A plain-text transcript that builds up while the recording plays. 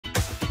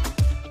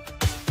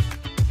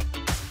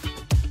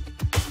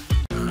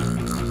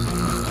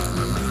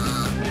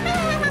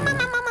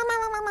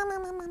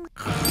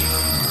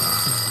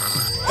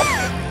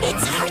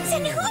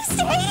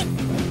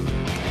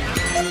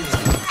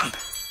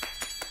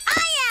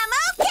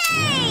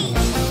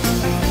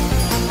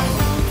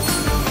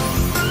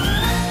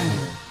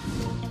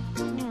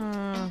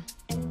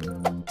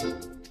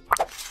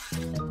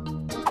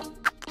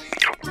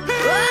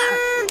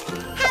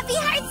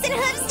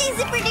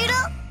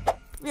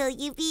Will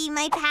you be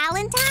my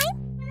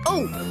Palentine?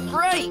 Oh,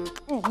 right.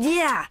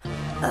 Yeah.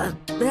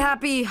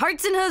 Happy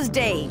Hearts and Hooves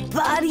Day,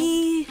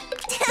 buddy.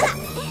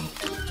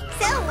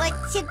 So, what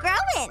you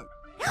growing?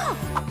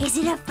 Is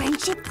it a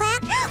friendship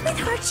plant with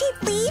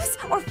heart-shaped leaves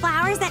or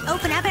flowers that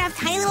open up and have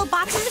tiny little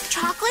boxes of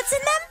chocolates in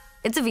them?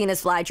 It's a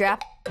Venus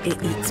flytrap.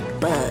 It eats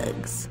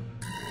bugs.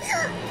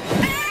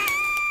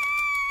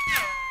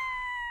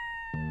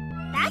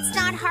 That's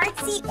not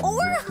heartsy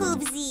or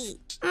hoovesy.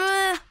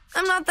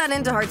 I'm not that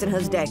into Hearts and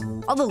Hooves Day.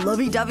 All the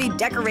lovey-dovey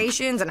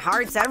decorations and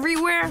hearts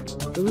everywhere.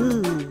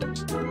 Ooh.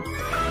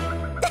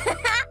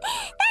 That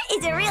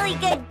is a really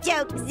good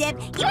joke, Zip.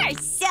 You are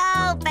so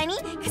funny,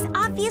 because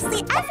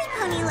obviously every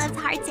pony loves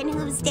Hearts and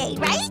Hooves Day,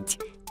 right?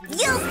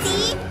 You'll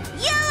see!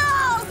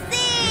 You'll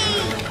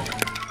see!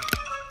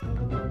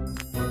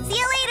 See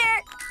you later!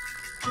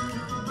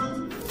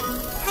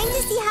 Time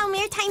to see how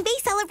Maritime Bay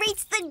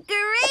celebrates the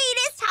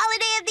greatest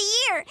holiday of the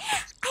year.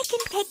 I can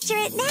picture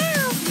it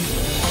now.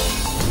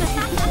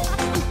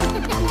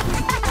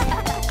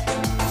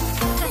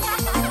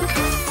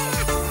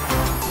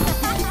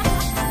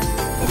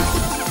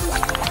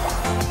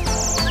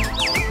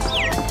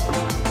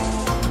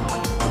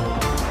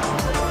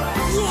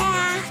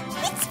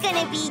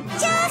 Be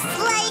just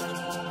like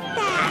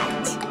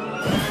that.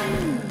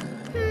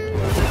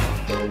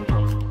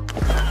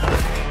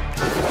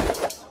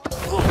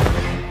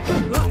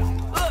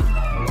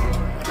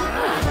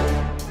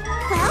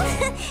 Well,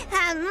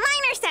 a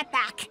minor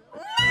setback.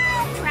 No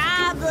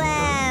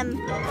problem.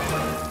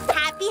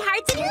 Happy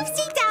Hearts and Hooves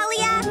Day,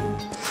 Dahlia.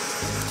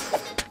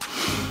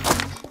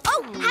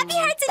 Oh, happy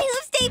Hearts and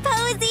Hooves Day,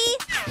 Posy.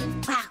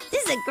 Wow,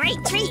 this is a great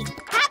tree.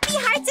 Happy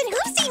Hearts and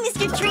Hooves Day,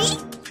 Mr. Tree.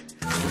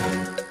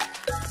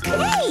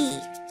 Hey,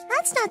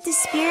 that's not the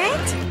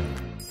spirit.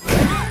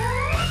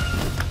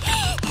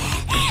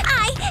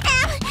 I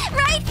am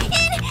right in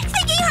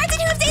thinking Hearts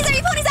and Hooves Day is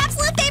everypony's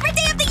absolute favorite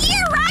day of the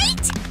year,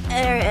 right?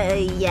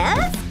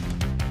 Yes?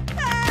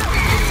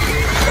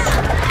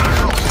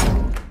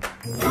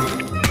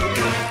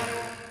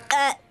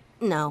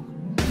 No.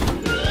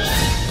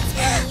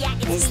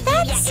 Is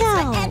that so?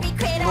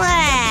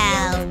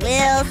 Well,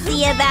 we'll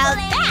see about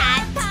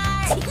that.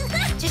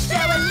 Just show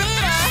a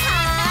little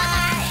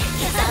heart.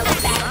 Cause I was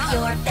back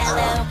your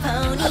fellow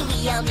pony.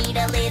 We all need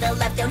a little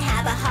love, don't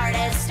have a heart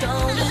of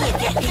stony.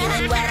 If you're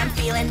feeling what I'm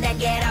feeling, then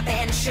get up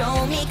and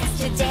show me. Cause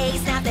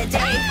today's not the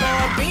day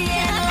for being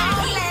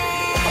lonely.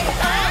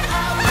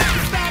 Oh, I'm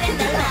spreading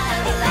the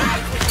love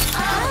light.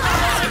 Oh,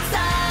 it's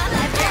all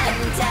I've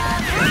dreamt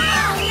of.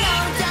 Oh, no,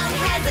 don't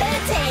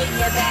hesitate.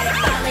 You better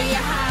follow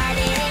your heart,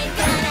 it ain't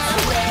gonna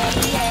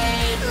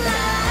wait.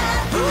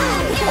 Love,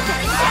 I'm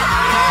gonna shout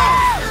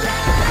it.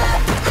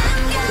 Love,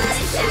 I'm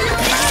gonna shout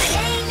it.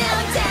 Ain't no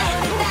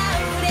doubt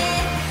about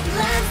it.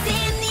 Love's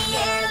in the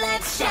air,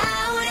 let's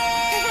shout it.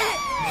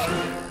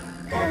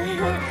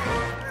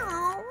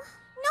 Oh,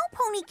 no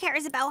pony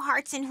cares about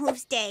Hearts and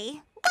Hooves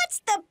Day. What's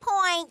the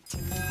point?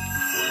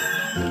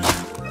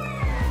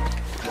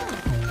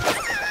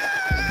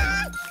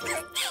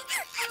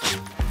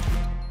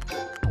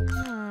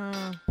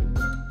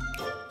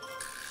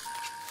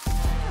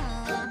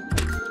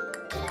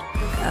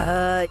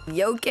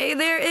 You okay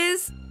there,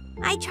 Iz?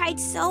 I tried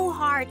so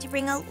hard to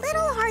bring a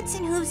little Hearts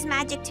and Hooves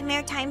magic to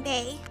Maritime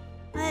Bay,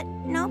 but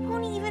no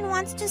pony even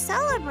wants to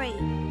celebrate.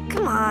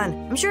 Come on,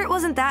 I'm sure it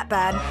wasn't that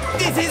bad.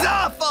 This is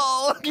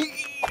awful!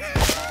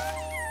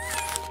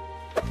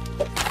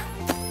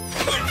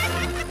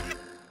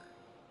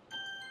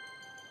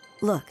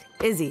 Look,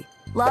 Izzy,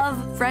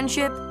 love,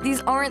 friendship,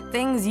 these aren't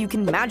things you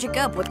can magic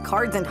up with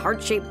cards and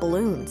heart-shaped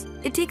balloons.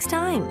 It takes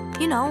time,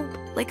 you know,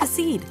 like a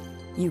seed.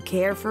 You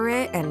care for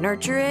it and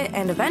nurture it,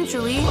 and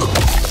eventually...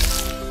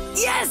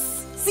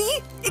 Yes! See?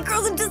 It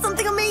grows into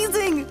something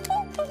amazing!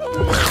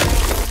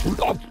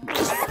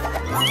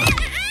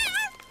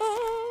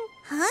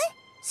 Huh?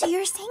 So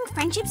you're saying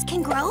friendships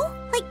can grow?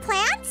 Like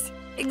plants?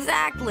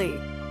 Exactly.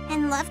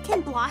 And love can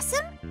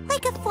blossom?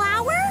 Like a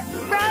flower?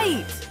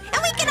 Right!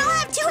 And we can all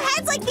have two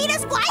heads like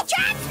Venus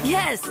flytraps?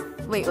 Yes!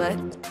 Wait, what?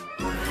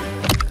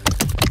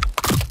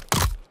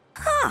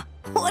 Huh!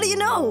 What do you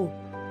know?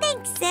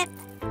 Thanks, Zip.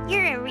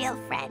 You're a real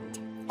friend.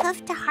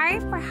 Hoof to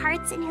heart for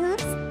Hearts and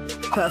Hooves?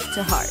 Hoof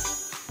to heart.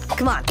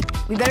 Come on,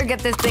 we better get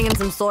this thing in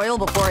some soil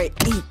before it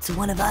eats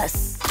one of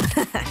us.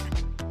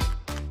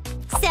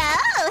 So,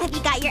 have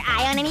you got your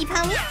eye on any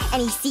pony?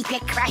 Any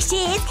secret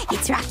crushes?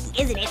 It's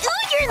Rocky, isn't it?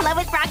 Ooh, you're in love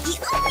with Rocky.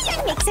 Ooh,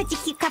 you'd make such a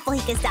cute couple.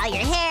 He can style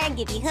your hair and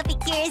give you hoopy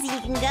cures, and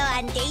you can go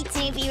on dates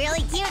and it'd be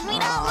really cute, and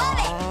we'd all love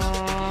it.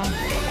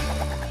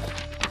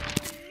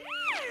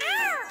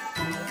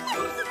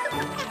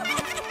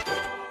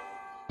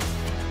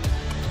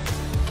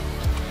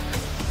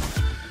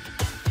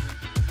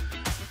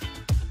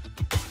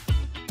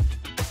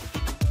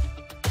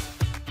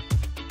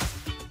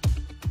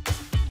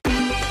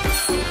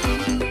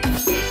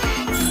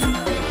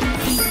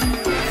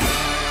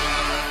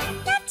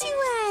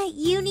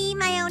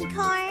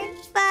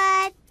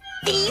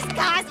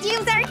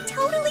 Costumes are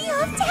totally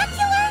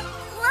spectacular.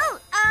 Whoa,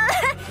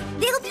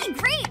 they'll be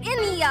great in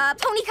the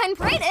Pony Con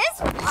Parade.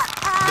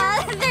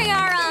 They're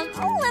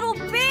a little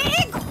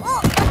big.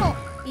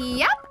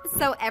 Yep,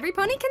 so every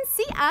pony can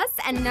see us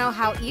and know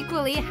how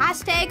equally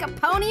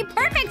 #pony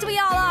perfect we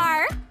all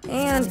are.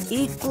 And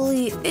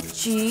equally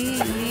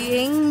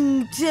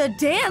itching to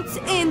dance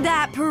in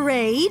that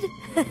parade.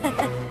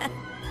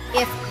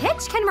 If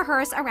Hitch can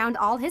rehearse around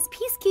all his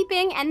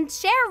peacekeeping and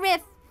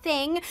sheriff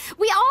thing,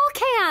 we all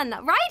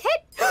can, right,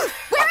 Hitch?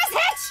 Where is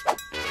Hitch?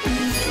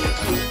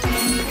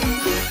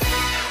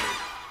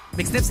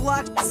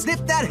 McSnipsalot,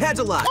 snip that hedge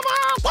a lot.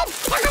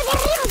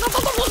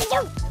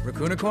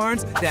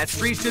 Raccoonicorns, that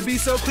street should be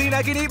so clean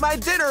I can eat my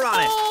dinner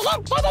on it.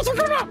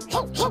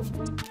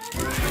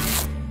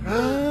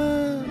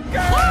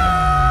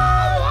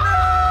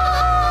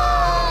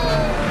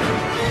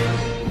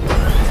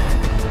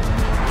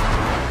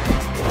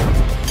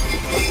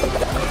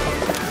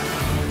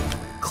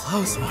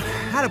 Close one.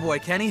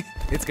 Attaboy, Kenny.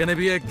 It's gonna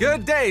be a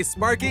good day,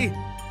 Sparky.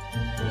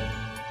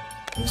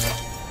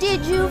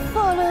 Did you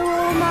follow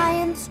all my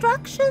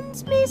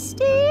instructions,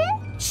 Misty?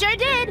 Sure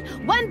did.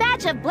 One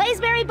batch of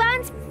blazeberry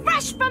buns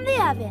fresh from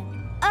the oven.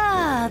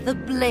 Ah, the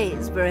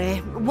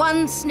blazeberry.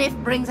 One sniff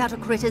brings out a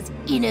critter's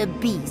inner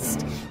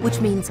beast,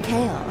 which means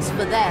chaos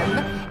for them,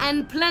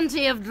 and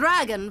plenty of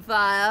dragon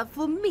fire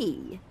for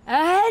me.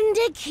 And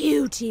a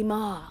cutie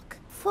mark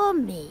for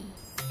me.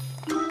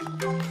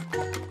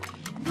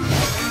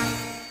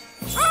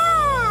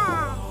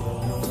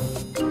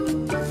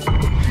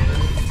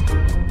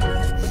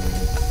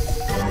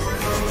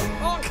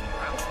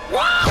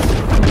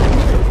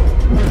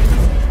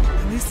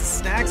 At least the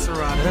snacks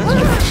are on it.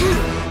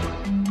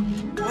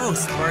 Whoa,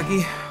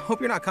 Sparky.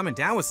 Hope you're not coming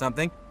down with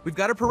something. We've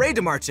got a parade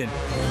to march in.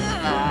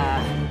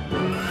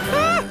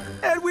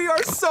 And we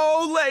are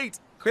so late.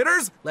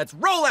 Critters, let's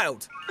roll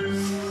out.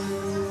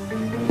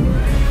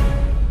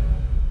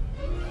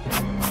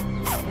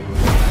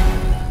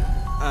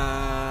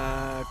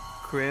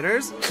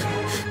 Critters?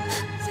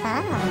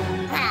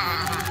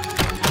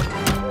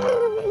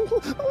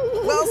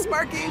 Well,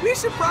 Sparky, we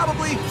should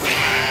probably...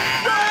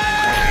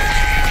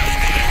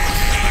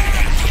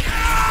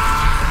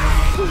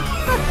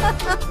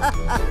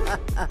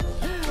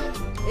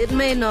 It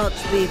may not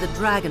be the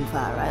dragon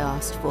fire I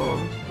asked for,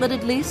 but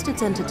at least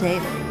it's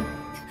entertaining.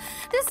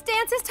 This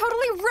dance is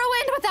totally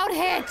ruined without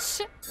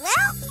Hitch.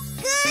 Well,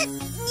 good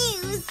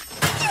news.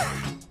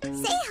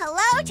 Say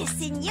hello to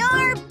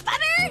Senor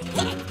Butter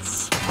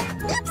Hitch.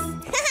 Oops.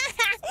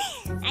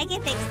 I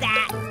can fix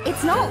that.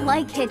 It's not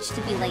like Hitch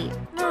to be late.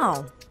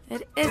 No,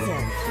 it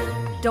isn't.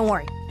 Don't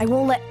worry, I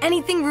won't let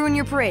anything ruin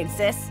your parade,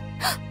 sis.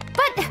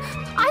 But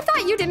I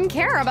thought you didn't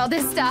care about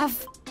this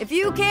stuff. If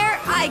you care,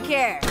 I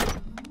care.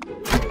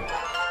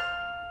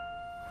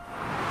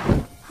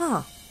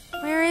 Huh,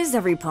 where is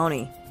every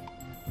pony?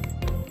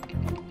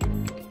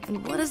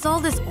 And what is all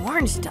this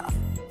orange stuff?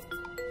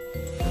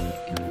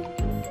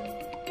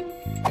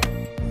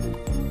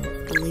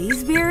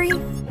 Blazeberry?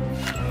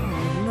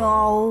 Oh,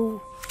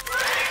 no.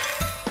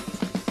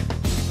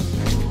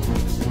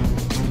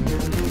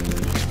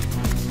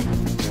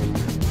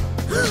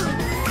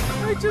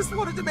 I just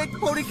wanted to make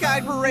Pony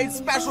Kind Parade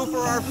special for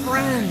our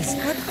friends,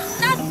 but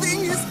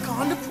nothing has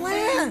gone to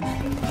plan.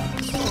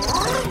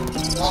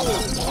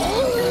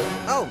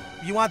 Oh,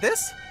 you want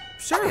this?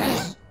 Sure,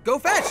 go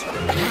fetch.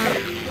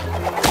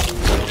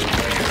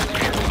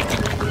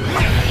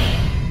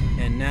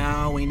 And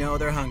now we know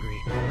they're hungry.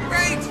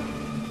 Great!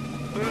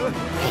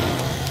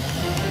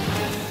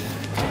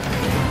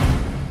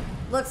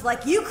 Looks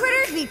like you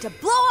critters need to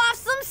blow off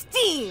some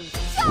steam.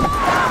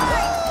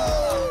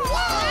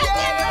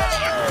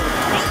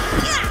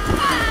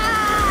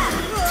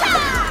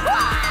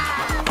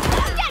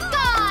 Get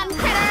gone,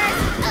 critters!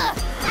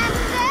 And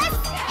this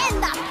in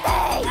the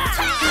face!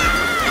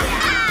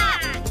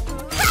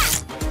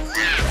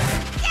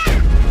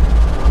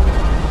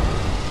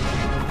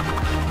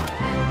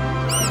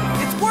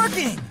 It's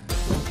working!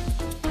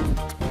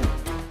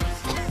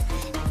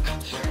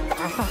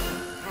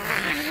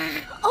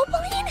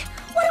 Opaline,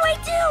 what do I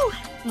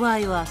do? Why are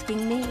you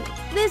asking me?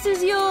 This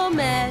is your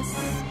mess.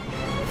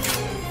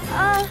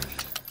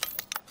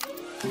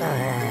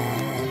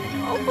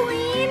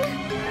 Opaline?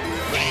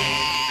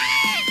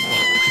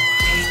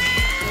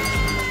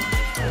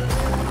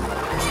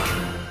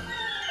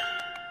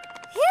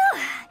 Phew!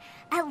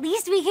 At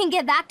least we can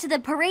get back to the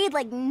parade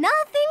like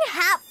nothing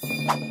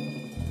happened.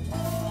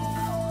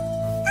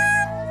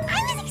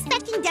 I was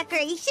expecting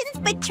decorations,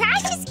 but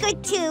trash is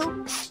good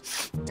too.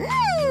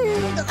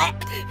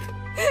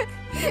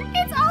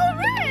 It's all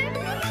red.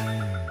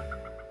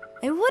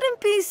 I wouldn't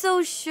be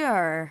so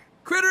sure.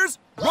 Critters,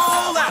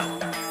 roll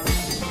out!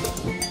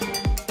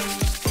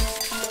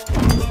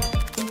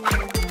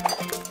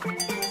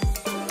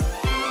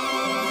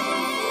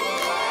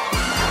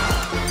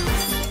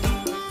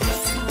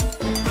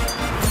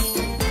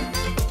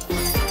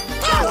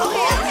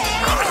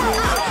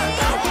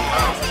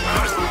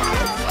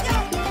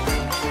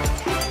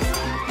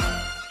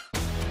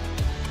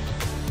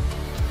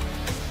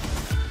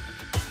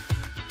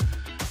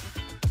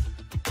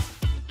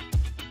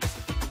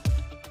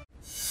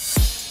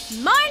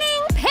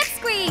 Morning,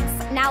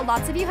 pipsqueaks! Now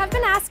lots of you have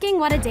been asking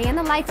what a day in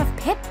the life of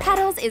Pip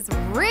Petals is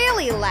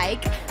really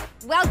like.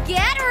 Well,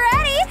 get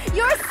ready!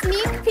 Your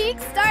sneak peek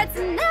starts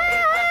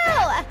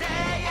now! A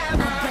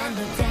brand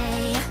new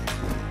day.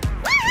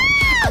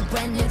 Woohoo! A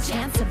brand new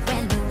chance, a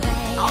brand new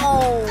way.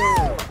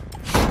 Oh!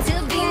 To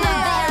be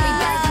my very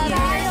best year.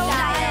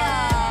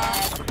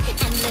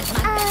 And live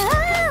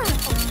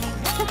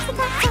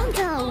my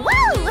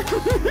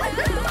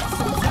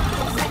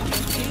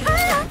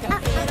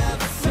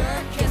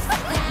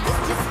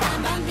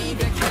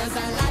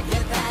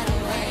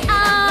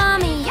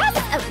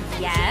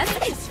Yes.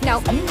 Oh, yes. No.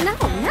 Yes.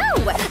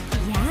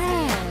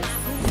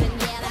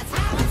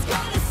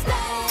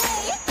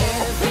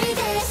 Every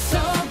day so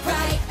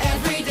bright,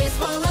 every day's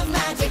full of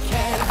magic.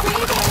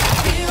 Every day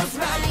feels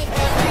right,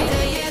 every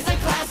day is a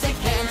classic.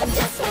 And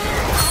just when I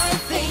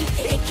think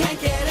it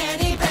can't get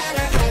any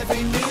better,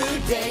 every new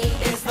day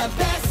is the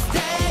best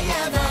day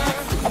ever.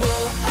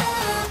 Whoa,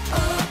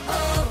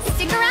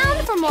 Stick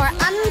around for more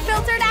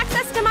unfiltered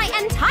access to my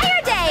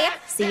entire day.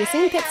 See you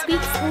soon,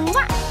 Pipsqueaks.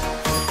 Mwah.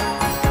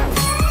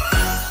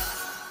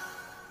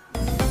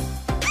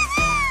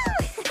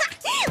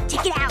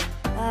 Check it out.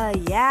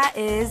 Yeah,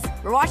 Iz.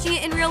 We're watching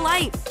it in real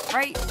life.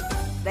 Right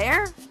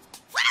there?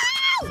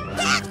 Wow!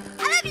 Pip! I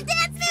love your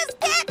dance moves,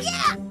 Pip!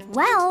 Yeah!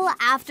 Well,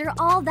 after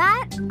all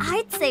that,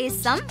 I'd say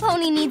some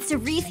pony needs to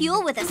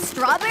refuel with a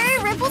strawberry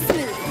ripple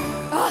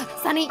smoothie. Ugh,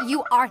 Sunny,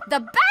 you are the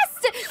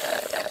best!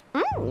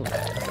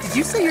 Did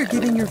you say you're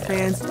giving your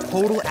fans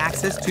total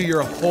access to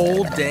your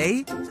whole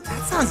day?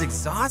 That sounds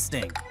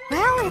exhausting.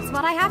 Well, it's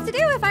what I have to do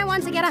if I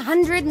want to get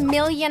 100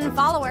 million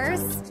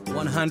followers.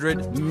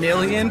 100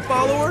 million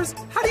followers?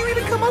 How do you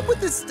even come up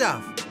with this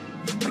stuff?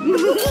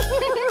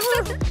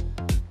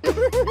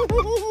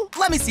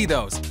 Let me see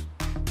those.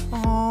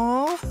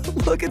 Aww,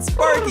 look at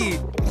Sparky.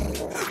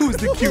 Who's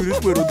the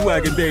cutest little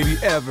dragon baby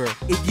ever?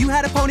 If you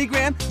had a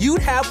ponygram,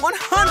 you'd have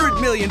 100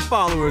 million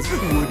followers,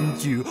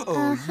 wouldn't you? Oh,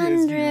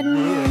 100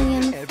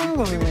 million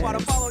everybody would want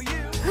to follow you.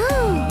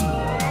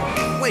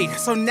 Wait,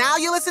 so now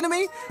you listen to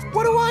me?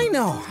 What do I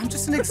know? I'm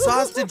just an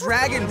exhausted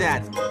dragon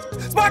dad.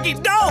 Sparky,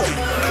 no!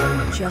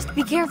 Just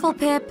be careful,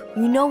 Pip.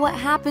 You know what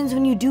happens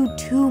when you do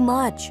too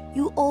much.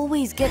 You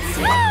always get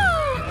sick.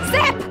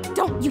 Zip!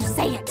 Don't you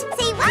say it!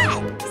 Say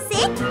what?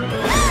 Sick?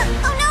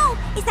 Oh no!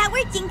 Is that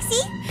where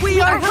Jinxie? We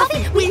are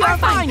healthy. We are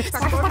fine.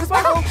 Sparkle, sparkle,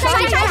 sparkle.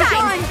 Shine, shine,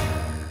 shine.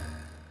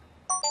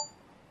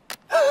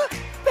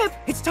 Pip,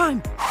 it's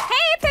time.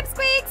 Hey,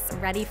 Pipsqueaks!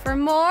 Ready for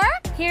more?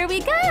 Here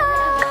we go!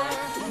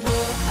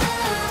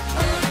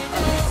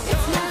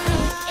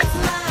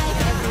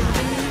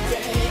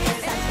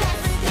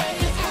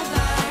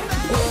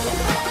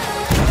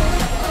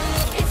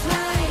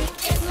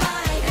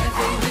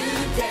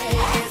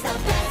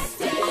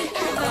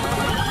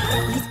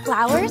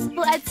 Flowers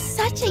will add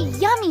such a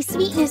yummy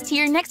sweetness to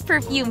your next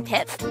perfume,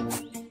 Pip.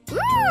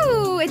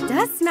 Ooh, it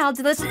does smell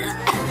delicious.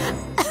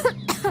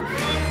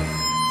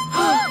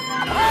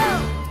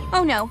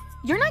 Oh no,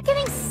 you're not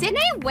getting sick?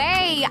 No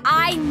way!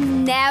 I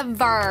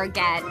never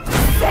get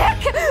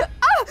sick!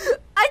 Oh,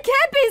 I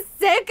can't be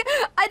sick!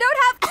 I don't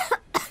have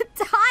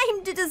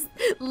time to just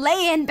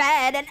lay in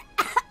bed and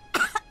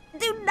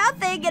do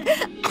nothing and...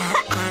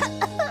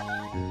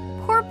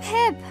 Poor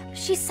Pip.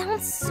 She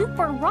sounds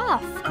super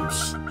rough.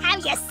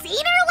 Have you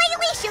seen her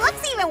lately? She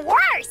looks even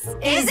worse.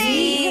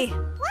 Izzy!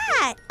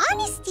 What?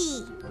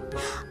 Honesty.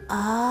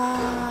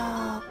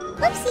 Oh.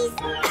 Whoopsies.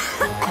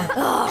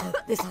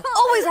 This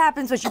always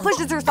happens when she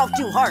pushes herself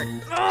too hard.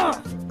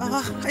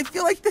 I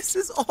feel like this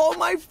is all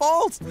my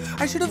fault.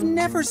 I should have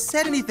never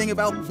said anything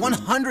about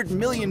 100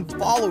 million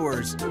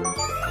followers.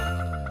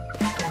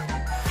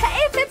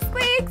 Hey,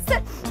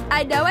 Pipsqueaks!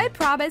 I know I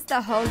promised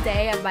the whole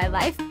day of my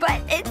life, but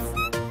it's...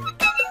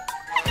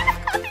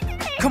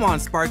 Come on,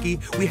 Sparky.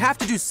 We have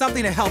to do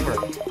something to help her.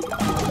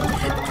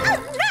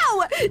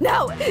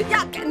 No!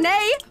 Yuck!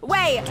 Nay!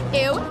 Way!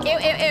 Ew! Ew! Ew!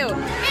 Ew!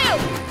 Ew!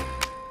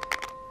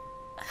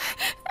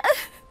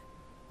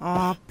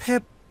 Aw,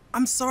 Pip,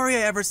 I'm sorry I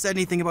ever said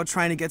anything about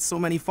trying to get so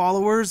many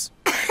followers.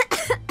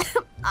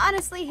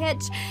 Honestly,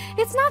 Hitch,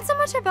 it's not so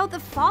much about the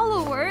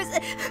followers.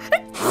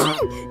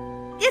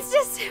 It's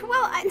just,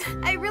 well,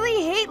 I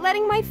really hate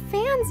letting my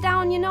fans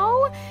down, you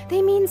know?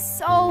 They mean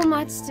so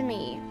much to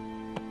me.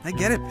 I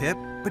get it, Pip,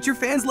 but your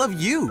fans love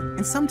you,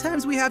 and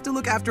sometimes we have to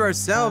look after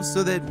ourselves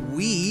so that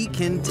we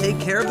can take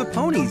care of the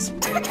ponies.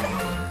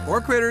 Or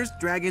critters,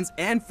 dragons,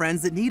 and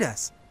friends that need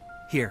us.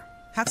 Here,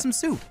 have some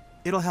soup.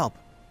 It'll help.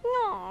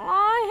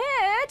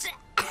 Aw, Hitch.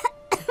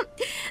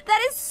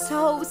 That is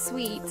so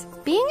sweet.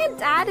 Being a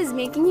dad is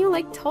making you,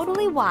 like,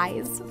 totally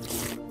wise.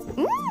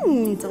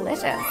 Mmm,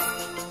 delicious.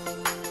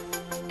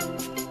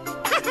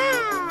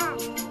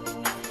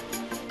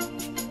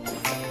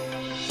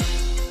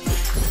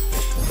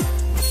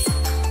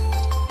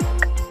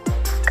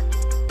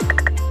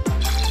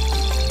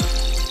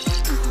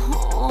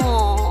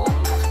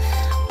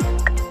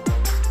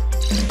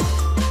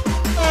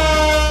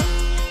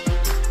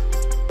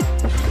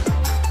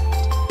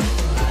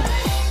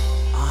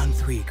 On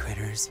three,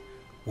 critters.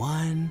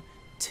 1,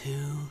 2,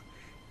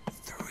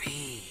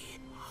 3.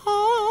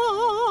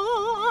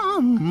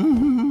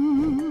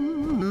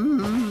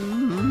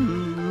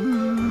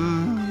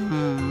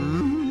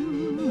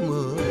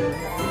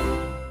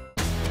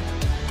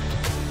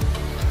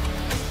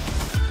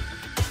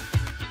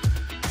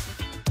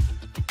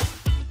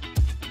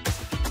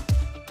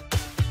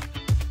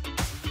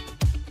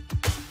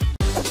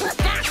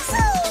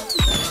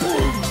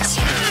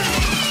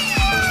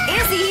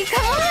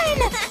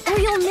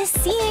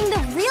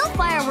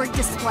 firework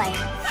display.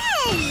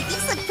 Hey,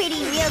 these look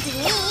pretty real to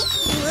me.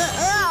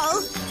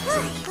 Whoa.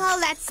 All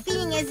that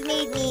spinning has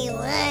made me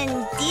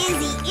one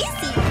dizzy.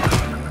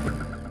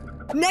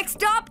 Next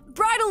stop,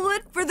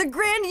 Bridalwood for the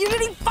Grand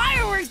Unity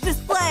Fireworks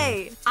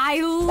display.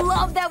 I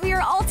love that we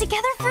are all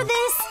together for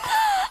this.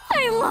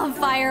 I love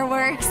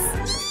fireworks.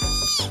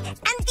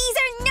 And these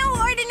are no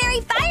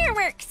ordinary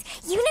fireworks.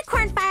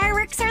 Unicorn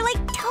fireworks are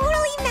like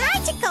totally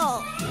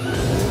magical.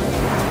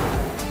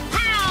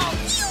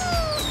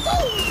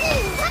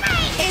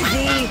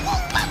 Izzy!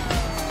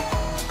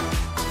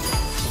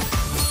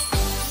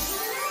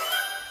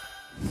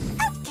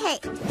 Okay,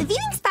 the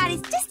viewing spot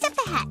is just up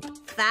ahead.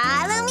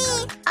 Follow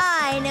me.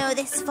 I know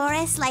this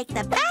forest like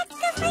the back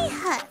of my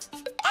hoof.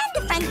 And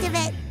the front of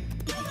it.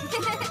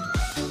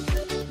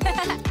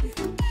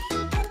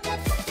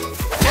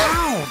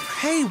 Ow!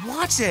 Hey,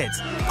 watch it!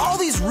 All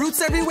these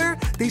roots everywhere,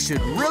 they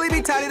should really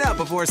be tidied up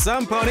before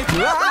some pony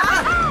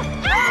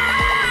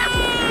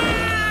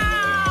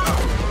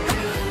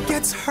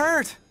gets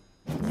hurt.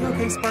 You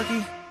okay,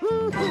 Sparky?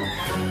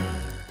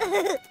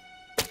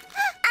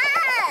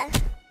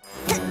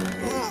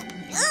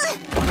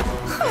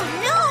 Oh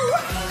no!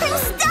 I'm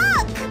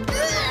stuck!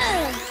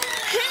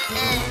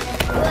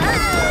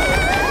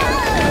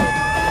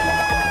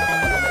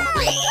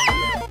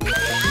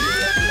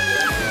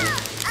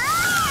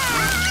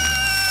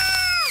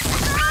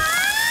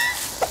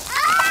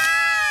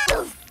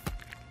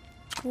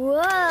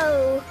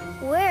 Whoa,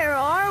 where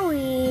are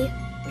we?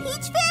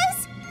 Peach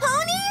Fizz?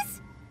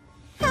 Ponies?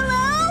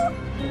 Hello?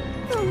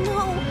 Oh no,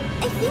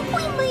 I think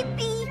we might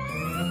be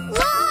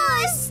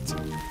lost!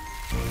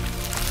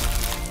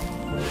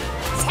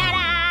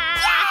 Ta-da!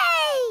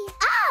 Yay!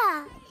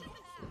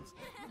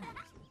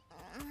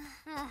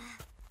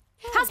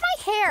 How's my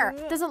hair?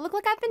 Does it look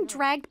like I've been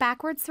dragged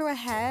backwards through a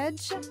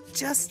hedge?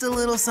 Just a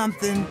little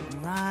something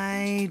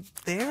right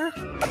there.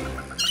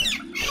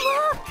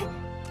 Look!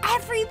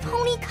 Every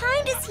pony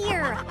kind is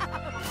here!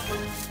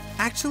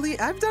 Actually,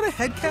 I've done a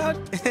head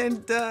count,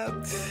 and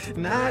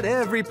not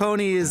every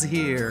pony is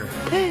here.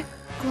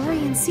 Glory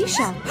and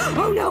Seashell.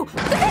 Oh no,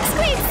 the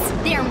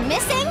pipsqueaks! They're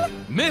missing?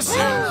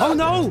 Missing? Oh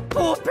no!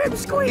 Poor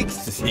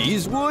pipsqueaks!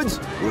 These woods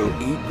will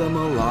eat them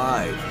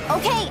alive.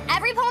 Okay,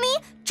 every pony,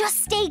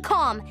 just stay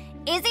calm.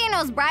 Izzy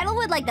knows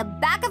Bridalwood like the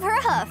back of her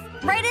hoof.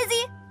 Right,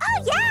 Izzy?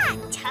 Oh yeah,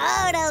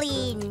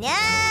 totally,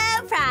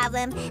 no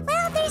problem.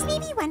 Well, there's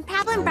maybe one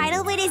problem.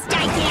 Bridalwood is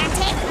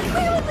gigantic.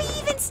 Where would we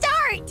even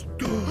start?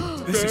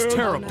 This is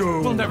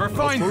terrible. We'll never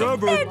find them.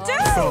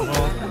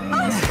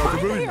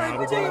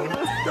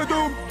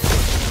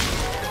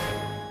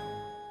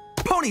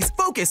 Ponies,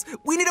 focus!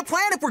 We need a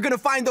plan if we're gonna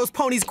find those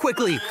ponies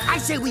quickly. I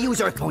say we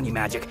use Earth Pony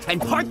magic and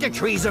part the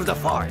trees of the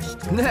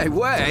forest. No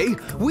way!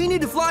 We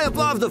need to fly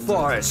above the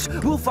forest.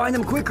 We'll find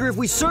them quicker if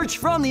we search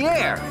from the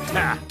air.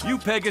 Ha! You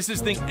Pegasus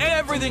think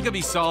everything can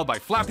be solved by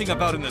flapping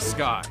about in the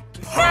sky.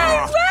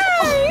 Ow!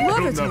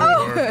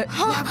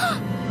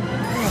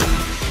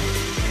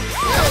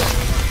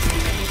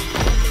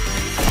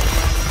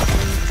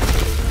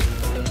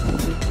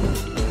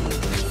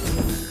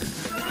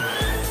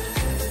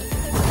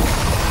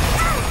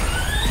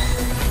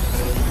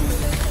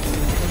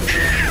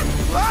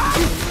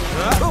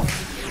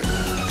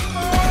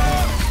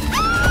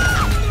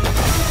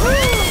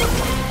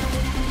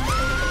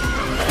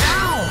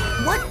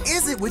 What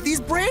is it with these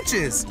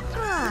branches?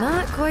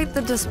 Not quite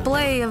the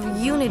display of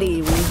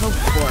unity we hoped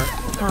for,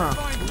 huh?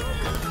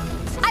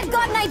 I've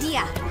got an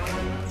idea.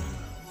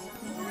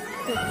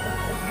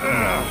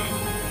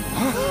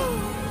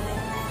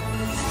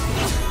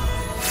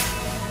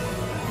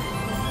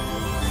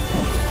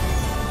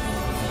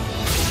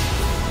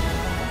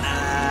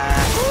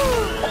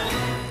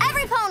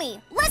 Every pony,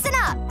 listen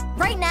up.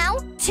 Right now,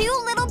 2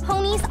 little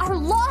ponies are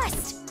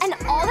lost. And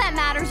all that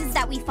matters is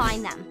that we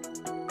find them.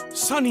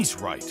 Sunny's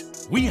right.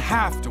 We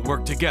have to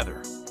work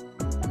together. Sunny,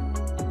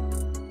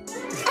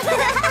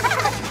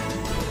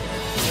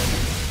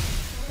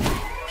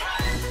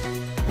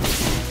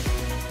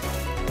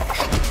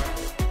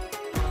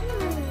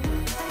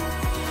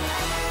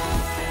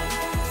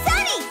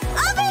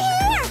 over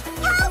here!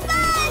 Help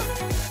us!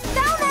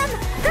 Found them!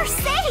 They're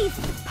safe!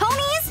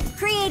 Ponies,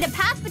 create a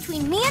path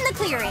between me and the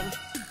clearing.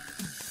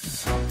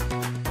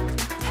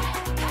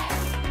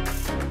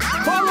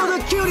 Follow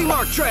the cutie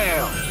mark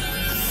trail!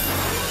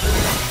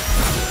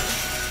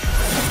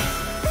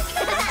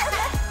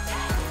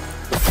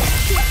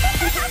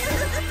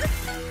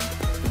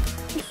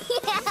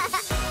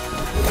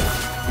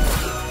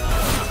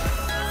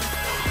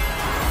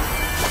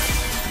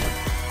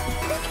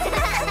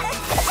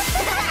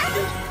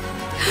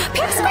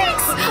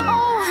 Pipsqueaks!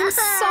 Oh, I'm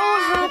so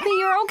happy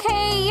you're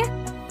okay.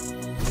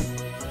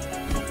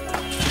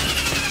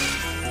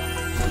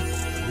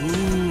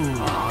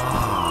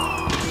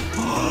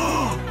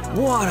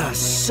 What a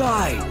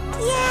sight!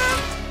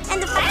 Yeah,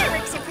 and the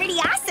fireworks are pretty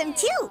awesome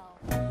too.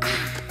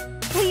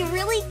 We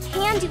really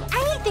can do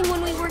anything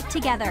when we work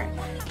together.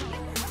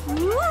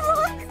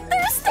 Look,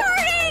 they're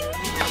starting!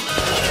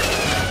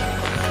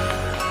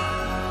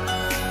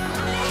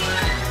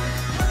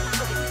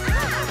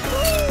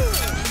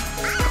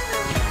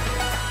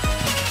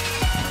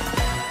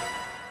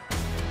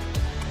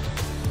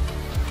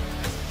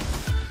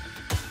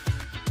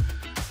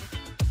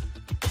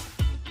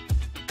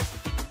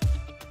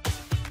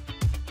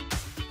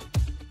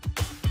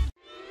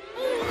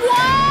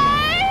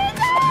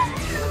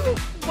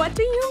 What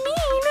do you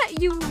mean?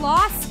 You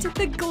lost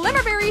the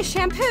Glimmerberry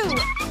shampoo.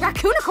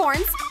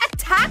 Raccoonicorns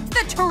attacked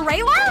the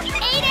trailer?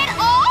 Ate it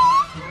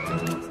all?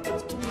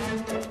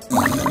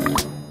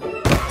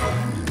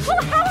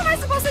 Well, how am I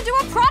supposed to do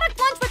a product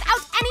lunch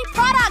without any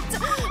product?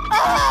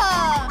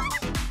 Ugh.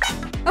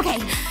 Okay,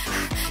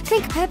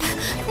 think, Pip,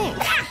 think.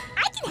 Yeah,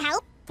 I can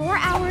help. 4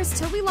 hours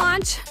till we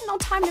launch. No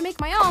time to make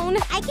my own.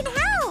 I can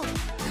help.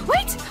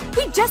 Wait,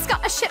 we just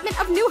got a shipment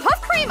of new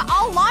hoof cream.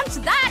 I'll launch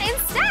that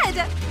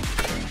instead.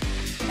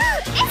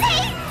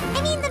 Izzy!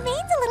 I mean, the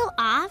main's a little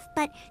off,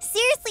 but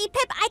seriously,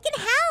 Pip, I can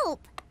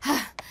help.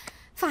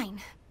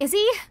 Fine.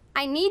 Izzy,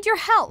 I need your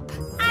help.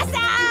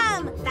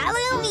 Awesome!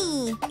 Follow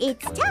me.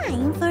 It's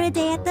time for a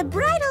day at the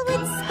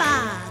Bridalwood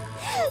Spa.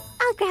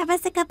 I'll grab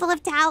us a couple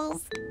of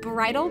towels.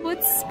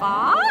 Bridalwood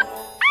Spa?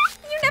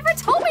 You never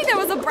told me there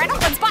was a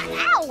Bridalwood Spa.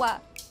 Ow!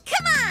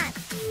 Come on!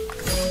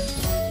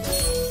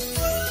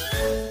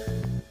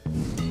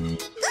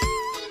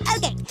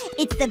 Okay,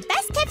 it's the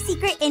best kept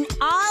secret in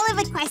all of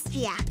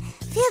Equestria.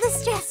 Feel the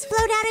stress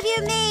float out of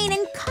your mane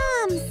and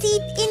calm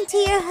seep into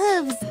your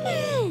hooves.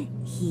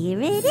 Here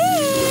it is.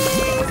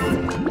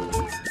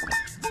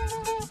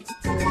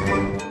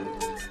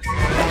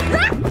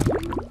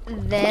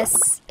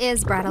 This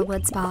is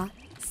Bridalwood Spa.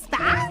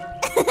 Spa?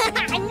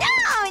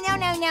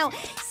 No.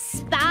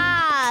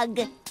 Spog.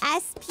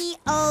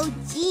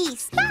 S-P-O-G.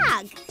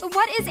 Spog.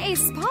 What is a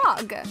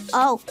spog?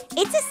 Oh,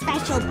 it's a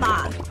special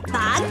bog.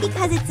 Bog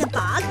because it's a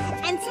bog,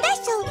 and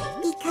special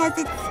because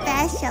it's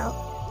special.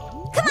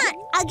 Come on,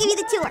 I'll give you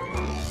the tour.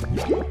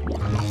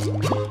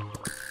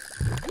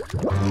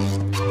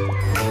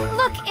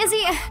 Look,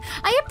 Izzy,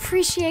 I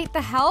appreciate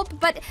the help,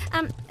 but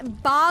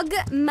bog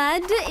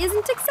mud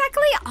isn't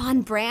exactly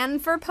on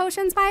brand for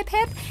Potions by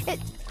Pip.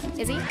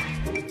 Izzy?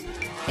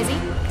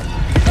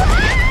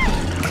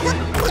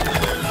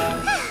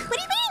 What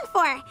are you waiting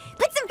for?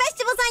 Put some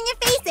vegetables on your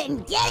face and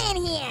get in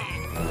here.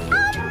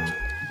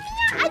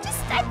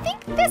 I think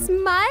this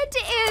mud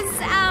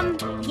is,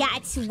 Yeah,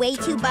 it's way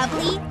too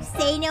bubbly.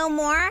 Say no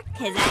more,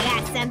 because I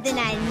got something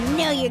I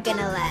know you're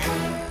gonna love.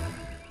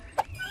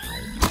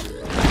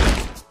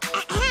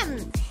 Ahem.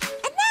 And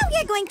now we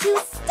are going to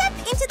step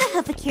into the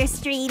Hoofacure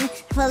stream,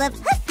 full of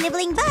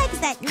hoof-nibbling bugs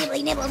that nibble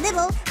on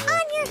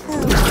your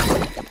hoof.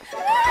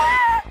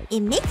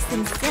 It makes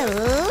them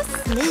so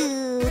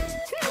smooth.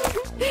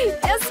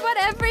 Just what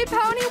every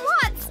pony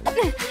wants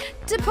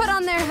to put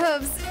on their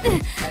hooves.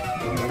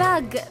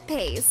 Bug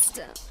paste.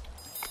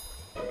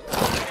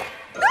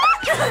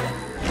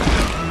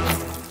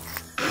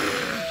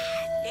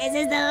 This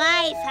is the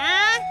life,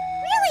 huh?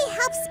 Really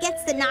helps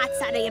gets the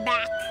knots out of your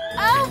back.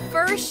 Oh,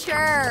 for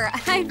sure.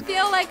 I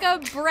feel like a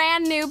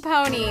brand new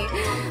pony.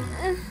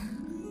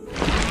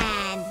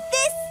 And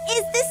this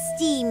is the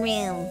steam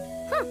room.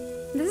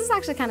 This is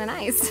actually kind of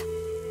nice.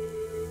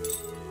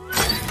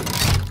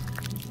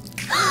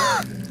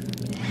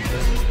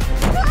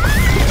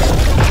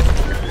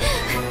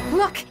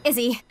 Look,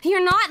 Izzy,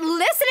 you're not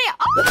listening.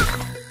 Oh!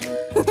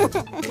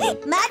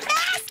 Mud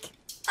mask?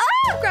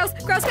 Oh, gross.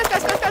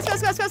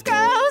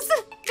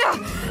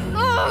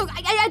 Oh,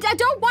 I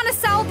don't want to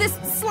sell this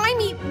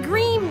slimy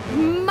green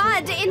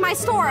mud in my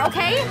store,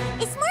 okay?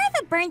 It's more of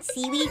a burnt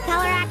seaweed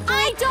color, actually.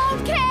 I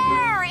don't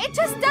care. It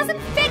just doesn't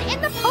fit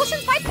in the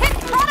Potions by Pip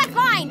product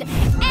line.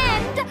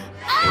 End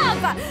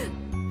of.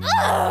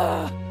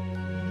 Ugh.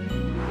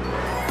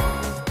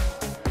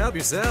 Help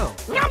yourself.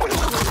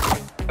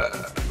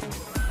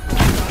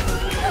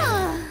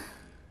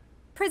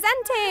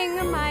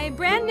 Presenting my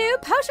brand new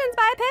Potions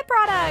by Pip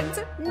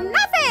product.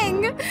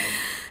 Nothing.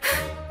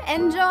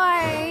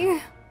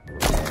 Enjoy.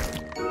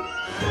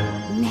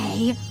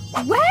 Nay.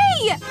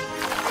 Way!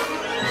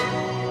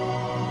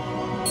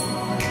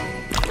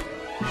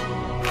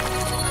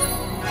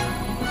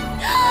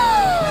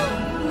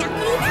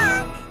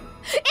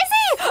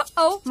 Izzy!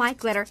 Oh my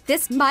glitter,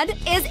 this mud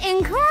is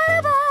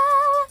incredible!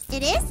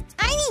 It is?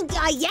 I mean,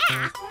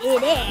 yeah,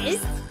 it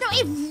is. No,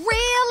 it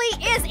really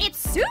is. It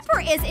super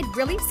is. It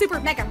really super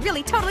mega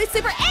really totally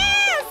super is!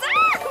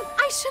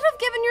 I should have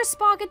given your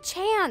spog a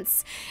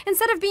chance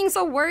instead of being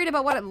so worried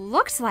about what it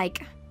looked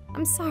like.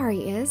 I'm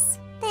sorry, Iz.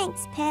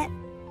 Thanks, Pip.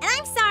 And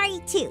I'm sorry,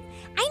 too.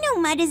 I know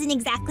mud isn't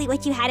exactly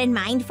what you had in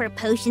mind for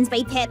Potions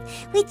by Pip,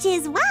 which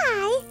is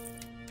why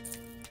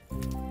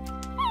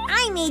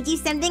I made you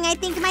something I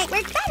think might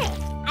work better.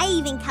 I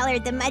even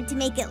colored the mud to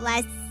make it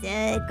less,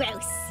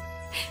 gross.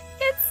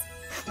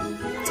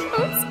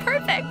 It's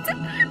perfect.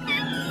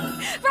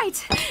 Right,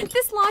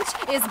 this launch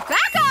is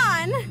back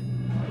on.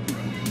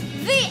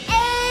 The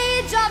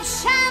age of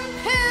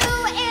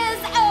shampoo is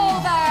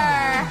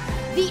over.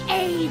 The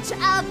age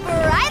of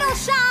bridal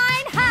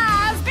shine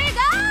has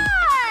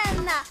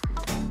begun.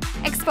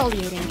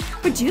 Exfoliating,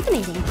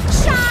 rejuvenating,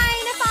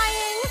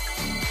 shinifying.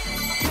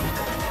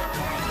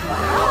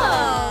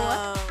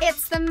 Whoa!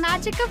 It's the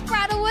magic of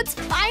Bridalwood's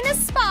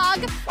finest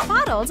spog,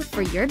 bottled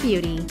for your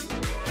beauty.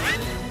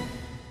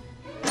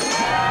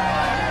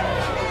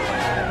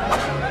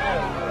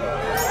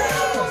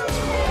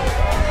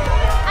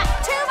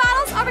 2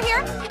 bottles over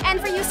here. And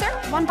for you, sir,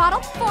 1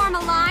 bottle. Form a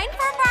line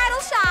for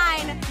bridal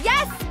shine.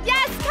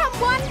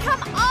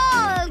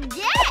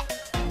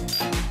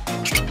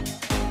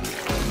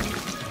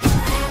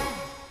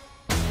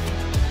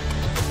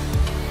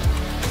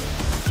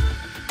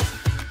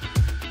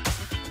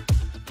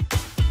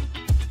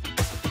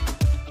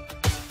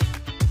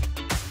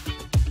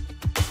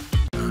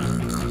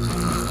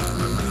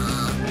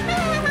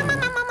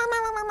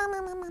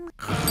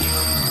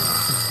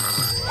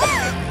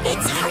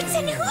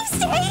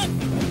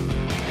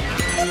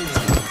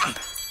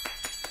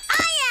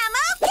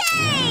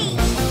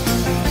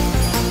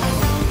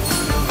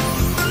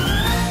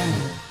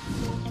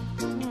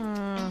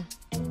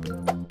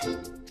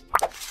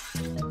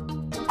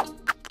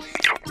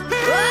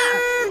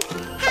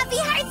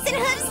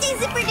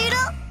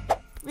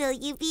 Will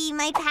you be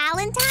my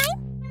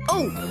Palentine?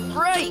 Oh,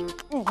 right.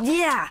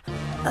 Yeah.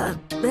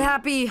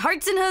 Happy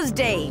Hearts and Hooves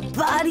Day,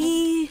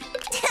 buddy.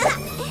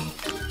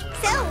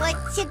 So what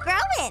you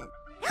growing?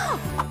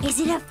 Is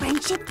it a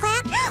friendship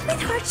plant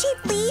with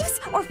heart-shaped leaves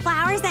or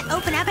flowers that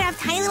open up and have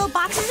tiny little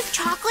boxes of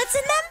chocolates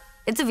in them?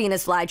 It's a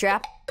Venus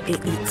flytrap.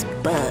 It eats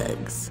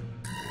bugs.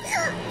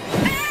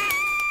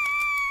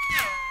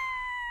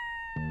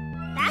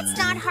 That's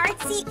not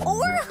heartsy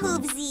or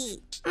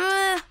hoovesy.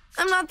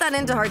 I'm not that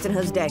into Hearts and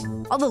Hooves Day.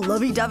 All the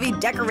lovey-dovey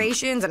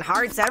decorations and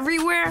hearts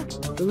everywhere.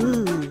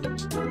 Ooh.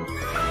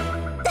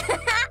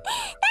 That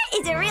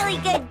is a really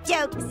good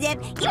joke,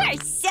 Zip. You are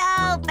so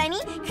funny,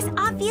 because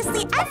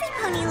obviously every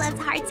pony loves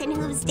Hearts and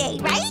Hooves Day,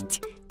 right?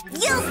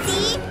 You'll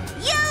see!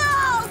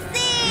 You'll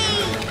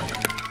see!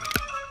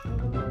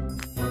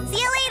 See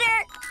you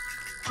later!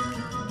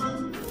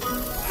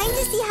 Time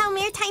to see how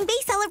Maritime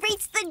Bay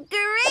celebrates the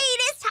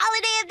greatest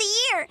holiday of the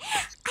year.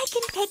 I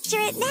can picture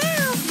it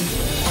now.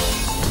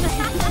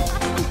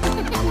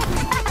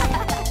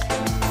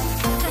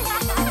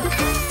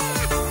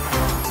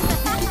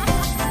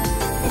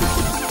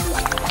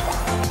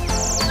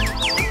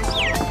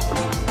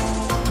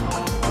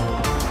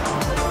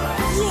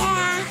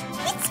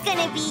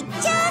 Be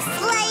just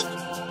like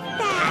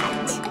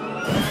that.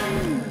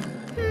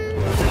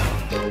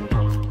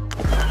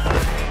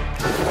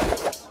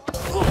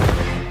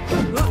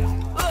 Well,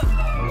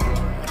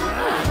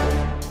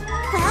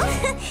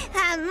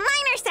 a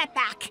minor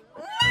setback.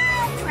 No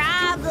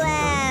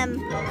problem.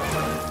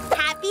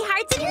 Happy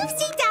Hearts and Hooves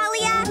Day,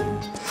 Dahlia.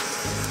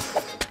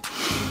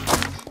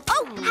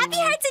 Oh, happy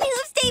Hearts and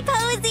Hooves Day,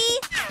 Posy.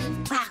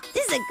 Wow,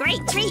 this is a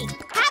great tree.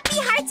 Happy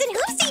Hearts and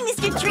Hooves Day,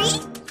 Mr. Tree.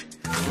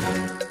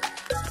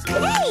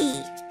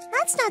 Hey,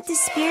 that's not the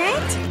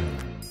spirit.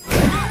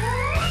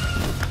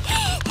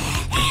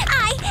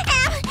 I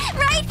am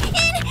right in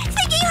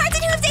thinking Hearts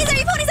and Hooves Day is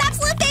everypony's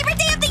absolute favorite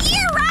day of the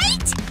year,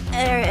 right?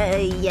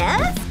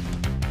 Yes?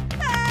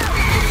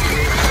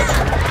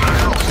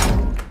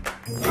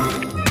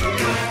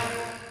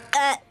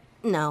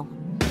 No.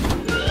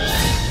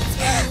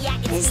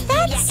 Is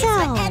that so?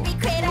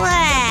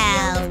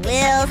 Well,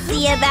 we'll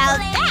see about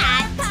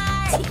that.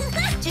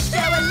 Just show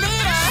a little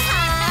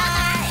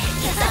heart,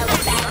 'cause I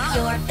will back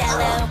your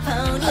fellow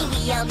pony.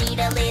 We all need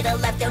a little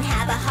love, don't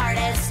have a heart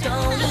of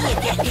stony.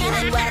 If you're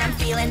feeling what I'm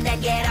feeling, then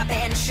get up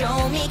and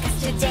show me,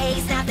 'cause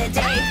today's not the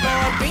day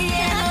for being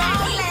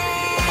lonely.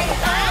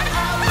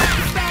 Oh,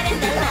 I'm spreading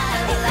the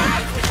lovely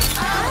light.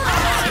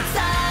 Oh, it's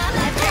all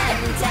I've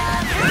dreamt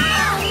of.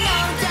 Oh, no,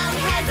 don't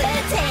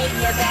hesitate.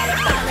 You better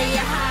follow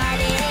your heart,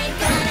 it ain't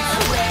gonna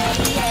wait.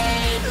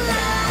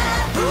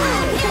 Love,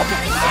 I'm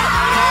gonna shout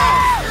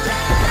it.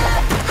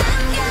 Love,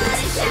 I'm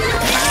gonna shout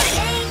it.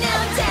 Ain't no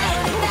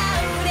doubt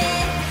about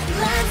it.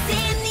 Love's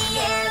in the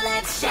air,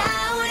 let's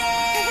shout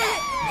it.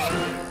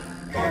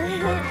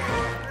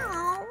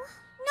 Oh,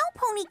 no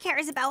pony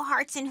cares about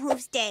Hearts and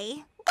Hooves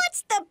Day.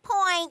 What's the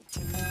point?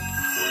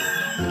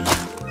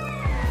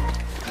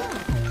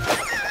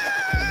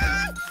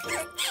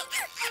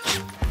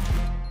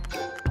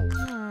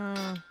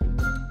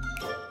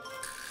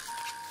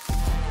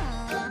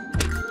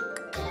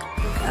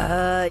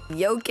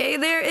 You okay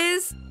there,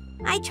 Iz?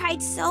 I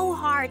tried so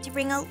hard to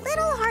bring a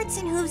little Hearts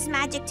and Hooves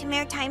magic to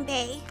Maritime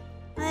Bay,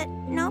 but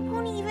no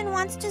pony even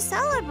wants to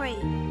celebrate.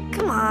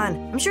 Come on,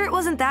 I'm sure it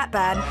wasn't that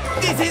bad.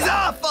 This is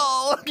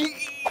awful!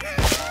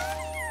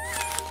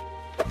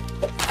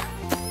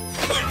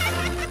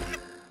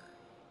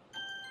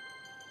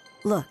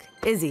 Look,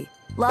 Izzy,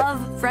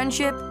 love,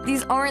 friendship,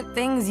 these aren't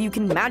things you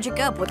can magic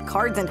up with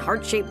cards and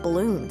heart-shaped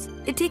balloons.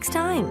 It takes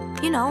time,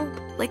 you know,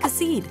 like a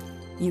seed.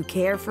 You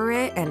care for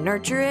it and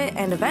nurture it,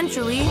 and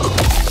eventually...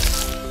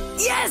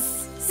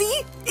 Yes!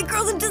 See? It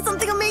grows into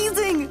something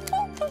amazing!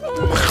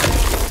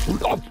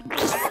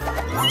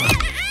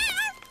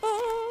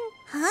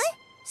 Huh?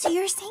 So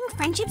you're saying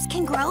friendships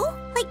can grow?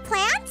 Like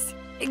plants?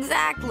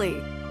 Exactly.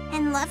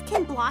 And love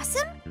can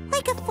blossom?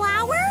 Like a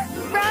flower?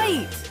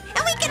 Right!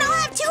 And we can all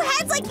have two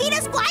heads like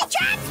Venus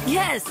flytraps?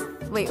 Yes!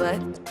 Wait, what?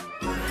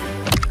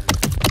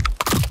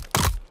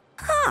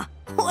 Huh!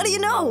 What do you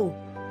know?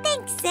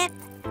 Thanks, Zip.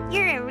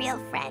 You're a real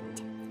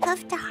friend.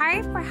 Hoof to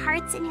heart for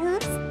Hearts and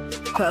Hooves?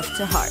 Hoof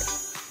to heart.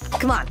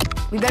 Come on,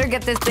 we better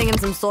get this thing in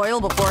some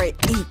soil before it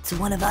eats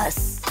one of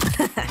us.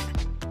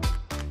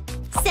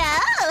 So,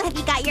 have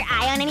you got your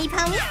eye on any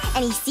pony?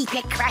 Any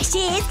secret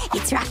crushes?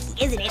 It's Rocky,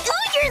 isn't it?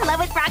 Ooh, you're in love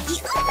with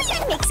Rocky. Ooh,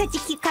 you'd make such a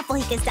cute couple.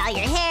 He can style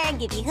your hair and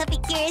give you hoopy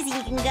cures, and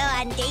you can go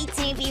on dates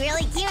and it'd be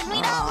really cute, and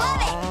we'd all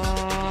love it.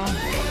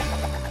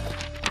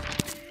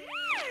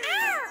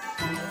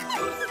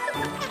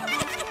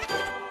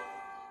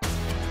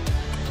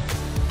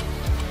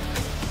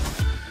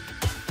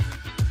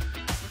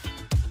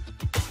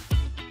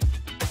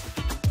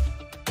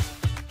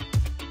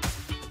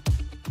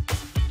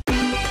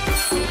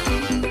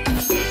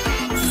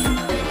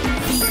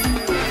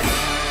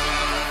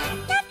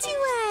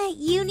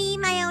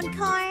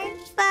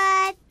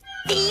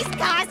 These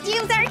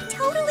costumes are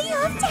totally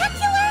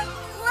spectacular!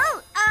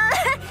 Well,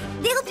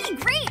 they'll be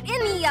great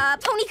in the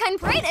Pony Kind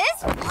Parade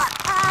is.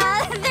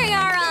 They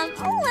are a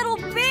little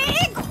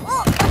big.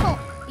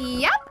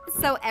 Yep,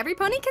 so every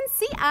pony can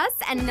see us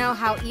and know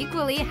how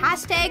equally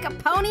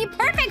 #pony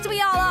perfect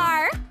we all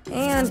are.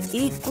 And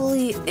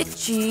equally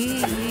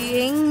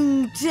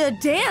itching to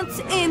dance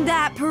in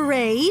that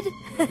parade.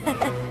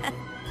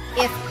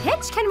 If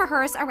Hitch can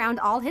rehearse around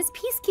all his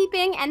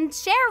peacekeeping and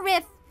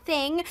sheriff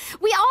thing,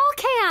 we all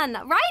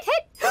can, right,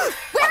 Hitch?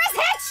 Where is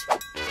Hitch?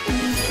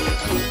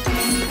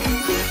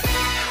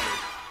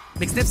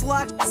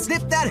 McSnipsalot,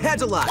 snip that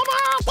hedge a lot.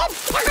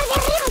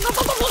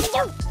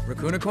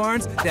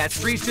 Raccoonicorns, that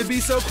street should be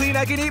so clean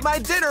I can eat my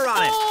dinner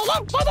on it.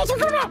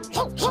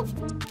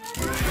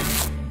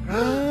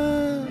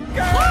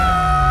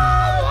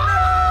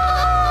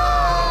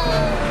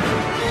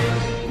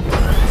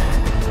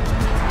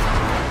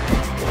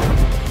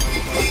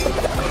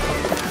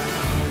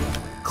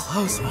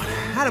 Close one.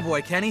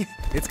 Attaboy, Kenny.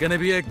 It's gonna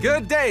be a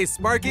good day,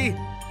 Sparky.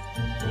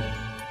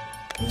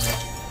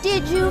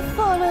 Did you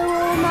follow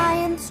all my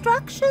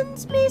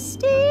instructions,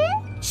 Misty?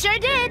 Sure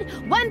did.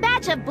 1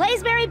 batch of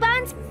blazeberry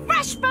buns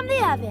fresh from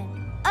the oven.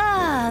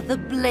 Ah, the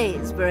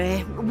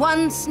blazeberry.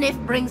 1 sniff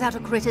brings out a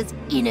critter's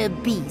inner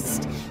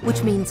beast,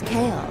 which means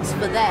chaos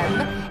for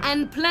them,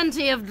 and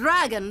plenty of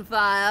dragon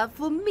fire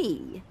for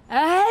me.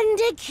 And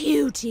a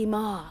cutie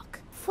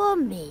mark for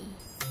me.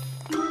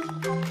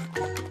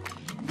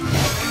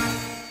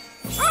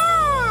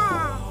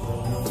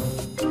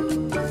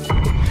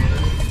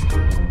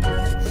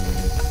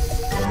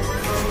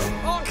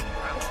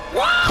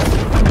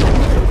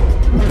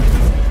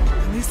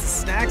 At least the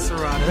snacks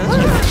are on it.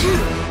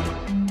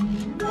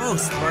 Whoa,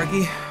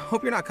 Sparky.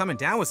 Hope you're not coming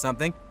down with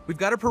something. We've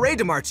got a parade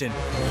to march in.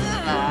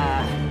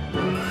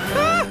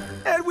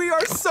 And we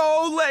are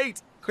so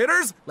late.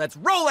 Critters, let's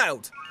roll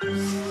out.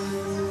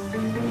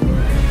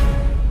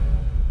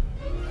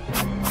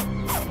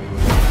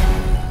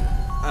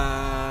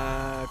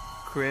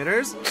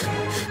 Critters?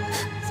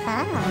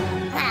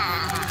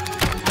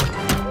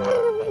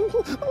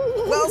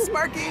 Well,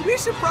 Sparky, we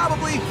should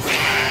probably...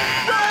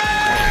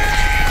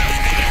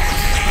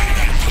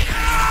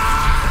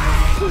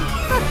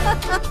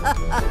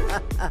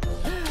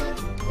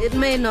 It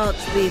may not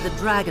be the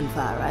dragon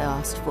fire I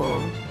asked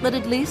for, but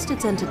at least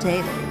it's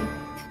entertaining.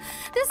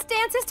 This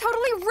dance is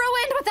totally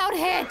ruined without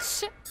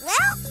Hitch.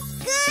 Well,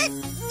 good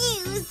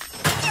news.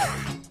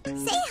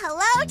 Say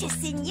hello to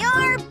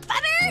Senor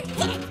Butter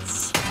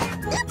Hitch.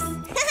 Oops.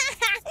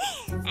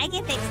 I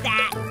can fix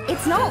that.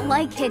 It's not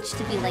like Hitch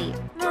to be late.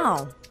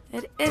 No,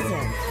 it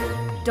isn't.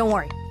 Don't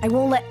worry, I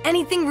won't let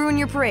anything ruin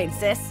your parade,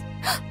 sis.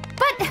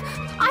 But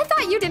I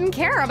thought you didn't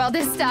care about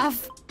this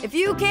stuff. If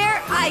you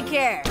care, I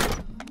care.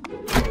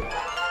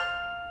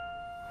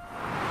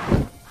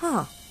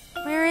 Huh,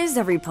 where is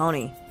every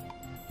pony?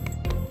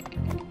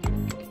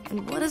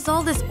 And what is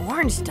all this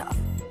orange stuff?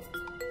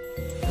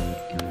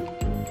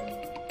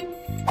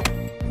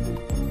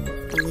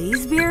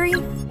 Blazeberry?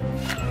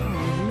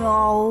 Oh,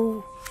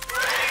 no.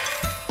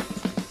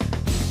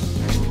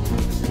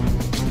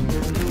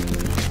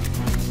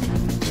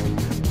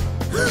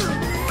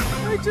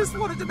 I just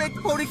wanted to make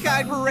Pony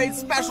Kind Parade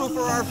special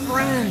for our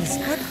friends,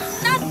 but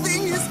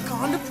nothing has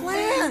gone to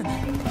plan.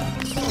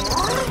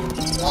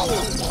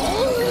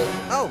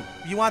 Oh,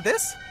 you want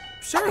this?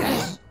 Sure,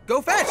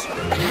 go fetch.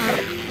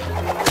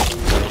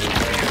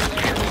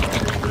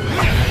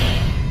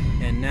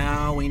 And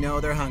now we know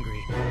they're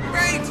hungry.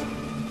 Great!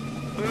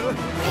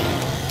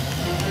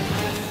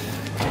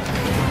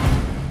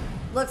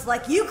 Looks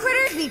like you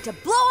critters need to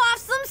blow off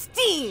some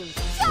steam.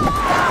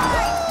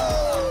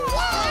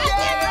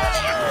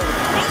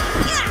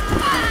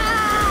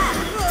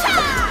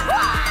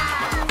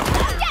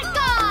 Get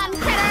gone,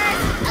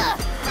 critters!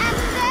 And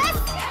this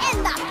in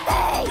the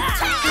face!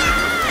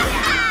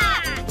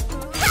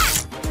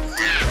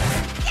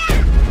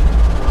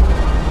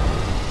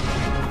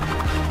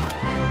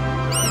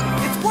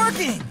 It's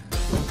working!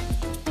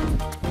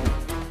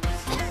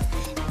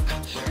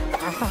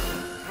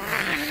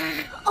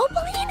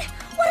 Opaline,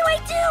 what do I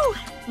do?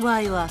 Why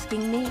are you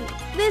asking me?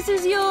 This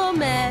is your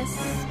mess.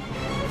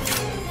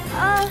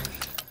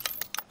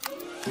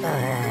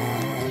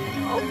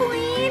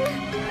 Opaline?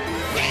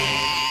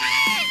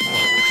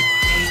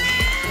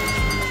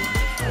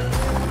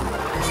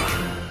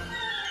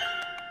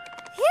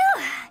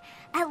 Phew!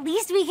 At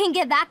least we can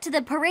get back to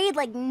the parade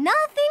like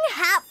nothing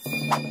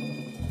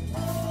happened.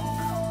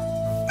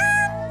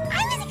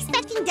 I was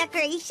expecting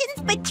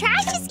decorations, but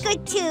trash is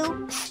good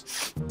too.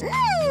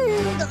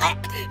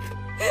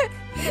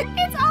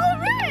 It's all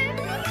red.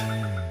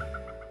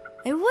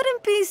 I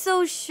wouldn't be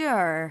so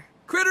sure.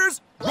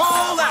 Critters,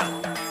 roll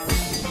out!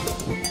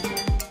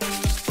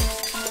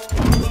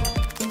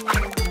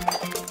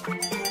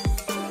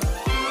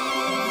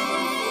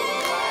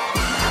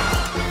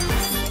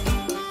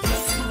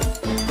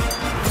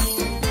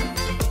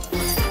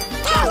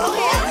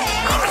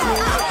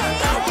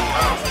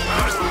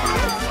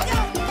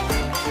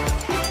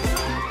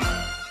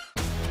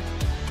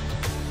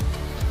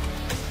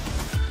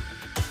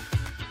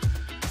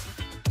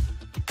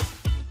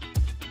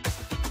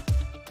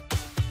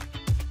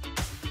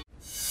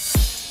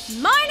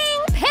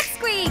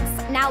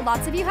 Now,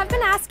 lots of you have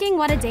been asking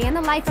what a day in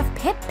the life of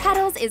Pip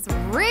Petals is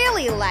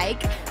really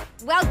like.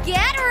 Well,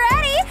 get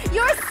ready!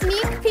 Your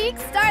sneak peek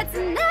starts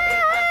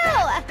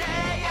now! A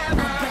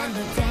brand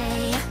new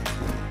day.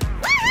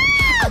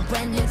 A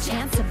brand new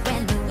chance, a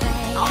brand new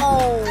way.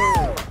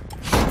 Oh!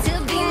 To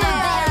be my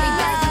very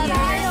best and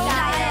live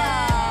my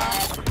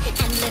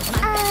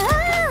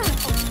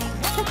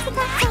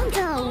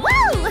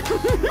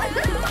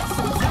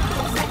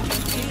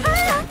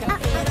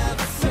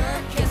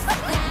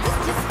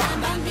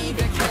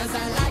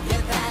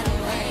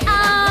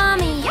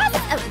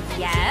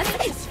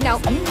Yes. No.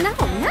 Yes.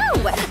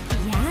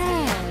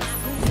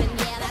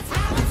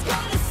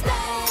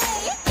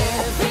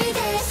 Every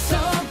day so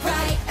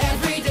bright,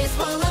 every day's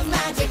full of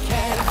magic.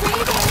 Every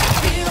day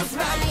feels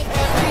right,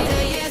 every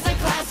day is a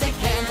classic.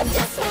 And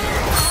just when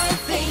I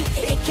think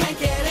it can't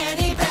get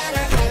any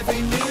better,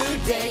 every new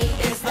day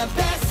is the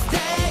best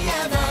day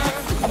ever.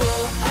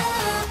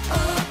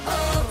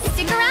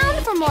 Stick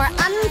around for more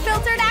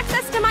unfiltered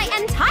access to my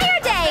entire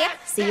day.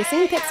 See you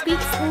soon,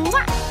 Pipsqueaks.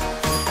 Mwah.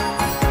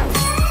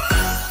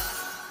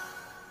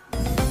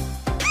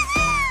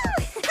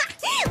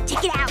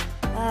 Check it out.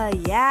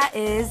 Yeah,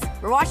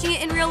 we're watching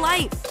it in real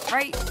life.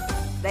 Right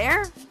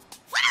there?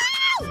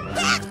 Wow!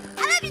 Pip! I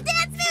love your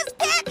dance moves,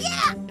 Pip!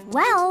 Yeah!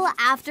 Well,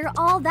 after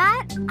all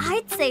that,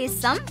 I'd say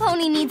some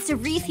pony needs to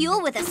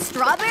refuel with a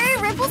strawberry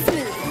ripple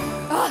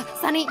smoothie. Ugh,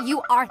 Sunny,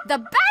 you are the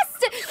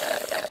best!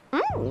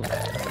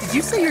 Did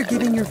you say you're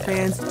giving your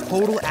fans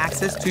total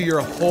access to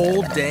your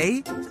whole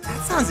day?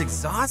 That sounds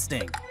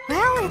exhausting.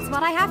 Well, it's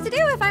what I have to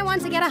do if I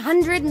want to get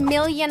 100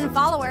 million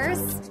followers.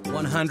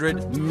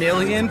 100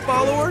 million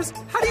followers?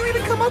 How do you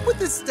even come up with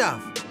this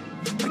stuff?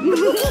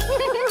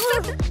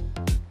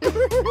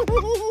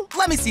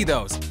 Let me see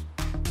those.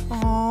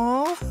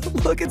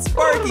 Aww, look at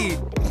Sparky.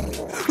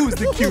 Who's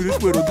the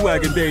cutest little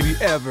dragon baby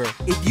ever?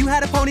 If you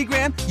had a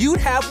ponygram, you'd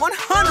have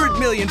 100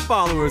 million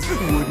followers,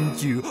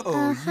 wouldn't you? Oh,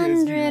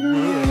 100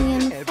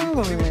 million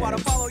everybody would want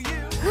to follow you.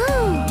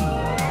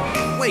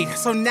 Wait,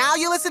 so now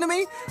you listen to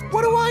me?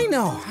 What do I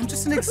know? I'm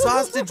just an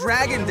exhausted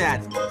dragon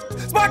dad.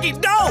 Sparky,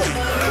 no!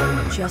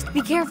 Just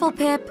be careful,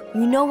 Pip.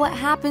 You know what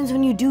happens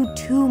when you do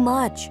too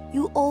much.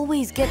 You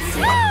always get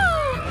sick.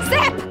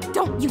 Zip!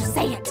 Don't you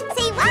say it!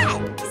 Say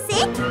what?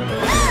 Sick?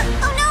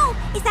 Oh no!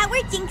 Is that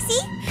where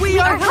Jinxie? We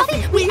are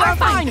healthy! We are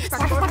fine!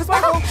 Sparkle,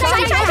 sparkle,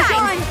 shine, shine,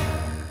 shine!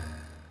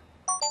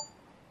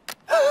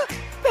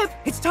 Pip,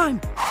 it's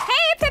time.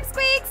 Hey,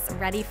 Pipsqueaks!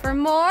 Ready for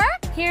more?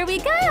 Here we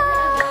go!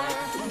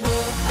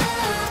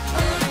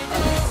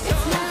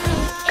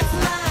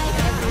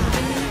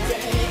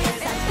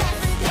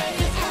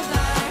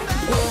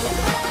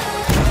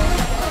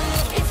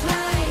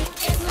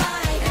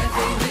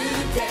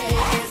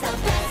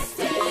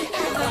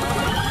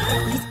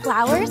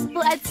 Flowers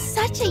will add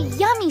such a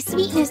yummy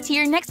sweetness to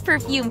your next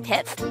perfume,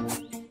 Pip.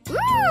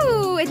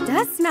 Ooh, it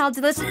does smell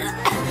delicious.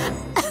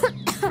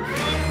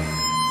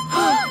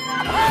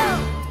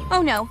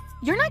 Oh no,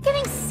 you're not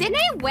getting sick?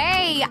 No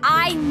way!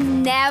 I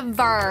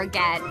never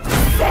get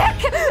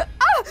sick!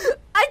 Oh,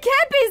 I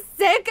can't be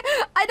sick!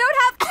 I don't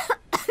have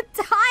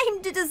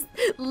time to just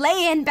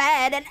lay in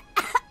bed and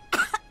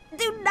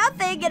do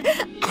nothing and...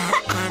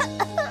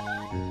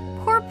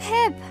 Poor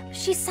Pip.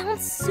 She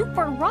sounds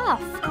super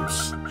rough.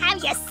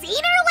 Have you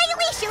seen her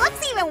lately? She looks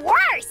even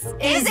worse.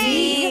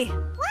 Izzy!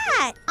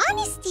 What?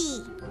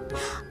 Honesty.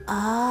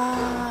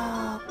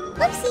 Oh.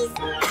 Whoopsies.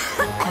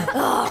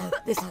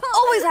 This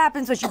always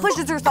happens when she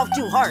pushes herself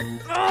too hard.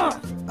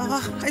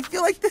 I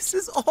feel like this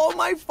is all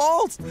my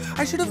fault.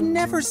 I should have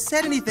never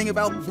said anything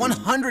about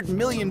 100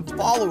 million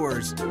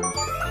followers.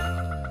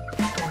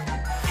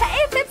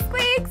 Hey,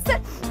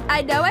 Pipsqueaks!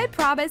 I know I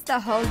promised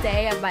the whole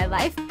day of my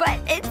life, but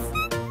it's...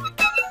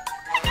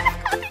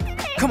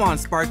 Come on,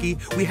 Sparky.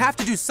 We have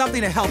to do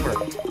something to help her.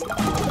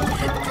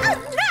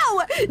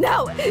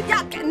 No!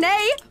 Yuck!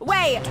 Nay!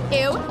 Way!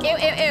 Ew! Ew!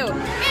 Ew! Ew!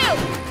 Ew!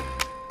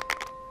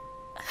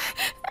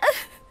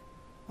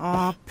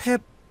 Aw,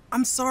 Pip,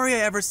 I'm sorry I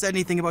ever said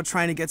anything about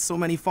trying to get so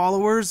many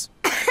followers.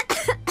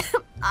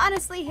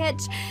 Honestly,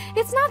 Hitch,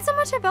 it's not so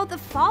much about the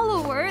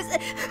followers.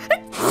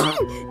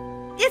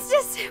 It's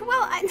just,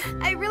 well,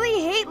 I really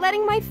hate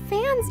letting my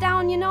fans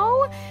down, you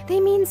know?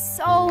 They mean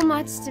so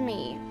much to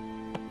me.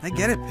 I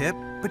get it, Pip,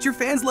 but your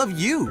fans love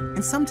you.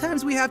 And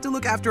sometimes we have to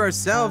look after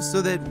ourselves so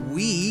that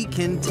we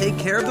can take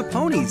care of the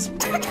ponies.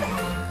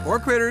 Or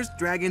critters,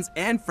 dragons,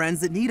 and friends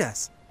that need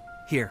us.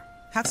 Here,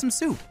 have some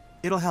soup.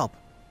 It'll help.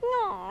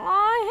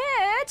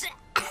 Aw, Hitch.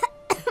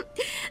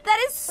 That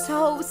is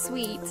so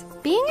sweet.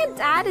 Being a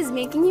dad is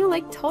making you,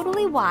 like,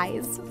 totally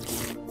wise.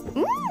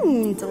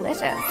 Mmm,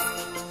 delicious.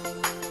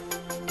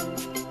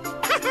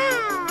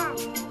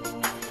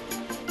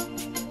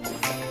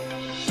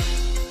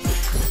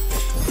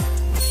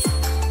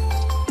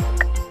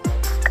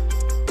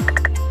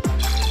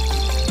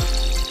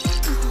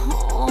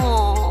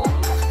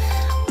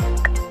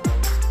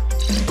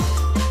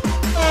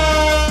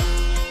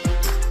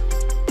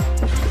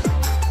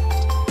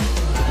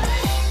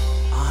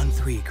 On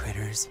three,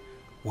 critters.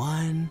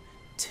 1,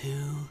 2,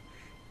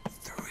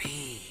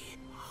 3.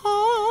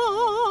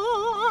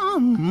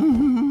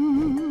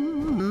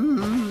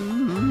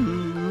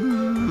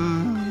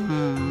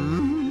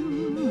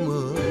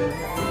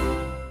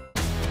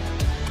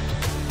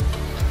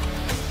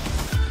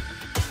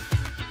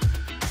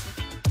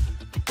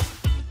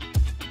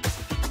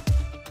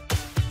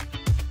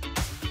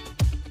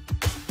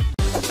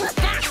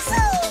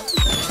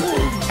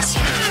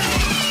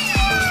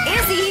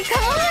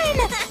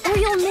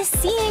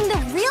 Seeing the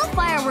real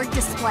firework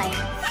display.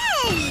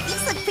 Hey,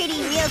 these look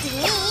pretty real to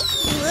me.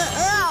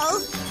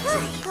 Whoa.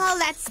 All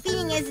that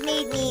spinning has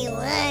made me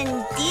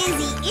one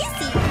dizzy.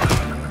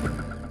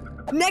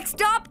 Next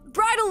stop,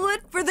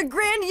 Bridalwood for the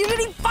Grand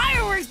Unity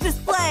Fireworks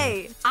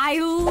display. I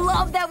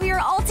love that we are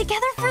all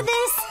together for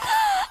this.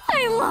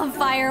 I love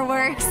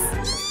fireworks.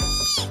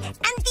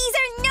 And these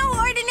are no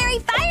ordinary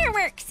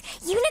fireworks.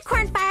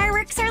 Unicorn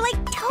fireworks are like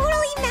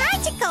totally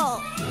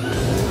magical.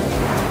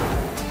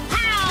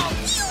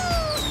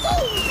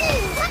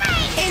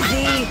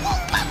 Izzy!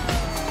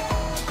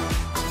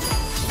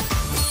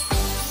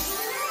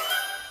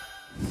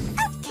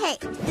 Okay,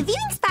 the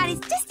viewing spot is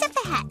just up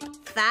ahead.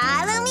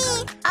 Follow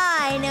me.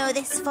 I know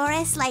this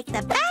forest like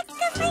the back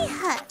of my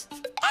hook.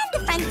 And the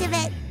front of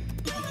it.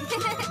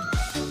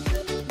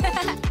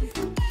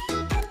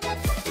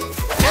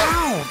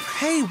 Ow!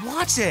 Hey,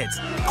 watch it!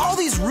 All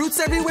these roots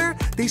everywhere,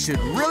 they should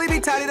really be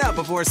tidied up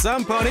before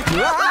some pony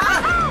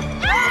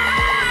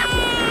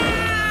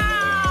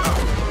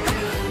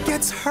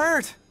gets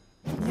hurt.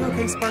 You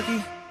okay,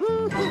 Sparky?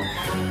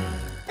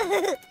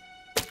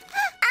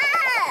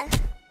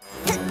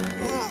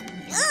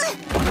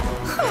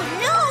 Oh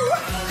no!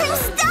 I'm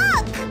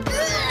stuck!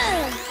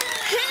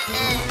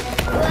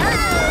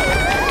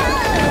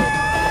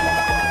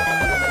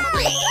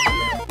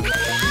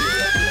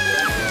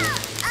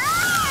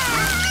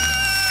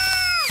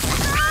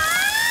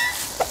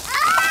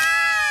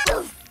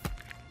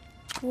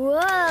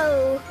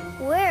 Whoa,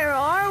 where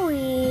are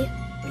we?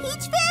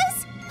 Peach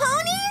Fizz?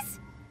 Ponies?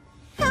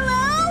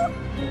 Hello?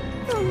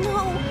 Oh no,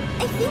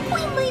 I think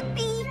we might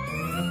be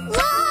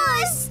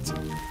lost!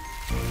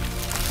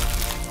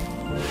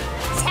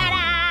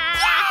 Ta-da!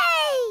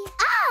 Yay!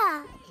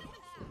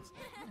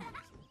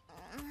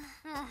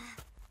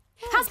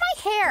 How's my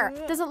hair?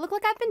 Does it look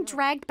like I've been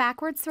dragged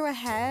backwards through a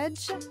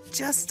hedge?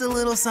 Just a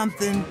little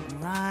something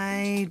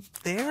right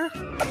there.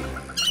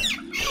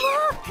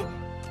 Look!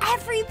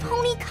 Every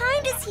pony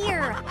kind is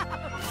here!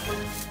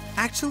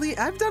 Actually,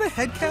 I've done a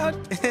head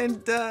count,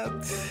 and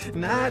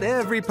not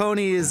every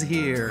pony is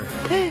here.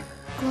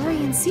 Glory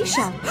and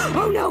Seashell.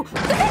 Oh no!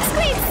 The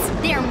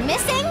pipsqueaks! They're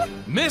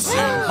missing? Missing?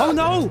 Oh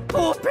no!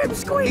 Poor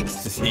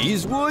pipsqueaks!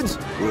 These woods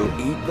will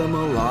eat them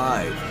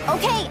alive.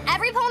 Okay,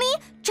 every pony,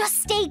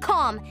 just stay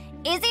calm.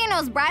 Izzy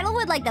knows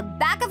Bridalwood like the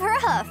back of her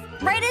hoof.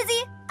 Right,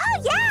 Izzy? Oh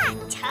yeah,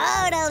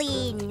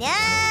 totally,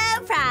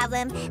 no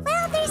problem.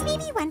 Well, there's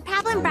maybe one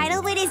problem.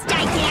 Bridalwood is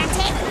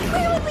gigantic.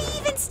 Where would we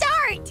even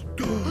start?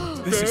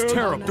 This is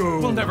terrible.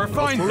 We'll never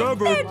find them.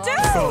 They're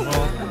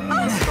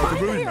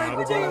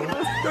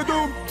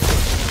doomed!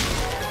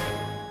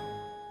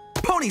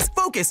 Ponies,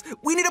 focus!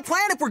 We need a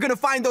plan if we're gonna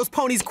find those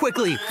ponies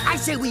quickly. I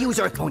say we use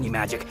Earth Pony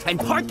magic and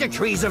part the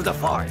trees of the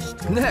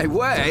forest. No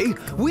way!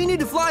 We need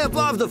to fly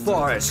above the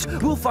forest.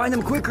 We'll find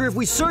them quicker if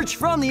we search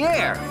from the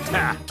air.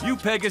 Ha! You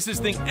Pegasus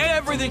think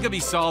everything can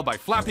be solved by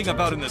flapping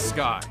about in the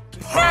sky.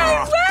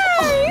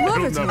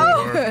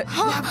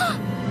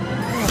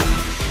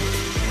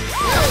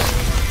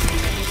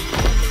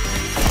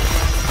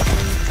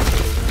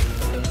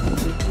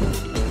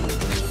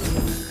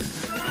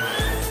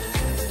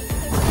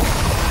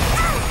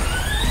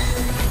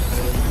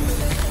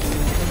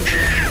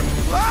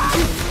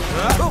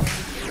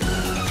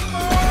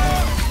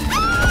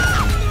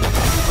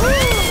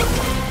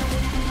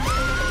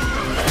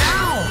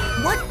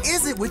 What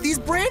is it with these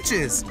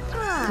branches?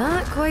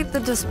 Not quite the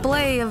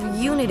display of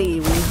unity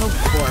we hoped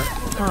for,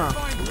 huh?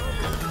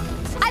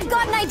 I've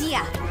got an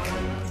idea.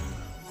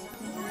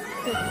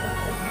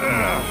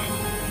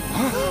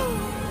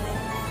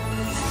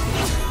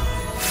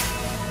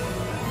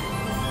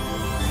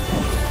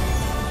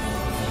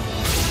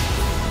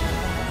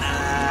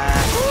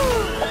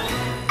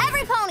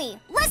 Every pony,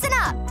 listen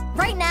up.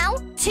 Right now,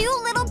 2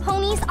 little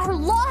ponies are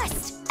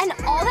lost. And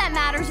all that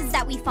matters is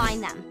that we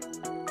find them.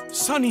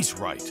 Sunny's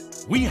right.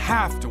 We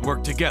have to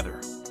work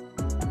together. Sunny,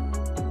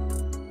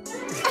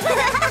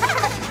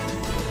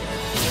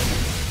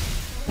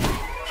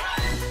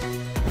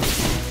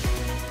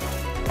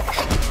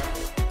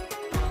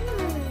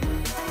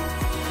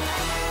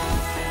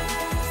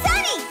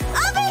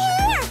 over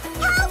here!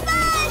 Help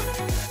us!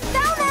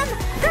 Found them!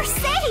 They're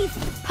safe!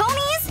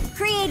 Ponies,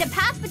 create a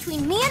path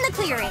between me and the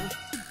clearing.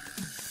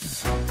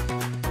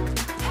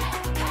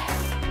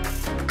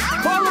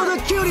 Follow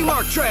the cutie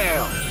mark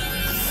trail!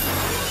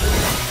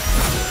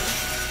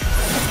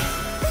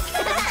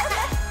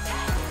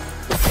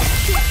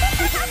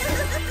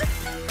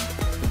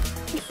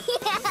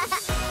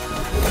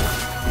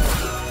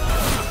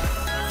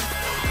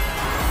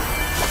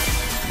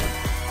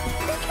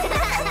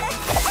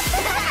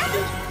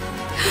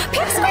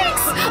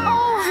 Pipsqueaks!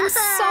 Oh, I'm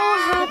so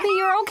happy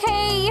you're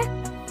okay.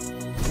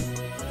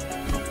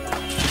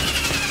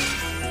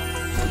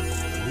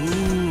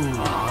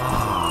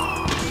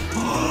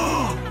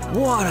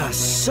 What a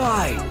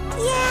sight!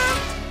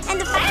 Yeah, and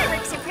the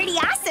fireworks are pretty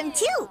awesome,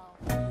 too.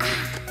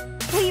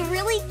 We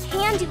really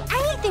can do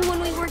anything when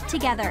we work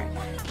together.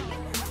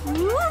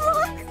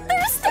 Look,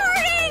 they're starting!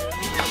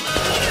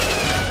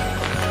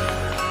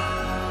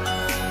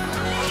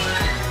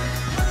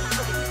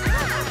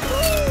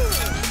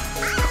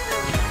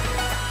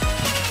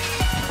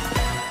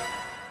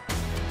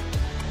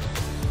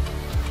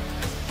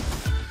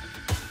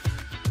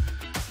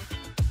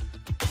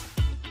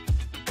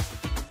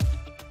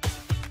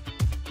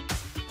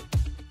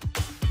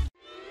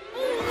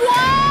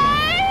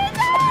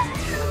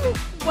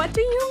 What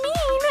do you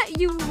mean?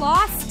 You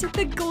lost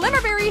the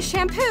Glimmerberry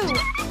shampoo?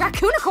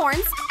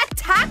 Raccoonicorns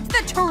attacked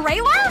the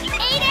trailer?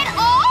 Ate it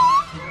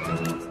all?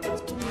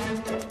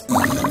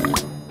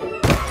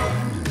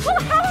 Well,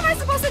 how am I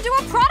supposed to do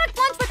a product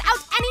launch without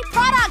any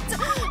product?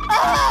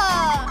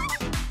 Ugh.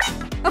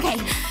 Okay,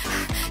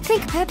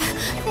 think, Pip,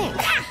 think.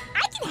 Yeah,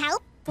 I can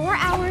help. 4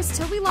 hours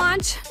till we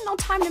launch. No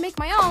time to make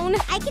my own.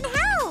 I can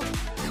help.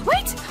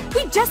 Wait,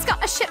 we just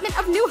got a shipment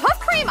of new hoof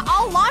cream.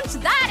 I'll launch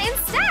that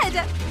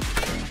instead.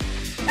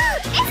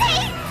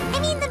 Izzy! I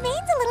mean, the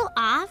vein's a little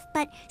off,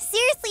 but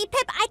seriously,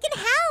 Pip, I can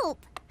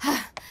help.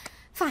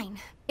 Fine.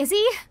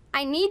 Izzy,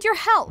 I need your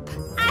help.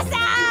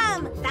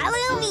 Awesome!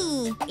 Follow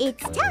me.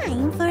 It's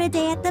time for a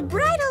day at the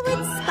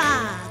Bridalwood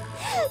Spa.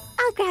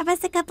 I'll grab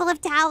us a couple of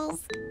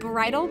towels.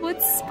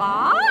 Bridalwood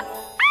Spa?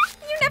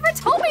 You never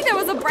told me there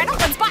was a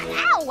Bridalwood Spa.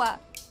 Ow!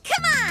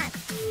 Come on!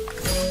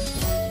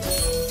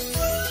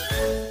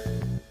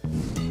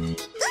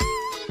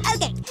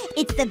 Okay,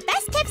 it's the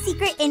best kept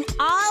secret in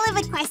all of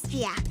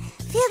Equestria.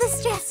 Feel the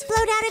stress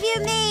float out of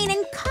your mane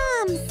and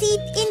calm seep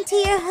into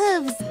your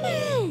hooves.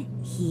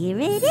 Here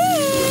it is.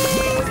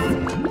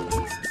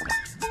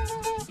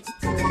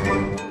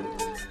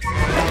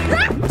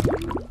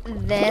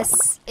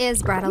 This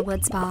is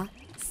Bridalwood Spa.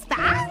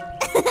 Spa?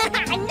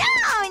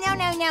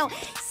 No.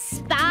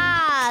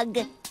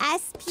 Spog.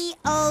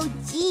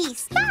 S-P-O-G.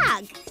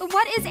 Spog.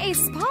 What is a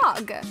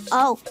spog?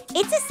 Oh,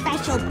 it's a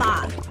special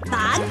bog.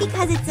 Bog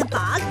because it's a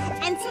bog,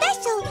 and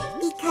special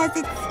because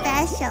it's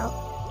special.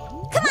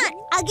 Come on,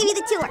 I'll give you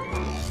the tour.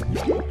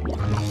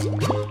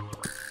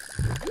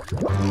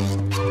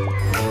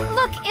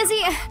 Look,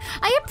 Izzy,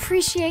 I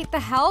appreciate the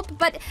help,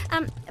 but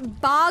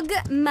bog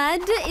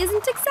mud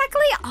isn't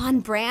exactly on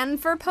brand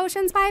for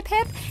Potions by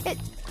Pip.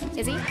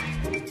 Izzy?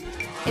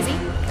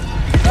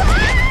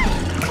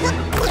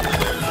 What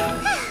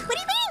are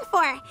you waiting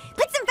for?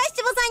 Put some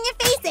vegetables on your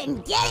face and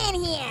get in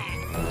here.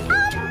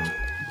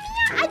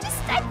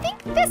 I think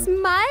this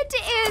mud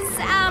is,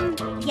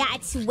 Yeah,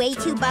 it's way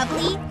too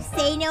bubbly.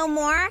 Say no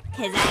more,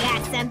 because I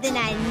got something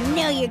I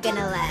know you're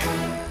gonna love.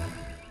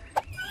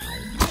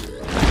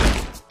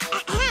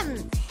 Ahem.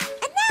 And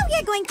now we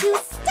are going to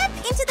step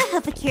into the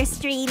Hoofacure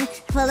stream,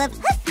 full of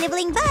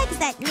hoof-nibbling bugs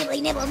that nibble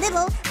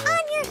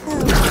on your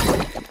hoof.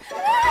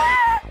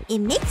 It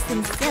makes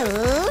them so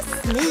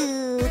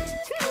smooth.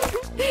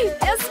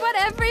 Just what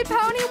every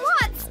pony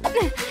wants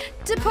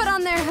to put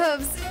on their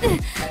hooves.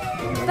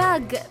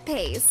 Bug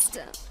paste.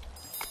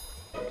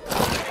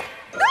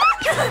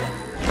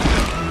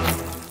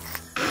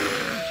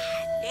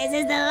 This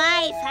is the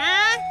life,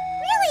 huh?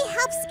 Really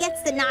helps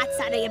gets the knots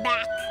out of your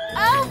back.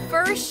 Oh,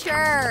 for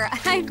sure.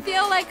 I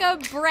feel like a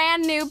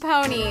brand new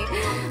pony.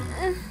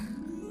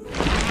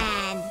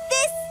 And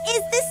this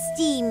is the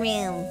steam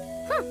room.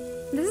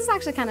 This is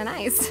actually kind of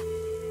nice.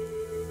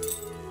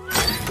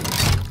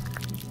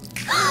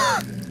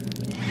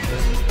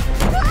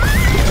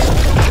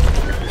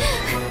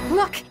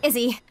 Look,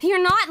 Izzy,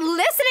 you're not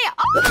listening.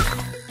 Oh!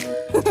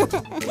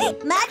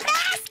 Mud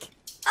mask?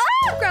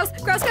 Oh, gross.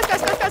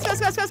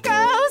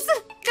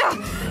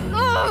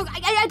 Oh,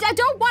 I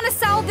don't want to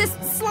sell this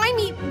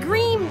slimy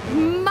green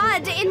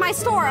mud in my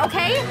store,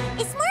 okay?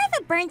 It's more of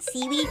a burnt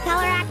seaweed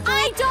color, actually.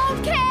 I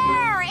don't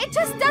care. It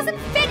just doesn't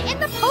fit in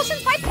the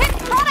Potions by Pip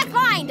product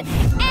line.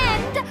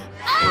 End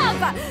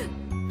of.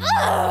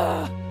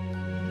 Ugh.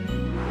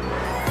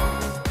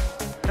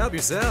 Help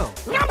yourself.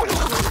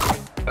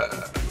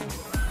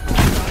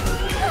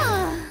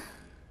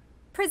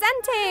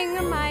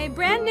 Presenting my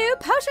brand new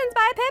Potions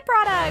by Pip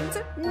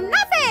product.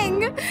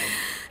 Nothing.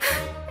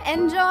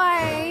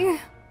 Enjoy.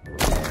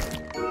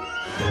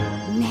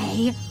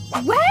 Nay,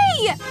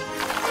 way!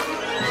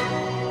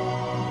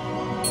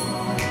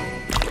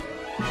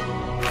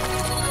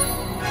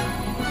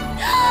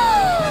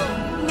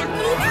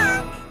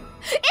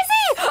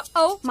 Izzy!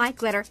 Oh my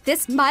glitter,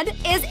 this mud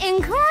is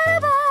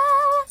incredible.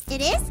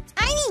 It is?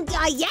 I mean,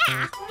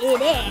 yeah,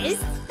 it is.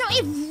 No,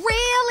 it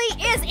really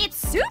is. It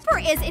super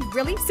is. It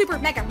really super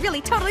mega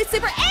really totally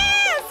super is.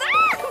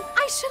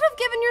 I should have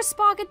given your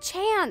spog a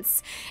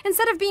chance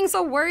instead of being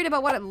so worried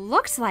about what it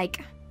looked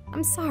like.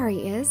 I'm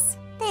sorry, Iz.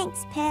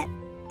 Thanks, Pip.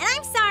 And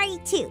I'm sorry,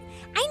 too.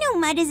 I know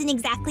mud isn't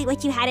exactly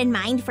what you had in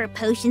mind for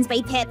Potions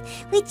by Pip,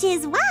 which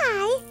is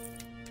why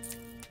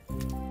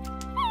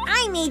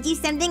I made you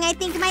something I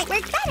think might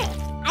work better.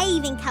 I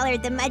even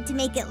colored the mud to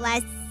make it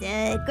less,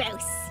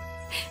 gross.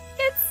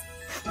 It's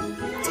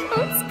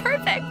totes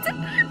perfect.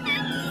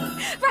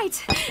 Right,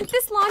 right,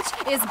 this launch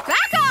is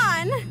back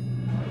on.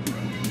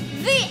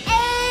 The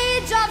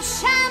age of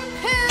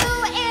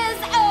shampoo is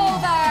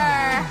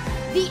over.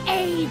 The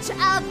age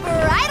of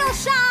bridal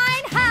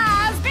shine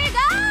has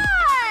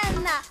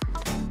begun.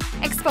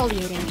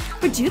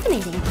 Exfoliating,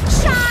 rejuvenating,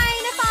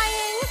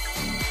 shinifying.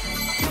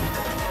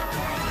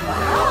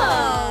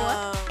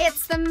 Whoa!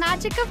 It's the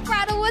magic of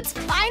Bridalwood's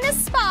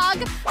finest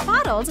spog,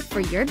 bottled for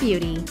your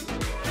beauty. 2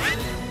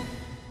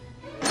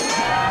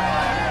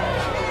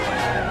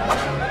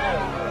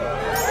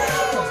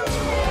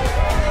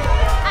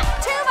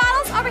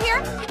 bottles over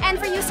here. And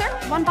for you, sir,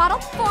 1 bottle.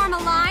 Form a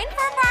line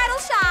for bridal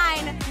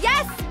shine.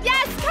 Yes,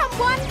 yes, come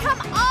one,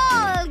 come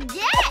all. Get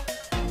it!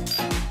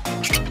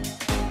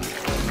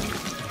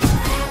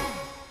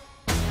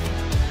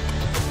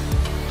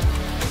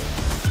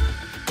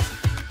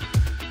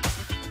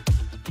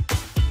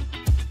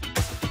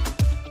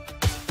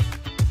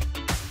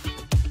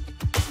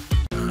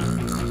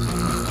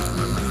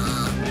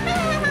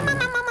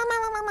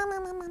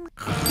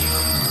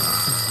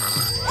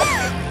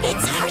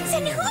 It's Hearts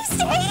and Hooves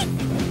Day!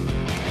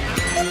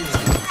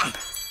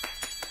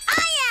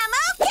 I am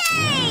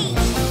okay!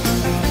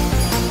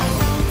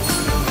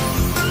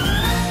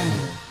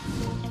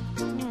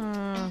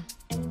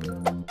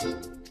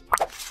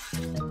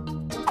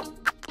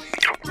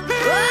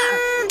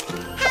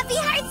 Happy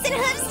Hearts and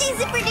Hooves Day,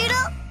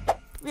 Zipperdoodle!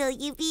 Will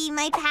you be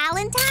my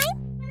Palentine?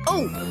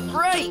 Oh,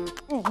 right.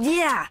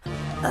 Yeah.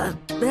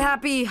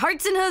 Happy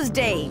Hearts and Hooves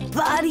Day,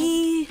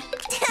 buddy.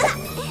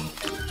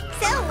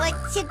 So, what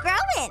you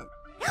growing?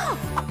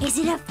 Is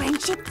it a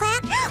friendship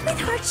plant with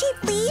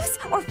heart-shaped leaves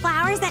or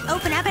flowers that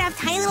open up and have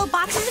tiny little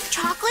boxes of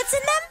chocolates in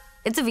them?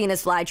 It's a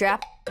Venus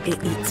flytrap.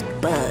 It eats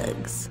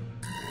bugs.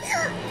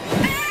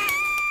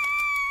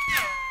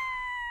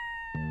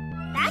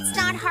 That's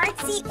not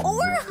heartsy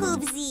or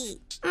hoovesy.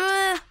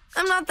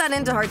 I'm not that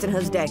into Hearts and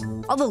Hooves Day.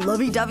 All the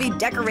lovey-dovey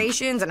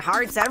decorations and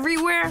hearts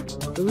everywhere.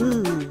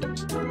 Ooh.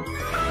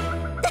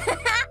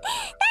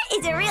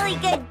 It's a really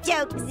good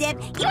joke,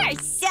 Zip. You are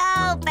so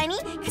funny,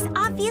 because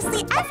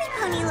obviously every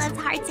pony loves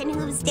Hearts and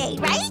Hooves Day,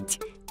 right?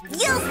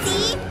 You'll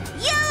see!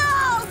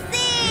 You'll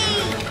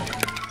see!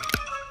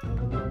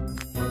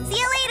 See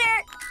you later!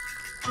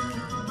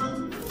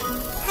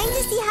 Time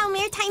to see how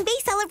Maritime Bay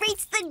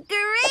celebrates the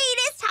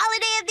greatest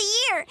holiday of the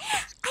year.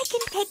 I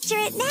can picture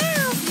it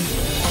now.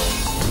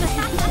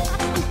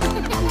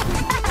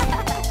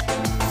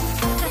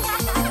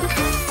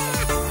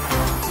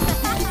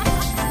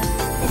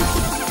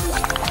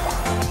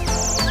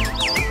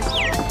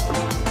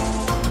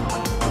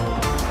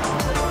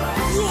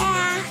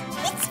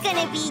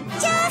 Be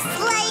just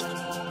like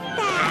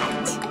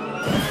that.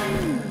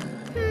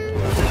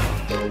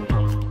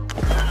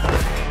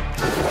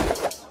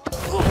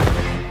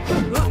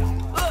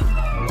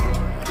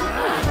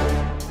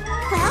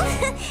 Well,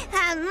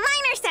 a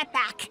minor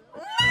setback.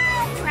 No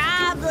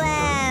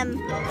problem.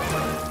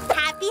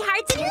 Happy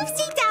Hearts and Hooves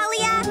Day,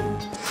 Dahlia.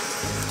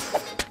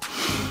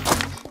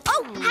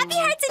 Oh, happy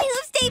Hearts and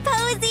Hooves Day,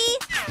 Posy.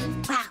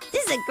 Wow,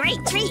 this is a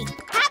great tree.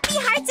 Happy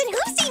Hearts and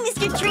Hooves Day,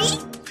 Mr. Tree.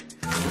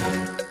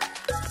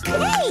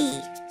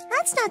 Hey,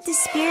 that's not the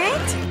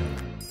spirit.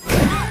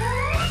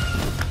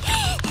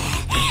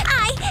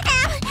 I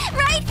am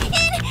right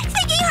in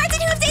thinking Hearts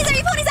and Hooves Day is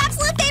everypony's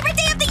absolute favorite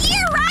day of the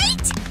year,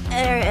 right?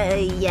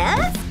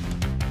 Yes?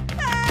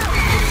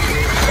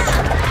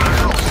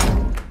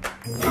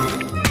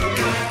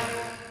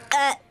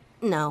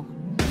 No.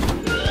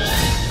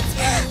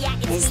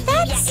 Is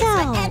that so?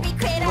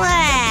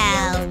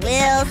 Well,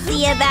 we'll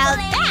see about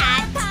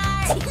that.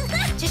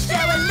 Just show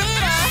a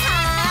little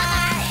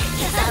heart,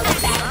 'cause I will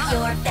back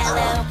your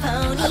fellow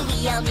pony.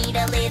 We all need a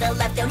little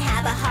love, don't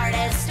have a heart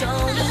of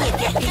stony.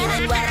 If you're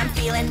feeling what I'm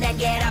feeling, then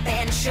get up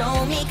and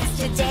show me, 'cause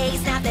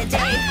today's not the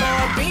day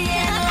for being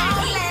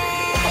lonely.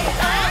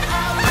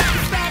 Oh, I'm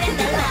spreading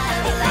the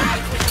love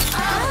light.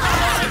 Oh,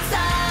 it's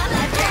all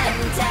I've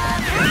dreamt of.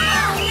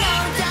 Oh, no,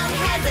 don't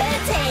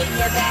hesitate,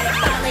 you better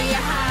follow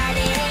your heart,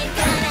 it ain't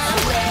gonna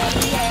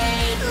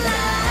wait.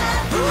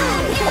 Love,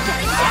 I'm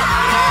gonna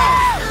shout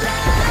it.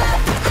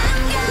 Love,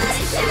 I'm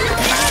gonna shout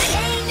it.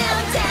 Ain't no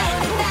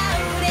doubt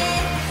about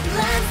it.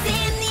 Love's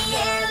in the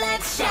air,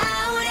 let's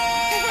shout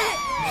it.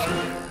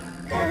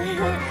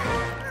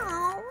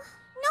 Oh,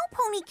 no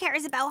pony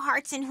cares about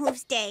Hearts and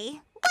Hooves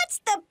Day. What's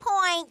the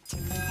point?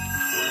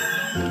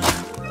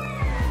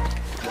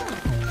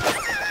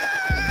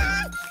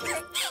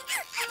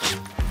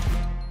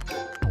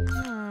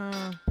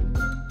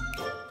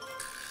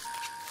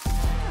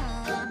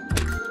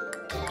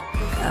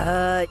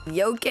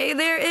 You okay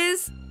there,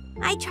 Iz?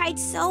 I tried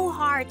so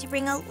hard to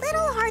bring a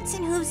little Hearts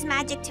and Hooves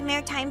magic to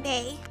Maritime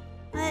Bay,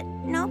 but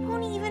no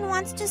pony even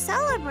wants to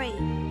celebrate.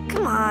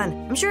 Come on,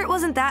 I'm sure it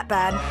wasn't that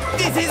bad.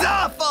 This is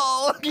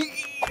awful!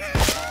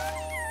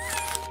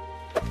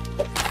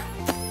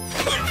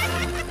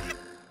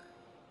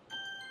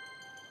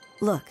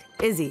 Look,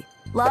 Izzy,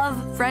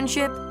 love,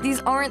 friendship,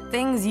 these aren't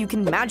things you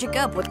can magic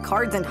up with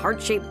cards and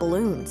heart-shaped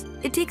balloons.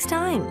 It takes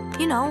time,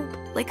 you know,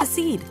 like a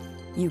seed.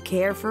 You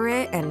care for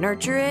it and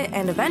nurture it,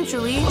 and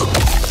eventually...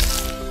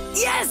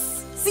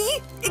 Yes!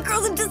 See? It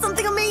grows into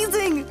something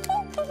amazing!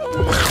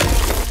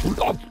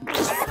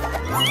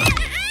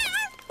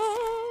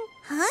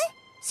 Huh?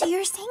 So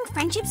you're saying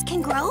friendships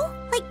can grow?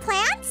 Like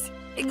plants?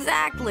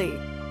 Exactly.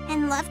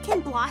 And love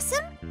can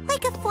blossom?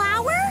 Like a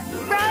flower?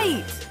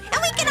 Right!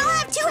 And we can all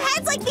have 2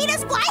 heads like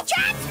Venus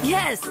flytraps?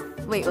 Yes!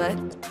 Wait, what?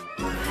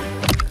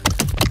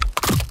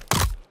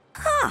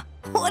 Huh!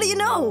 What do you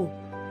know?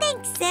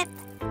 Thanks, Zip.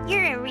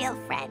 You're a real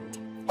friend.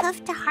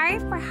 Hoof to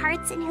heart for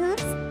hearts and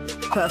hooves?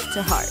 Hoof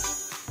to heart.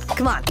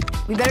 Come on,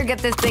 we better get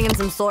this thing in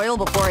some soil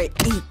before it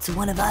eats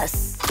one of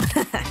us.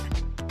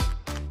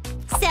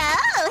 So,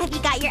 have you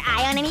got your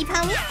eye on any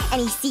pony?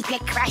 Any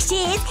secret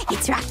crushes?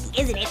 It's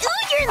Rocky, isn't it?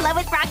 Ooh, you're in love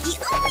with Rocky.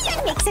 Ooh,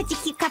 you'd make such a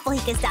cute couple. He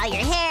can style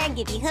your hair and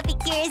give you hoopy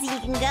cures, and you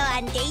can go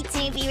on dates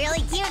and be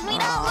really cute, and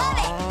we'd all love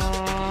it.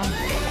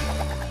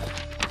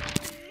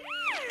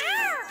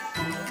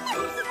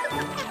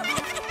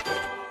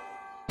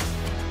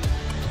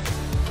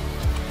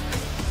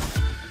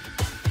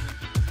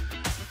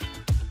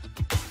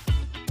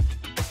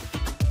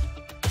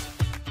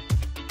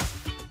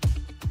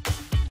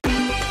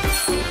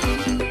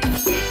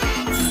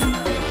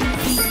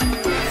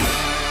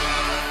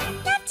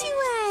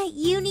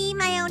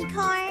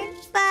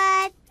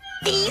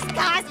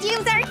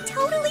 Costumes are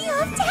totally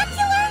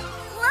spectacular!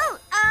 Well,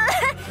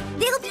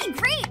 they'll be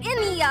great in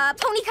the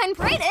pony kind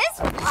parade is.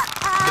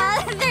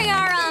 They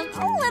are a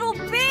little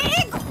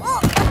big.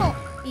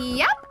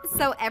 Yep,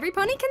 so every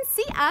pony can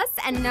see us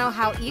and know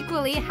how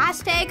equally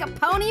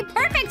 #pony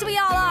perfect we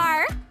all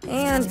are.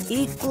 And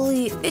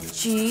equally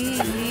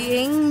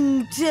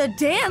itching to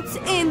dance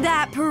in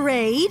that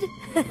parade.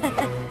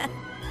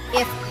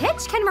 If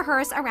Hitch can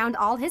rehearse around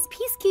all his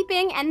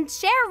peacekeeping and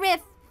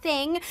sheriff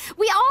thing,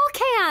 we all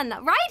can,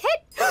 right,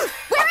 Hitch?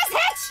 Where is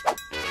Hitch?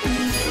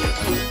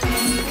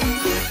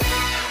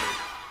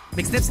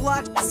 Big snips a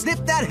lot,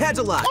 snip that hedge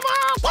a lot.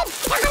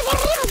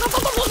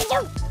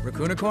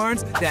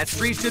 Raccoonicorns, that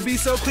street should be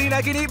so clean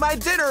I can eat my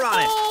dinner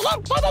on it.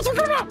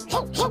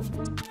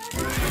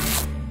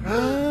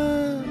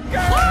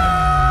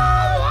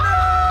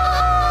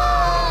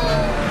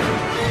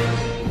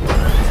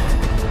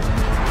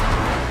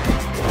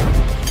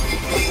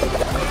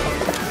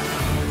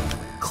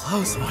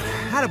 Close one.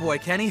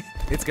 Attaboy, Kenny.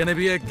 It's gonna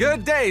be a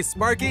good day,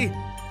 Sparky.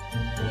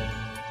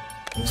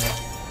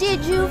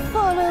 Did you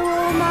follow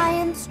all my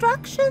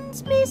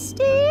instructions,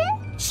 Misty?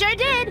 Sure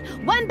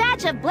did. 1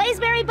 batch of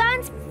blazeberry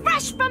buns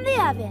fresh from the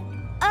oven.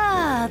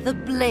 Ah, the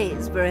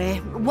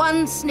blazeberry.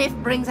 1 sniff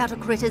brings out a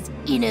critter's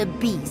inner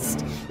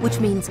beast,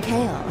 which means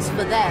chaos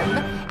for them,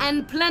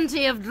 and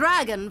plenty of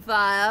dragon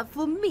fire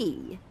for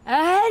me.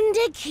 And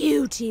a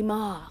cutie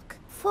mark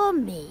for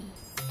me.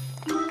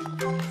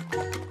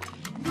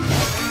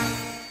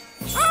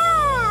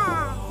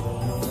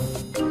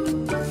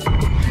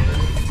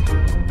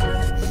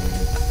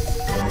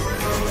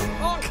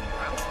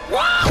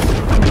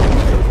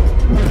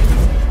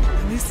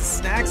 At least the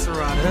snacks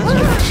are on it.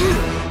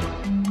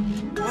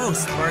 Whoa,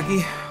 Sparky.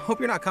 Hope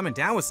you're not coming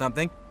down with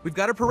something. We've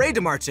got a parade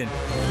to march in.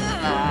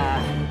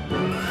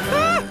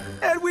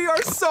 And we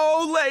are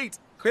so late.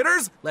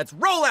 Critters, let's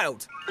roll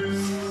out.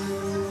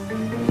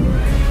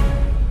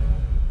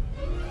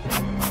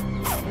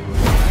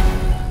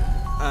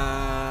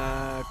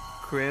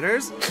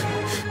 Critters?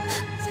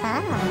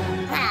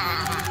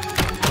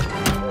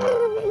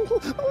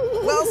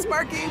 Well,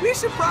 Sparky, we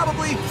should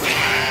probably...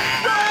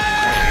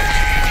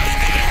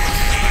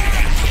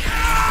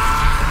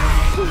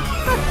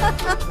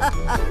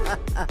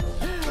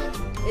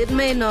 It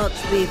may not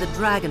be the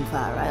dragon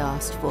fire I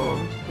asked for,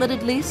 but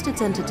at least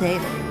it's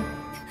entertaining.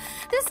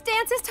 This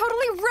dance is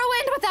totally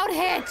ruined without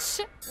Hitch.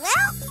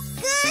 Well,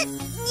 good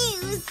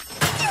news.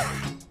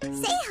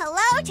 Say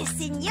hello to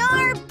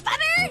Senor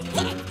Butter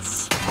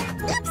Hitch.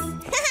 Oops.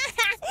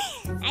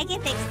 I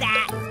can fix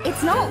that.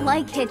 It's not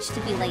like Hitch to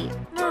be late.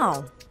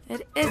 No,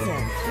 it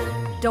isn't.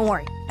 Don't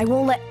worry, I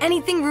won't let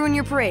anything ruin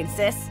your parade,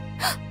 sis.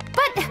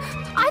 But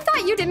I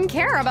thought you didn't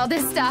care about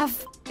this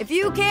stuff. If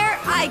you care,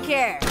 I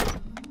care.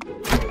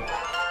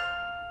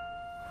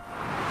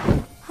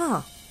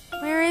 Huh,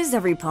 where is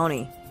every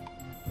pony?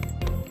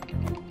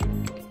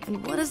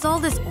 And what is all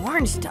this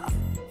orange stuff?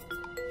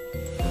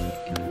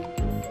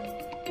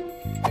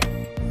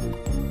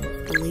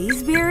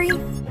 Blazeberry?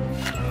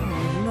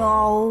 Oh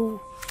no.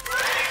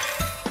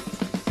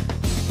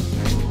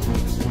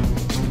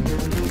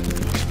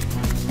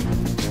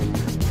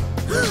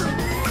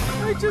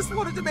 I just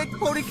wanted to make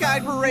Pony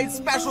Kind Parade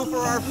special for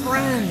our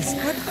friends,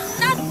 but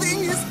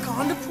nothing has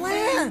gone to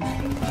plan.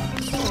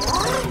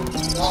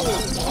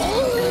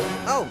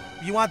 Oh,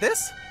 you want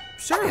this?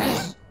 Sure,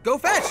 go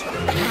fetch.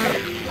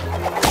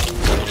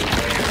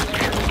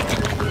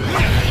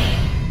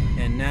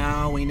 And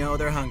now we know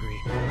they're hungry.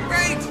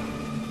 Great!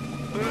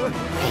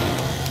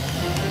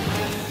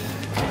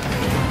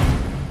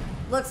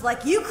 Looks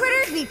like you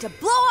critters need to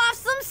blow off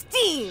some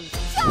steam.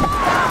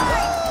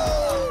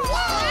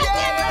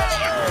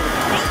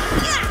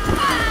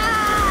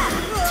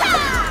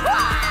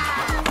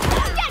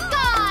 Get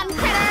gone,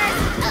 critters!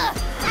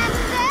 And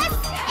this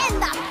in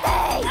the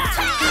face!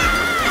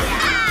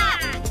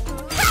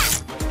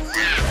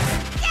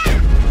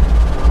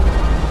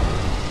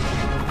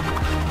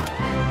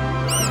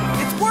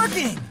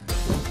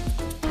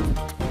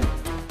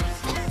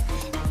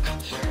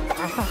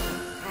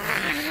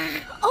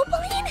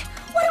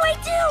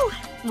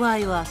 Why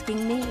are you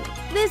asking me?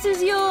 This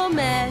is your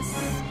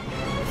mess.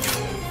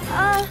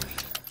 Oh,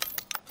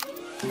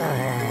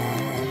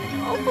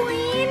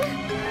 Pauline.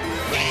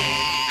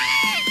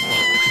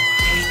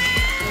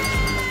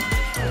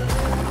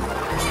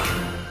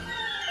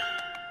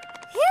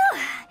 Phew.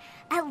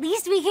 At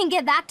least we can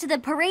get back to the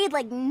parade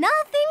like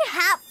nothing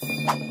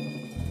happened.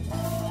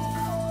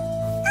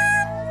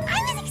 I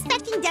was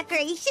expecting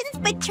decorations,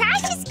 but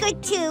trash is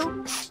good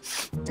too.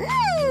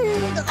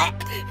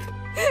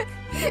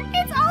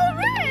 It's all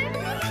red.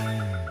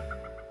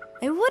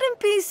 I wouldn't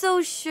be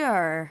so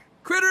sure.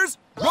 Critters,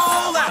 roll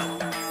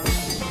out!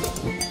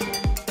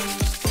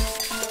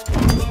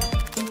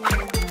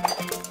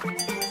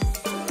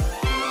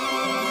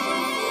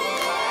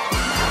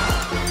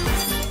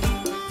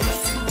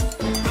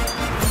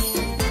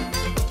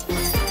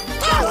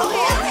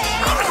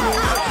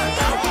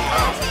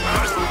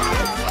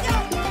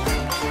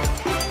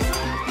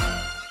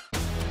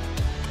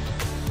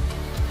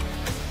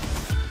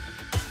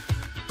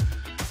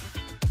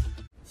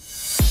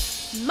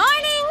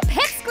 Morning,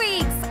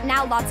 Pipsqueaks!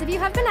 Now, lots of you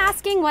have been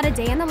asking what a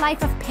day in the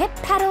life of Pip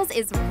Petals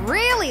is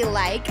really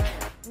like.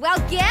 Well,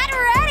 get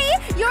ready!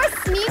 Your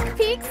sneak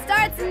peek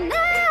starts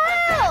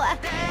now! A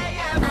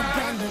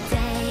brand new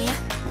day.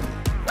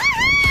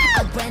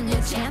 Woohoo! A brand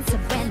new chance, a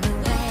brand new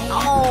way.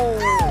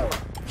 Oh!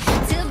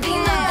 To be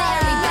the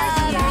very best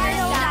year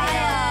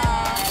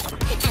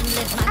and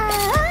live my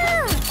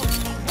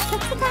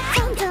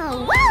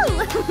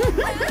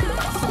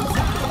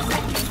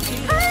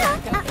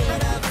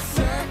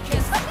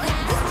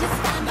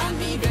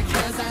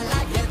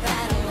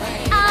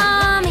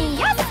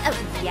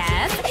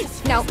Yes.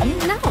 No. Yes.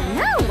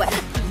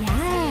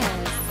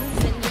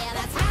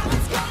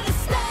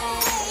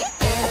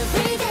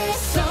 Every day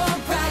so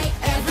bright,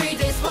 every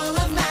day's full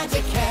of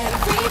magic,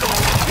 every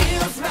day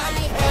feels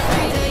right,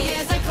 every day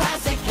is a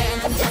classic,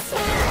 and just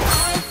when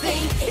I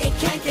think it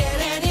can't get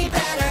any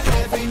better,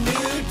 every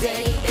new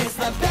day is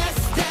the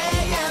best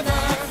day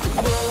ever.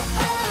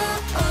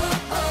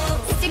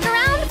 Stick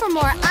around for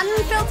more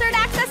unfiltered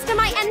access to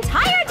my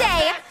entire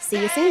day.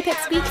 See you soon,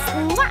 Pipsqueaks.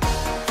 Mwah.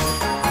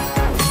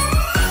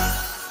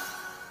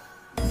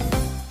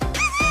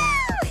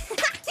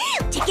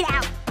 Check it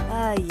out.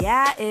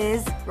 Yeah,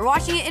 Iz. We're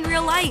watching it in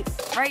real life.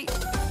 Right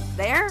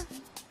there?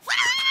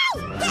 Wow!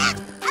 Pip!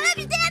 I love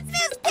your dance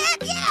moves,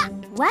 Pip! Yeah!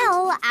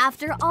 Well,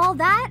 after all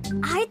that,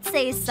 I'd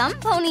say some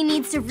pony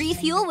needs to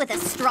refuel with a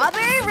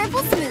strawberry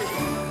ripple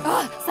smoothie.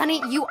 Ugh,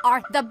 Sunny, you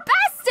are the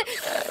best!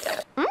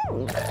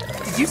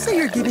 Did you say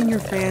you're giving your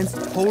fans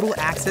total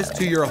access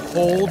to your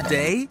whole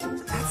day?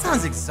 That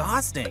sounds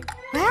exhausting.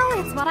 Well,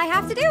 it's what I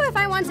have to do if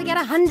I want to get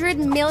 100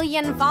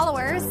 million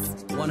followers.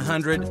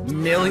 100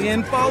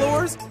 million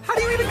followers? How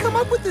do you even come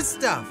up with this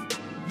stuff?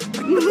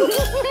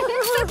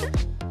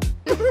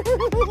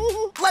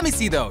 Let me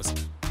see those.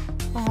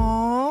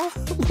 Aww,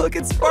 look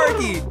at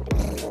Sparky.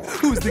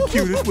 Who's the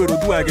cutest little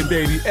dragon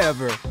baby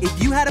ever?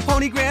 If you had a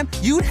ponygram,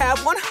 you'd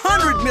have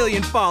 100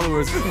 million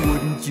followers,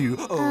 wouldn't you?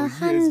 Oh,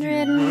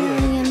 100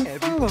 million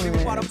everybody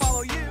would want to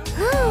follow you.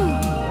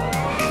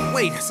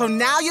 Wait, so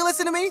now you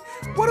listen to me?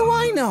 What do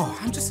I know?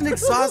 I'm just an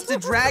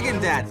exhausted dragon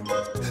dad.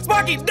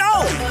 Sparky,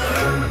 no!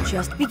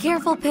 Just be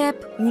careful,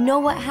 Pip. You know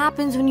what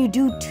happens when you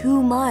do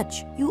too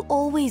much. You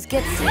always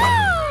get sick.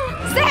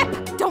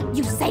 Zip! Don't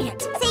you say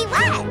it! Say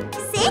what?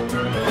 Sick?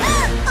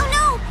 Oh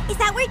no! Is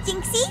that where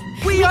Jinxie?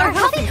 We are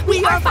healthy!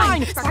 We are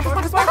fine!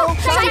 Sparkle, sparkle,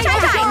 shine,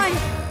 shine, shine!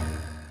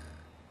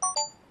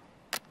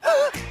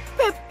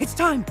 Pip, it's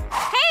time.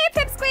 Hey,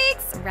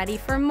 Pipsqueaks! Ready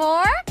for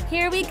more?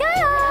 Here we go!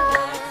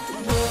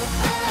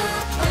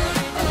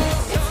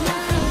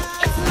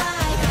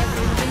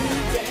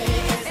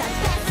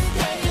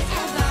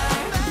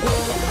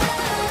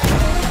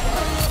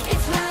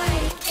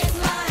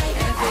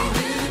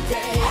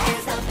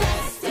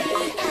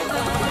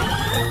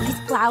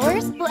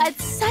 Flowers will add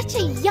such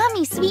a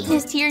yummy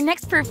sweetness to your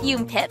next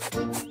perfume, Pip.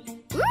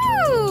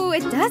 Ooh,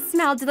 it does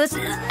smell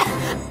delicious.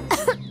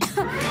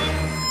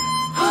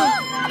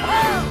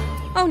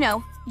 Oh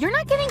no, you're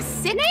not getting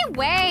sick? No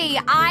way,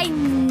 I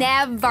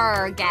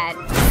never get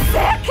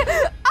sick.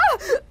 Oh,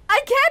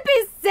 I can't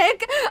be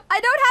sick. I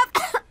don't have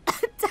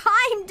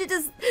time to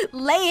just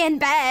lay in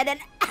bed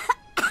and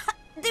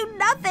do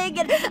nothing.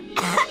 And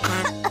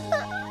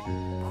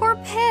poor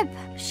Pip,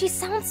 she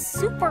sounds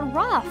super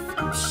rough.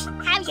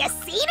 Have you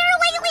seen her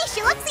lately?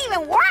 She looks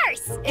even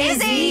worse.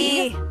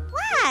 Izzy!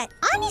 What?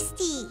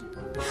 Honesty.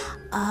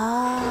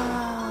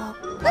 Oh.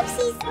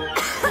 Whoopsies.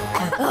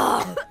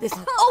 This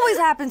always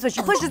happens when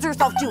she pushes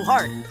herself too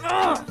hard.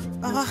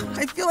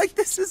 I feel like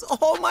this is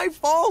all my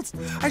fault.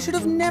 I should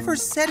have never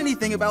said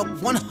anything about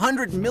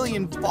 100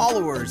 million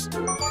followers.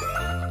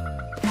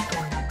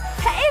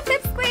 Hey,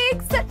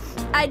 Pipsqueaks!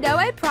 I know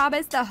I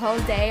promised the whole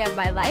day of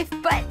my life,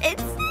 but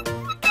it's...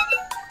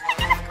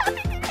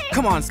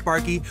 Come on,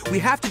 Sparky. We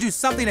have to do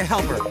something to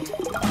help her.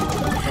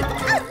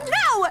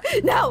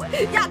 No!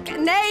 Yuck!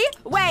 Nay!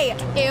 Way!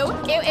 Ew!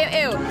 Ew! Ew!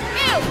 Ew!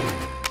 Ew!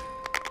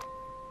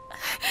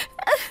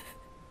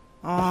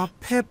 Aw,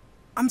 Pip,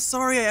 I'm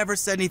sorry I ever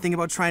said anything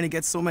about trying to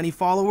get so many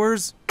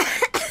followers.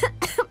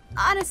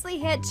 Honestly,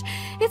 Hitch,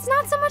 it's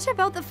not so much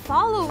about the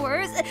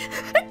followers.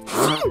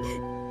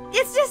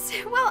 It's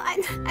just, well,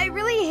 I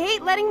really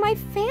hate letting my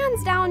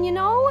fans down, you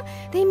know?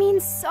 They mean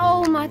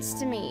so much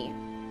to me.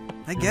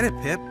 I get it,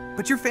 Pip,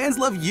 but your fans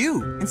love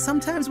you, and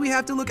sometimes we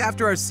have to look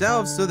after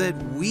ourselves so that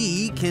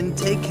we can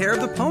take care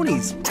of the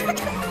ponies.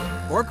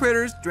 Or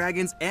critters,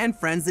 dragons, and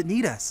friends that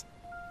need us.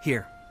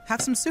 Here,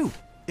 have some soup.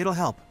 It'll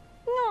help.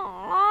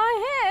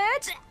 Aw,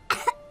 Hitch.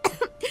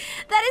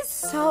 That is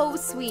so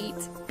sweet.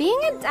 Being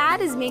a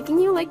dad is making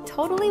you, like,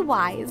 totally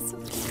wise.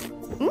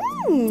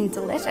 Mmm,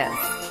 delicious.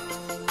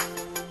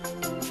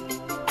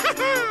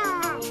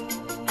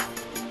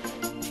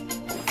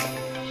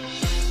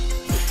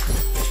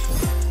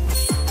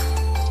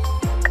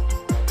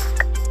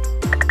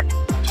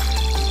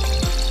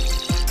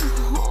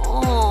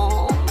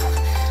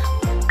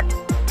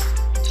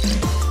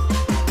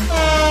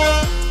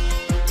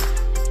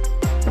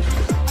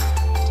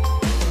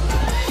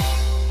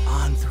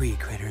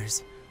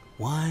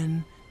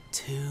 One,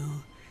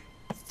 two,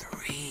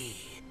 three.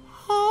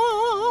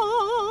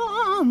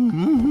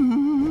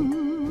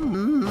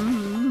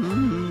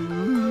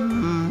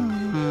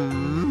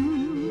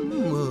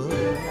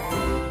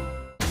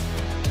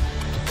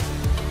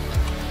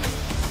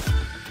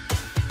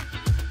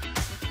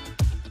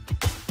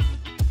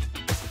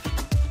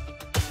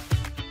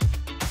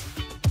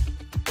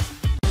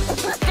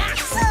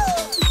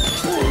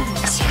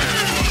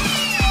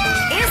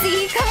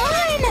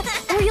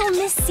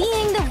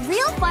 Seeing the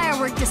real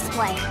firework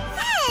display.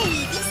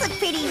 Hey, these look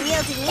pretty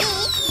real to me.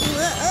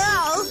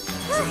 Whoa.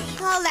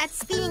 All that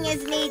spinning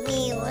has made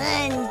me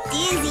one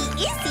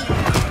dizzy.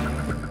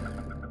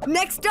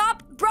 Next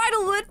stop,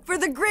 Bridalwood for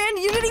the Grand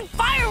Unity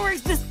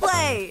Fireworks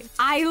display.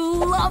 I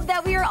love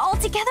that we are all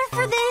together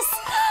for this.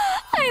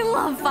 I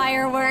love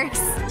fireworks.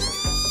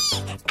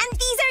 And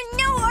these are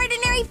no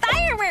ordinary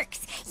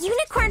fireworks.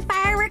 Unicorn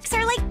fireworks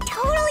are like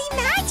totally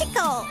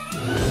magical.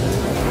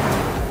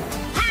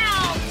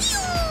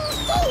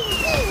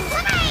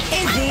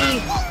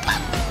 Izzy!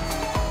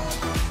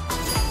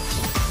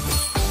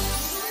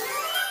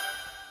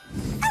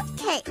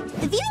 Okay,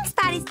 the viewing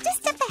spot is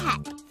just up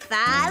ahead.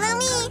 Follow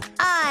me.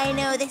 I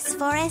know this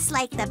forest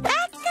like the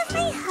back of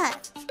my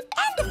hoof.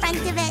 And the front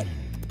of it.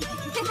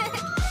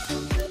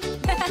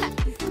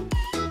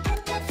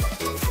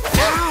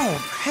 Ow!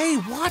 Hey,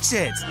 watch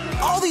it!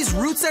 All these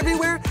roots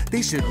everywhere,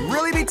 they should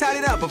really be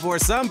tidied up before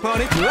some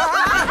pony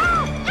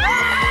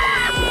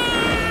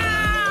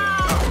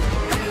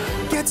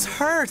gets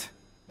hurt.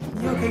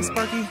 You okay,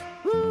 Sparky?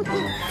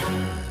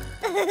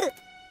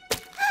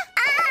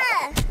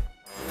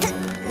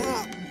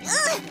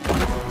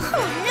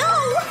 Oh no!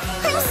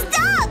 I'm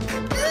stuck!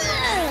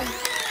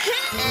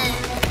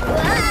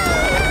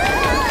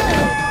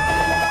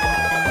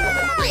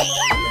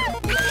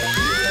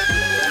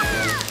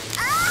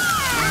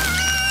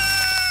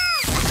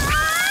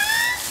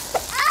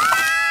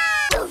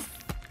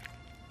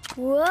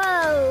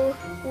 Whoa,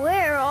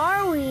 where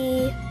are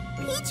we?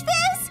 Peach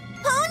Fizz?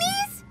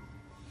 Ponies?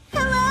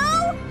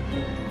 Hello?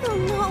 Oh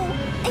no,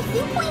 I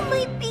think we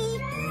might be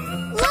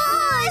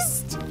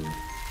lost!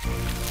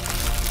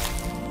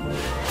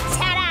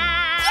 Ta-da!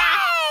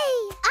 Yay!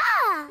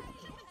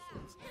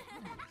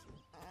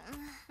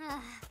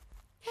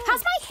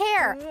 How's my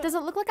hair? Does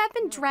it look like I've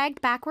been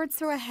dragged backwards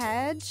through a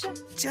hedge?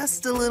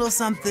 Just a little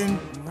something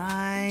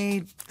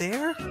right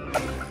there.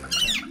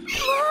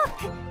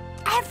 Look!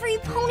 Every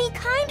pony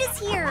kind is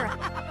here!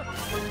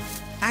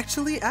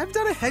 Actually, I've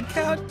done a head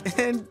count,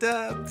 and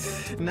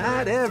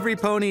not every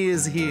pony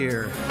is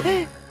here.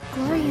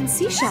 Glory and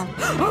Seashell.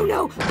 Oh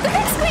no! The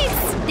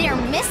pipsqueaks! They're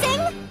missing?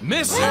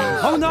 Missing?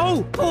 Oh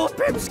no! Poor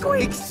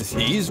pipsqueaks!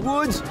 These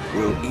woods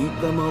will eat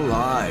them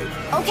alive.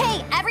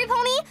 Okay, every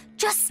pony,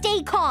 just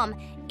stay calm.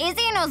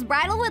 Izzy knows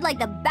Bridalwood like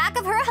the back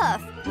of her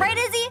hoof. Right,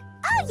 Izzy?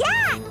 Oh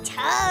yeah,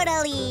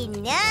 totally,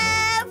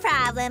 no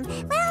problem.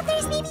 Well,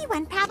 there's maybe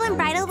one problem.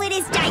 Bridalwood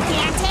is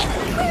gigantic.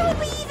 Where would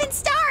we even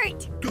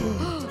start?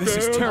 This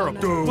is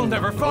terrible. We'll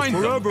never find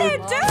them. They're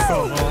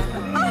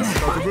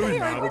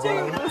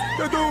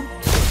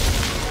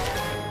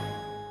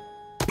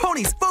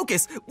Ponies,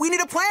 focus! We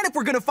need a plan if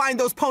we're gonna find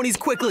those ponies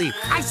quickly.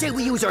 I say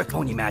we use our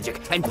pony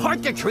magic and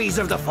part the trees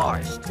of the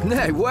forest.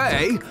 Nay,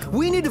 way!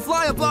 We need to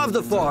fly above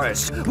the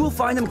forest. We'll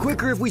find them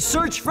quicker if we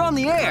search from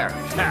the air.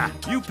 Ha!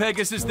 You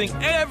Pegasus think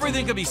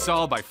everything can be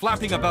solved by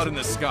flapping about in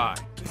the sky.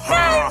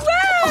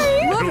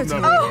 It'll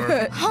never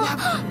work.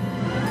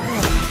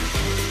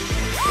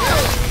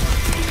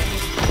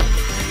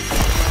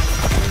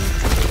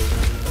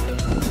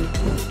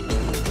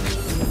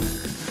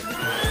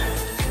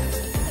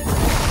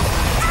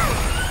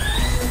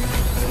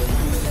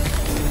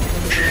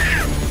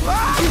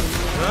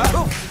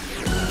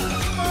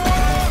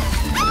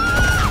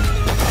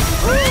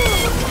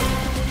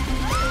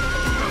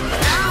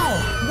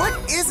 Ow! What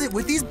is it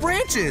with these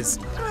branches?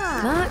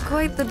 Not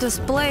quite the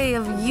display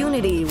of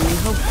unity we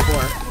hoped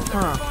for,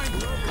 huh?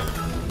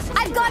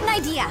 I've got an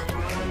idea.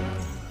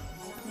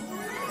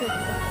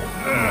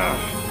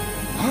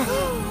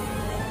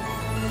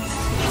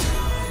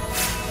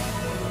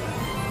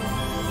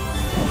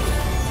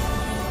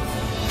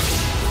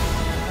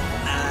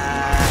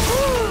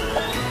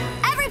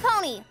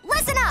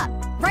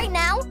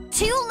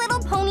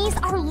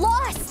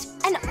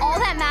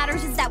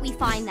 that we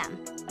find them.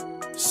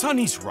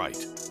 Sunny's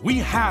right. We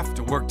have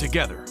to work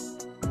together.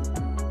 Sunny,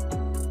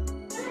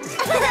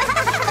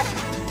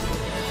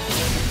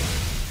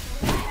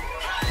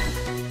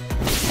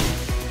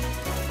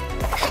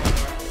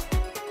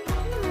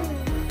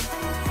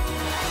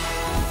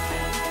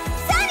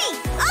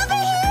 over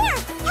here!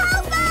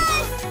 Help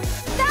us!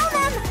 Found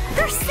them!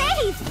 They're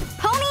safe!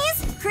 Ponies,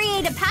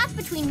 create a path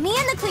between me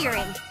and the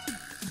clearing.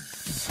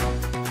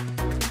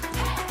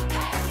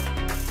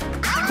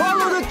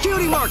 Follow the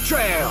cutie mark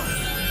trail!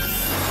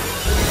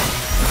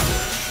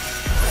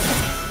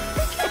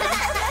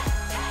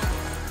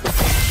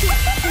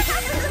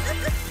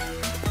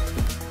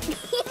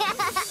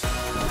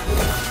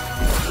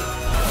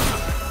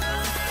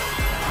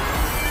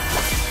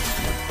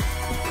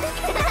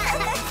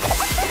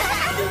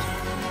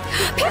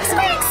 Pip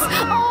Squeaks!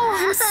 Oh,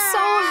 I'm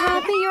so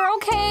happy you're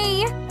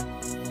okay.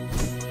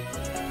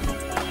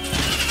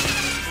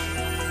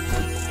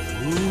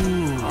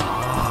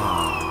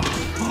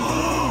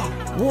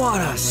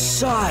 What a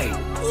sight!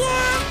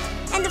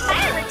 Yeah, and the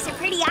fireworks are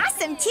pretty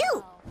awesome,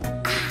 too.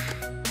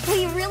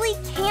 We really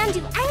can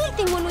do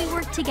anything when we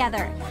work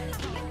together.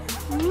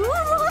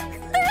 Look,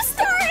 they're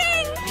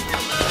starting!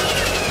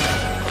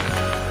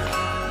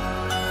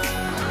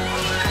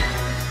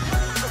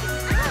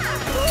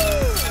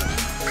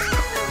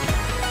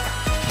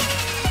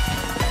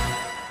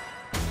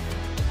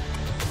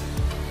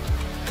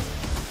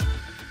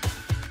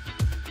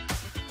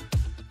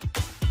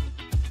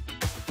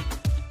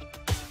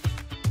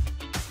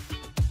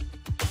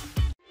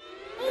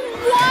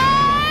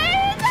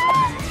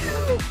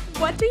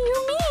 What do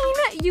you mean?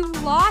 You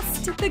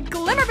lost the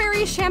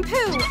Glimmerberry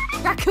shampoo?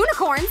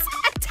 Raccoonicorns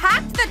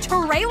attacked the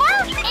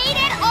trailer? Ate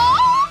it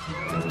all?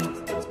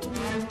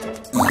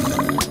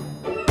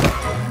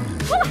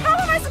 Well, how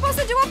am I supposed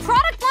to do a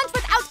product launch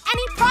without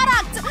any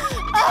product?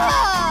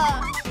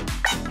 Ugh!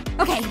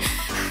 Okay,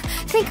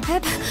 think,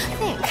 Pip,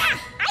 think. Yeah,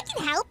 I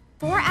can help.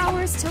 4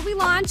 hours till we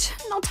launch.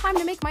 No time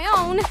to make my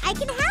own. I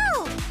can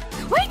help.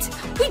 Wait,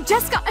 we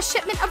just got a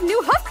shipment of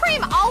new hoof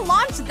cream. I'll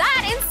launch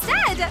that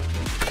instead.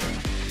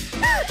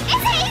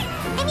 Izzy!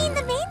 I mean,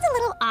 the vein's a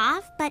little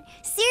off, but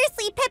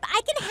seriously, Pip,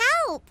 I can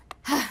help.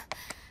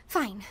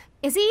 Fine.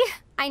 Izzy,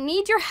 I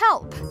need your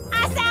help.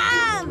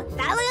 Awesome!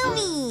 Follow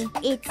me.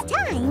 It's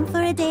time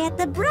for a day at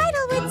the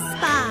Bridalwood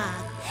Spa.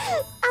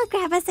 I'll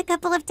grab us a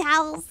couple of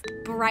towels.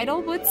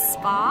 Bridalwood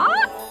Spa?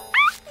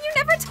 You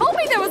never told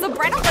me there was a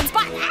Bridalwood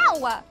Spa.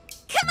 Ow!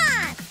 Come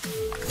on!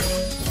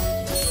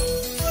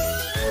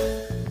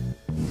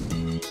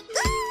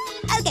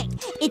 Okay,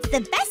 it's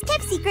the best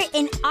kept secret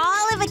in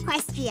all of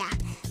Equestria.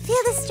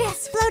 Feel the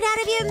stress float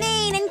out of your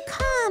mane and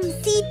calm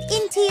seep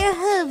into your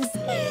hooves.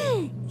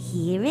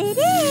 Here it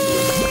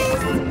is.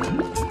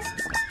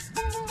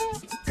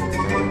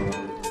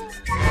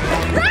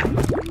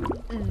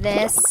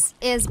 This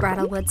is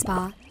Bridalwood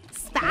Spa.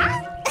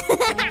 Spa?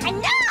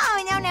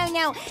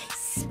 No.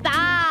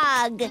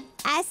 Spog.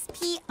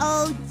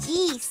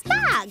 S-P-O-G.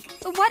 Spog.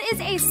 What is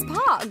a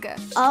spog?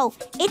 Oh,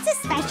 it's a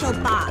special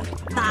bog.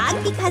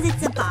 Bog because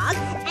it's a bog,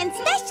 and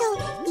special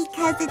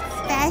because it's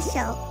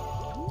special.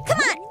 Come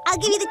on, I'll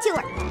give you the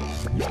tour.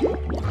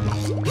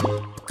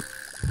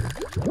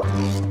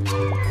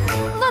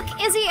 Look,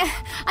 Izzy,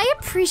 I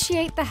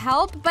appreciate the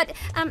help, but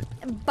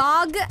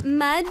bog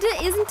mud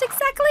isn't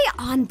exactly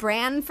on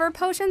brand for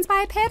Potions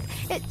by Pip.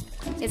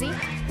 Izzy?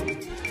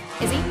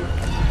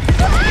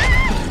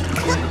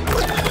 What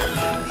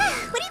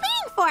are you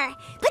waiting for?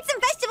 Put some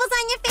vegetables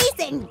on your face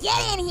and get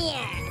in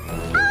here.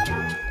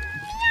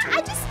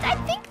 I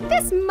think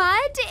this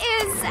mud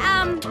is,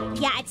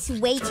 Yeah, it's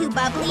way too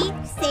bubbly.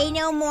 Say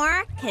no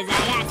more, because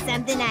I got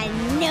something I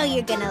know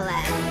you're gonna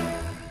love.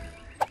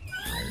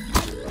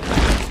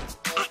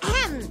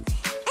 Ahem. And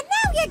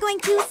now we are going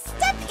to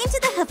step into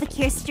the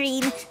hoofacure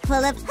stream,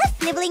 full of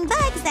hoof-nibbling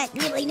bugs that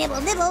nibble,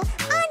 nibble, nibble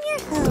on your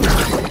hooves.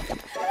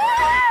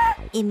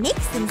 It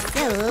makes them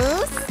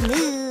so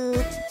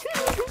smooth.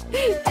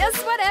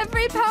 Just what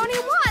every pony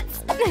wants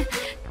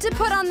to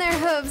put on their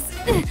hooves.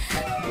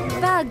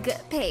 Bug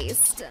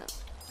paste.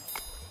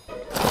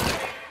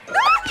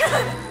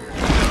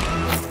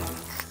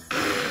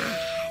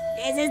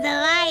 This is the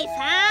life,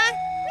 huh?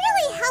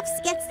 Really helps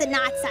gets the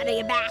knots out of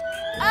your back.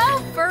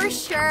 Oh, for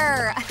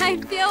sure. I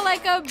feel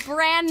like a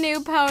brand new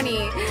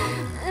pony.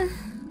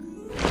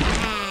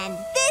 And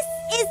this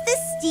is the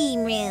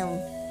steam room.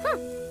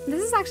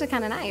 This is actually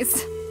kind of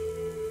nice.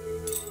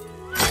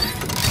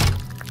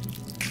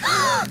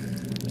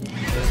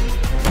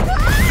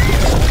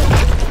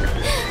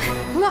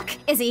 Look,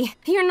 Izzy,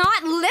 you're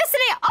not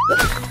listening. Oh!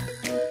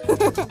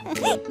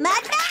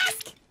 Mud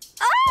mask!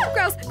 Oh,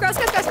 gross.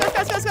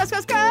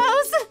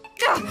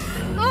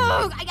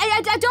 Oh,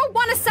 I don't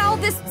want to sell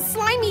this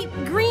slimy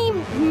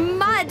green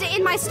mud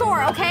in my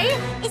store, okay?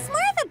 It's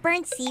more of a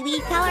burnt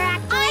seaweed color,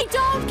 actually. I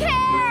don't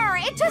care.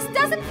 It just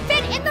doesn't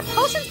fit in the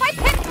Potions by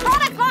Pip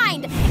product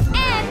line.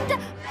 End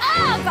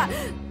of.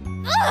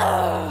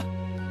 Ugh.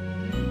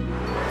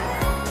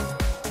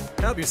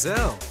 Help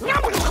yourself.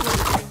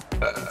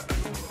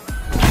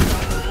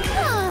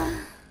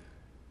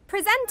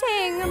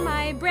 presenting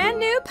my brand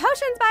new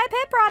Potions by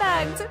Pip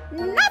product.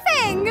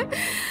 Nothing!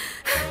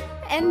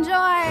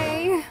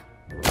 Enjoy.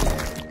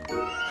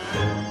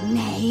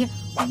 May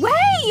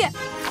way!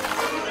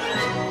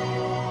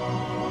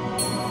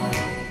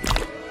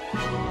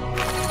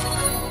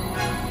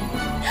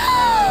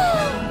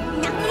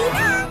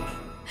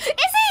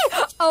 Izzy!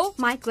 Oh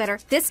my glitter,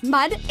 this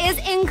mud is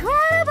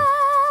incredible!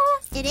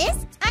 It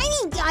is? I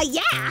mean,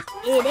 yeah,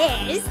 it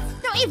is.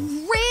 No, it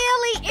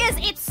really is.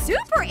 It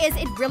super is.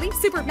 It really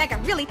super mega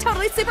really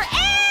totally super is!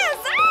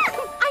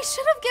 I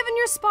should have given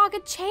your spog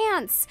a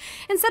chance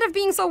instead of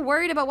being so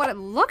worried about what it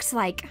looked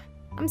like.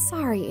 I'm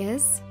sorry,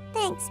 Iz.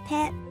 Thanks,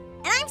 Pip.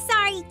 And I'm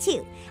sorry,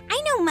 too. I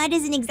know mud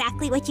isn't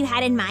exactly what you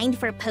had in mind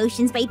for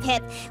Potions by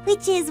Pip,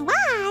 which is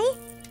why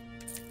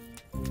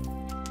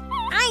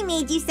I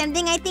made you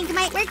something I think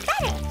might work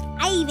better.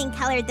 I even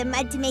colored the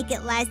mud to make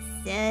it less,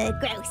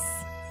 gross.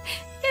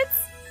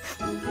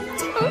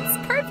 Totes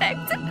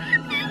perfect.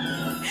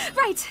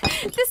 Right,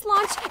 this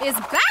launch is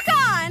back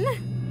on.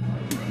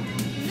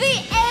 The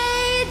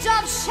age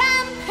of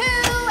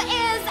shampoo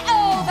is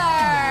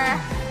over.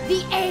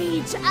 The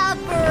age of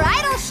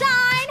bridal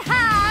shine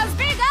has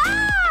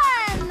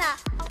begun.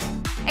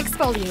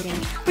 Exfoliating,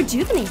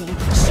 rejuvenating,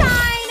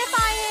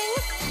 shinifying.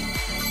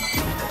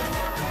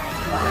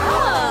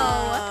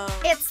 Wow.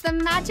 It's the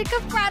magic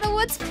of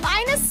Bridalwood's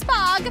finest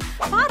spog,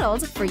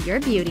 bottled for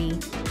your beauty.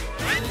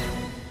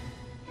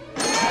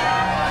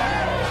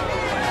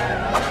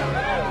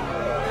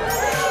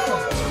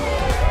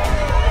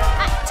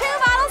 2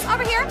 bottles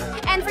over here.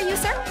 And for you,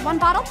 sir, 1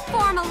 bottle.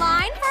 Form a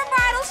line for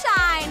bridal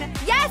shine.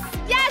 Yes,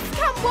 yes,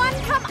 come one,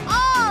 come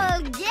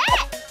all, get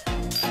it.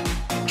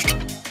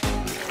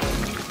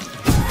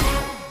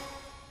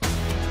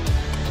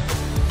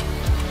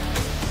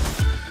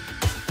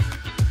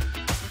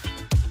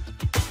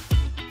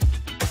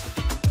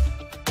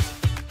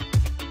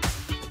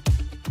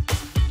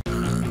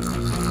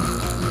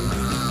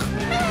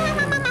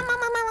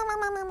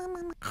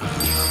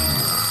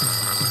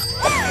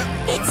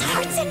 It's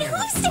Hearts and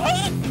Hooves Day!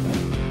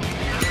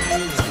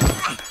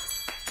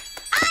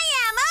 I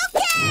am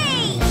okay!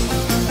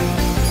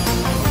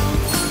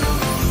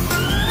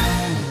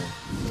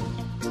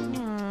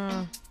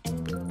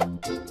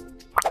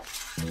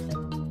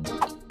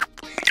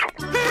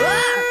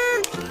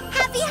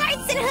 Happy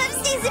Hearts and Hooves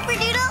Day,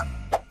 Zipperdoodle!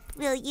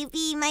 Will you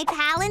be my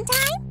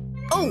Palentine?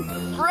 Oh,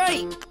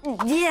 right.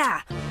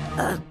 Yeah.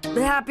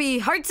 Happy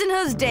Hearts and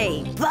Hooves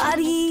Day,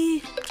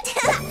 buddy.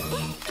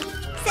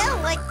 So,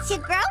 what you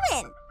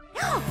growing?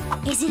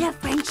 Is it a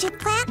friendship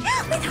plant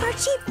with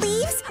heart-shaped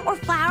leaves or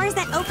flowers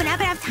that open up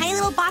and have tiny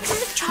little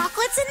boxes of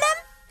chocolates in them?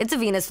 It's a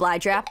Venus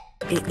flytrap.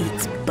 It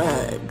eats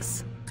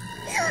bugs.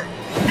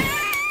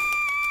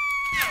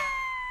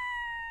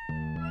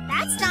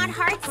 That's not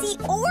Heartsy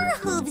or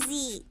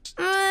Hoovesy.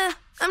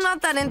 I'm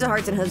not that into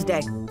Hearts and Hooves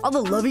Day. All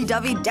the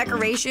lovey-dovey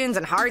decorations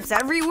and hearts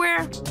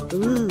everywhere.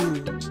 Ooh.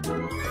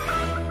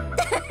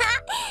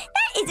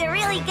 That is a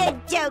really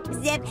good joke,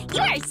 Zip.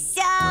 You are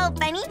so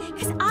funny,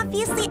 because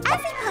obviously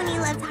every pony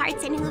loves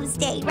Hearts and Hooves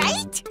Day,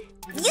 right?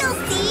 You'll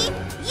see.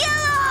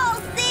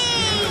 You'll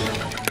see.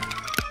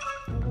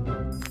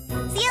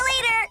 See you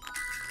later.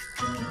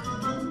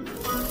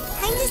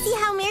 Time to see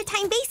how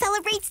Maritime Bay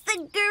celebrates the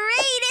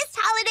greatest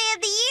holiday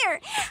of the year.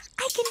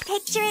 I can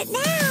picture it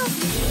now.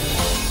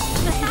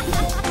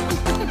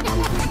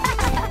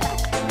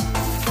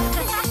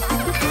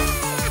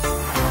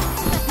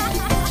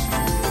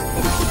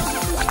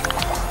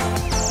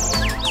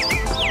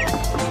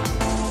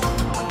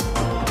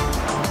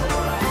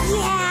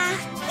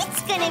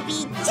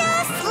 Be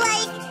just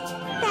like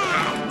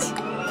that.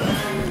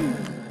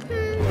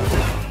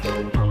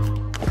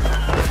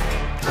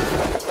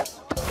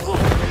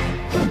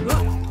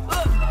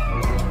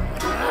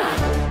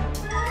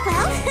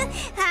 Well,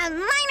 a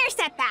minor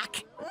setback.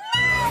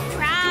 No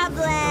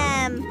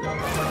problem.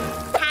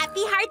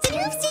 Happy Hearts and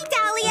Hooves Day,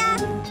 Dahlia.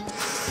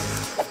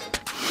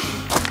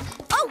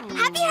 Oh,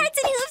 happy Hearts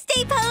and Hooves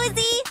Day,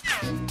 Posy.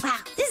 Wow,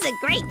 this is a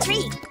great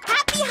treat.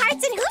 Happy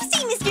Hearts and Hooves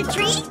Day, Mr.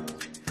 Tree.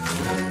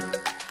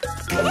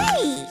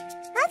 Hey,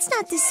 that's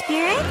not the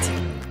spirit.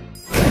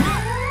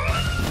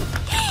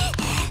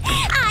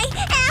 I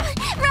am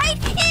right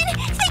in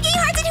thinking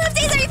Hearts and Hooves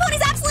Day is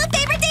everypony's absolute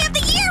favorite day of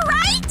the year,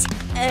 right?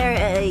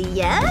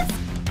 Yes?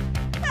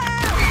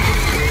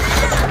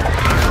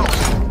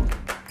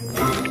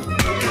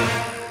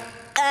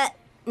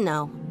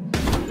 No.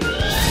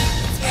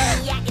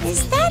 Is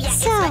that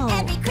so?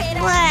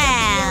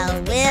 Well,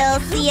 we'll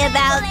see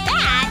about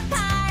that.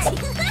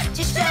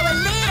 Just show a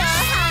little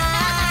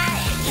heart,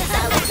 'cause I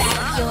was back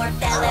your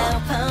fellow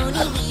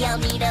pony. We all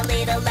need a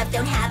little love,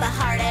 don't have a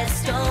heart of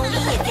stony.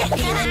 If you're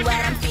feeling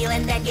what I'm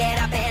feeling, then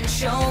get up and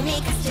show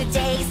me, 'cause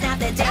today's not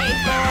the day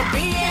for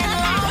being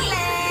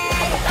lonely.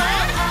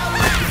 Oh,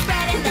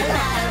 spreading the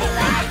love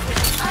light.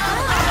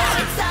 Oh,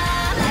 it's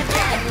all I've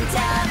dreamt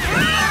of.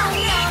 Oh,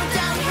 no,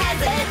 don't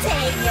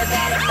hesitate. You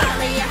better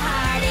follow your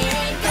heart, it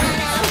ain't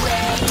gonna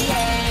wait.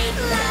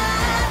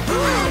 Love,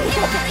 I'm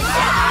gonna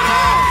show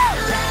it.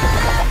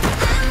 Love,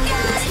 I'm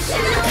gonna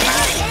show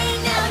it.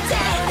 Ain't no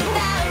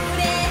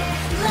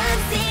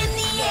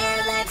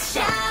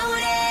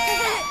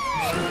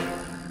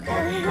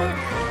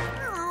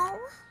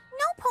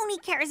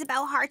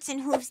Hearts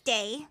and Hooves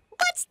Day.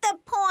 What's the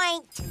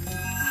point?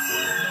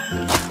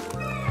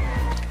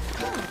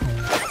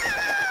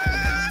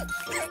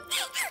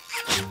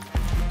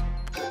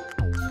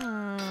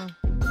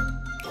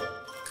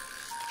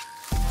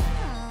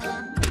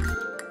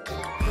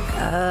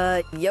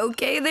 You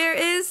okay there,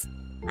 Iz?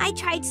 I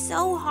tried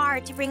so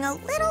hard to bring a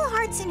little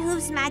Hearts and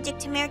Hooves magic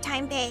to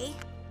Maritime Bay,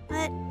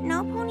 but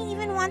no pony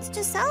even wants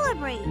to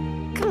celebrate.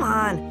 Come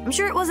on, I'm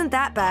sure it wasn't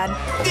that bad.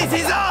 This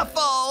is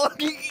awful!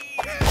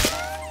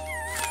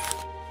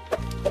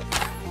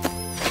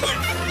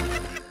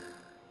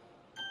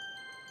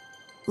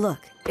 Look,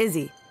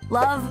 Izzy,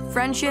 love,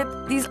 friendship,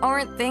 these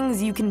aren't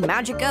things you can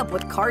magic up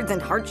with cards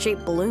and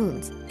heart-shaped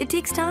balloons. It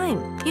takes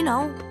time, you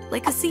know,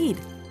 like a seed.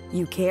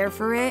 You care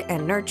for it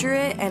and nurture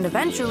it, and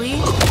eventually...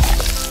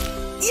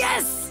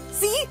 Yes!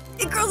 See?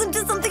 It grows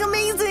into something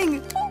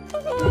amazing!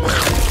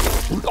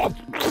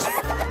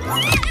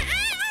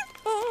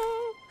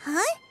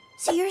 Huh?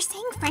 So you're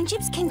saying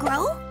friendships can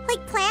grow?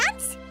 Like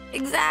plants?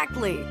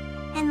 Exactly.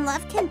 And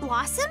love can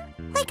blossom?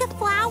 Like a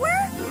flower?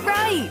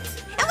 Right!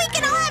 And we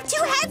can all have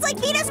two heads like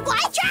Venus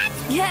flytrap?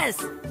 Yes!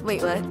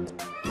 Wait, what?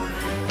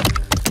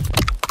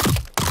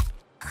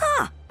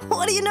 Huh!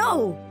 What do you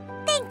know?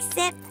 Thanks,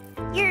 Zip.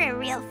 You're a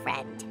real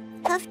friend.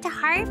 Hoof to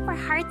heart for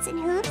Hearts and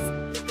Hooves?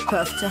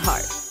 Hoof to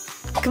heart.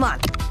 Come on,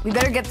 we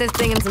better get this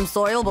thing in some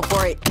soil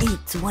before it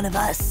eats one of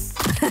us.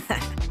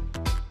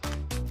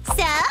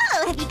 So,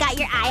 have you got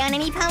your eye on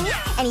any pony?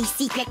 Any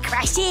secret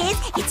crushes?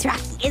 It's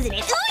Rocky, isn't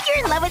it? Ooh,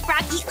 you're in love with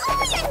Rocky.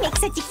 Ooh, you'd make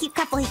such a cute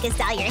couple. He could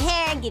style your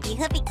hair and give you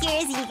hoopy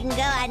cures, and you can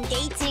go on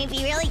dates, and it'd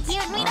be really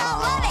cute, and we'd all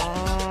love it.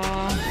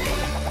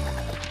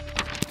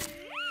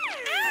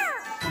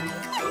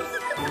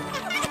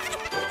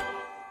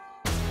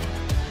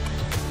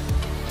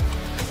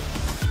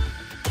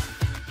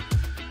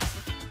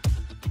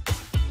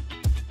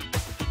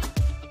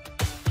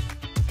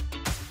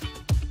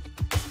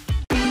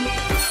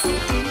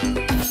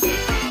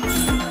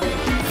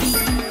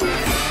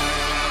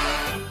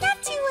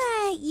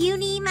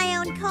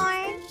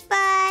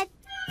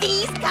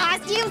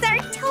 Costumes are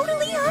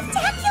totally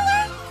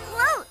spectacular.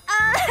 Well,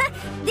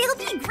 they'll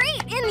be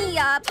great in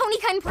the Pony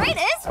Kind Parade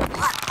is.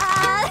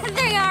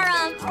 They are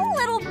a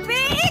little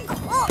big.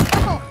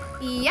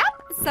 Yep,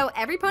 so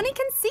every pony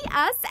can see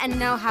us and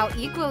know how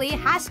equally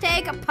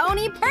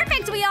 #pony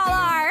perfect we all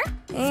are.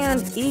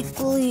 And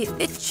equally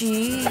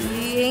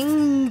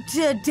itching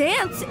to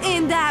dance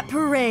in that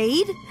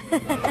parade.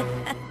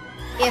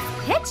 If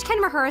Hitch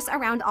can rehearse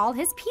around all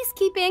his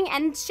peacekeeping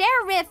and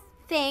sheriff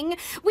thing,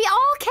 we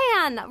all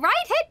can,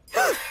 right, Hitch?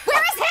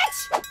 Where is Hitch?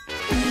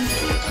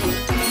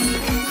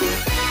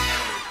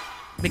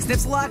 Big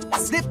snips a lot,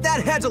 snip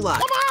that hedge a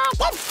lot.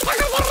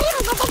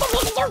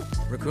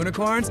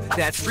 Raccoonicorns,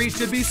 that street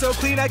should be so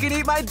clean I can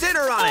eat my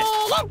dinner on it.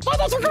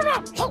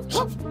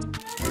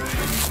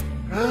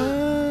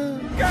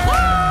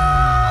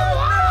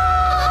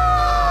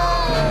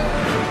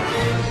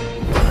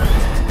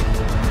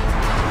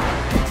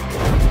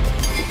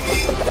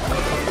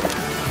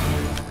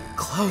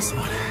 Close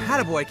one.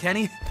 Attaboy,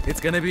 Kenny. It's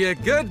gonna be a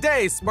good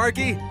day,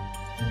 Sparky.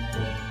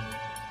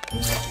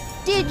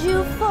 Did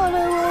you follow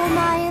all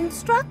my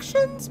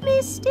instructions,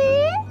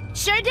 Misty?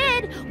 Sure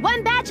did.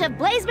 One batch of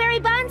blazeberry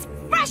buns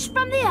fresh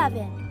from the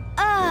oven.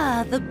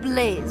 Ah, the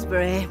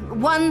blazeberry.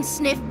 One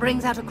sniff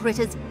brings out a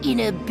critter's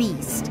inner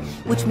beast,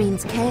 which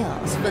means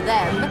chaos for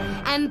them,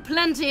 and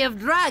plenty of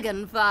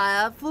dragon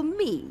fire for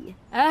me.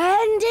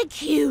 And a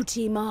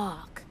cutie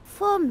mark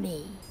for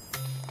me.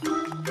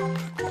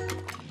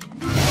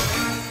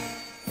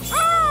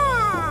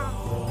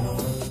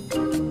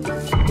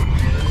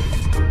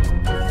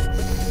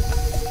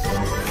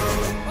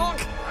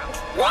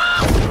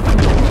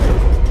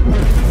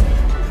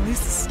 At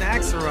least the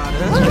snacks are on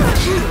us.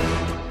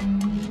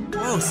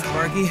 Whoa,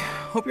 Sparky.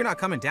 Hope you're not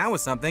coming down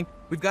with something.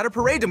 We've got a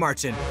parade to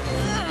march in.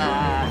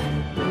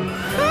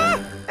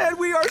 And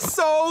we are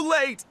so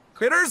late.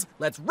 Critters,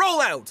 let's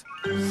roll out.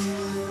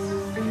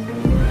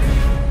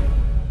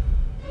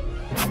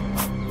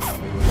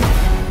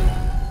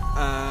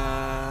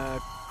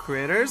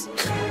 Critters?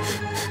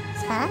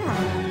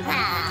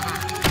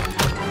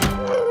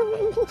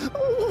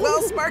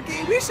 Well,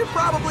 Sparky, we should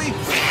probably...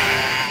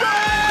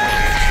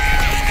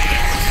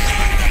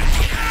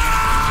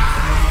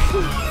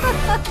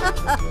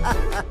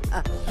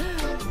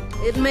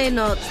 It may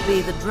not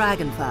be the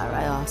dragon fire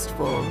I asked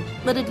for,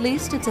 but at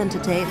least it's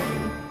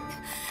entertaining.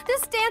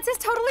 This dance is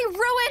totally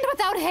ruined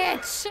without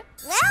Hitch.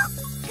 Well,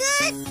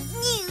 good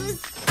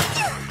news.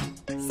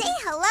 Say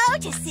hello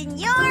to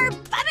Senor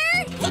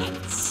Butter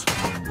Hitch.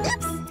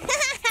 Oops.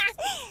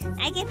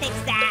 I can fix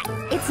that.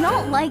 It's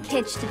not like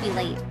Hitch to be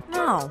late.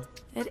 No,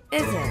 it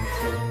isn't.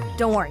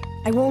 Don't worry,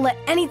 I won't let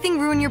anything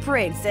ruin your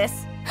parade,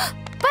 sis.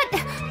 But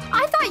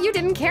I thought you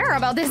didn't care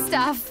about this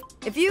stuff.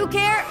 If you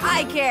care,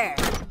 I care.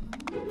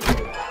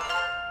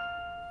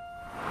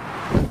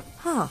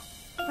 Huh,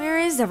 where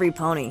is every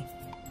pony?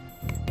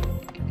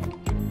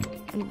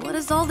 And what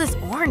is all this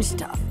orange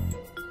stuff?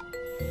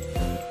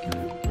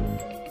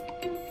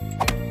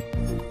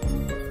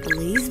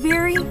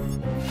 Blazeberry?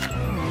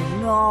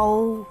 Oh,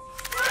 no.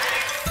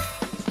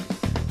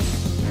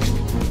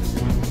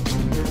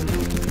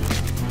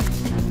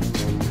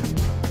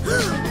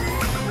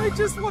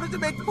 just wanted to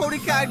make Pony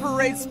Kind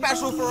Parade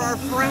special for our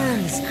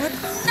friends, but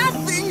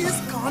nothing has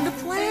gone to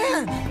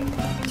plan.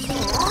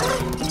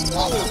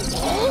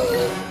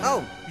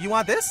 Oh, you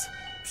want this?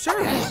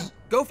 Sure,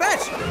 go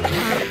fetch.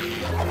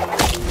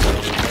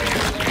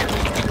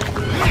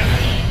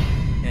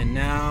 And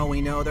now we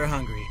know they're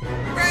hungry.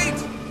 Great!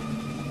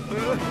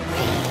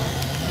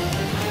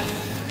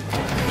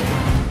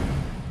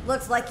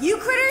 Looks like you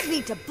critters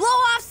need to blow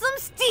off some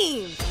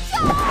steam.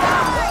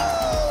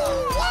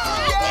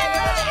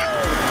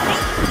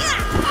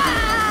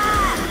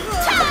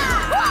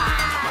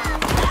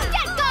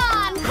 Get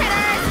gone,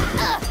 critters!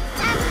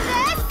 And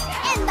this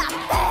in the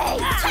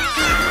face!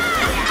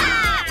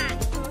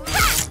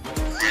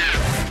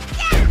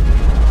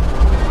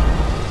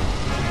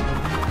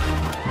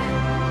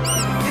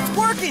 It's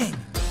working!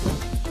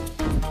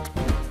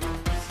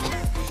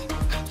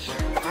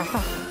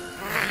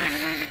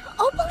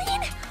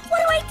 Opaline, what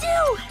do I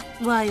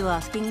do? Why are you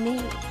asking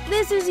me?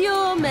 This is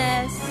your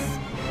mess.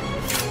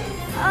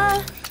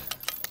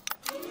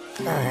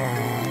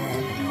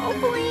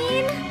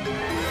 Opaline?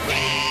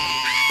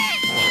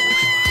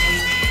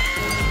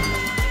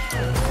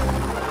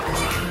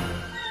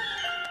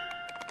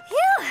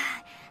 Phew!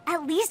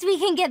 At least we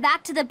can get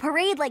back to the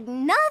parade like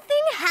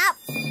nothing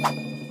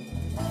happened.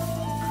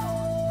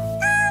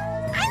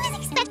 I was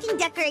expecting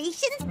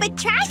decorations, but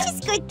trash is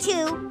good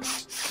too.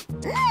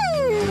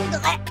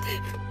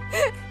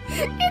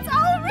 It's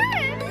all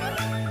red!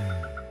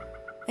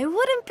 I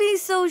wouldn't be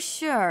so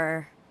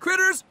sure.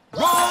 Critters,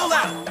 roll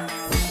out!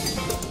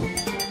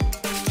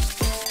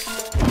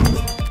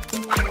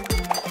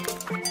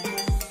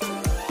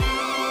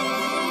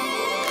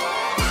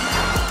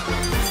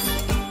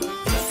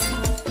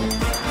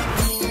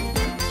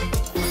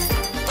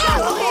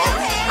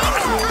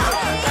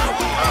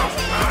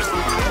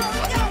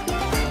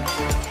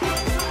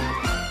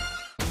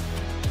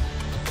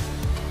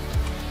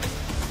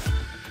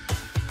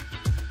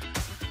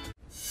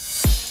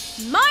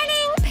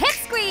 Morning,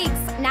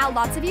 Pipsqueaks! Now,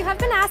 lots of you have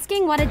been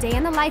asking what a day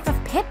in the life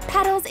of Pip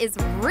Petals is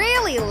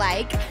really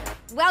like.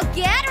 Well,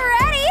 get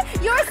ready!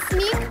 Your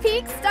sneak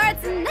peek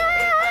starts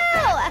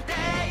now! A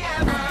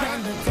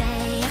brand new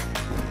day.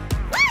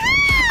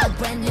 Woohoo! A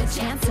brand new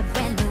chance, a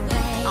brand new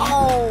way.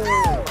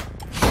 Oh!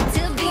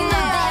 To be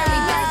my very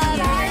best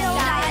year.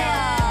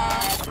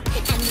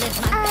 And live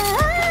my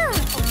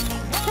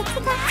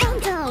best.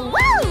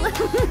 Woo!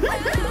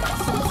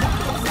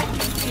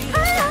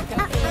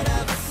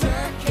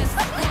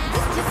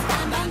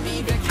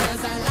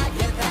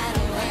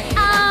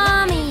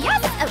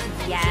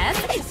 Yes.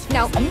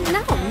 No. Yes.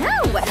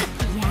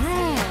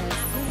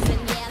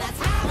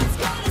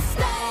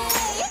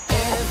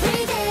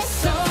 Every day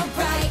so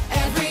bright,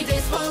 every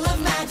day's full of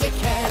magic.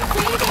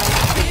 Every day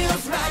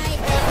feels right,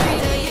 every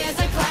day is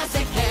a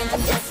classic. And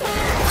just when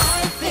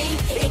I think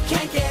it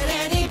can't get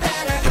any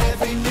better,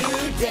 every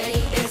new day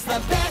is the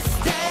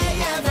best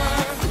day ever.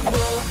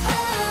 Whoa,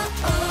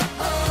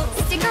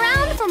 Stick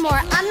around for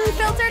more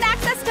unfiltered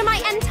access to my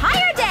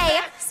entire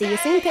day. See you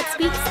soon,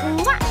 Pipsqueaks.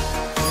 Mwah.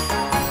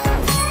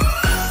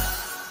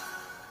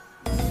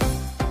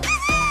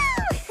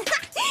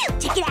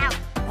 Check it out.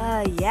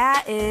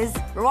 Yeah, it is.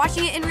 We're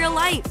watching it in real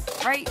life.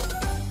 Right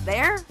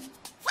there?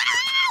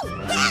 Wow!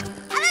 Pip!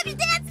 I love your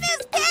dance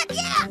moves, Pip!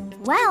 Yeah!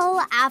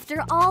 Well,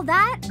 after all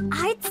that,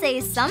 I'd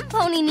say some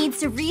pony needs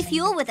to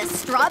refuel with a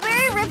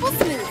strawberry ripple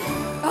smoothie.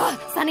 Oh,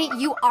 Sunny,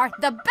 you are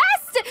the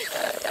best!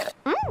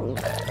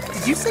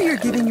 Did you say you're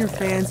giving your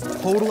fans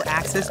total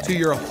access to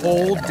your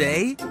whole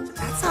day?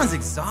 That sounds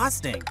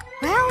exhausting.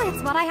 Well,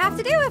 it's what I have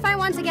to do if I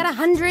want to get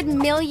 100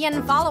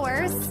 million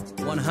followers.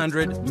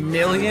 100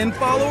 million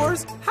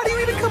followers? How do you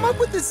even come up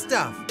with this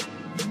stuff?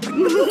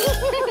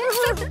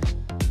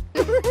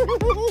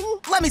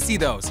 Let me see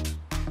those.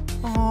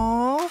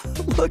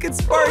 Aww, look at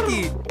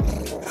Sparky.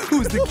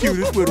 Who's the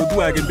cutest little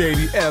dragon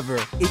baby ever?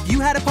 If you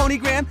had a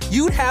ponygram,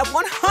 you'd have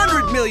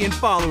 100 million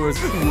followers,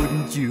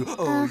 wouldn't you?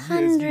 Oh,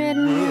 100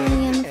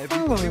 million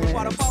everybody would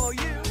want to follow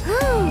you.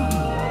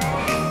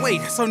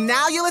 Wait, so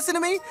now you listen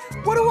to me?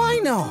 What do I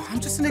know? I'm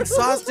just an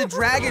exhausted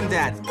dragon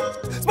dad.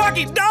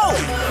 Sparky, no!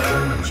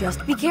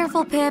 Just be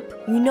careful, Pip.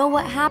 You know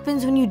what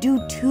happens when you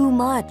do too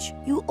much.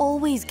 You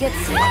always get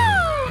sick.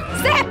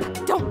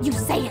 Zip! Don't you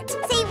say it!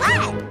 Say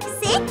what?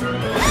 Sick?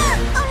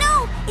 Oh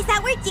no! Is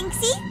that where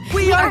Jinxie?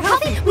 We are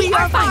healthy! We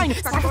are fine!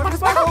 Sparkle,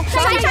 sparkle,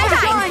 shine, shine,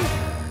 shine!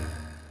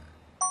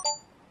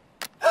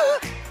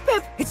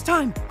 Pip, it's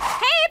time.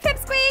 Hey,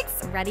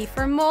 Pipsqueaks! Ready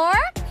for more?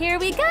 Here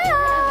we go!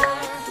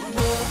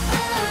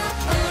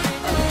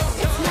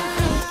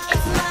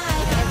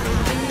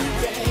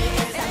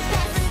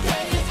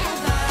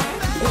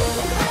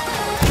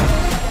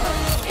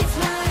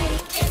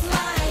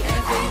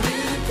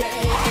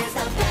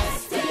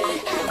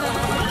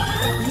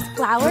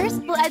 Flowers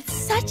will add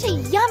such a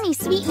yummy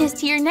sweetness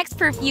to your next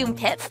perfume,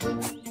 Pip.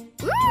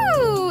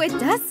 Ooh, it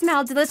does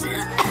smell delicious.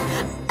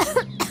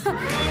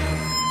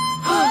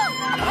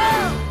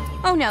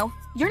 Oh no,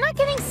 you're not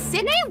getting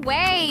sick? No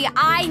way!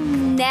 I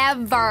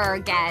never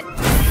get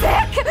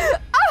sick!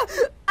 Oh,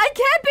 I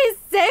can't be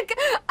sick!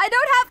 I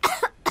don't have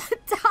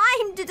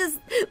time to just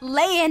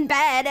lay in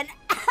bed and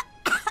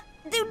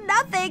do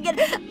nothing and...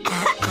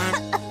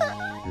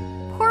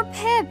 Poor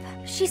Pip.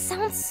 She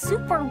sounds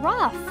super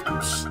rough.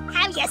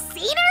 Have you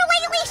seen her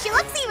lately? She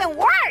looks even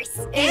worse.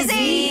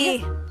 Izzy!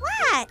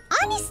 What?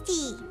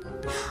 Honesty.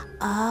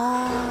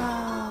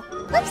 Oh.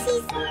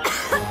 Whoopsies.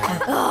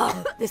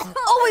 This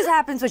always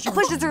happens when she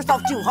pushes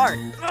herself too hard.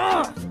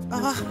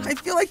 I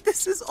feel like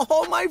this is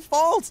all my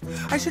fault.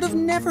 I should have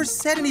never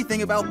said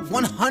anything about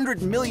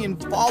 100 million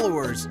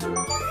followers.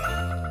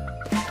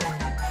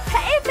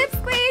 Hey,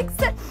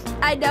 Pipsqueaks!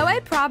 I know I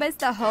promised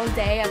the whole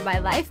day of my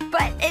life,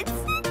 but it's...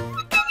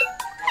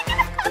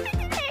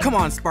 Come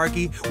on,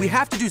 Sparky. We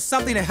have to do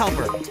something to help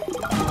her.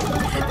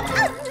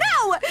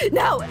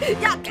 No!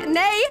 Yuck!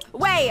 Nay!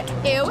 Way!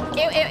 Ew!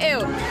 Ew! Ew! Ew!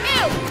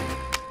 Ew!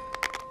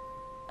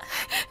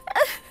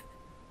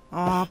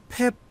 Aw,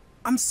 Pip,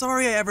 I'm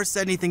sorry I ever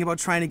said anything about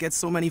trying to get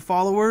so many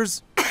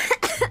followers.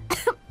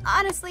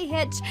 Honestly,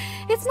 Hitch,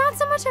 it's not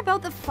so much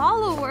about the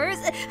followers.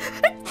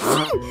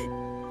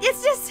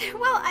 It's just,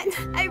 well,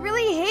 I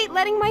really hate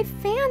letting my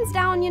fans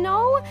down, you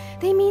know?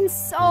 They mean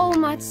so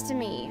much to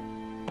me.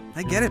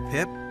 I get it,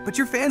 Pip, but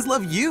your fans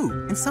love you,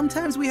 and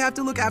sometimes we have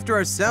to look after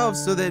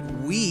ourselves so that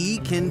we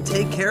can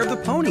take care of the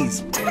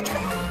ponies.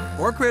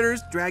 Or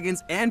critters,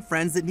 dragons, and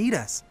friends that need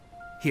us.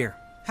 Here,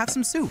 have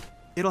some soup.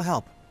 It'll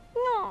help.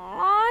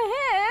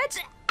 Aw, Hitch.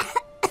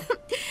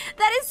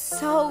 That is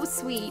so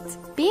sweet.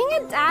 Being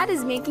a dad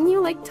is making you,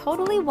 like,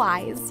 totally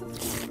wise.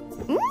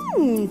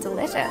 Mmm,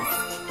 delicious.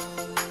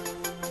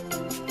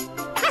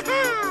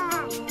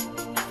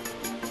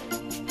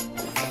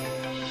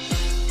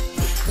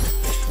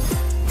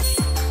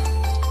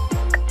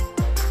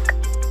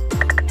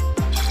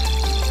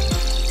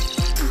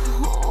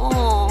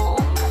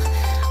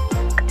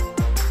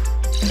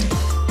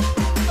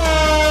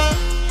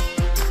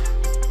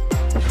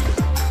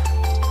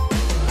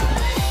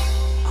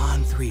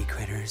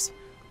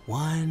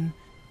 One,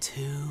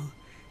 two,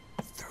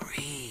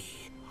 three.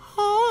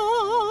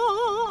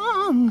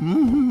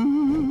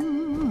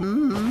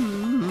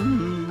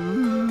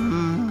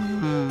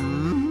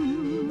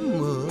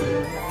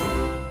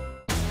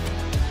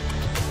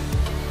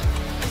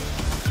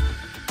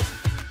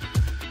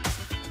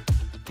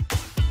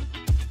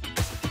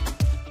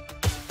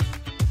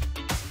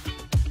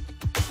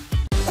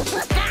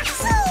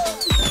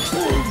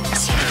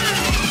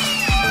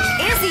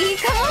 Izzy,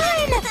 come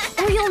on!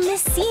 Or you'll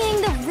miss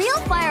seeing the real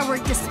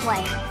firework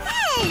display.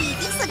 Hey,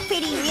 these look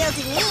pretty real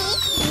to me.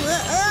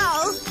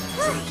 Whoa.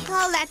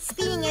 All that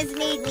spinning has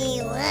made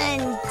me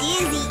one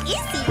dizzy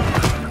izzy.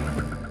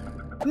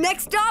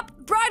 Next stop,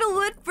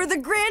 Bridalwood for the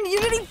Grand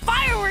Unity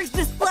Fireworks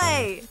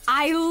display.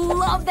 I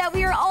love that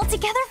we are all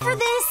together for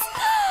this.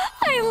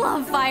 I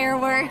love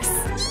fireworks.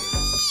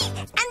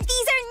 And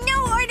these are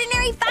no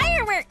ordinary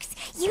fireworks.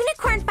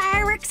 Unicorn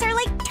fireworks are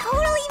like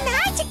totally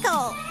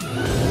magical.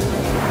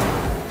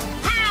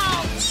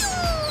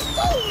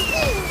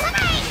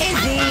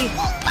 Izzy!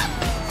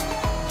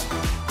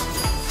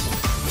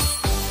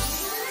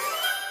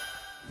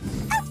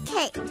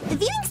 Okay, the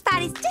viewing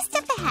spot is just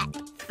up ahead.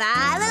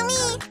 Follow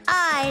me.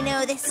 I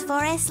know this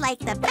forest like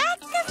the back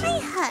of my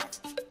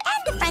hoof.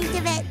 And the front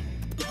of it.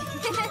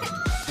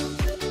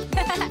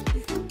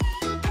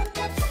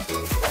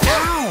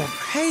 Ow!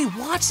 Hey,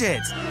 watch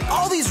it!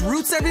 All these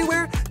roots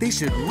everywhere, they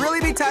should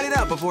really be tidied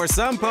up before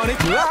some pony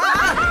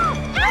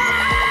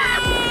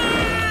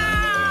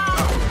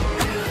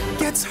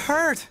gets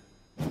hurt.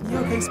 You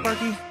okay,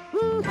 Sparky?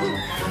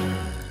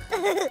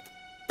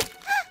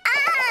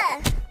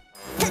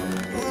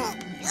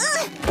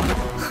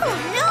 Oh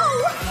no!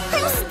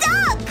 I'm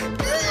stuck!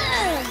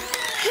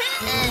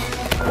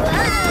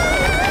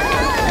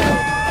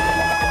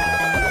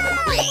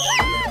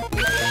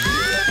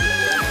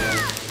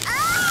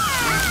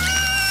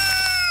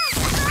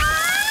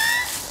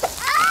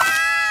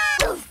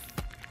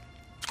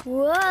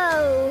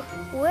 Whoa,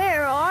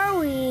 where are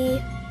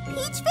we?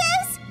 Peach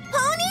Fizz?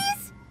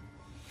 Ponies?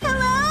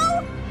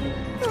 Hello?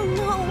 Oh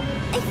no,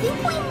 I think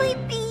we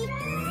might be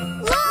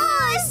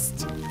lost!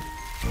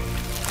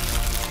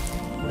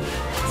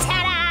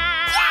 Ta-da!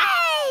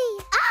 Yay!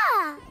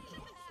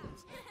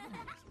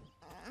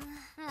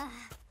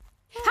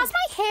 How's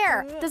my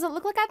hair? Does it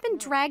look like I've been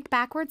dragged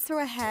backwards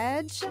through a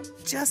hedge?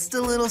 Just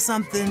a little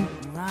something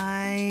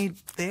right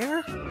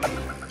there.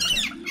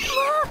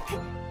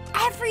 Look!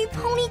 Every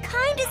pony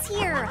kind is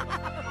here!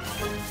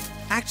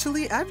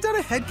 Actually, I've done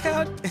a head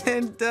count,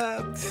 and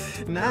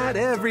not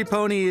every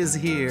pony is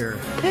here.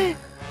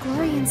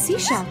 Glory and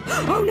Seashell.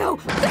 Oh no!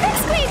 The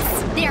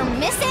Pipsqueaks! They're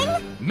missing?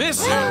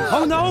 Missing?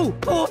 Oh no!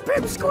 Poor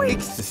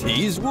Pipsqueaks!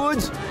 These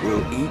woods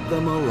will eat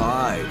them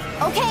alive.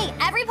 Okay,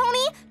 every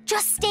pony,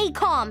 just stay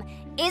calm.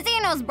 Izzy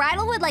knows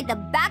Bridalwood like the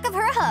back of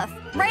her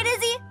hoof. Right,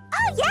 Izzy?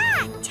 Oh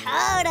yeah,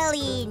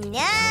 totally,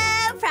 no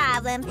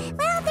problem.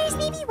 Well, there's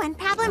maybe one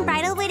problem.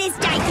 Bridalwood is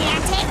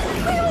gigantic.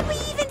 Where would we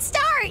even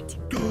start?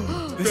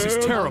 This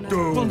is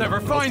terrible. We'll never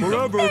find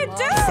them. They're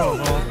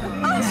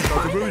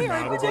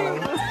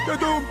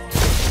doomed!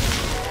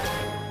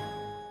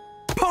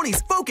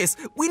 Ponies, focus!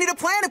 We need a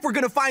plan if we're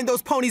gonna find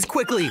those ponies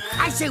quickly.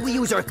 I say we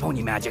use earth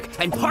pony magic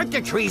and part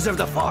the trees of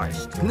the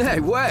forest.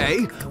 Nay,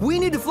 way! We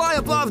need to fly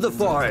above the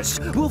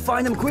forest. We'll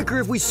find them quicker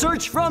if we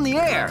search from the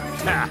air.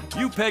 Ha!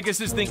 You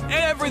Pegasus think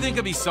everything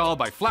can be solved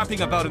by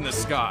flapping about in the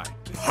sky.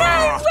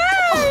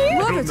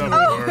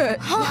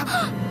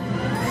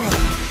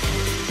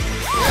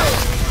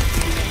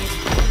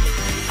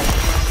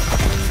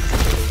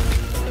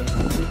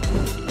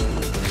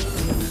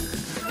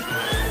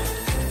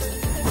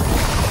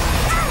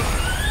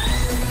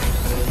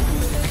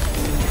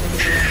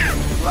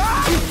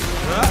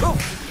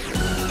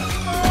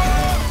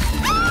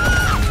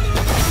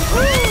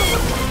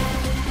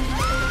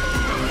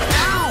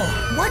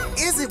 What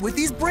is it with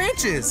these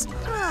branches?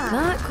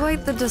 Not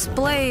quite the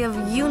display of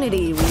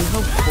unity we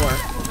hoped for,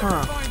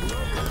 huh?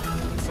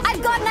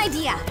 I've got an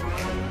idea.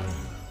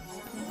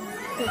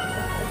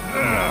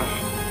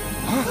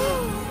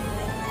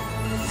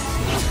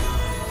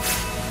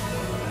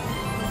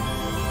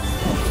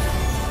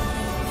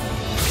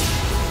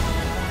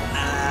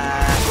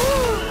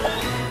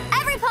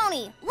 Every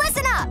pony,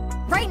 listen up.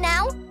 Right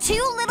now, 2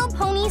 little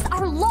ponies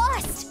are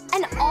lost,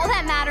 and all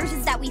that matters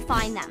is that we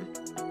find them.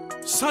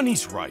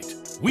 Sunny's right.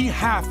 We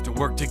have to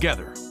work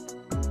together. Sunny,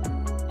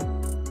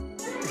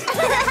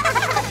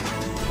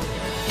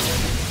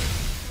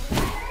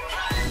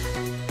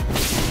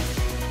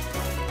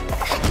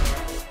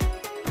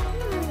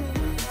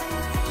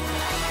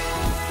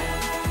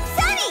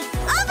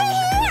 over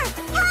here!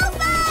 Help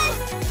us!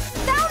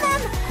 Found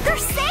them! They're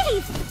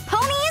safe!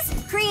 Ponies,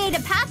 create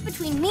a path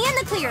between me and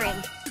the clearing.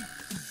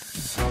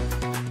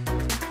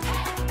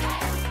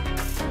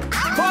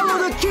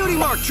 Follow the cutie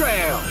mark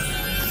trail!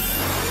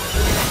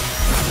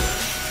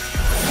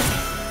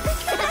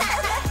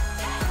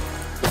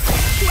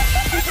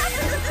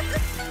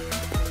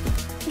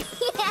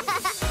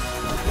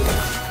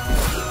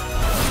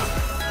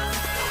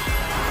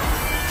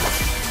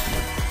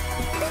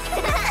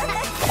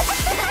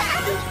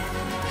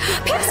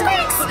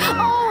 Pipsqueaks!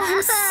 Oh,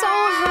 I'm so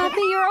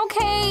happy you're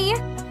okay.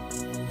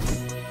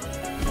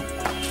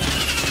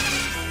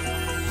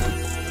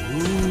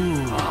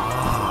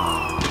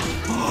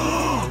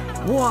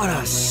 What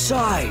a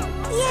sight!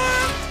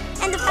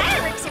 Yeah, and the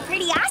fireworks are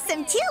pretty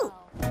awesome, too.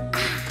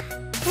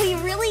 We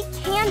really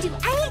can do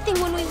anything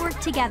when we work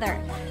together.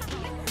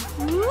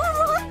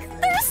 Look,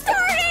 they're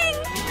starting!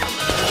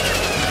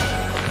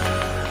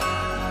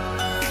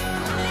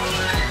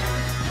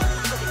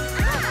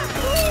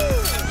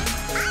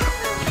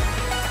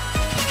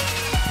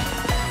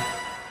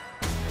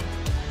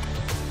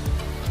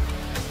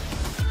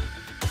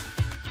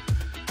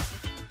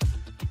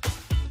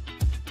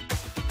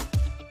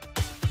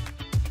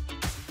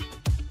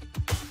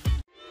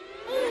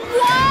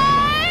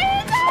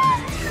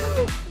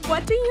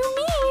 What do you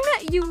mean?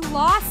 You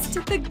lost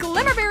the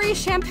Glimmerberry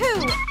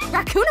shampoo.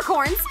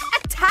 Raccoonicorns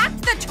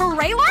attacked the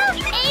trailer?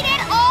 Ate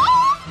it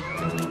all?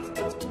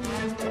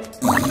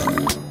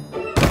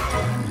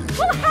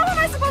 Well, how am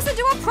I supposed to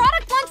do a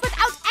product launch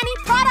without any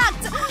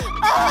product?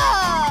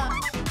 Ugh.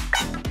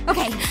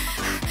 Okay,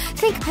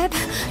 think, Pip,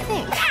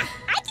 think. Yeah,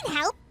 I can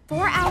help.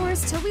 4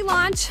 hours till we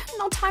launch.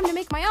 No time to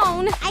make my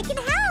own. I can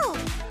help.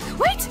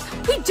 Wait,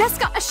 we just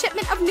got a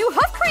shipment of new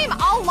hoof cream.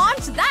 I'll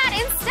launch that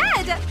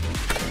instead.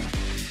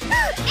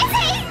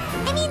 Izzy!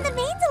 I mean, the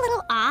main's a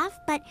little off,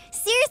 but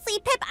seriously,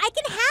 Pip, I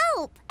can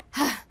help.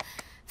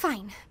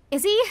 Fine.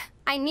 Izzy,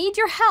 I need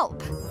your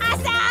help.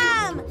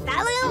 Awesome!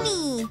 Follow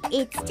me.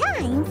 It's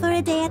time for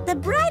a day at the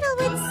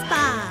Bridalwood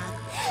Spa.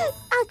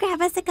 I'll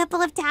grab us a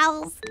couple of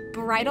towels.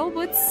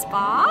 Bridalwood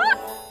Spa?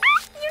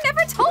 You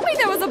never told me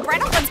there was a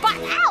Bridalwood Spa.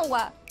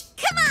 Ow!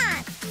 Come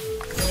on!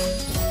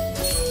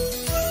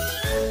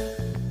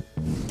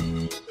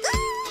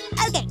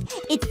 Okay,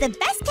 it's the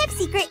best kept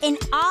secret in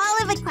all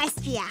of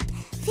Equestria.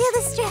 Feel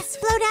the stress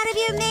float out of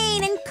your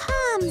mane and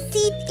calm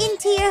seep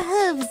into your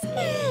hooves.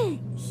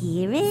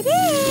 Here it is.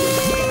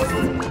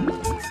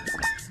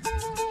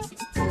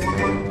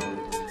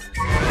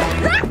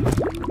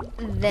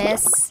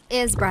 This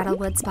is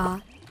Bridalwood Spa.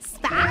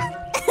 Spa?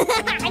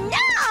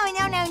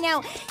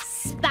 No.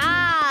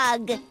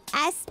 Spog.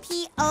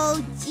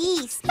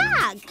 S-P-O-G.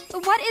 Spog.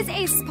 What is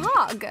a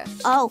spog?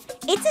 Oh,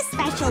 it's a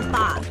special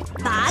bog.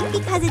 Bog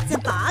because it's a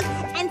bog,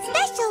 and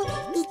special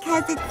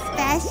because it's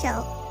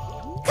special.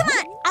 Come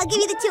on, I'll give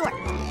you the tour.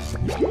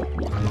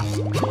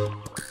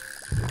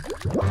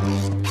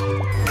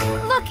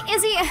 Look,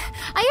 Izzy,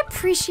 I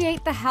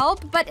appreciate the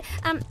help, but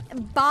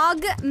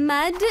bog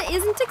mud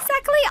isn't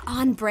exactly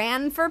on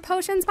brand for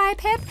Potions by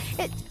Pip.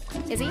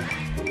 Izzy?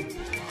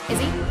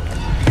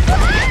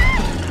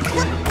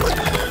 What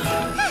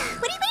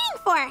are you waiting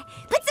for?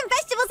 Put some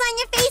vegetables on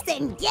your face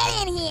and get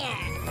in here.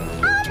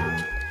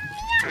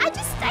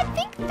 I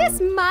think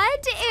this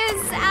mud is,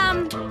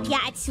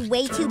 Yeah, it's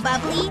way too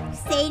bubbly.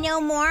 Say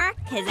no more,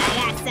 because I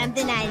got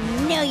something I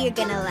know you're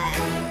gonna love.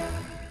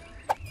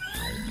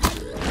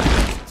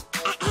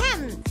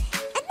 Ahem.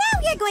 And now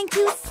we are going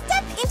to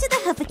step into the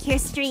Hoofacure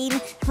stream,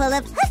 full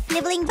of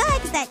hoof-nibbling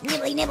bugs that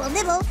nibble, nibble,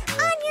 nibble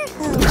on your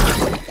hoof.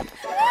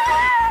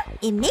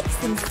 It makes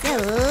them so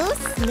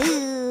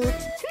smooth.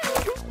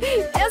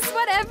 Just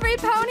what every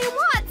pony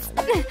wants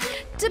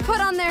to put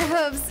on their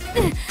hooves.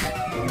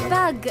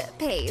 Bug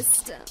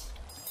paste.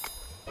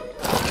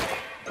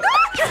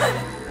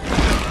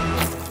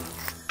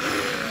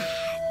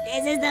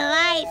 This is the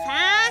life,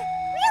 huh?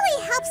 Really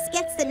helps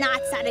gets the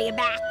knots out of your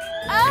back.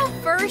 Oh,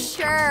 for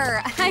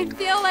sure. I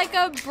feel like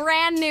a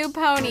brand new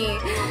pony.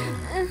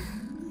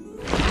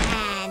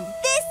 And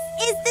this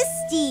is the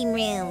steam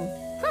room.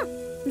 Huh.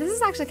 This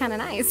is actually kind of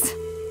nice.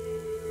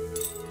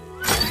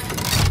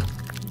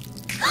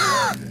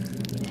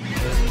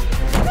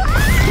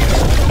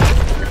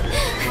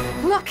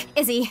 Look,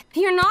 Izzy,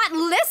 you're not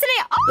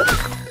listening. Oh!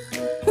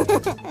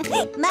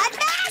 Mud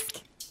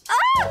mask?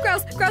 Oh,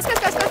 gross, gross, gross,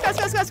 gross, gross, gross,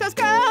 gross, gross, gross,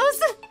 gross.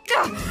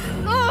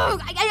 Oh,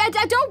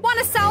 I don't want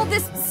to sell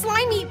this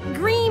slimy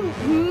green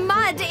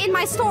mud in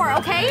my store,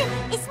 okay?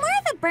 It's more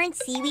of a burnt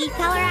seaweed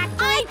color,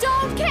 actually. I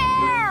don't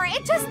care.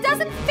 It just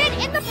doesn't fit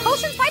in the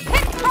Potions by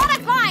Pip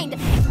product line.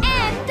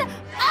 End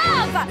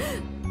of.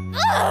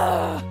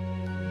 Ugh.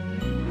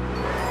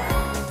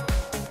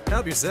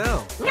 Help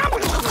yourself.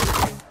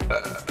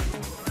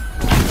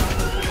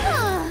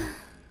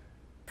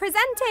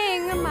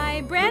 Presenting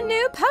my brand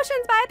new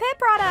Potions by Pip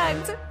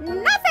product.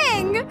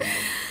 Nothing.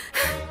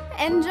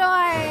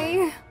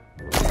 Enjoy.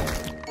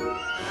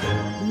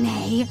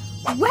 May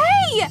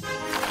way.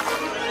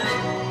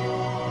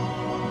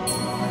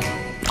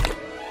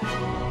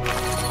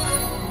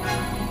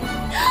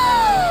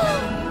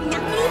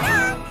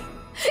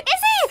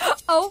 Izzy!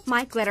 Oh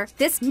my glitter,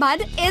 this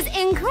mud is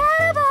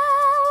incredible.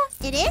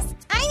 It is?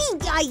 I mean,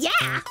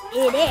 yeah,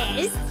 it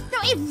is. No,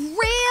 it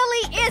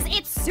really is.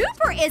 It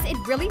super is. It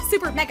really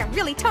super mega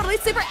really totally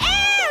super is.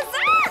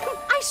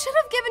 I should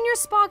have given your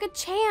Spog a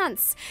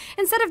chance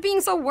instead of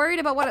being so worried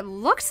about what it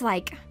looked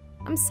like.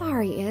 I'm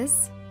sorry,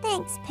 Iz.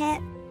 Thanks,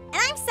 Pip. And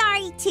I'm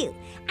sorry, too.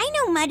 I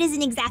know mud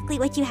isn't exactly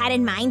what you had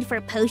in mind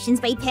for Potions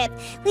by Pip,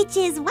 which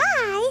is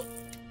why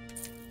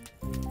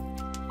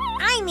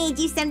I made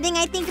you something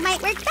I think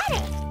might work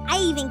better. I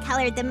even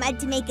colored the mud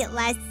to make it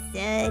less,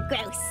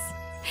 gross.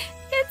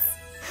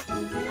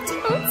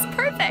 It's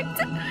perfect.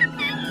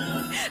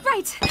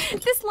 Right,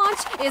 this launch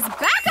is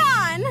back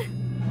on.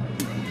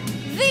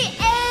 The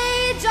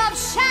age of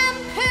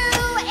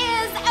shampoo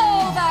is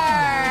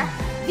over.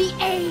 The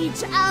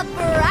age of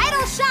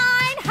bridal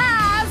shine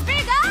has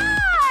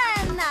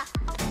begun.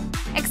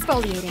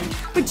 Exfoliating,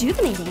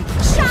 rejuvenating,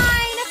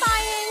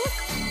 shinifying.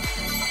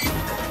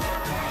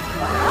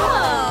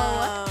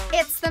 Whoa!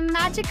 It's the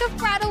magic of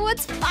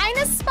Bridalwood's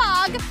finest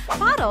Spog,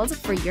 bottled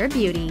for your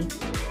beauty.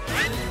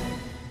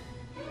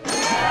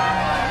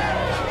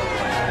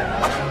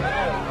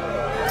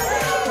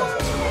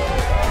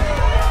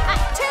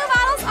 2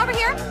 bottles over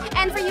here.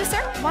 And for you,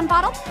 sir, 1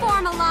 bottle.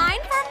 Form a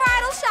line for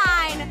bridal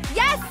shine.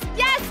 Yes,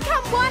 yes,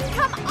 come one,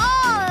 come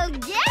all,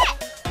 get it.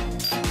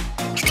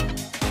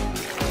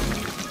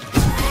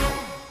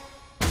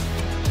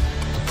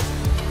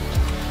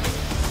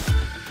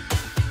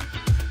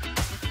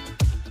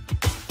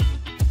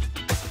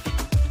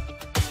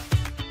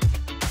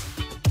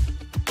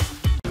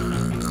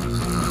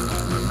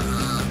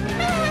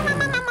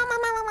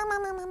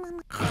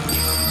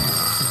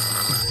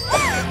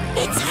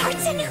 It's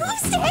Hearts and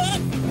Hooves Day!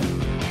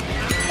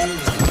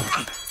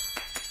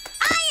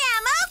 I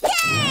am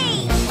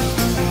okay!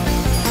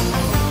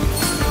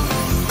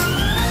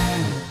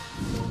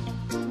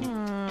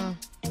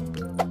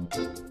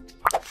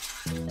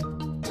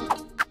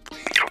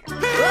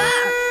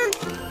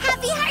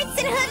 Happy Hearts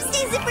and Hooves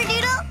Day,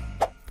 Zipperdoodle!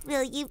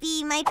 Will you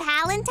be my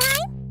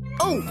Palentine?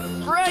 Oh,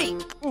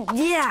 right.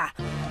 Yeah.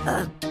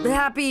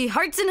 Happy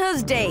Hearts and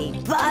Hooves Day,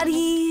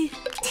 buddy.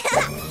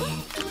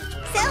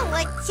 So,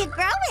 what you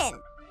growing?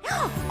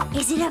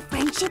 Is it a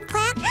friendship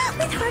plant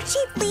with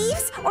heart-shaped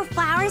leaves or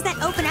flowers that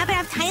open up and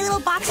have tiny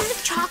little boxes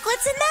of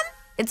chocolates in them?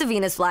 It's a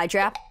Venus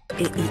flytrap.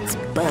 It eats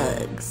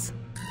bugs.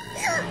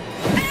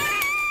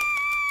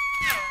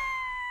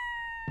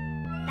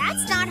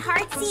 That's not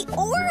heartsy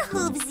or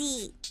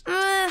hoovesy.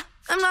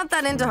 I'm not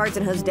that into Hearts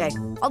and Hooves Day.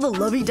 All the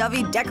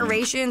lovey-dovey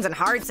decorations and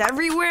hearts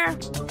everywhere.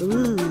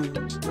 Ooh.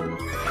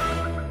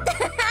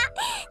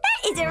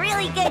 It's a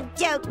really good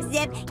joke,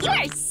 Zip. You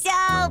are so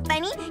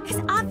funny,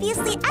 because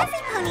obviously every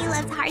pony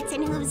loves Hearts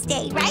and Hooves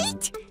Day,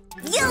 right?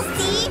 You'll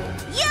see!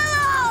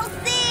 You'll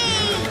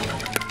see!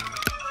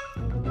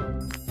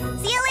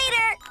 See you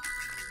later!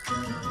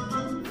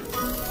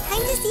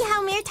 Time to see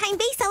how Maritime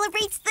Bay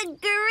celebrates the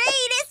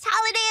greatest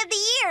holiday of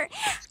the year.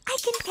 I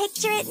can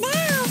picture it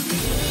now.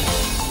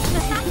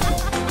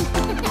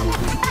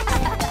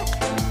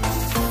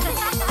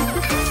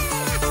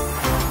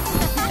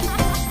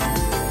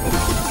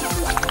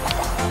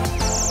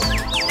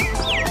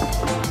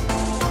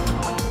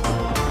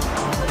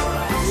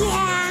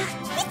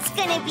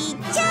 Be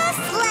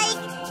just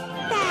like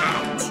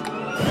that.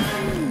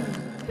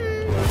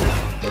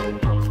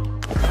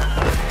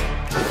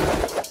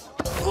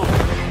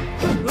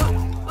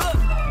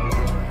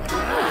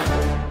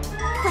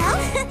 Well,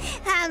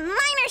 a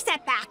minor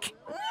setback.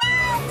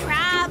 No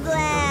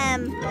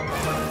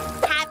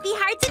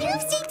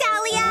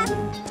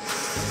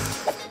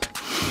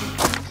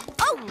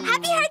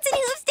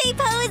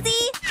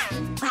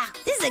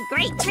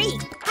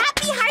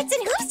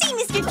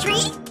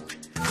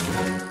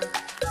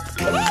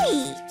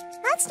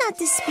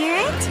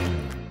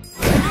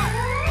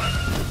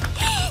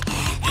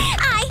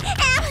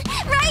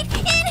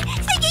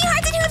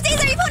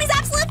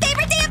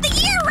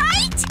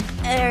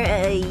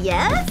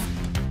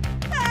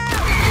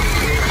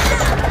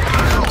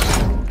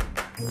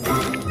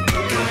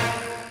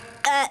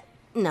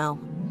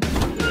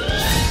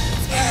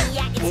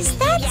Is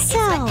that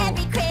so?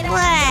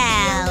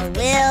 Well,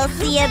 we'll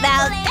see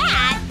about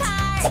that.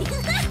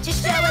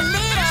 Just show a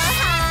little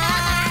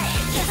heart.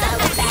 'Cause I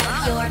will back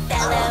your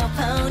fellow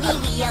pony.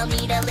 We all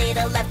need a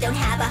little love, don't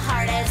have a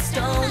heart of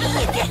stony.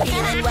 If you're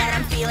feeling what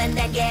I'm feeling,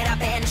 then get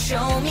up and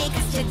show me.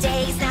 'Cause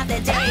today's not the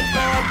day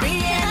for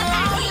being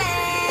lonely.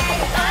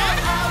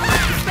 Oh,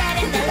 I'm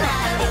spreading the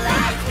love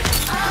light.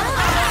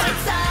 Oh,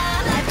 it's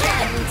all I've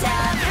dreamt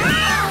of.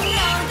 Oh,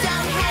 no,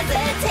 don't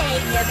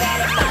hesitate. You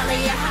better follow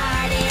your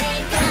heart. It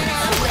ain't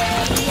gonna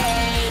wait.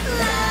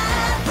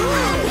 Love, I'm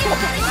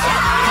gonna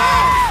shout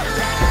it.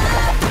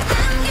 Love,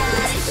 I'm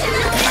gonna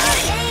shout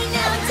it. Ain't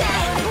no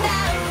doubt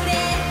about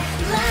it.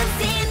 Love's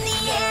in the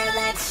air,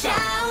 let's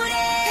shout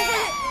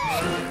it.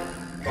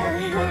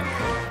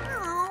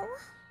 Oh,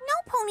 no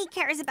pony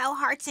cares about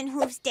Hearts and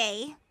Hooves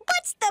Day.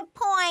 What's the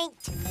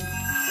point?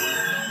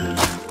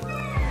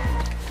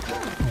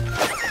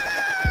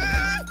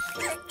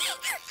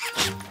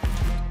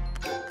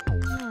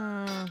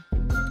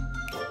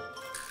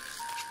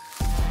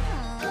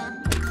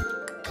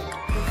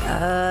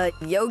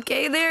 You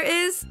okay there,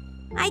 Iz?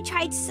 I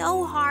tried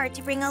so hard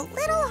to bring a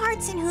little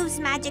Hearts and Hooves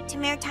magic to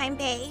Maritime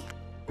Bay,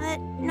 but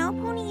no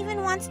pony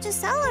even wants to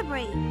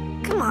celebrate.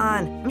 Come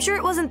on, I'm sure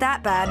it wasn't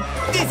that bad.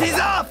 This is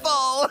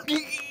awful!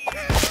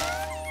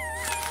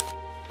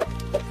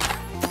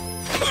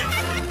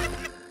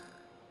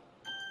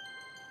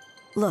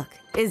 Look,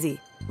 Izzy,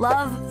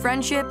 love,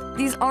 friendship,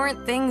 these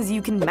aren't things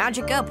you can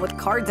magic up with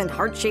cards and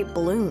heart-shaped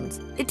balloons.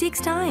 It takes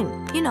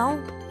time, you know,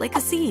 like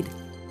a seed.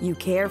 You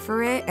care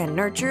for it and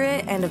nurture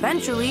it, and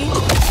eventually...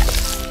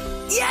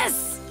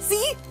 Yes!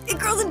 See? It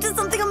grows into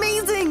something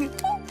amazing!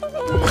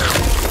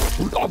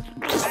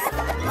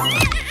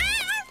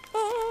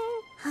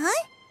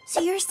 Huh? So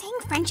you're saying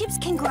friendships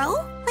can grow?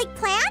 Like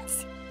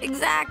plants?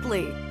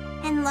 Exactly.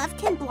 And love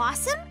can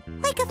blossom?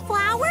 Like a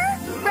flower?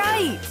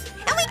 Right!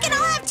 And we can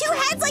all have two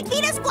heads like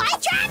Venus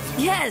flytrap?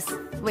 Yes!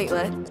 Wait,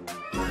 what?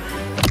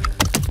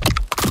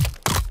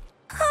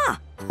 Huh!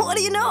 What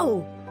do you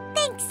know?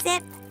 Thanks,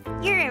 Zip.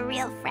 You're a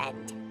real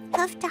friend.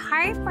 Hoof to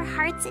heart for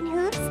Hearts and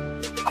Hooves?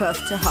 Hoof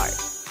to heart.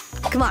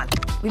 Come on,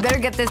 we better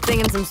get this thing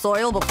in some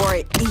soil before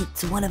it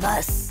eats one of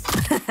us.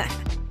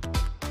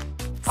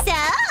 So,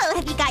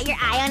 have you got your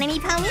eye on any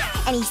pony?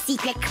 Any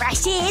secret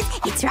crushes?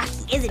 It's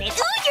Rocky, isn't it?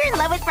 Ooh, you're in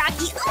love with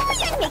Rocky. Ooh,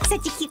 you'd make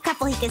such a cute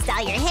couple. He can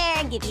style your hair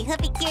and give you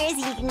hoopy cures,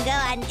 and you can go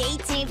on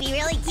dates and it'd be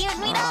really cute,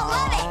 and we'd all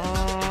love it.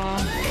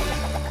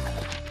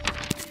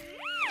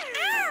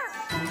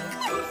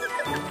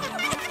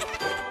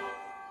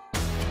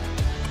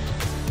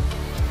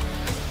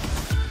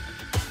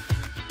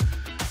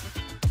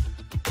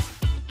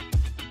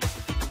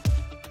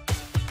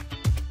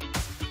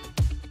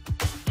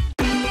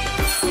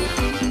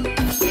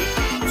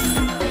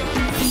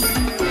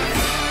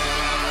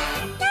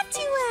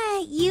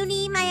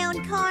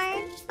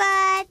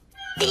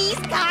 These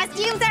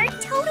costumes are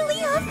totally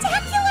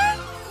spectacular!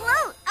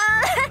 Well,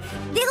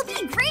 they'll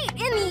be great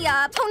in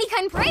the Pony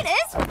Kind Parade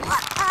is.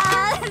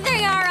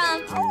 They are a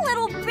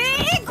little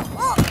big.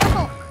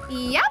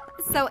 Yep,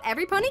 so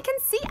every pony can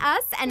see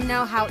us and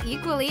know how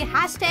equally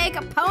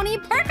 #pony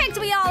perfect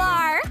we all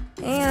are.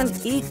 And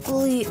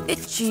equally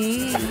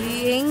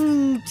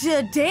itching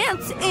to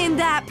dance in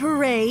that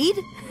parade.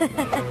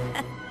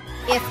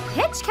 If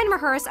Hitch can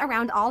rehearse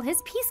around all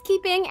his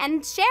peacekeeping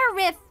and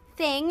sheriff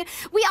thing,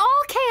 we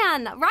all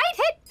can, right,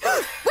 Hitch?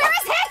 Where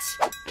is Hitch?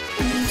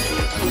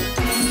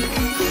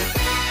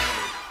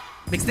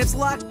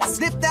 McSnips-a-lot,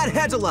 snip that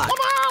hedge a lot.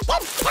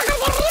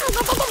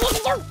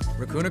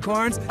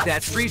 Raccoonicorns,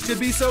 that street should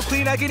be so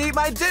clean I can eat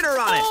my dinner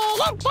on it.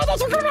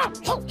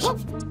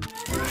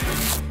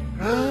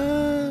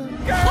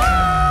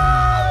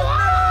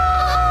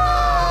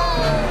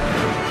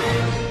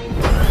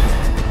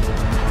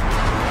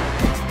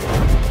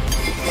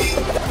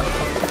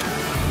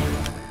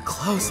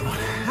 Close one.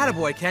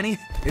 Attaboy, Kenny.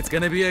 It's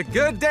gonna be a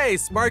good day,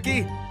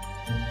 Sparky.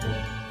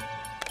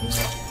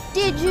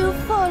 Did you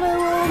follow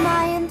all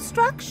my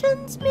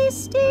instructions,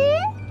 Misty?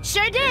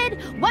 Sure did.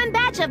 One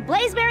batch of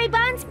blazeberry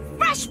buns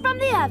fresh from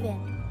the oven.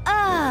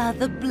 Ah,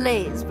 the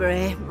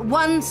blazeberry.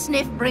 One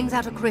sniff brings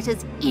out a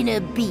critter's inner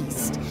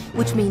beast,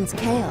 which means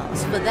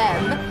chaos for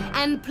them,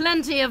 and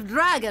plenty of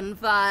dragon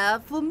fire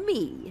for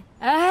me.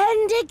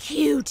 And a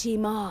cutie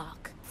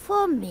mark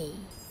for me.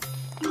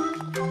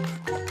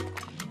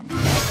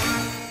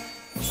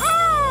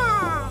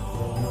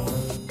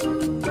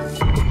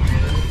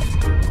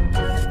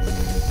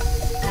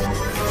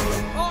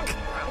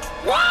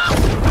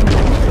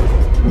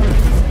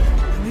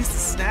 At least the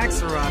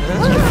snacks are on it.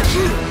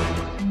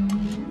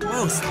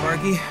 Whoa,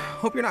 Sparky.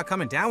 Hope you're not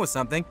coming down with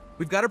something.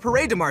 We've got a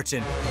parade to march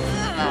in.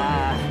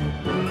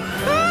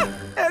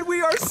 And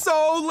we are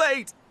so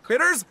late.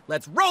 Critters,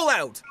 let's roll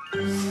out.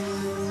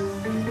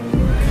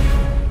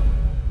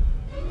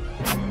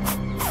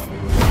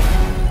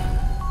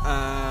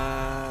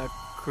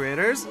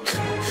 Critters?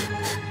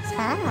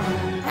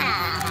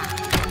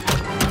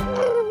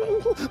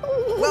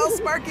 Well,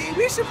 Sparky,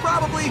 we should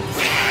probably...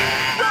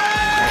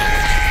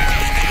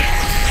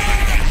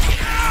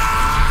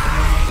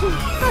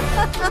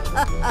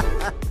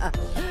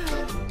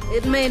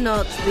 It may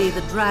not be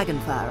the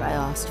dragonfire I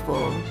asked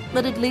for,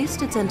 but at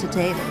least it's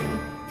entertaining.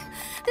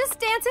 This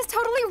dance is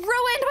totally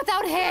ruined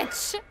without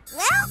Hitch.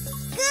 Well,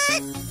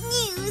 good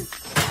news.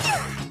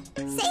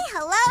 Say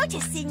hello to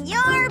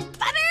Senor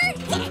Butter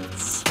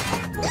Hitch.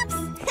 Oops.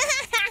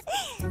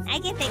 I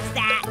can fix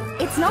that.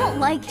 It's not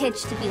like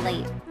Hitch to be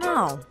late.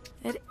 No,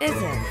 it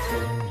isn't.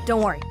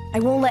 Don't worry, I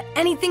won't let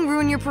anything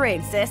ruin your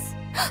parade, sis.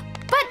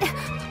 But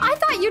I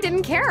thought you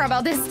didn't care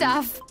about this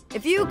stuff.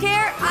 If you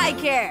care, I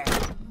care.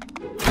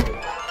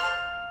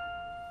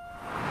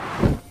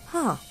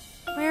 Huh,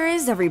 where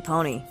is every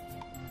pony?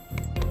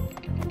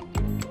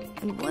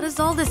 And what is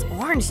all this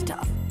orange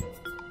stuff?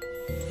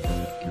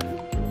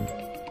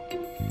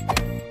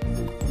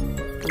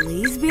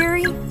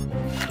 Blazeberry?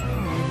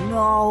 Oh,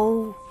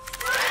 no.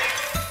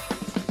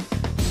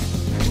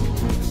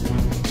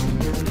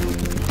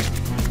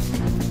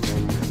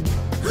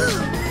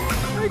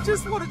 I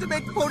just wanted to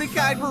make Pony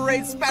Kind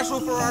Parade special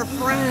for our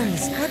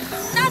friends, but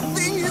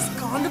nothing has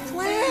gone to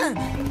plan.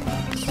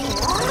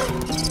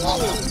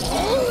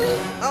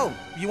 Oh,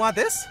 you want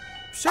this?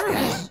 Sure,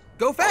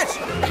 go fetch.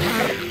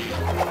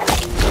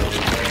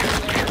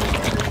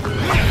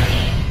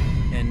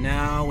 And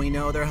now we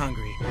know they're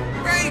hungry.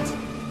 Great!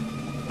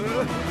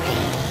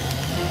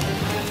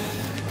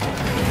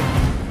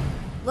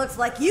 Looks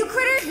like you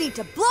critters need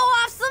to blow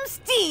off some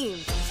steam.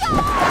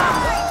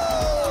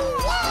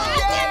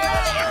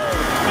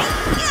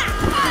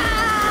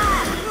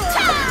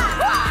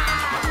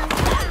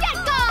 Get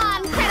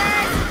gone,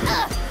 critters!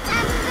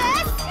 And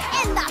this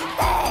in the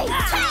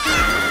face!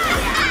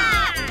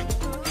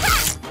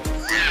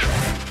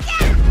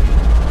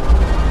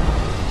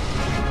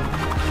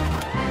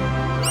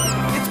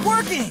 It's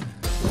working!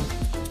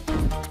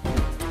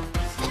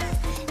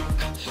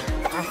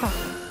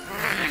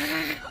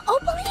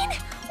 Opaline,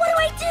 what do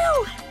I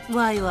do?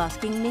 Why are you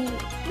asking me?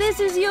 This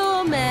is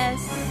your mess.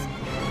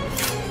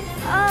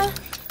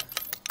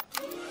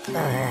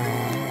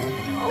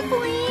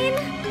 Opaline?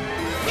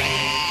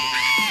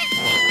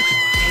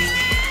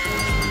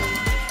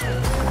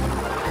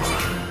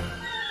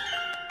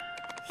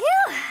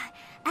 Phew!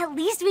 At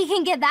least we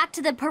can get back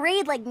to the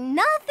parade like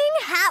nothing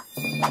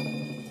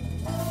happened.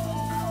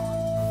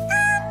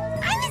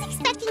 I was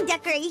expecting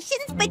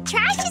decorations, but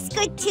trash is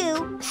good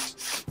too.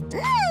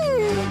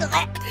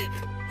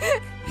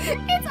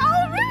 It's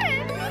all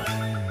red!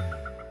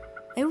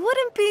 I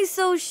wouldn't be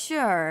so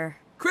sure.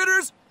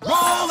 Critters, roll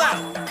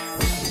out!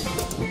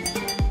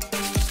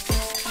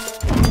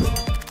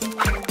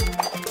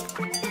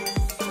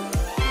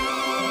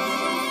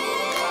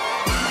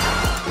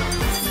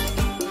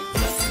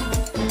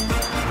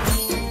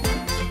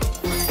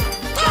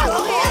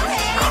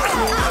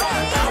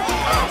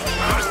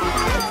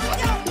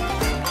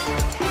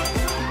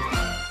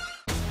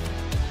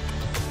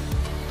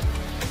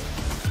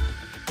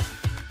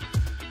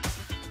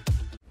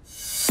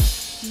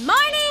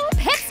 Morning,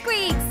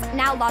 Pipsqueaks!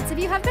 Now, lots of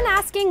you have been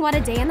asking what a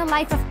day in the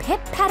life of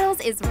Pip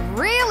Petals is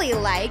really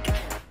like.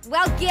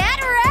 Well,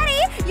 get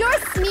ready! Your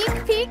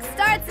sneak peek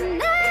starts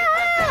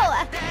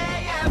now! A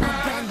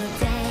brand new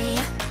day.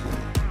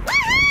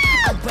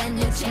 Woohoo! A brand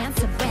new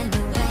chance, a brand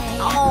new way.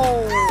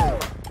 Oh!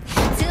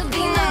 To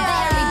be the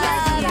very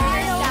best year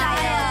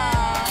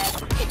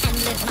and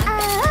live my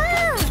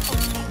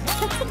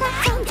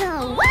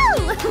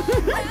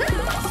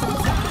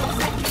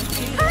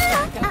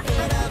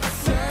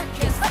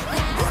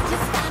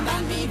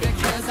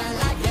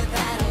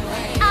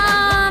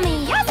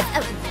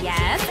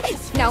Yes.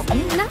 No.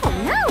 Yes.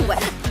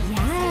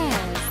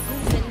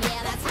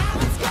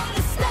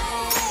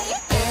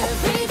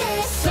 Every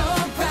day so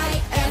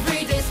bright,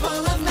 every day's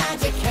full of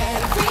magic.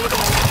 Every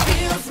day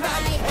feels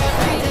right,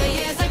 every day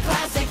is a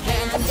classic.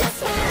 And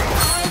just when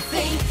I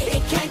think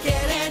it can't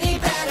get any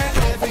better,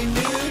 every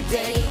new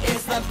day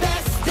is the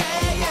best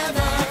day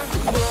ever.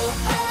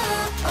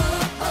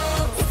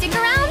 Stick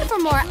around for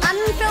more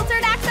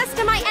unfiltered access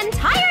to my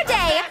entire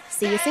day.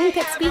 See you soon,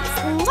 Pipsqueaks.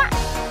 Mwah.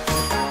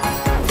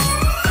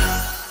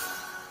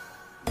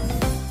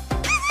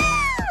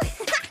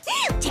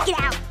 Check it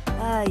out.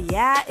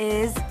 Yeah, it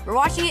is. We're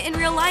watching it in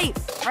real life.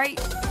 Right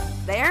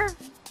there?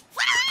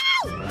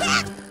 Wow!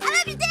 Pip! I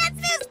love your dance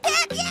moves,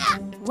 Pip! Yeah!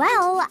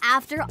 Well,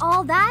 after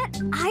all that,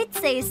 I'd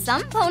say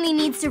some pony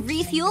needs to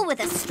refuel with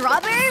a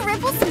strawberry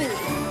ripple smoothie.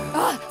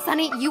 Oh,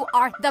 Sunny, you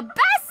are the best!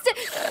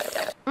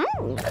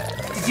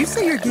 Did you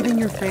say you're giving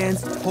your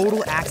fans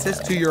total access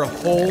to your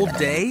whole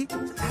day?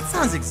 That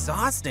sounds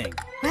exhausting.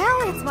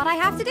 Well, it's what I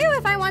have to do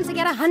if I want to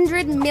get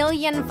 100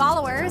 million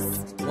followers.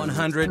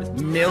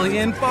 100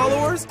 million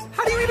followers?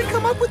 How do you even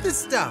come up with this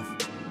stuff?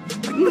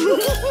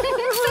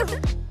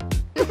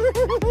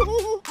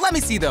 Let me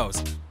see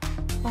those.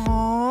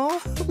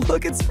 Aww,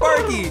 look at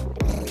Sparky.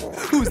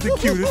 Who's the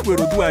cutest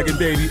little dragon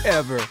baby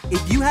ever?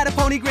 If you had a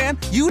ponygram,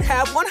 you'd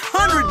have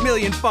 100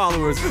 million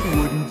followers,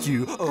 wouldn't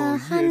you? Oh,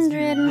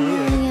 100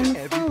 million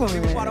Everybody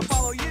would want to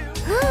follow you.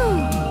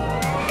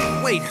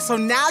 Wait, so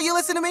now you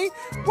listen to me?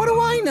 What do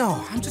I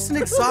know? I'm just an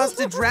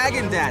exhausted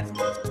dragon dad.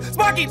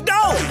 Sparky,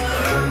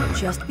 no!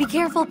 Just be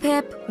careful,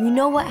 Pip. You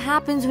know what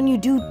happens when you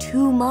do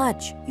too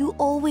much. You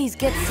always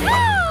get sick.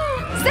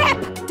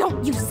 Zip!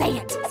 Don't you say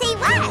it. Say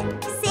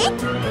what? Sick?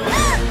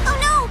 Oh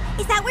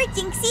no! Is that where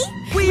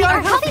Jinxie? We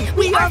are healthy.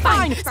 We are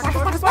fine.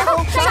 Sparkle,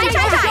 sparkle, shine,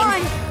 shine,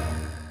 shine.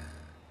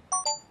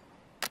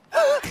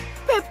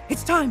 Pip,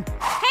 it's time.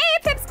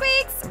 Hey,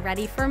 Pipsqueaks!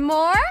 Ready for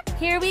more?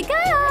 Here we go!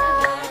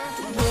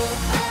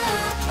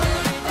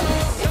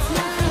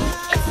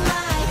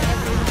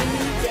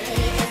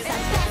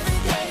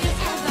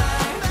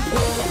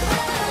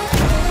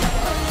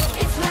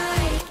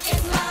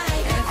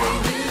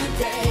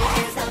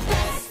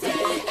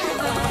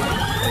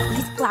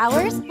 These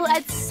flowers will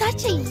add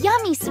such a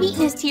yummy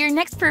sweetness to your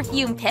next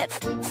perfume, Pip.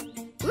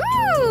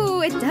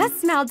 Ooh, it does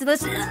smell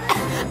delicious.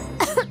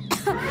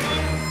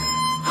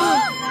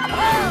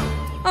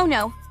 Oh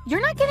no,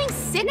 you're not getting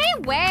sick?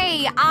 No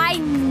way! I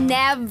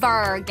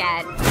never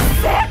get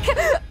sick!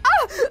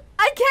 Oh,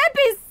 I can't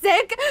be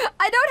sick!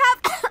 I don't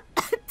have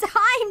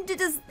time to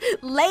just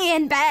lay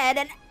in bed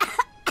and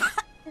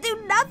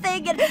do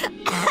nothing and...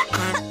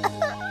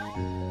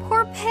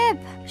 Poor Pip.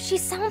 She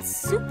sounds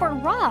super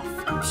rough.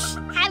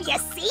 Have you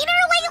seen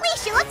her lately?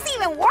 She looks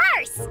even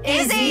worse.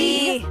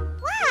 Izzy!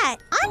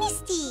 What?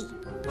 Honesty.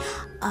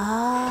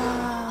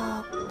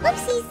 Oh.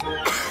 Whoopsies.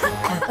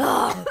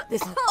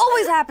 This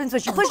always happens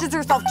when she pushes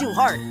herself too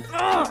hard.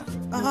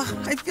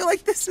 I feel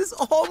like this is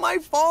all my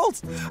fault.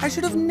 I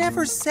should have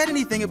never said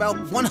anything about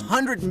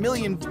 100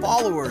 million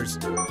followers.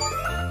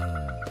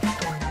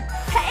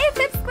 Hey,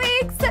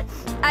 Pipsqueaks!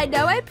 I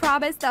know I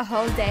promised the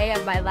whole day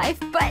of my life,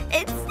 but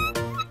it's...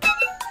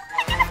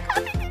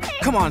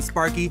 Come on,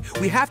 Sparky.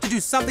 We have to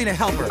do something to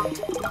help her.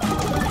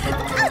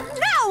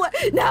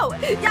 No!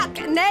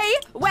 Yuck! Nay!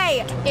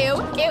 Way! Ew!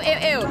 Ew! Ew!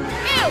 Ew!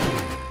 Ew!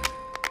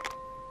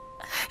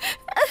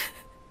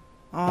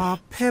 Aw,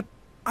 Pip,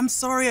 I'm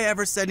sorry I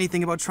ever said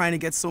anything about trying to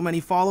get so many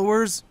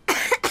followers.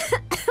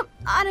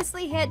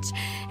 Honestly, Hitch,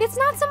 it's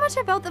not so much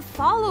about the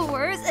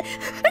followers.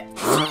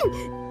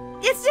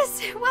 It's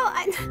just, well,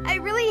 I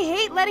really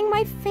hate letting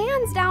my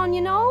fans down,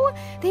 you know?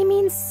 They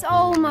mean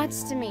so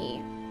much to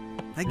me.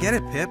 I get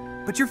it, Pip,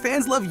 but your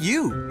fans love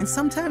you. And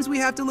sometimes we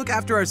have to look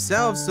after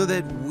ourselves so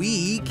that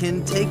we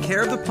can take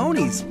care of the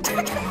ponies.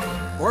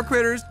 Or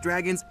critters,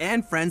 dragons,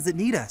 and friends that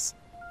need us.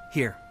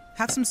 Here,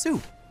 have some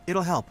soup.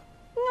 It'll help.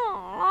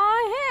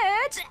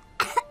 Aw, Hitch.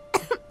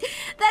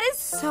 That is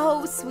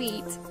so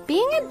sweet.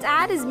 Being a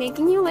dad is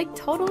making you, like,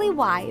 totally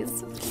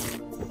wise.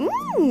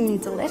 Mmm,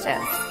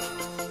 delicious.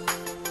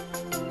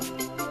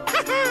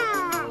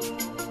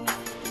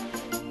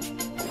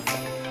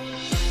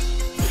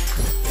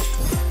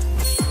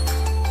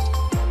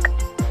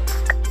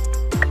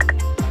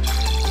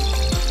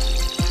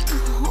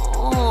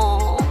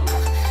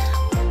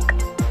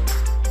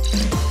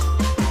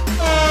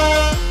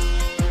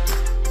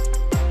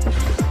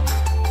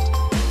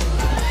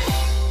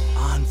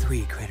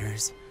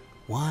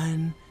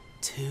 One,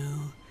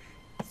 two,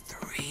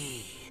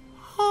 three.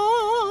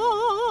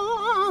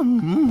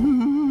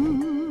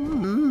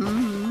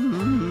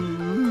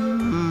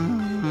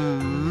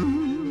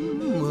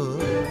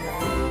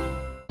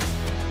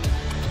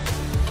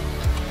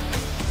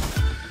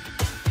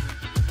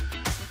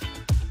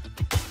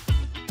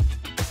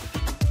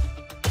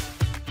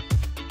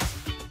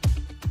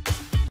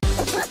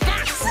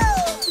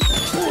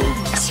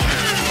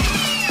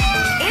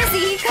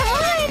 Izzy, come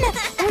on!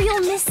 Or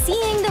you'll miss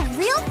seeing the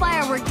real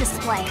firework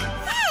display.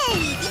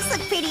 Hey, these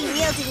look pretty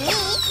real to me.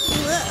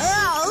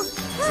 Whoa.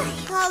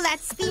 All that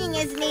spinning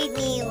has made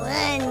me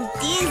one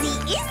dizzy.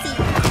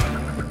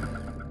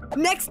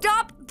 Next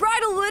stop,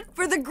 Bridalwood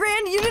for the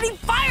Grand Unity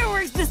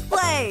Fireworks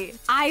display.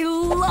 I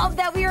love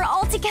that we are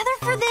all together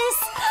for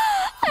this.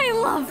 I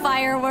love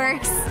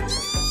fireworks.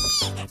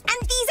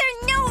 And these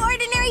are no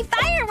ordinary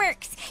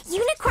fireworks.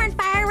 Unicorn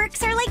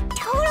fireworks are like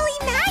totally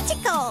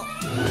magical.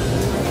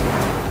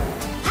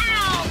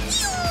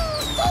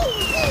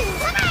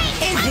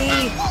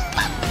 Izzy!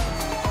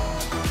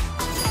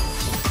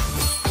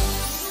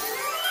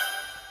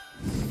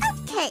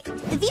 Okay,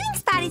 the viewing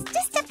spot is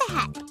just up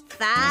ahead.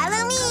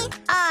 Follow me.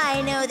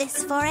 I know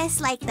this forest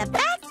like the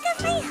back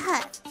of my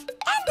hoof.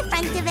 And the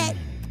front of it.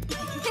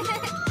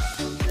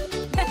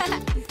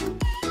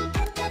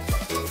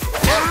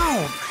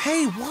 Ow!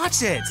 Hey,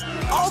 watch it!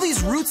 All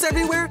these roots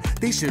everywhere,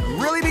 they should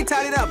really be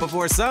tidied up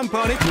before some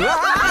pony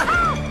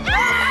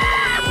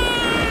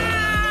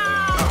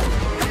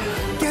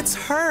gets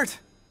hurt.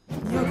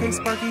 You okay,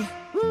 Sparky?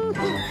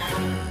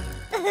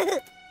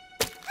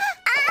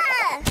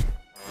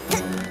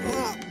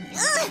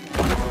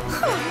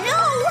 Oh no!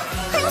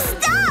 I'm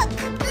stuck!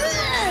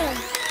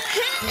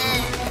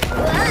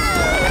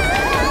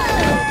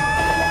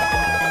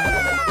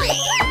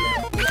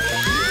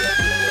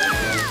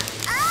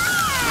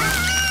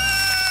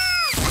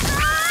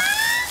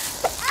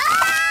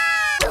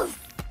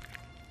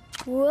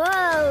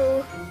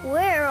 Whoa,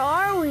 where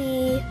are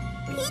we?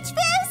 Peach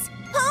Fizz?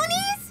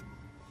 Ponies?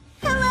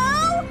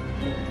 Hello?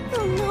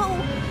 Oh no,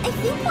 I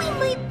think we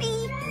might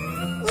be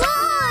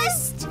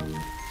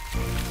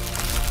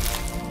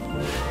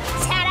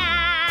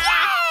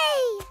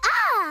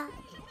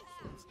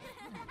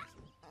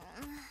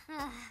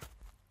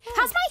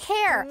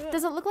Where?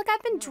 Does it look like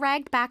I've been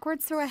dragged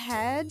backwards through a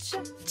hedge?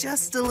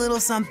 Just a little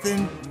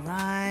something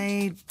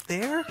right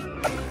there.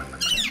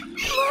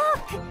 Look!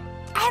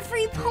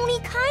 Every pony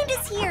kind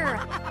is here!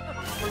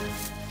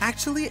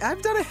 Actually,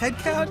 I've done a head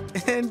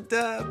count, and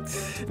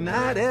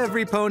not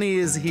every pony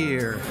is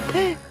here.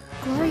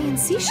 Glory and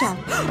Seashell.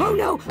 Oh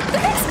no! The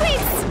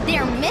pipsqueaks!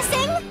 They're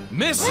missing?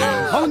 Missing?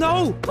 Oh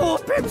no! Poor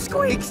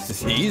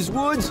pipsqueaks! These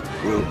woods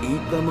will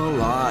eat them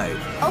alive.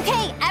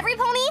 Okay, every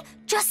pony,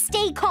 just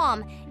stay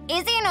calm.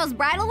 Izzy knows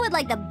Bridalwood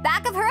like the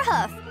back of her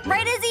hoof.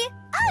 Right, Izzy?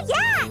 Oh,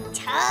 yeah,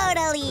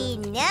 totally.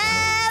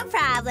 No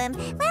problem.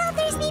 Well,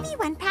 there's maybe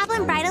one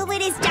problem.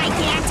 Bridalwood is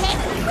gigantic.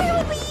 Where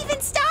would we even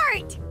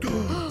start?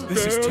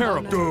 This is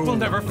terrible. We'll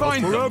never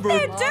find them.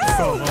 They're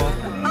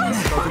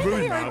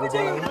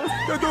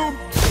doomed!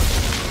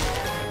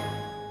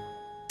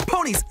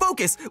 Ponies,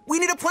 focus! We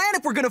need a plan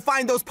if we're gonna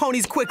find those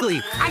ponies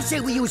quickly. I say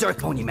we use our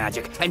pony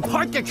magic and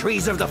part the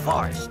trees of the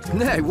forest.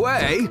 No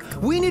way!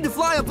 We need to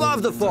fly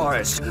above the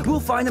forest. We'll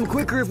find them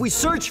quicker if we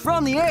search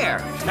from the air.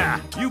 Ha!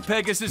 You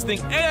Pegasus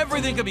think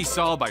everything can be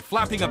solved by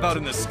flapping about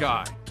in the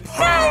sky.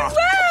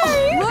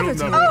 It'll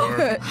never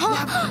work.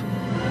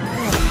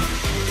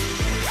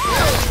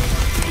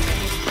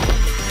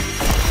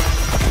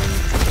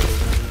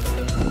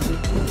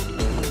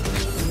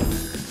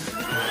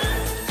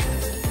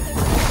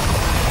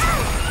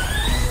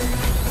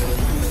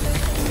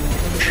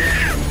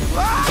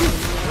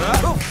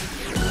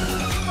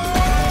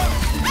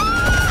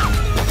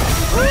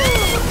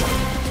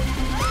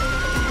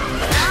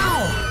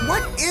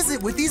 What is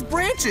it with these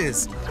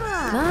branches?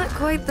 Not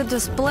quite the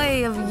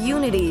display of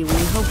unity we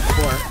hoped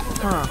for,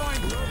 huh?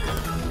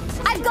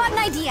 I've got an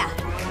idea.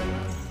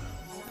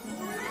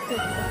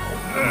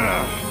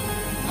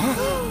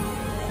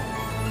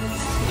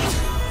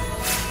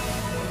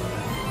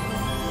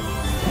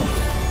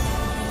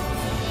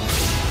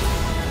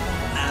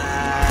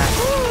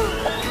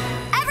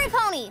 Every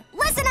pony,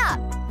 listen up.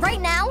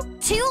 Right now,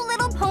 2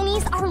 little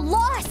ponies are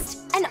lost,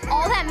 and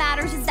all that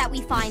matters is that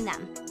we find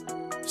them.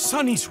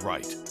 Sunny's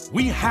right.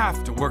 We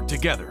have to work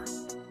together.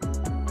 Sunny,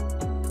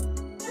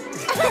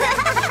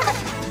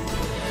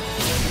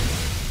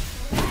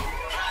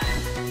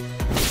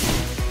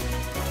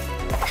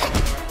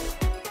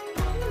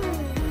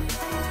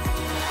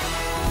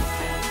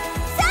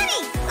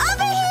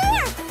 over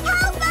here!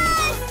 Help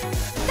us!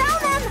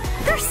 Found them!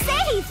 They're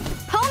safe!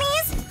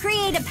 Ponies,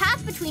 create a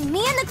path between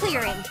me and the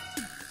clearing.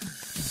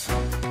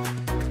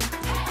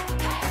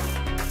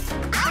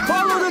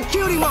 Follow the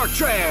cutie mark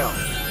trail!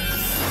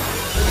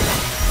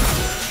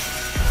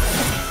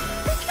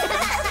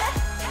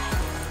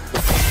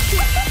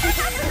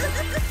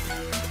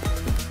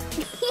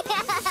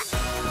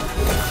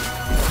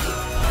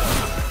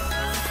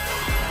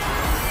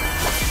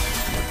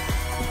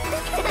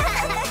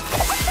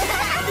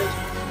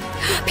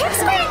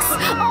 Pipsqueaks!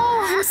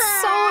 Oh, I'm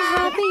so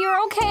happy you're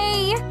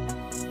okay.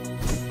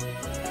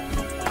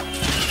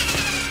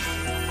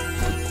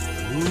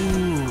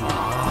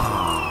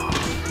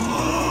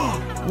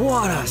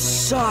 What a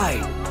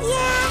sight!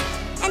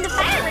 Yeah, and the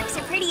fireworks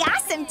are pretty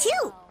awesome,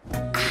 too.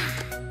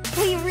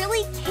 We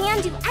really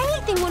can do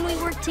anything when we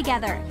work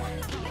together.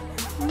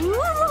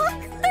 Look,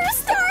 they're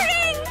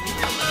starting!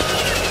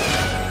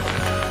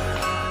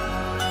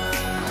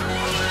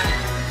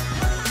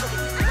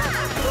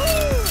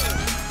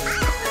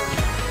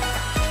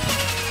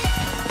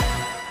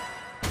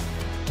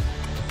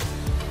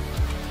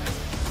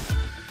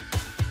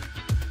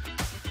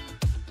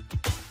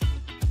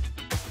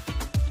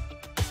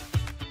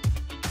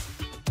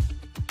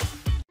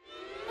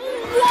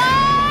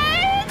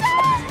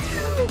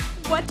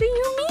 What do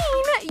you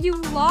mean? You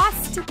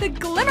lost the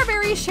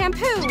Glimmerberry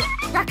shampoo.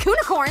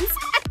 Raccoonicorns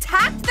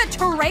attacked the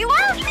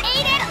trailer?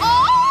 Ate it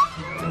all?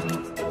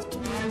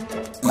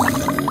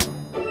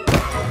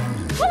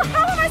 Well,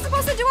 how am I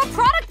supposed to do a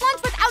product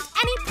launch without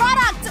any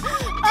product?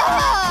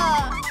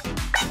 Ugh!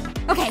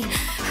 Okay,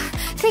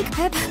 think,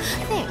 Pip,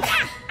 think.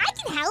 Yeah, I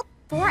can help.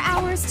 4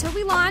 hours till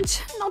we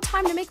launch. No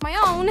time to make my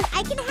own.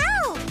 I can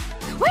help.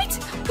 Wait,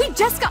 we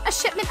just got a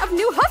shipment of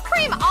new hoof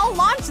cream. I'll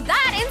launch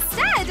that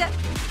instead.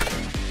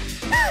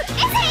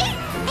 Izzy!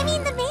 I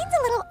mean, the main's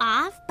a little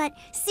off, but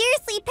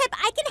seriously, Pip,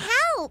 I can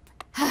help.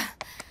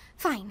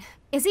 Fine.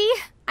 Izzy,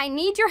 I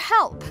need your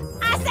help.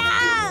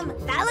 Awesome!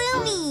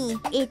 Follow me.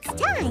 It's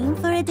time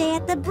for a day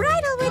at the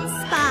Bridalwood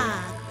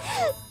Spa.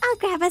 I'll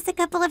grab us a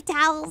couple of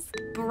towels.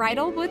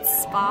 Bridalwood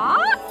Spa?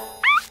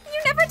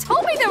 You never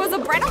told me there was a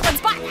Bridalwood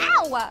Spa.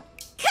 Ow!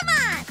 Come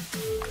on!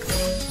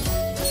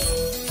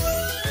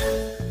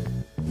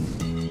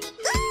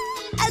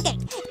 Okay,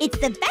 it's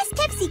the best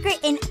kept secret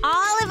in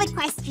all of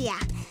Equestria.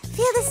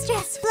 Feel the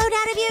stress float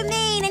out of your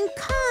mane and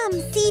calm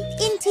seep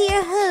into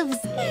your hooves.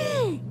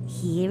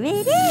 Here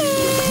it is.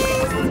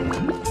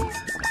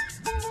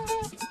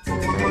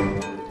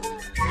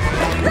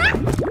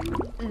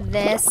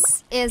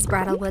 This is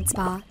Bridalwood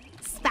Spa.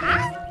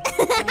 Spa?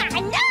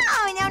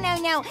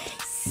 No.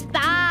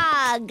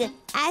 Spa. Spog.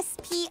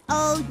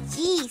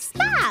 S-P-O-G.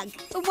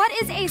 Spog. What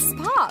is a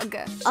spog?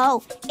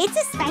 Oh, it's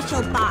a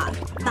special bog.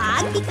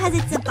 Bog because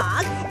it's a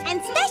bog,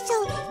 and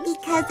special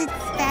because it's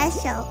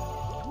special.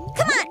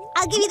 Come on,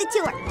 I'll give you the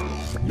tour.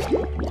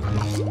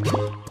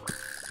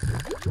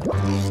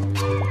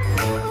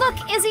 Look,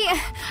 Izzy,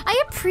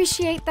 I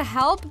appreciate the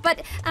help,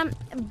 but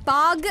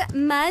bog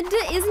mud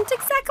isn't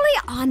exactly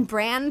on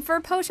brand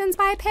for Potions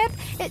by Pip.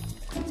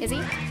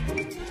 Izzy?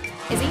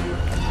 Izzy?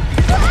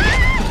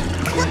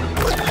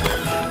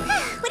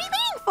 What are you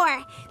waiting for?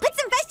 Put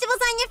some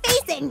vegetables on your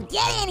face and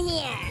get in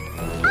here.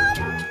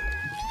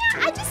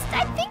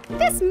 I think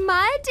this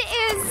mud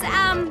is,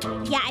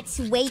 Yeah, it's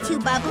way too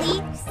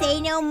bubbly.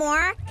 Say no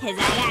more, because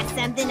I got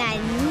something I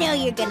know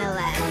you're gonna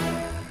love.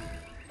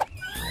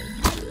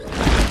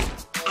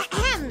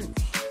 Ahem. And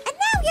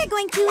now we are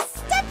going to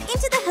step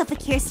into the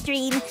Hoofacure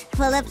stream,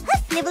 full of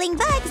hoof-nibbling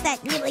bugs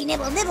that nibble,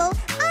 nibble, nibble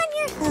on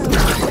your hoof.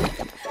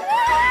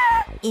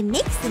 It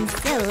makes them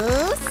so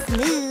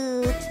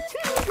smooth.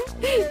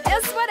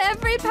 Just what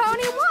every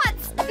pony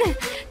wants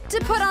to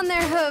put on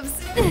their hooves.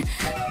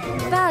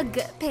 Bug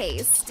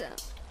paste.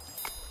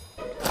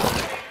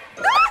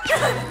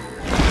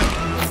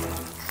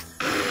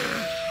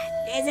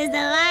 This is the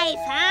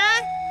life,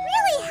 huh?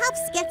 Really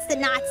helps gets the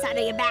knots out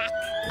of your back.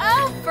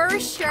 Oh, for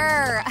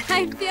sure.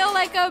 I feel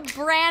like a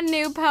brand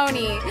new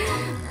pony.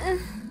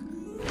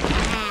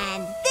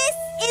 And this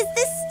is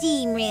the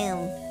steam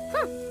room.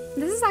 Huh.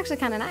 This is actually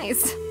kind of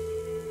nice.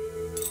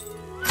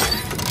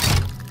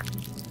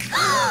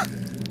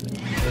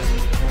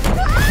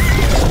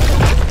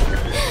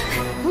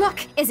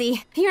 Look,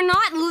 Izzy, you're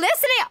not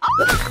listening. Oh!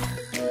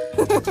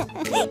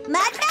 Mud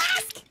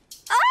mask!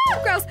 Oh,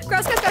 gross,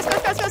 gross, gross, gross,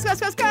 gross, gross, gross, gross,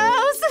 gross,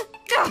 gross.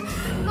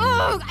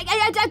 Oh,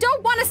 I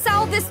don't want to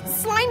sell this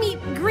slimy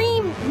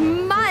green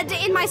mud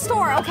in my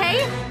store,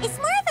 okay? It's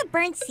more of a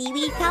burnt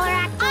seaweed color,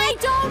 actually. I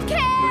don't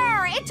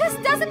care. It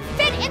just doesn't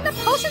fit in the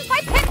Potions by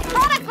Pip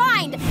product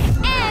line.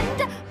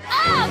 End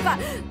of.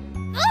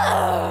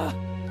 Ugh.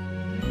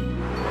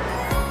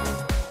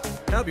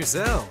 Help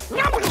yourself.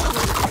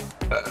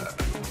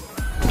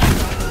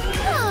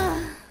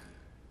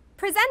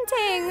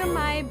 Presenting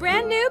my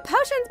brand new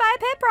Potions by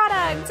Pip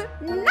product.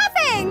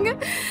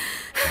 Nothing.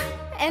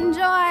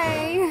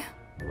 Enjoy.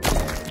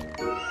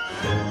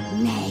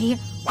 May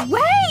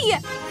way.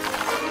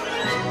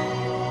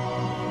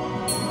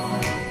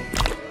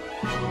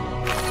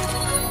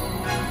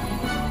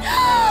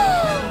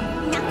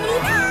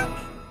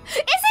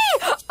 Izzy!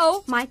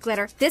 Oh my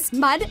glitter, this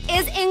mud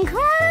is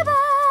incredible.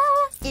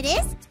 It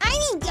is? I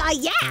mean,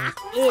 yeah,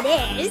 it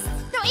is.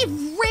 No, it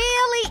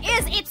really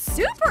is. It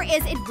super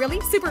is. It really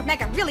super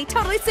mega really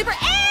totally super is.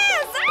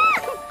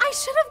 I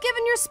should have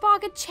given your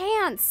Spog a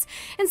chance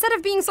instead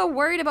of being so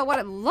worried about what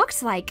it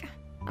looked like.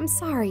 I'm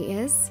sorry,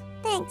 Iz.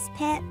 Thanks,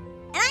 Pip.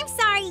 And I'm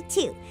sorry,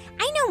 too.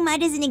 I know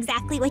mud isn't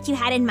exactly what you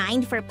had in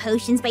mind for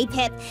Potions by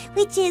Pip,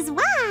 which is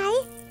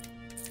why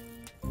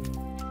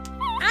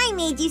I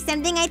made you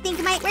something I think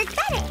might work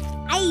better.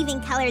 I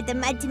even colored the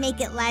mud to make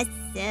it less,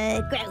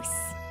 gross.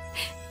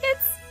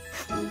 It's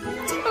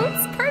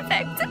totes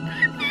perfect.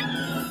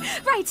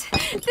 Right,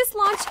 this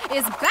launch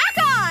is back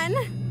on.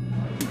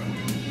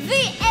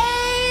 The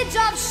age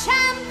of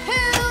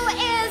shampoo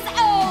is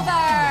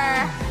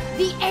over.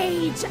 The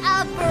age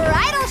of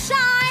bridal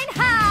shine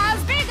has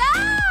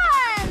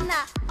begun.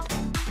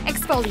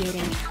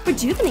 Exfoliating,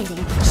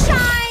 rejuvenating,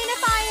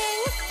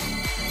 shinifying.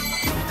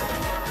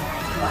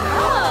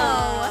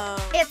 Whoa!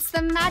 It's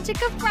the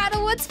magic of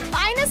Bridalwood's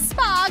finest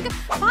Spog,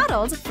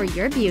 bottled for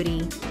your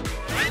beauty.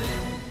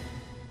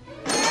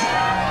 2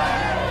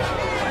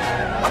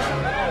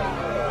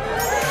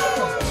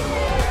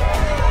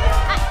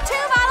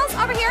 bottles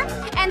over here.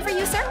 And for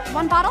you, sir,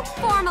 1 bottle.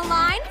 Form a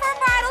line for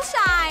bridal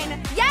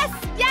shine. Yes,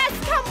 yes,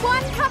 come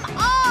one, come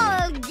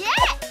all, get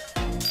it.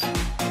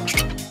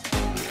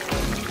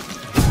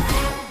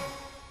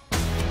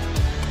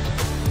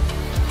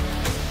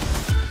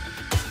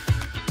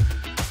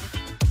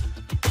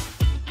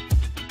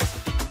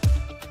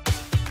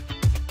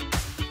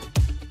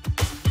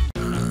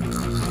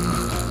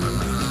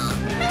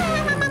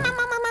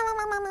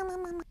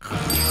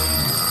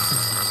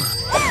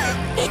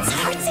 It's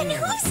Hearts and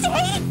Hooves Day!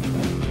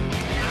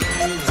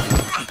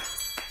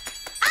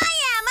 I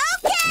am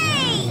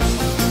okay!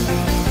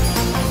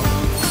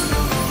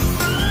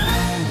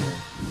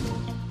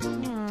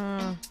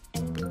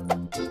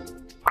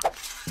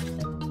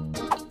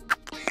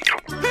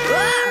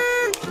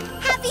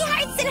 Happy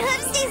Hearts and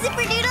Hooves Day,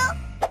 Zipperdoodle!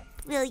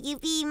 Will you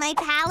be my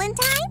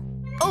Palantine?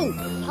 Oh,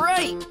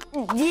 right.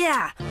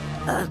 Yeah.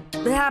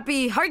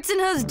 Happy Hearts and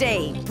Hooves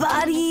Day,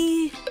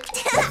 buddy.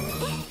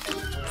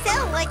 So,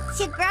 what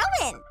you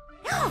growing?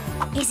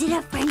 Is it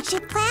a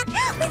friendship plant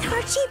with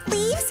heart-shaped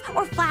leaves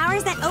or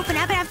flowers that open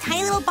up and have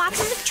tiny little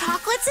boxes of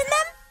chocolates in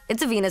them?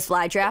 It's a Venus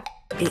flytrap.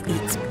 It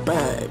eats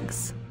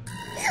bugs.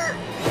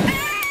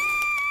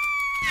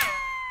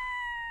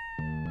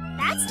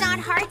 That's not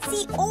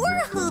heartsy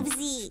or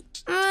hoovesy.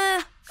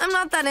 I'm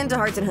not that into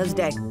Hearts and Hooves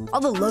Day. All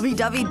the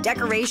lovey-dovey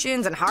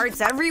decorations and hearts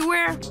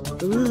everywhere.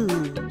 Ooh.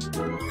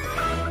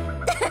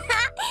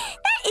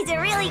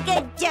 really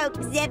good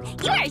joke, Zip.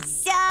 You are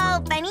so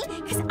funny,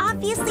 because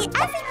obviously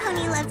every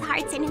pony loves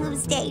Hearts and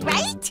Hooves Day,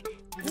 right?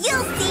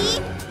 You'll see!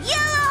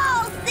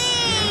 You'll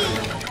see!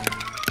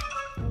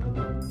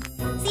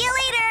 See you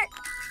later!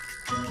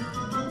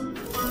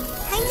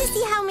 Time to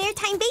see how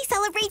Maritime Bay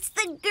celebrates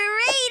the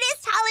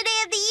greatest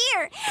holiday of the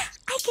year.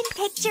 I can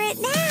picture it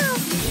now.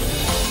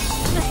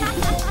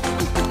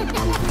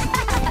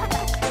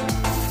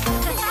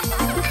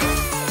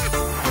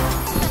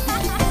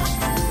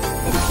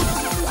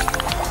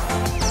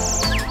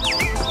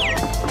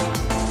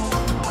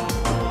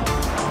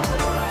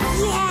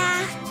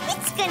 Yeah,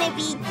 it's gonna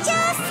be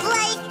just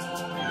like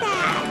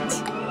that.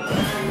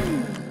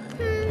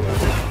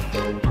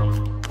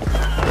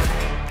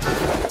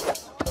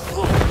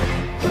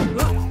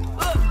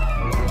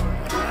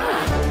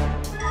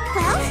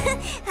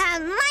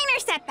 Minor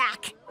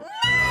setback.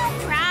 No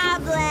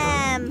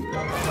problem.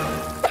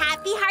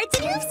 Happy Hearts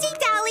and Hooves Day,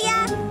 Dahlia.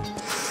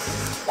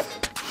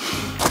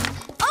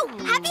 Oh,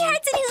 Happy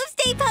Hearts and Hooves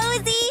Day,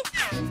 Posy.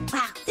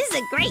 Wow, this is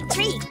a great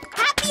tree.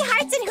 Happy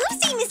Hearts and Hooves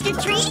Day, Mr.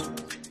 Tree.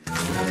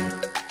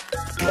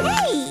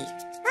 Hey,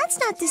 that's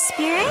not the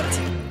spirit.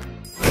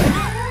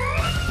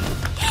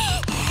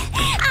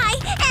 I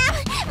am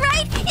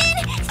right in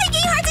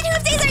thinking Hearts and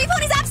Hooves Day is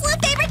everypony's absolute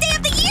favorite day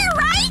of the year,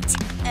 right?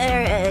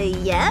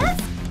 Yes?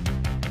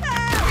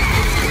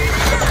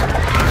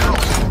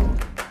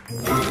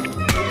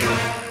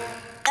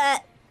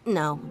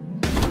 No.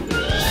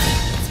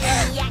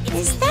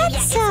 Is that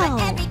so?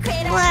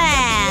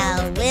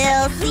 Well,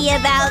 we'll see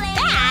about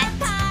that.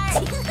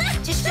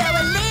 Just show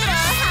a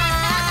little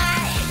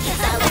heart,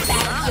 'cause I'll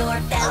back your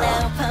fellow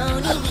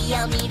pony. We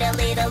all need a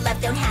little love,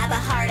 don't have a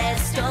heart of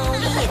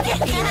stony. If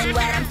you're feeling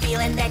what I'm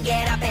feeling, then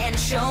get up and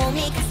show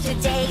me, 'cause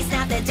today's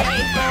not the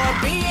day for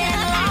being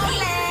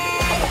lonely.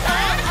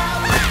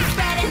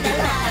 Spreading the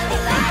love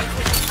light.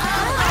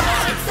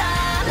 It's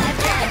all I've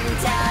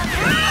dreamt of.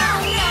 No,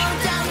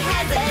 don't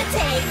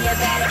hesitate. You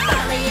better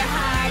follow your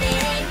heart.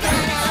 It ain't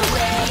gonna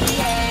wait.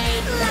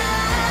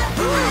 Love,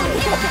 I'm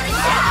gonna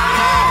shout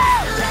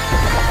it.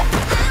 Love,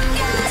 I'm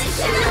gonna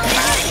shout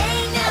it.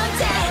 Ain't no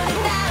doubt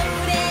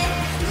about it.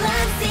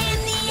 Love's in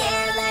the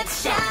air, let's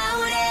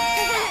shout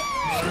it.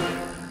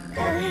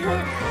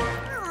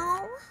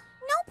 Oh,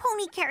 no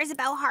pony cares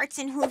about Hearts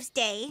and Hooves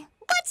Day.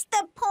 What's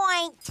the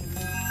point?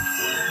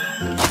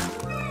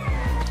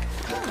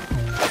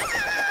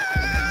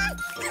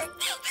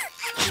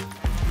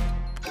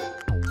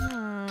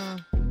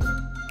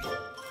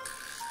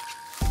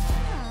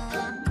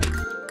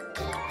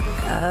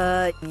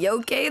 You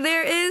okay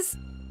there, Iz?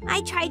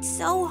 I tried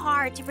so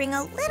hard to bring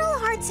a little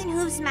Hearts and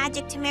Hooves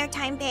magic to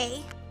Maritime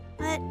Bay,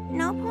 but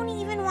no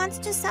pony even wants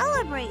to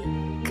celebrate.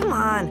 Come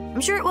on, I'm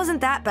sure it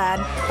wasn't that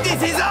bad.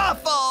 This is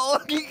awful!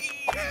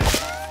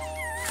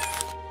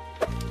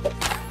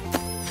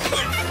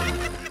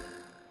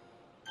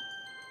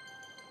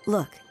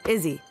 Look,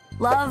 Izzy,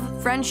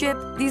 love, friendship,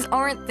 these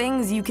aren't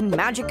things you can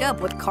magic up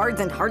with cards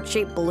and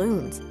heart-shaped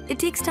balloons. It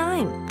takes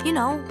time, you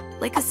know,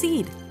 like a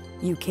seed.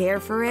 You care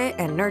for it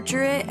and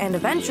nurture it, and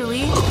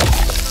eventually...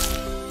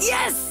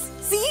 Yes!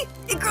 See?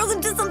 It grows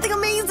into something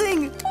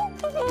amazing!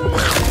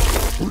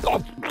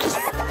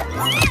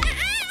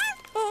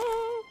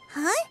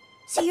 Huh?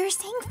 So you're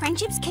saying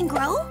friendships can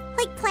grow?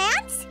 Like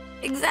plants?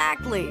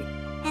 Exactly.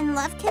 And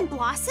love can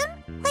blossom?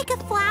 Like a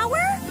flower?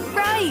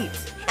 Right!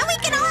 And we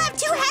can all have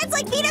two heads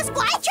like Venus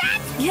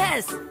flytrap?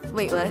 Yes!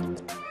 Wait, what?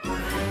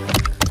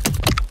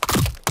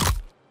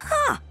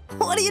 Huh!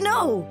 What do you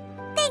know?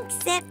 Thanks,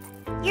 Zip.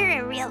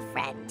 You're a real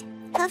friend.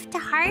 Hoof to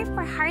heart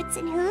for Hearts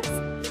and Hooves?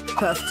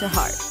 Hoof to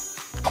heart.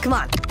 Come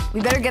on,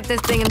 we better get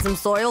this thing in some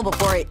soil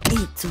before it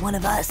eats one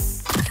of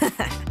us.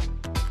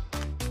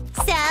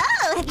 So,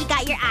 have you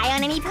got your eye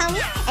on any pony?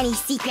 Any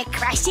secret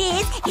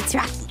crushes? It's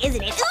Rocky,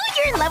 isn't it? Ooh,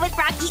 you're in love with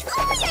Rocky.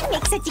 Ooh, you'd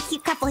make such a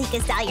cute couple. He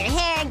can style your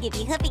hair and give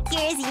you hoopy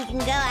cures, and you can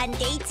go on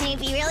dates, and it'd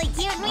be really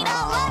cute, and we'd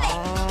all love it.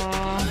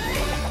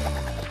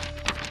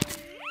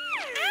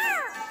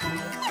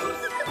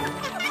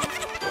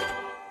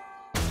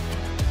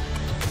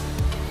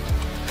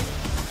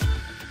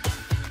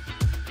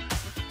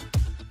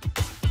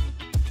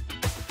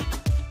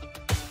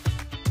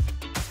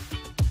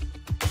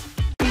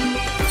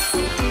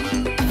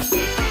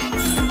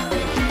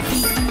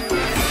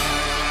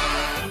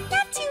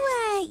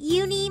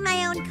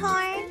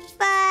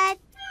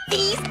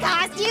 These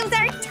costumes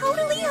are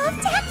totally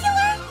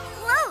spectacular!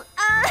 Well,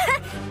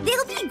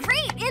 they'll be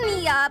great in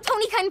the,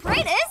 Pony Kind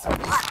Parade is.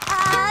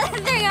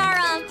 They are,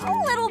 a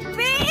little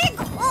big.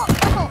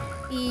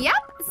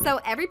 Yep, so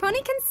every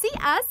pony can see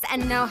us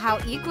and know how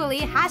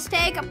equally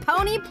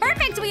 #pony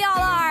perfect we all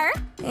are.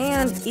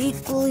 And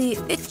equally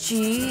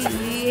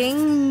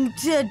itching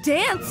to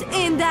dance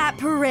in that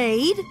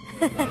parade.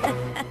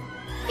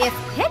 If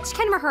Hitch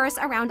can rehearse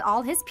around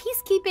all his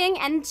peacekeeping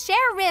and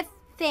sheriff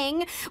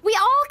thing, we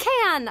all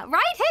can,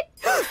 right,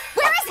 Hitch?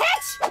 Where is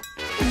Hitch?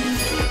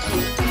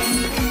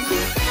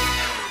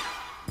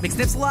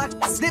 McSnips a lot,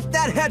 snip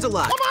that hedge a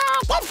lot.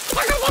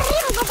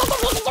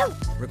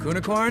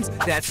 Raccoonicorns,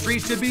 that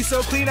street should be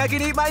so clean I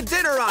can eat my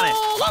dinner on it.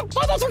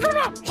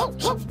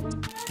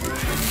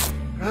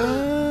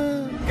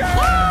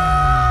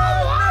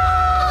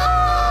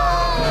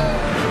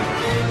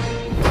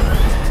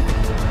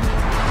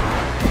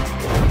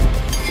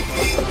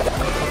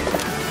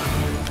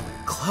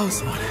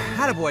 Close one.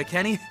 Attaboy,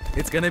 Kenny.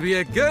 It's gonna be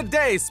a good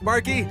day,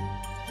 Sparky.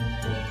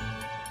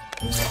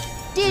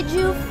 Did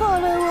you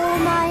follow all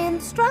my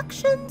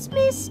instructions,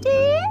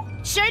 Misty?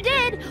 Sure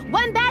did.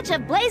 One batch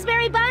of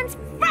blazeberry buns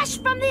fresh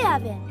from the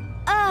oven.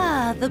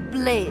 Ah, the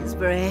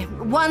blazeberry.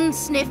 One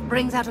sniff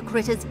brings out a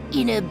critter's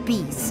inner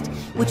beast,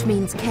 which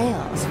means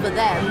chaos for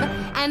them,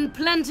 and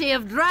plenty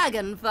of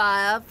dragon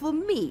fire for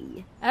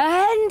me.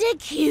 And a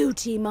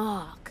cutie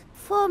mark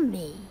for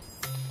me.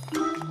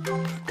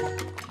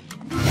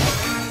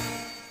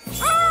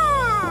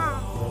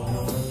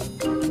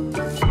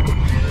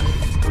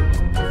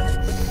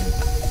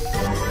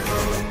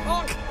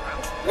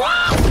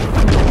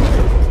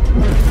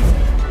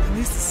 At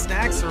least the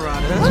snacks are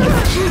on us.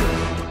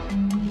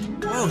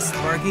 Whoa,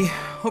 Sparky.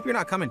 Hope you're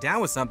not coming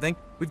down with something.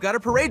 We've got a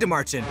parade to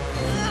march in.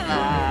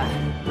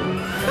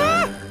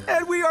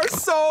 And we are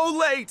so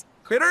late.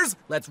 Critters,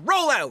 let's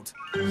roll out.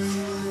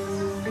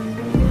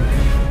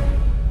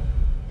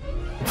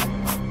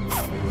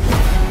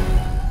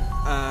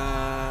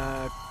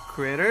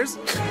 Critters?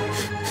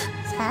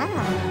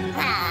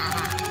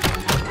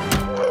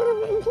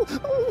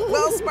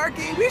 Well,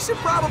 Sparky, we should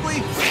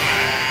probably...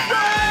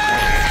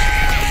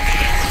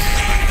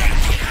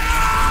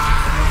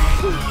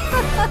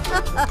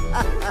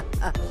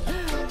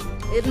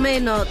 It may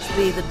not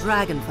be the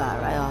dragon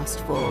fire I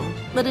asked for,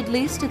 but at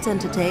least it's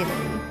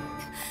entertaining.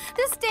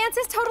 This dance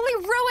is totally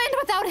ruined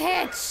without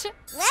Hitch.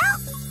 Well,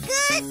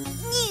 good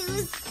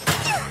news.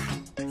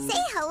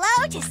 Say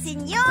hello to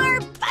Senor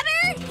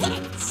Butter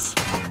Hitch.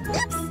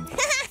 Oops.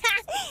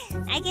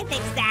 I can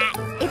fix that.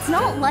 It's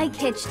not like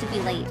Hitch to be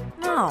late.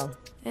 No,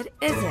 it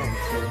isn't.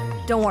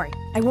 Don't worry,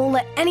 I won't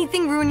let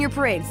anything ruin your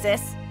parade,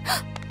 sis.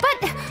 But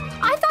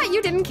I thought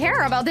you didn't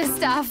care about this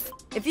stuff.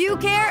 If you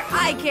care,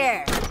 I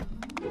care.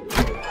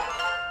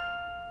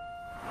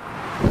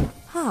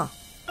 Huh,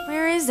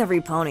 where is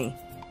every pony?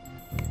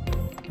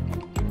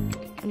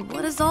 And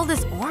what is all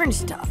this orange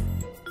stuff?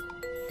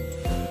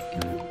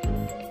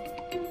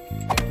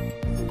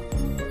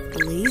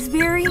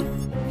 Blazeberry? Oh,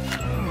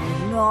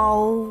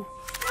 no.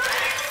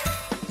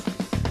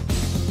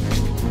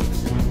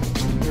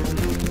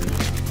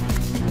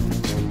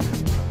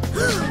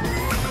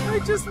 I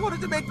just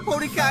wanted to make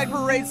Pony Kind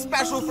Parade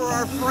special for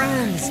our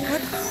friends,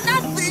 but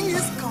nothing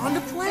has gone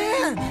to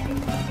plan.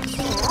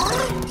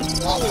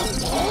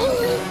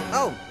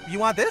 Oh, you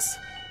want this?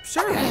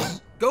 Sure,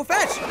 go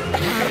fetch.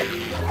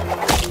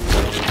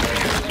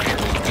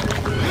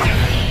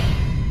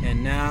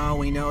 And now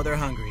we know they're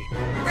hungry.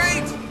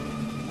 Great!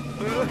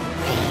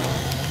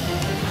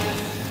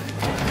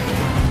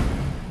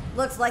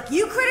 Looks like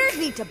you critters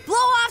need to blow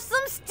off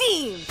some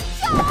steam.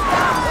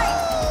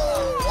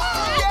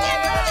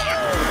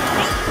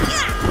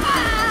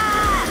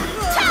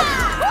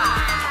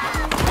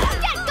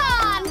 Get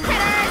gone,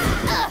 critters!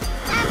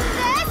 And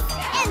this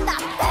in the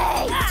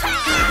face!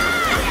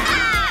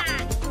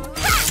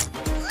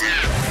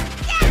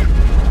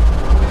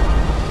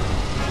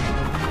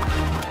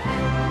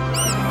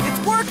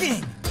 It's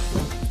working!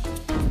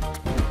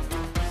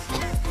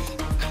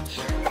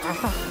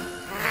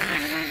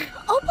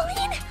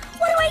 Opaline,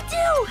 what do I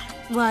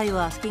do? Why are you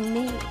asking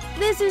me?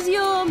 This is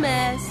your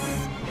mess.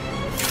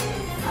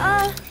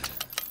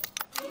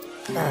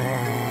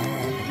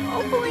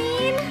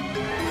 Opaline?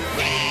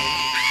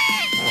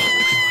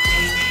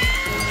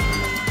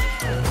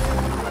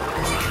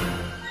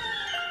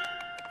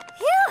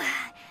 Phew!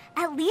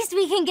 At least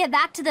we can get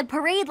back to the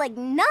parade like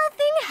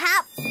nothing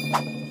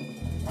happened.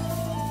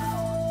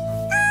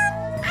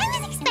 I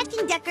was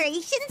expecting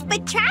decorations,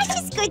 but trash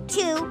is good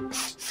too.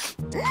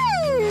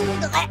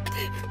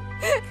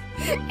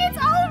 It's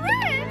all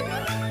red.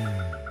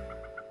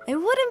 I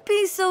wouldn't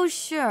be so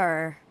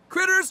sure.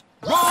 Critters,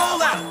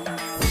 roll out!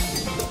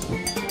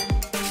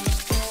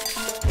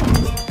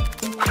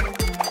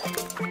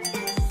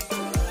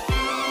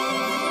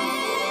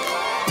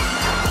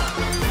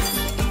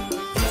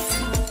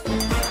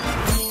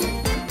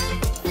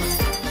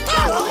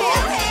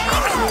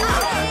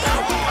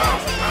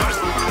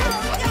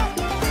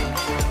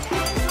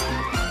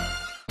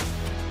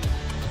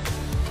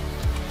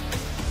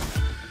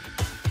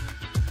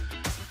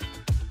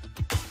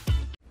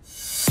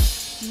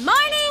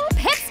 Morning,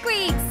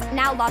 Pipsqueaks!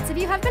 Now, lots of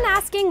you have been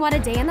asking what a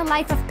day in the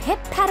life of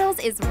Pip Petals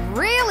is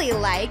really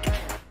like.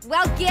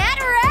 Well, get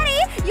ready!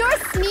 Your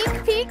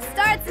sneak peek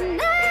starts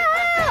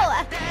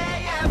now! A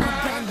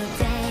brand new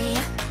day.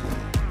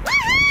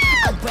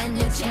 A brand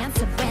new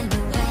chance, a brand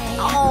new way.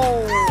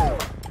 Oh!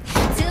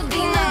 To be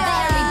my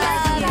very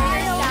best year.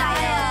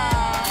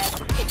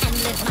 And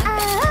live my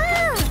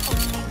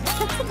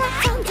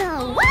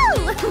Woo!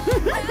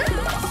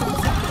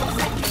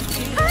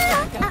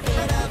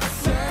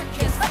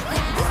 circus.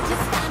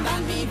 Just stand by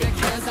me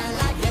because I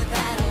like it.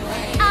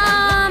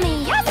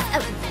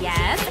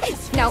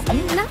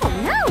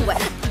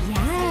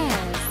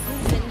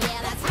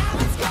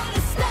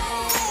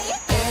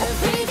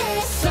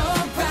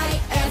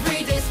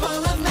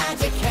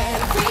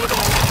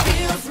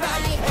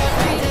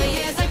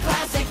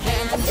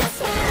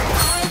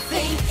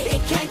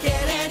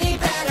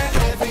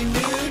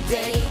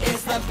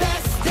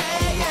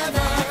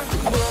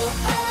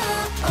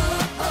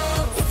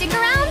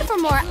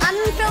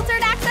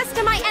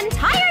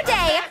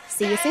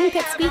 See you soon,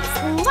 Pipsqueaks.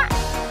 Mwah!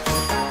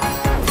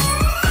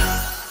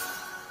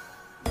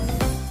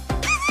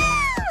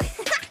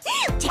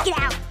 Check it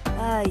out.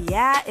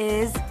 Yeah,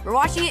 Iz. We're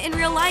watching it in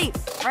real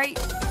life. Right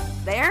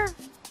there?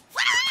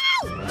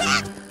 Wow!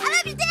 Pip! I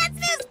love your dance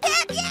moves,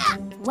 Pip! Yeah!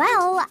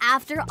 Well,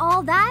 after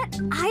all that,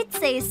 I'd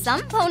say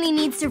some pony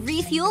needs to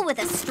refuel with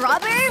a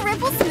strawberry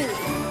ripple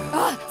smoothie.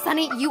 Ugh,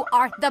 Sunny, you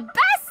are the best!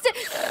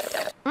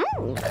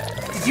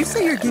 Did you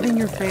say you're giving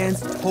your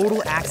fans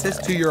total access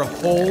to your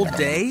whole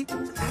day?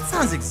 That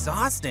sounds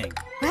exhausting.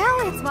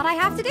 Well, it's what I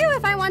have to do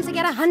if I want to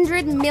get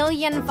 100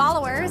 million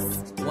followers.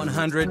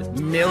 100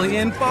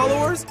 million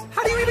followers?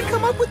 How do you even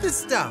come up with this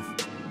stuff?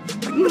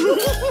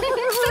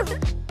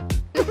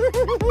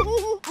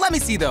 Let me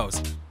see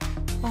those.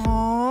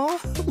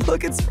 Aww,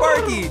 look at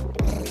Sparky.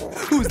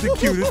 Who's the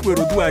cutest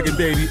little dragon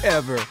baby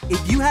ever?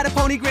 If you had a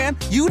ponygram,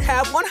 you'd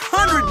have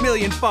 100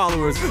 million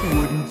followers,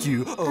 wouldn't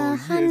you? Oh,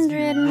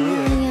 100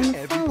 million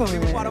everybody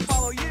would want to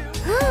follow you.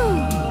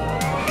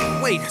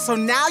 Wait, so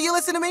now you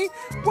listen to me?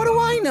 What do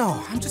I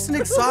know? I'm just an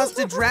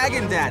exhausted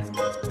dragon dad.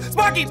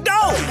 Sparky,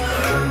 no!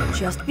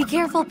 Just be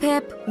careful,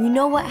 Pip. You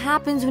know what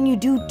happens when you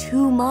do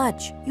too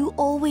much. You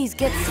always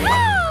get sick.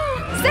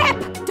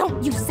 Zip!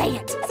 Don't you say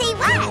it! Say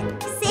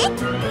what? Sick?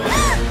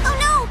 Oh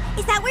no!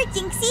 Is that where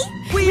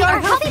Jinxie? We are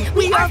healthy!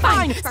 We are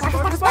fine! Sparkle,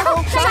 sparkle,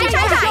 sparkle! Shine,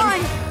 shine,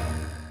 shine!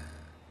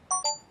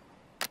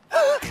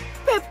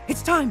 Pip,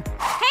 it's time.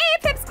 Hey,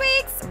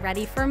 Pipsqueaks!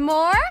 Ready for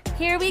more?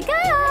 Here we go!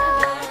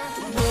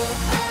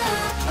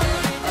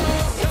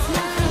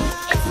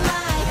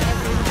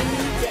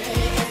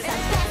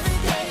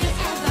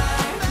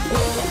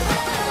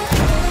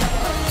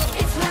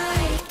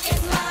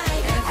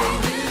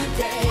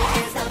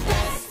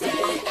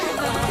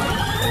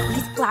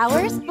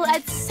 Flowers will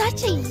add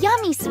such a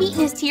yummy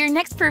sweetness to your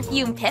next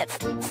perfume, Pip.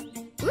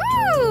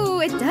 Ooh,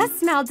 it does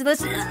smell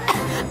delicious.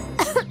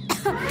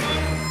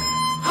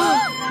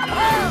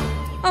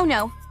 Oh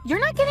no, you're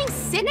not getting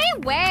sick? No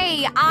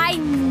way! I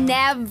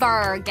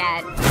never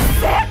get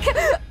sick!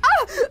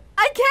 Oh,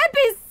 I can't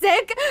be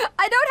sick!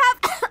 I don't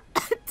have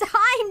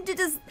time to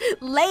just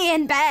lay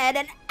in bed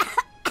and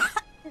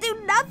do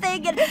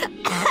nothing and...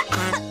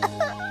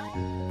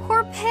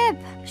 Poor Pip.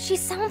 She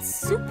sounds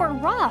super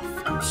rough.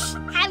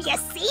 Have you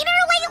seen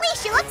her lately?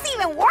 She looks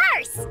even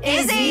worse.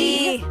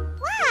 Izzy!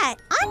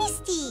 What?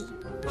 Honesty.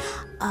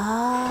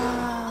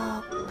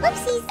 Oh.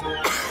 Whoopsies.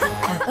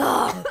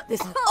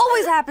 This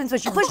always happens when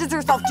she pushes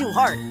herself too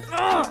hard.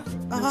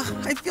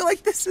 I feel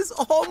like this is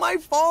all my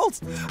fault.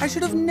 I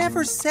should have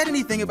never said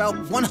anything about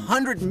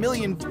 100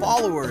 million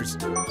followers.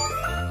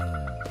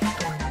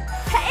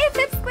 Hey,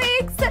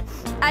 Pipsqueaks!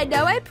 I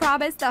know I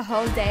promised the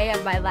whole day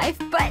of my life,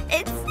 but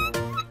it's...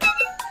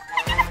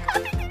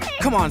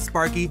 Come on,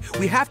 Sparky.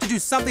 We have to do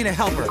something to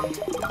help her.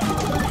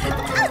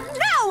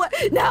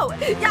 No!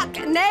 Yuck!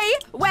 Nay!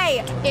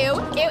 Way! Ew!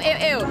 Ew! Ew!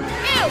 Ew!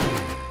 Ew!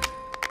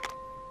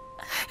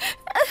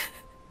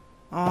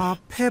 Aw,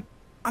 Pip,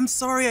 I'm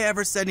sorry I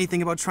ever said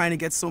anything about trying to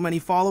get so many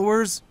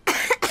followers.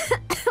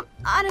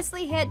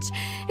 Honestly, Hitch,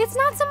 it's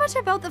not so much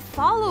about the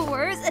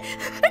followers.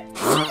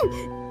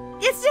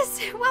 It's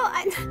just, well,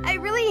 I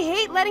really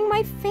hate letting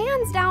my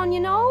fans down,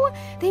 you know?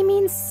 They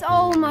mean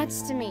so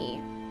much to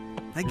me.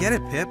 I get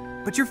it, Pip,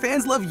 but your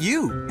fans love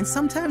you, and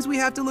sometimes we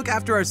have to look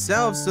after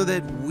ourselves so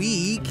that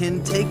we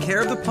can take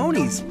care of the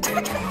ponies.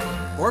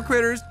 Or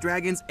critters,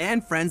 dragons,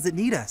 and friends that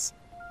need us.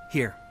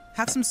 Here,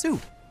 have some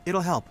soup.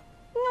 It'll help.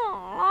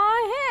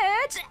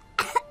 Aw, Hitch.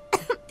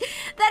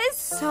 That is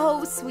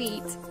so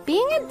sweet.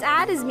 Being a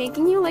dad is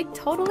making you, like,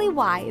 totally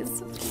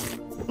wise.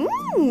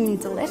 Mmm,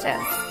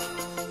 delicious.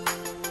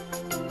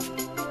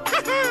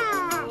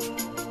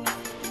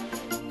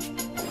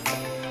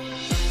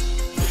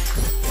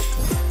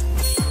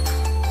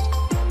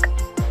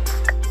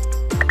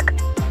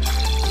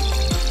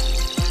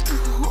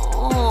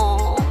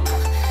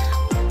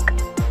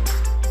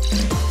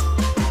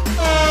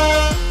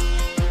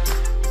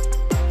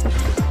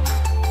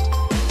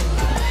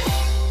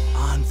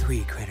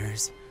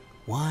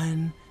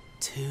 One,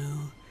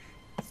 two,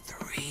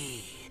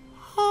 three.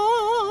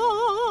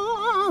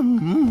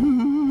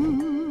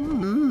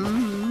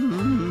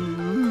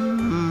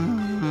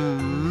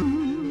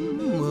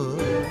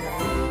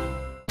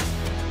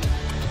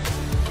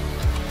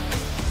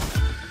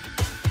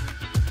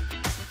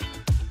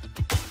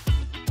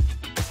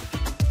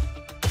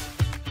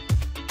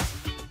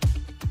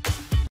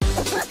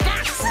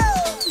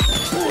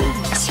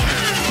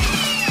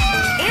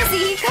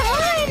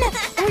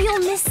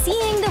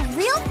 Seeing the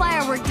real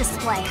firework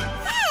display.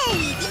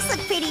 Hey, these look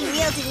pretty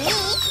real to me.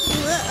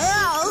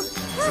 Whoa.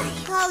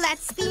 All that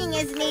spinning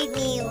has made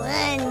me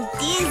one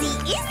dizzy.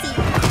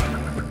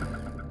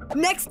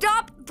 Next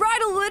stop,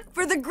 Bridalwood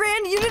for the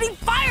Grand Unity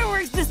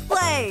Fireworks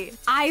display.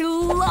 I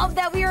love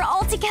that we are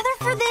all together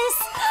for this.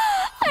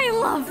 I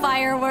love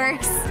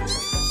fireworks.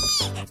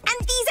 And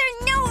these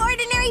are no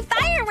ordinary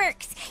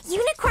fireworks.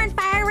 Unicorn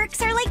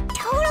fireworks are like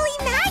totally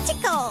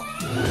magical.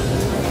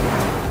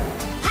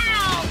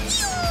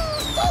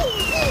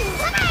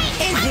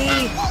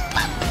 Izzy!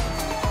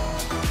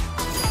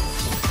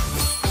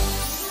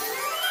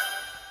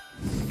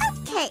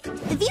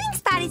 The viewing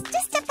spot is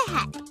just up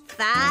ahead.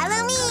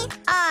 Follow me.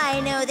 I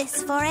know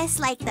this forest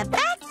like the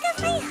back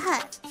of my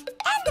hoof.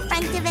 And the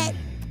front of it.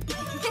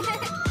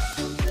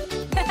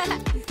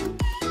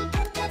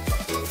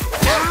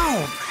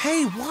 Ow!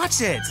 Hey,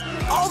 watch it!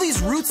 All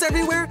these roots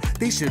everywhere,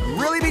 they should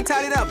really be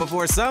tidied up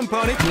before some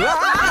pony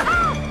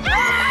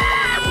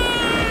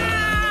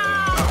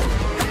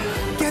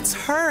gets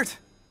hurt.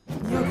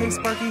 You okay,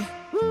 Sparky?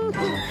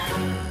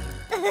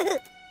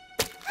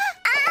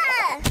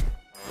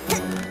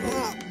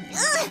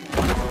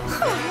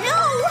 Oh no!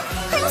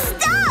 I'm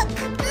stuck!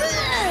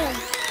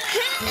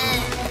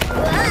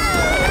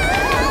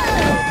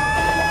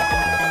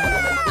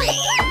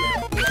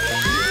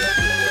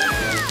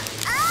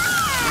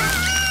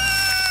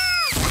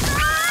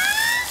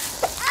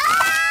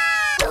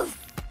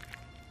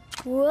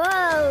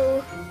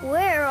 Whoa,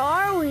 where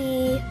are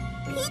we?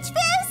 Peach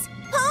Fizz?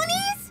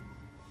 Ponies?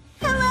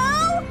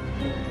 Hello?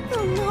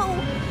 Oh no,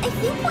 I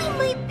think we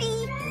might be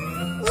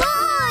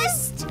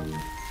lost!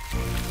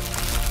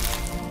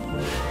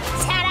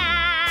 Ta-da!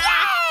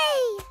 Yay!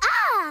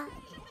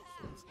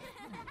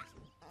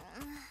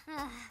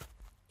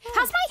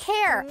 How's my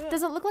hair?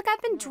 Does it look like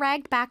I've been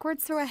dragged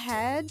backwards through a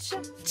hedge?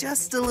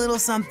 Just a little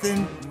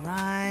something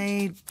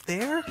right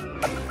there.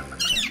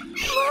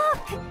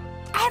 Look!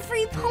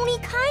 Every pony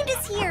kind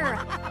is here!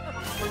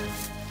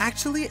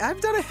 Actually,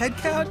 I've done a head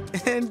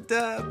count, and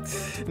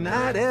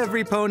not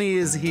every pony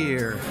is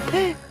here.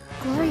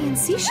 Glory and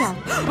Seashell.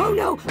 Oh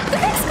no! The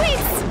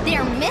pipsqueaks!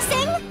 They're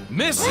missing?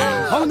 Missing?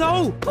 Oh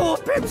no! Poor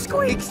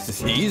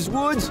pipsqueaks! These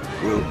woods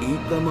will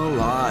eat them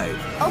alive.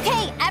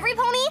 Okay, every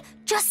pony,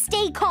 just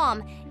stay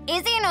calm.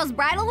 Izzy knows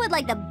Bridalwood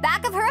like the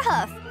back of her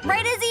hoof.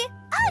 Right, Izzy?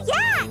 Oh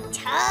yeah,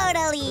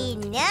 totally,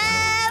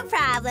 no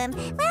problem.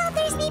 Well,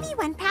 there's maybe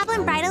one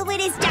problem. Bridalwood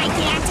is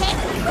gigantic.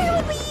 Where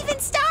would we even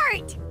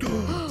start?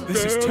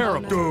 This is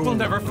terrible. We'll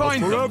never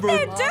find them.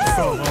 They're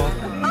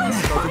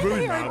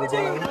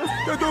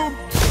doomed!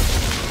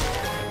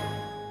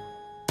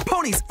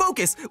 Ponies,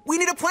 focus! We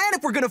need a plan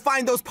if we're gonna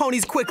find those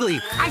ponies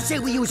quickly. I say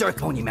we use our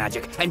pony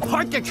magic and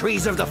part the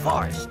trees of the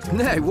forest.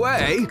 Nay,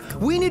 way!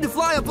 We need to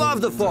fly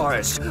above the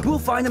forest. We'll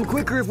find them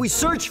quicker if we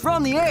search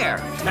from the air.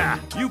 Ha!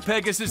 You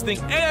Pegasus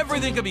think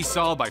everything can be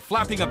solved by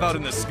flapping about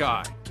in the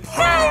sky.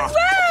 Ow!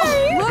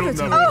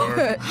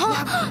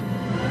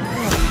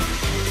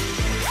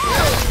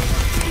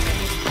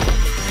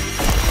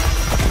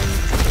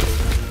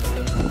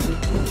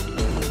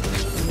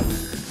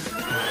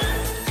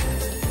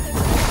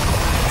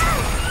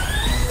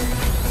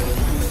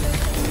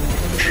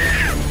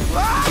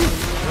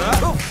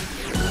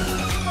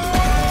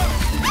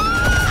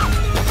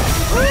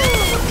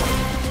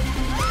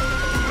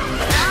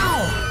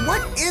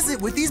 What is it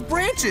with these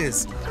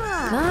branches?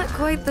 Not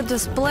quite the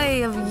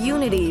display of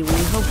unity we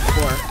hoped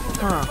for,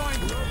 huh?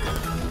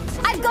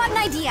 I've got an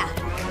idea.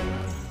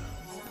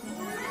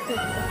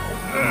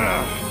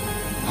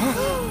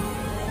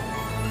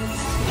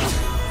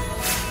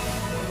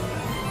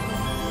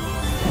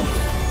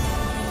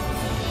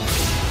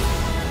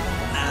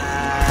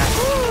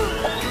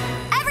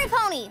 Every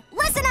pony,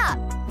 listen up!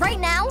 Right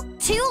now,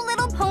 2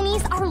 little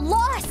ponies are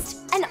lost,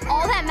 and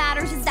all that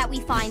matters is that we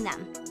find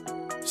them.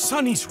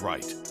 Sunny's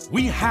right.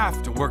 We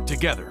have to work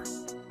together.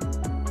 Sunny,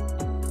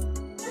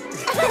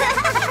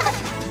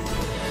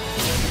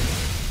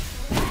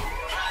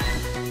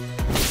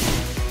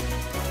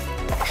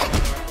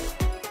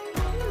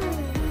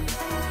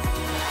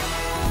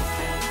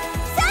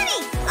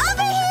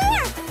 over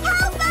here!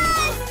 Help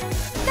us!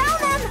 Found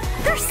them!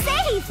 They're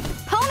safe!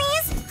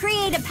 Ponies,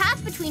 create a path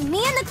between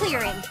me and the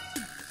clearing.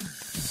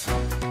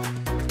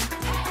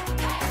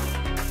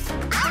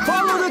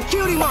 Follow the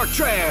cutie mark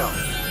trail!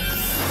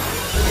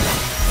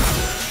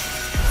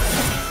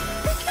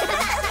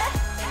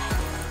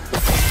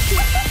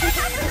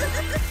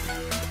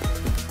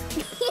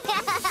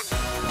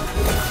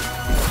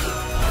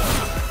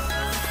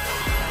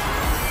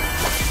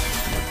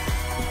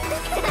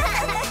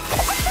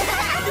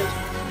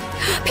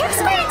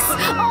 Pipsqueaks!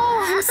 Oh,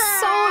 I'm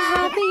so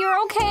happy you're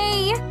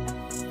okay.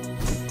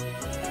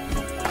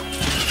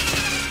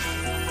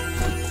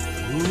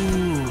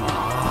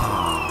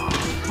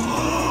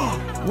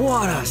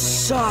 What a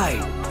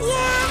sight!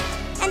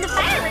 Yeah, and the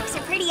fireworks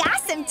are pretty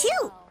awesome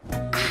too.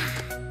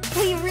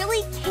 We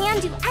really can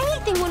do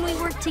anything when we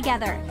work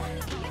together.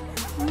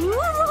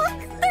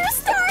 Look, they're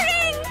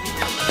starting!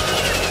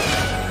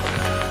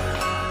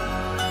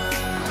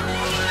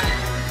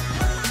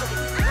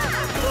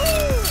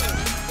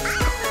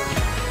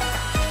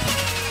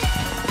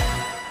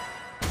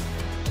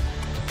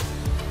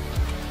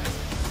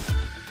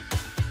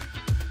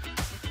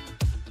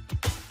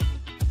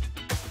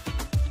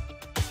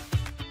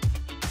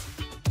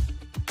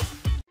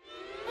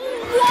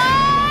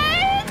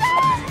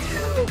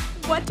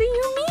 What do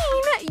you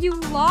mean? You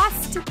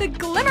lost the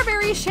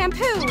Glimmerberry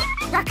shampoo.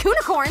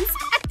 Raccoonicorns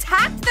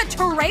attacked the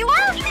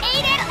trailer?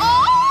 Ate it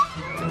all?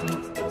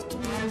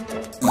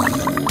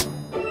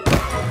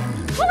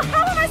 Well,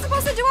 how am I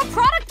supposed to do a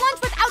product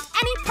launch without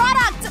any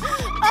product?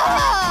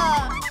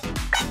 Ugh.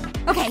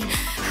 Okay,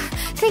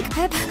 think,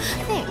 Pip,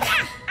 think.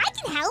 I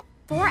can help.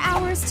 4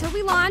 hours till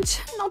we launch.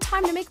 No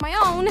time to make my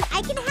own.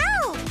 I can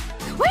help.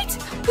 Wait,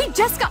 we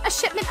just got a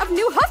shipment of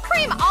new hoof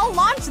cream. I'll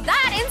launch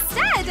that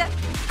instead.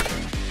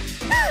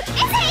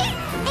 Izzy!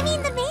 I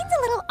mean, the vein's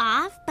a little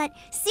off, but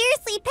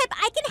seriously, Pip,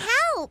 I can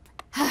help.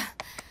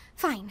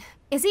 Fine.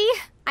 Izzy,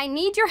 I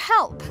need your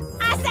help.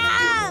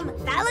 Awesome!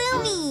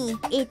 Follow me.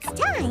 It's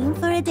time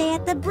for a day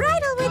at the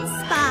Bridalwood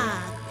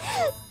Spa.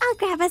 I'll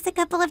grab us a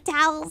couple of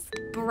towels.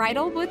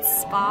 Bridalwood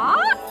Spa?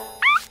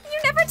 You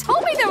never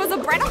told me there was a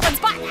Bridalwood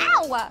Spa.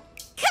 Ow!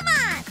 Come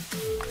on!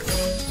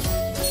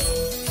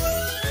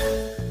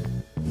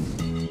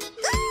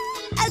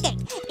 Okay,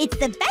 it's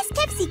the best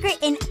kept secret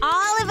in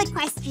all of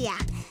Equestria.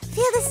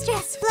 Feel the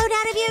stress float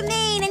out of your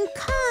mane and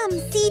calm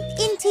seep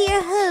into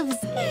your hooves.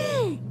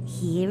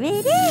 Here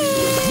it is.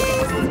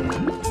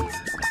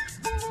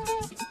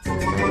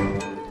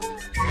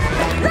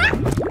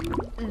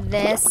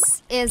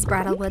 This is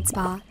Bridalwood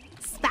Spa.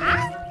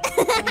 Spa?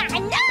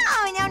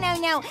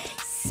 No.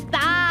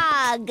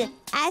 Spog.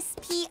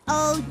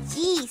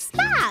 S-P-O-G.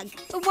 Spog.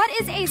 What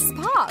is a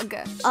spog?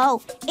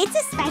 Oh, it's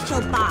a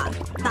special bog.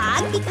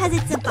 Bog because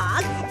it's a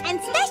bog,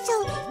 and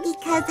special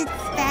because it's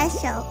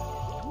special.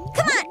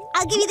 Come on,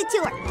 I'll give you the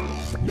tour.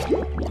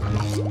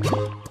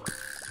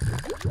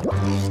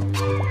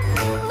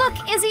 Look,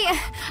 Izzy,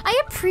 I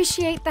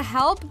appreciate the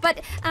help,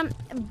 but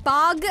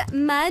bog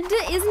mud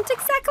isn't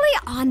exactly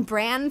on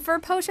brand for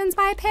Potions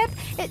by Pip.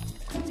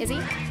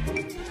 Izzy?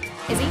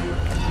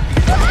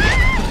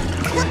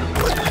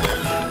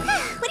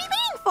 What are you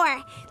waiting for?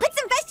 Put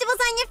some vegetables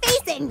on your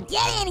face and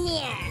get in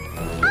here.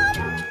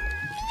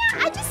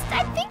 I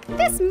think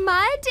this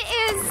mud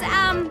is,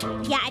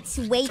 Yeah, it's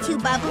way too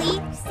bubbly.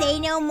 Say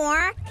no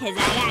more, because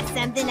I got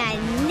something I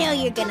know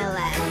you're gonna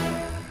love.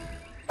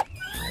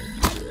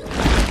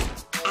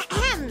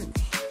 Ahem. And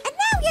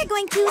now we are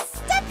going to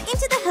step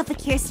into the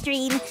Hoofacure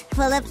stream,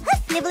 full of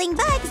hoof-nibbling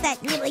bugs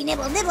that nibble,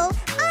 nibble, nibble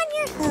on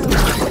your hooves.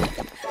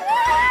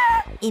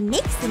 It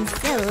makes them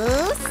so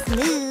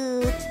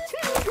smooth.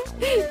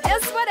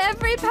 Just what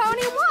every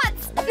pony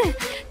wants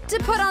to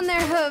put on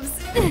their hooves.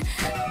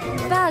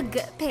 Bug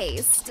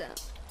paste.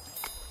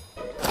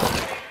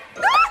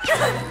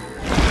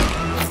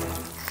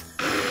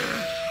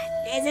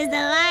 This is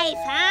the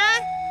life,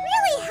 huh?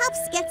 Really helps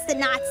gets the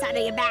knots out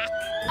of your back.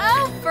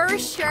 Oh, for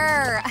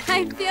sure.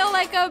 I feel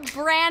like a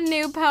brand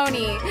new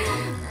pony.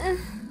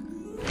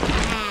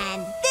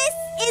 And this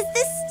is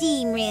the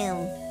steam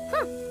room.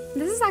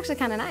 This is actually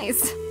kind of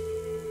nice.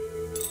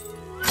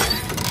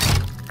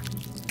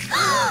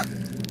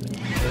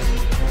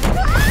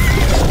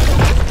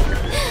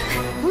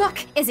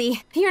 Look,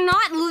 Izzy, you're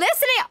not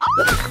listening. Oh!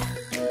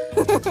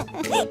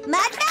 Mud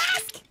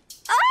mask?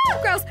 Oh,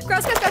 gross.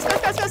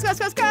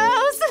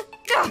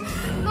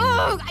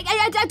 Oh,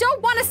 I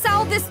don't want to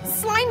sell this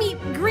slimy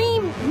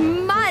green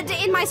mud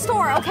in my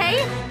store,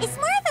 okay? It's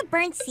more of a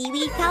burnt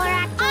seaweed color,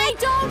 actually. I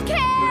don't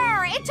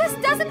care. It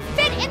just doesn't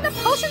fit in the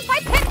Potions by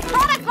Pip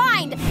product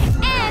line.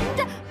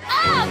 End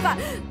of.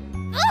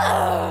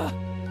 Ugh.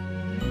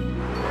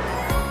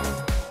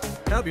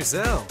 Help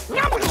yourself.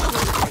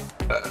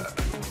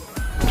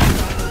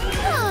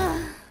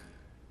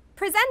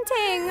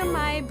 Presenting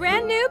my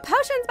brand new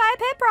Potions by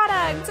Pip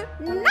product.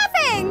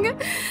 Nothing.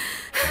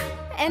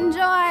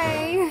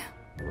 Enjoy.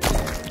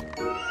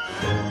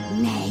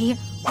 Nay,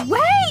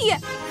 way!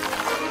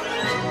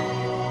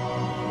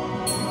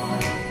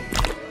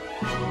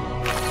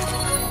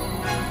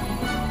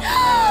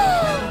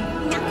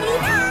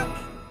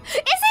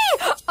 Izzy!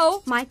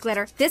 Oh my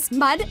glitter, this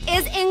mud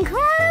is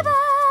incredible.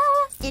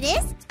 It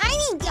is? I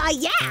mean,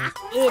 yeah,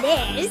 it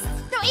is.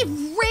 No, it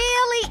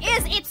really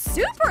is. It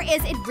super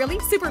is. It really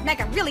super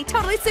mega really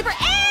totally super is.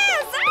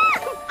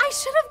 I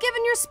should have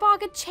given your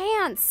Spog a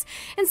chance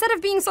instead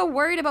of being so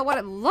worried about what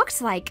it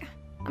looked like.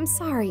 I'm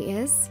sorry,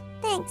 Iz.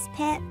 Thanks,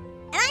 Pip.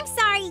 And I'm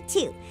sorry,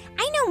 too.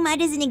 I know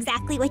mud isn't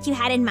exactly what you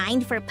had in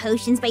mind for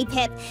Potions by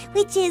Pip,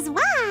 which is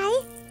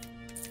why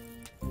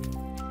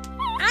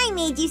I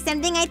made you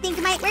something I think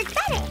might work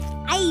better.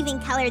 I even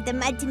colored the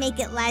mud to make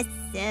it less,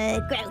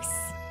 gross.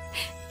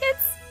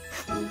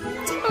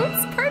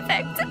 It's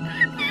perfect.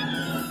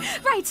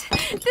 Right,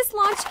 this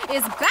launch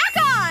is back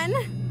on.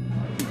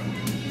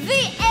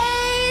 The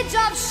age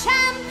of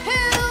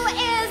shampoo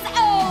is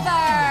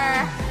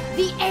over.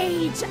 The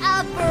age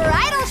of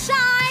bridal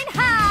shine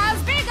has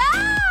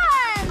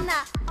begun.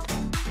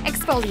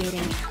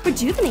 Exfoliating,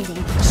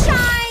 rejuvenating,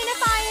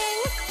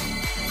 shinifying.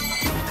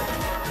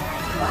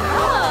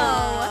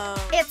 Whoa!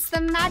 It's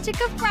the magic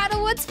of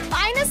Bridalwood's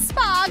finest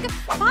spog,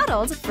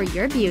 bottled for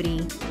your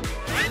beauty.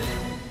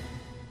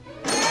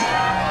 2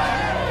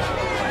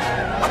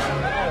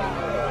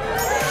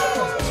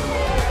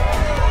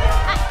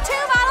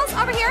 bottles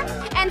over here.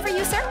 And for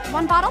you, sir,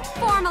 1 bottle.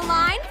 Form a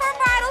line for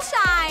bridal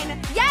shine.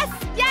 Yes,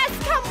 yes,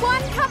 come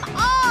one, come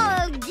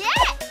all. Get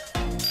it.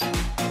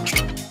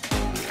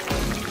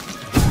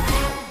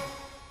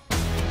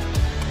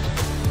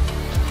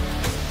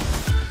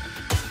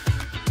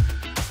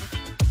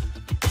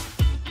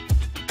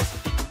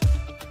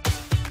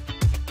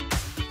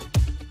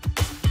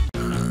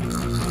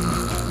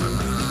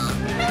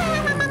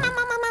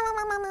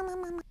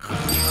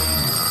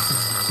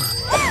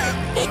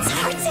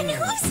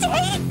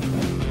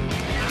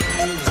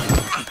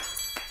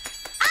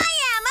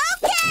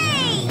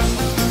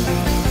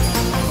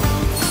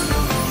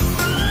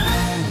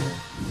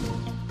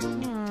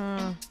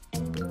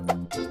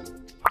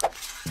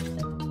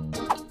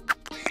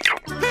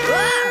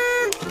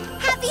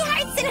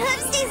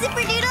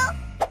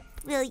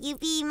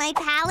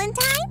 my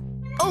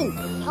Palentine? Oh,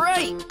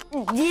 right.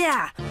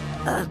 Yeah.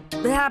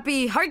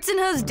 Happy Hearts and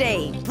Hooves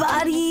Day,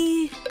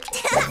 buddy.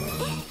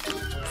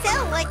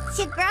 So, what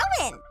you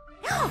growing?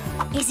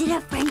 Is it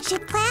a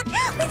friendship plant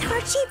with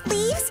heart-shaped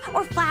leaves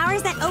or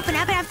flowers that open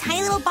up and have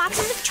tiny little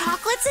boxes of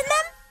chocolates in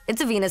them?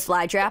 It's a Venus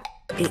flytrap.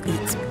 It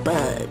eats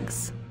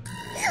bugs.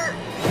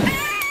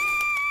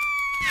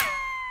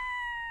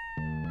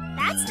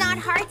 That's not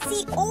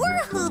heartsy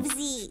or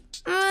hoovesy.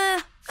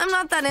 I'm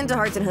not that into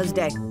Hearts and Hooves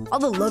Day. All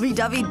the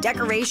lovey-dovey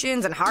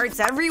decorations and hearts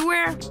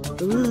everywhere.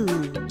 Ooh.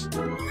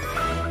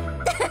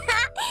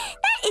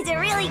 That is a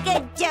really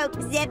good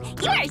joke, Zip.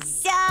 You are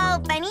so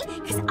funny,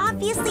 because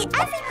obviously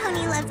every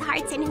pony loves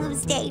Hearts and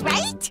Hooves Day,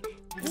 right?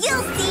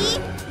 You'll see!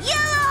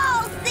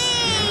 You'll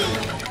see!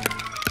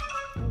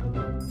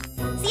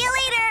 See you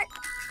later!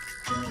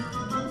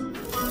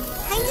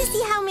 Time to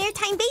see how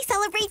Maritime Bay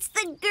celebrates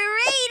the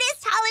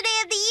greatest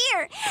holiday of the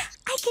year.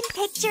 I can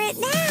picture it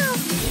now.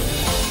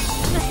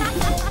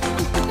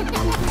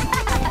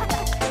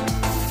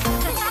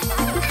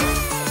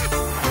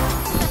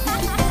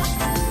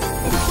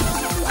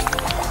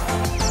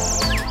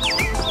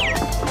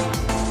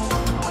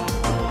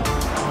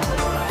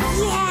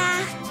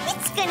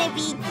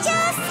 Be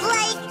just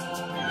like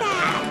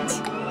that.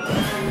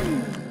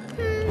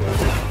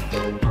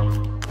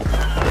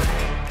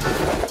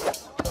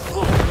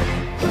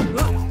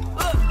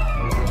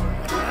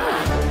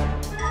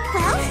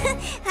 Well,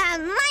 a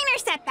minor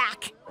setback.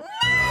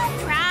 No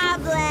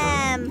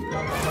problem.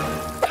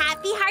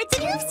 Happy Hearts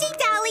and Hooves Day,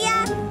 Dahlia.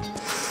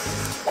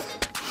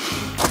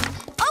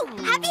 Oh,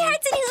 happy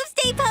Hearts and Hooves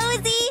Day,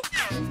 Posy.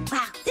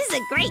 Wow, this is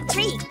a great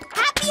tree.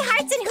 Happy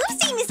Hearts and Hooves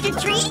Day, Mr.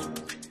 Tree.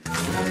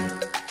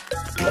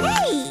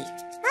 Hey,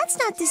 that's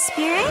not the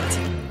spirit.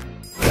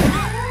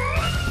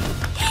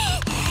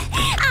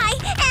 I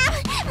am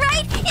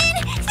right in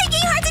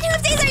thinking Hearts and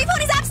Hooves Day is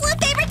everypony's absolute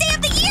favorite day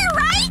of the year,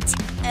 right?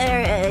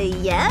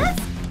 Yes?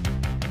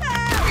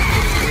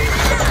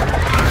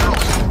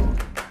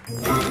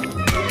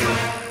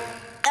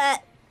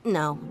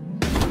 No.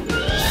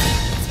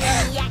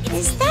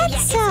 Is that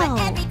so?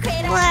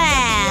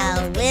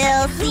 Well,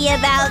 we'll see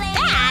about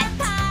that.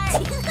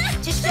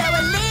 Just show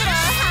a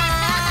little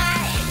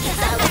heart, 'cause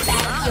I will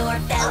back your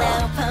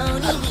fellow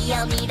pony. We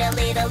all need a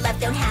little love,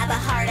 don't have a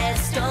heart of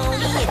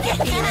stony. If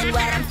you're feeling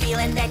what I'm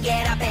feeling, then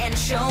get up and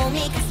show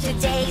me, 'cause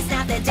today's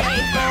not the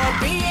day for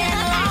being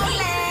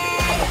lonely.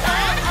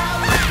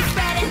 Oh, we're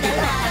spreading the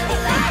lovely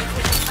light.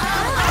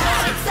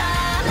 Oh, it's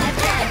all I've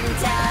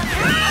dreamt of.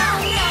 Oh,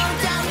 no,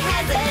 don't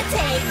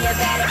hesitate. You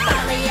better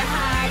follow your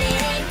heart,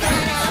 it ain't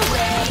gonna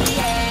wait.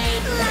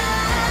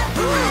 Love,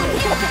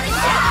 I'm gonna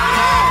shout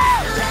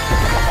it.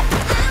 Love,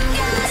 I'm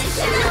gonna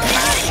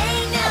shout it.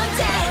 Ain't no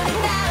doubt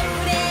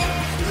about it.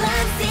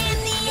 Love's in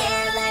the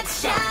air, let's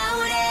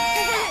shout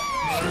it.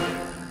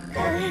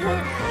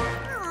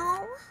 Oh,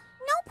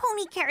 no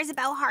pony cares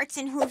about Hearts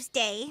and Hooves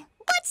Day.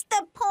 What's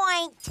the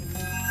point?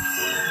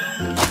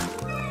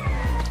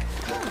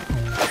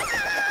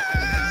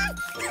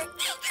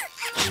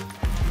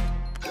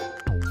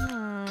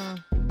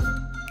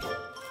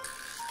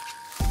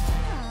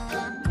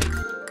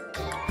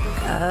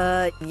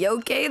 You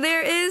okay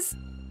there, Iz?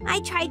 I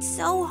tried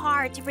so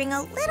hard to bring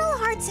a little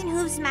Hearts and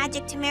Hooves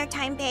magic to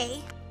Maritime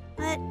Bay,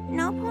 but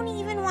no pony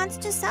even wants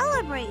to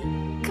celebrate.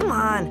 Come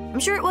on, I'm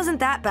sure it wasn't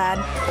that bad.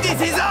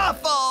 This is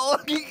awful!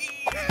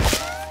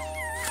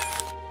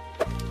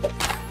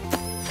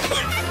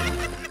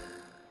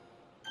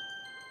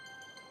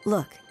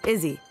 Look,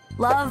 Izzy,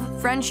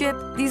 love, friendship,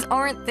 these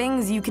aren't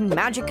things you can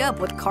magic up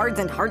with cards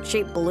and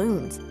heart-shaped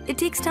balloons. It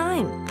takes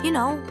time, you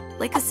know,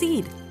 like a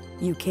seed.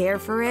 You care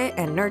for it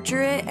and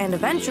nurture it, and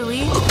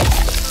eventually...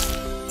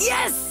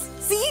 Yes!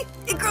 See?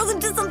 It grows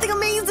into something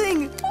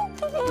amazing!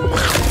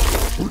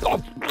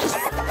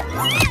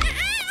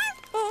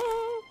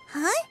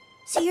 Huh?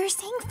 So you're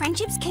saying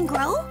friendships can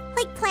grow?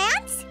 Like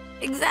plants?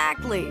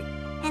 Exactly.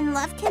 And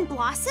love can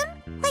blossom?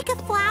 Like a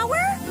flower?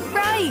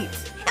 Right!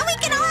 And we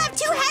can all have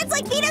two heads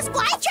like Venus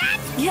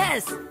flytraps?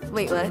 Yes!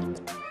 Wait, what?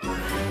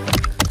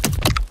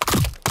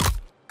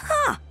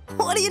 Huh!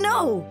 What do you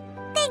know?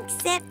 Thanks,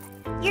 Zip.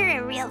 You're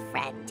a real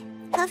friend.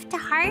 Hoof to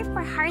heart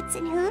for Hearts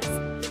and Hooves?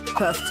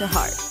 Hoof to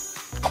heart.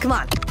 Come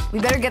on, we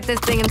better get this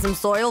thing in some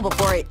soil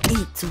before it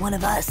eats one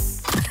of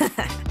us.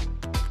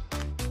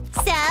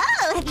 So,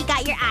 have you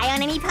got your eye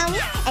on any pony?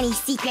 Any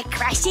secret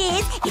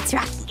crushes? It's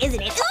Rocky,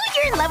 isn't it? Ooh,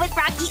 you're in love with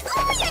Rocky.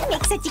 Ooh, you'd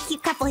make such a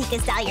cute couple. He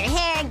can style your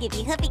hair and give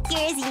you hoopy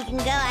cures, and you can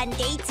go on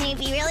dates and it'd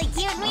be really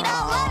cute, and we'd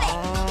all love it.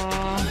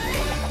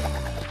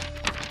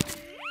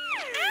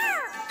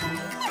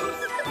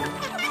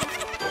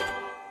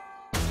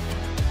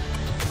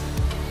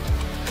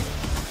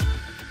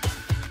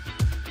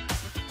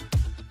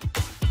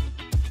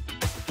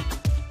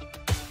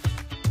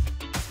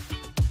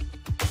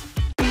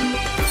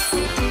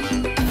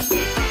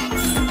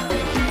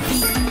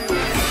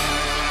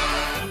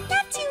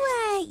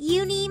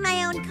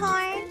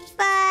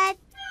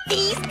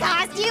 These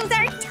costumes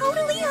are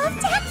totally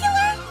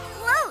spectacular!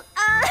 Well,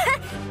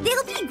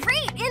 they'll be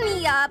great in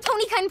the,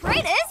 pony kind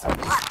parade is,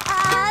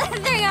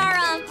 they are,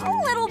 a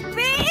little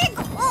big.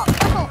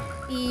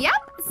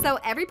 Yep, so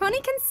every pony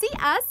can see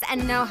us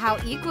and know how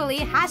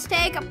equally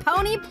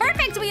 #pony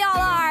perfect we all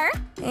are.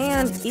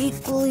 And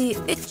equally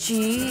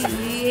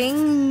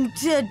itching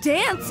to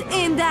dance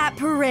in that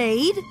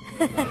parade.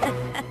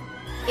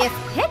 If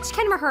Hitch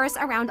can rehearse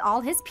around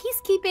all his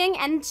peacekeeping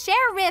and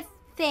sheriff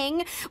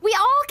thing, we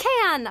all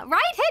can,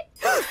 right,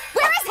 Hitch?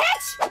 Where is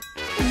Hitch?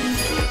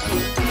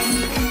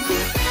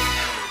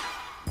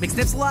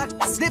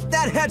 McSnipsalot, snip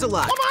that hedge a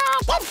lot.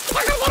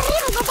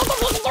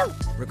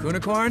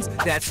 Raccoonicorns,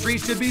 that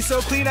street should be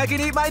so clean I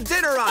can eat my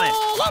dinner on it.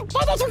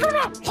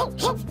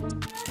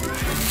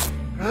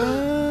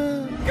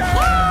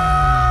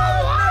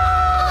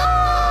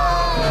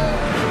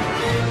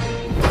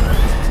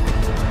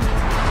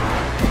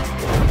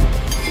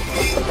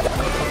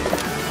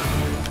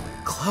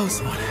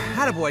 Close one.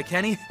 Attaboy,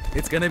 Kenny.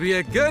 It's gonna be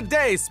a good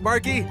day,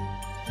 Sparky.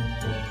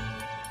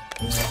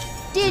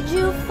 Did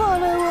you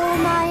follow all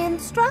my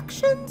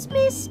instructions,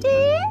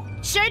 Misty?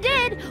 Sure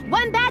did.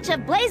 One batch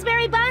of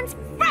blazeberry buns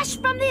fresh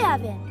from the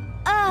oven.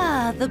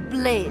 Ah, the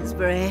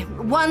blazeberry.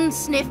 One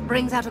sniff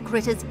brings out a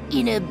critter's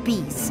inner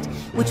beast,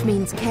 which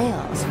means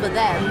chaos for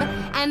them,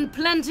 and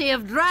plenty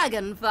of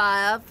dragon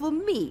fire for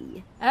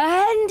me.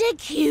 And a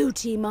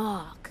cutie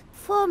mark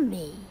for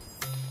me.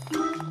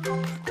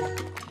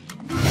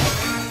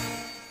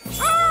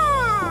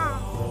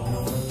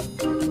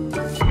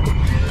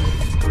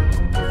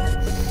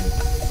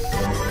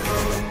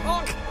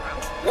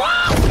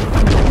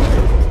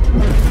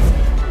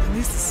 At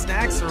least the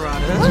snacks are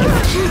on it.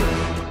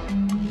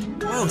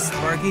 Whoa,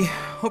 Sparky.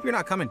 Hope you're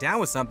not coming down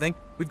with something.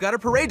 We've got a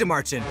parade to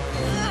march in.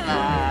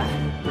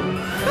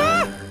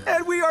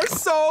 And we are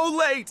so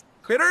late.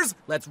 Critters,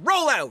 let's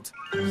roll out.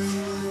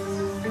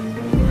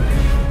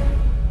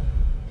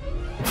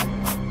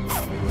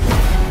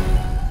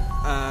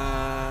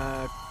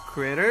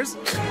 Critters?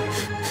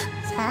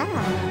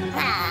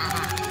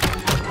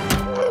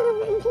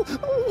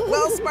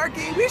 Well,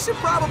 Sparky, we should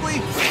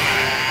probably...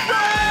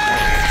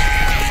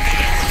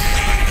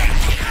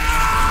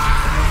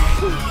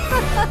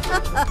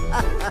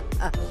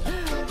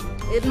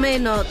 It may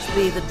not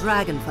be the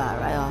dragon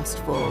fire I asked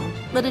for,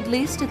 but at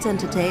least it's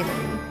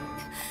entertaining.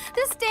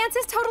 This dance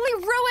is totally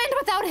ruined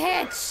without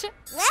Hitch.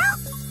 Well,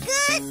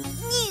 good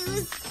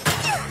news.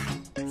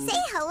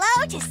 Say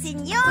hello to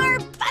Senor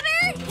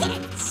Butter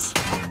Hitch.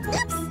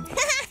 Oops.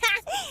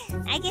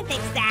 I can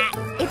fix that.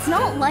 It's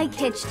not like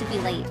Hitch to be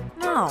late.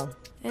 No,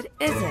 it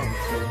isn't.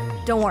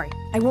 Don't worry,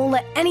 I won't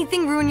let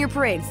anything ruin your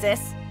parade,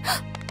 sis.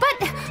 But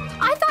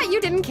I thought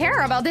you didn't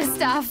care about this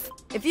stuff.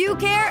 If you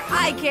care,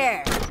 I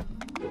care.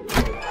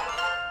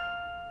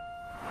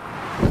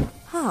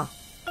 Huh,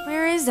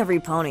 where is every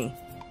pony?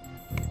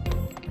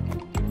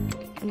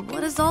 And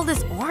what is all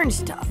this orange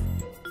stuff?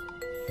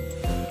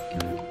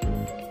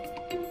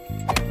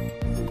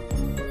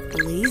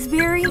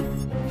 Blazeberry?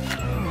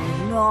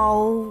 Oh,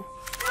 no.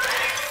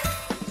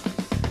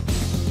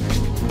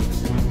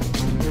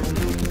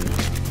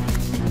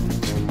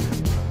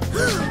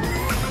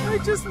 I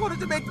just wanted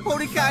to make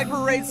Pony Kind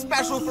Parade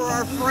special for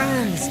our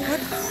friends,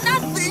 but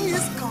nothing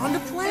has gone to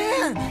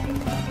plan.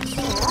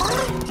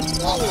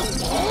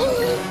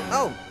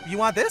 Oh, you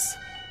want this?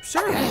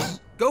 Sure,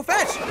 go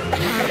fetch.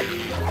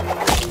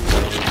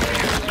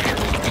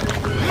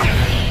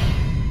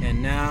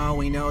 And now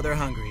we know they're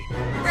hungry.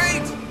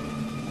 Great!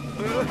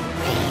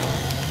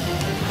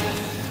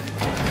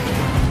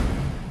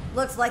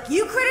 Looks like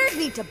you critters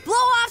need to blow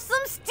off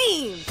some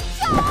steam.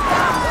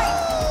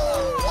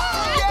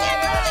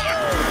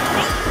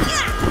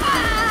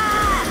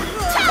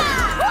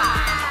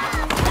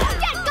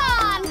 Get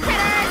gone,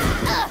 critters!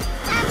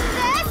 And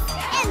this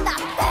in the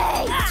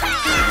face!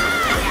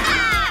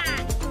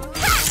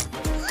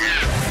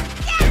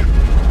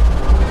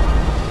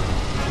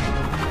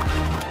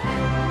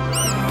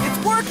 It's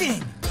working!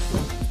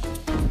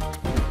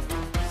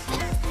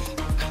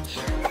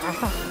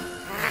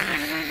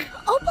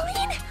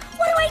 Opaline,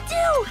 what do I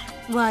do?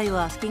 Why are you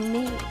asking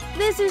me?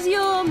 This is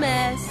your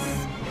mess.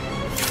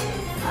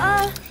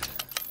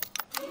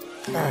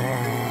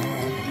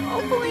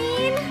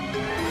 Opaline?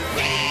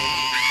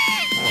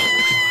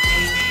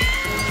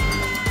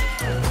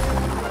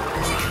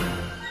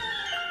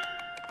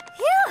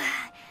 Phew!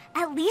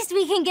 At least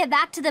we can get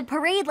back to the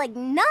parade like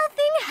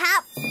nothing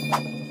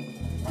happened.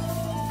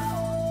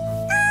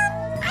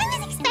 I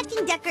was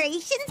expecting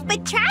decorations,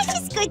 but trash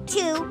is good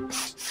too.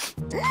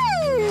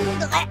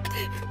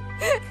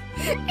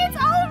 It's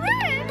all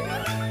red.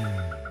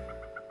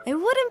 I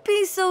wouldn't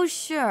be so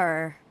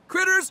sure.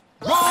 Critters,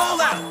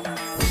 roll out!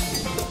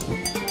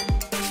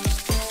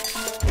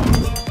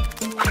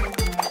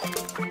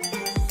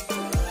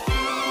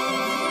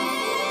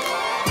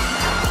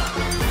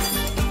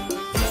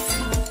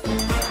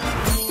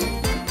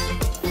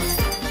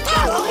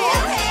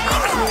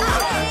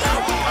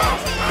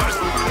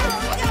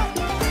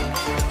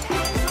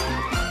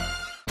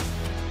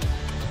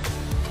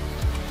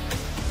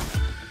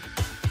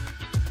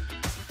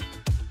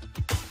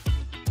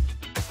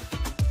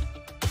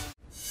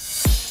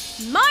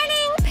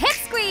 Morning,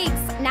 Pittsburgh!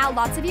 Now,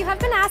 lots of you have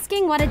been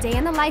asking what a day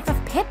in the life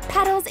of Pip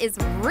Petals is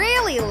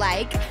really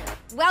like.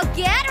 Well,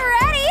 get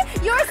ready!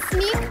 Your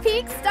sneak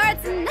peek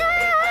starts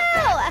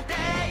now! A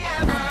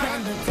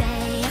brand new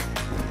day.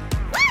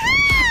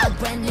 A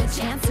brand new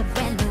chance, a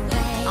brand new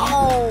way.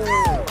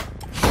 Oh!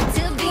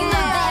 To be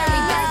my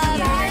very best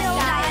year.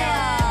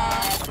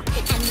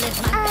 And live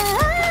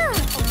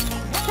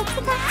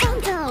my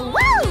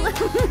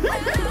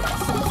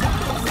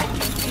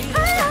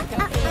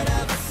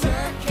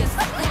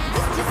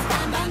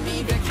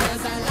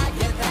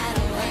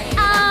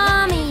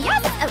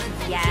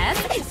Yes.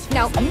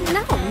 No. Yes.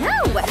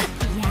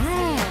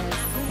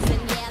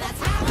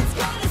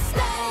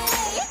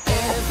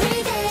 Every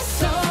day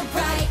so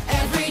bright,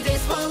 every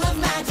day's full of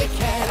magic.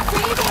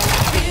 Every day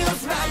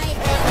feels right,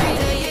 every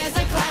day is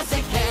a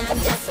classic.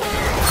 And just when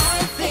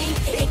I think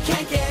it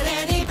can't get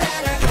any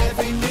better,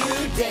 every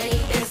new day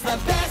is the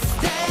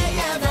best day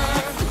ever.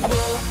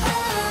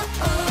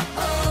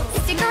 Whoa,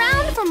 Stick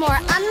around for more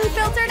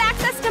unfiltered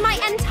access to my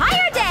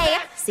entire day.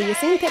 See you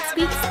soon,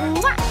 Pipsqueaks.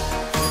 Mwah.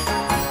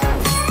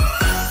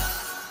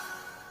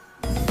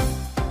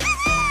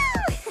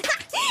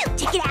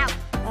 Check it out.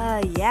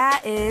 Yeah,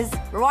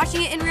 we're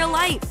watching it in real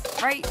life.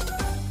 Right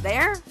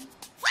there?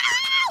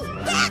 Wow!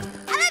 Pip!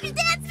 I love your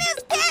dance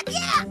moves, Pip!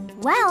 Yeah!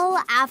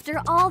 Well,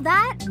 after all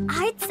that,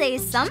 I'd say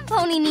some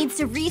pony needs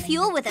to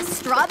refuel with a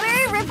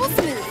strawberry ripple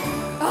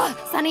smoothie. Ugh,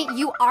 Sunny,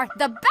 you are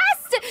the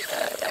best!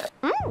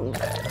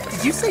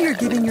 Did you say you're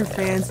giving your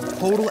fans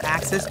total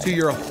access to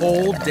your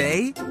whole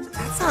day?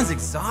 That sounds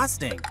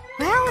exhausting.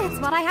 Well, it's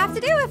what I have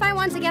to do if I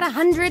want to get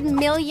 100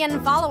 million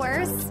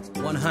followers.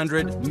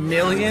 100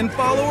 million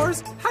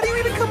followers? How do you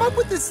even come up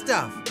with this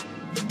stuff?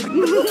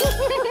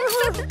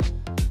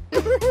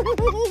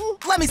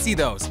 Let me see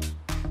those.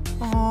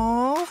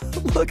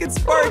 Aww, look at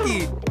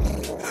Sparky.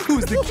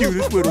 Who's the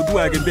cutest little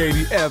dragon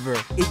baby ever?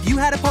 If you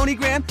had a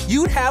ponygram,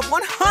 you'd have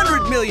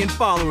 100 million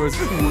followers,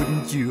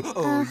 wouldn't you?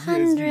 Oh,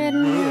 100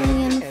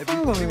 million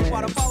everybody would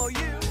want to follow you.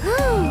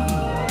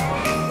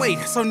 Wait,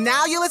 so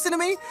now you listen to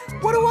me?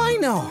 What do I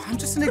know? I'm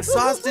just an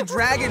exhausted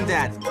dragon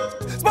dad.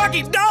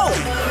 Sparky, no!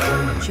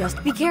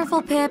 Just be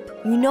careful, Pip.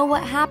 You know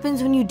what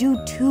happens when you do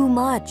too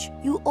much.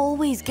 You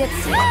always get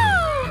sick.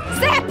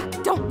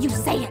 Zip! Don't you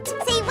say it.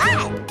 Say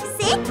what?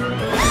 Sick?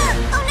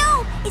 Oh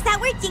no! Is that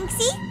where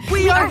Jinxie?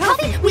 We are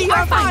healthy. We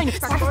are fine.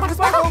 Sparkle,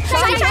 sparkle,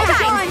 shine, shine,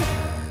 shine.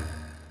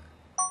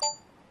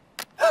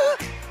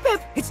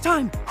 Pip, it's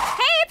time.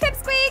 Hey,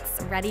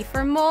 Pipsqueaks! Ready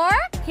for more?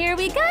 Here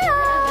we go.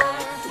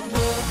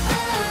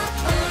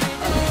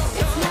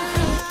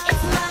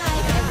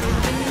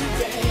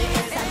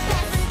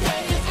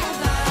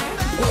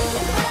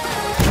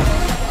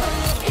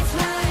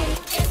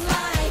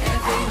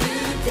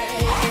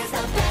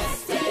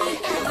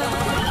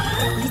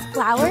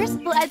 Flowers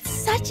will add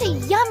such a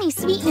yummy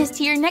sweetness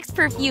to your next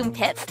perfume,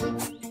 Pip.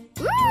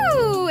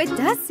 Ooh, it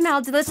does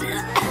smell delicious.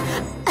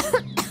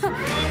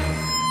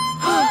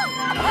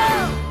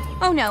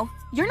 Oh no,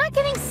 you're not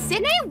getting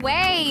sick? No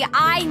way,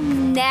 I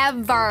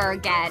never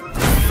get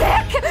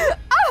sick.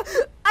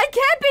 Oh, I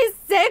can't be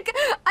sick.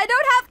 I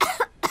don't have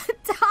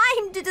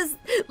time to just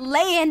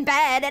lay in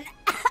bed and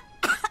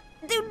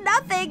do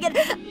nothing. And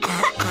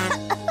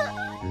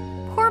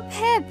poor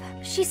Pip,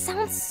 she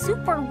sounds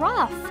super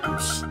rough.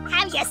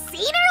 Have you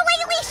seen her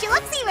lately? She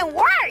looks even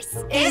worse.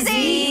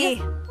 Izzy!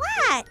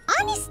 What?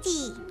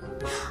 Honesty.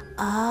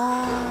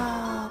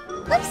 Oh.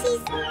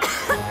 Whoopsies.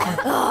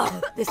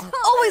 This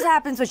always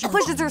happens when she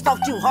pushes herself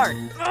too hard.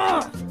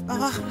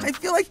 I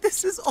feel like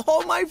this is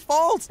all my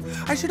fault.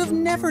 I should have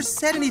never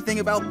said anything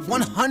about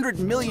 100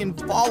 million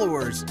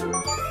followers.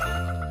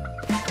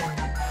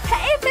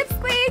 Hey,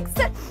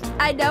 Pipsqueaks!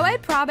 I know I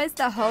promised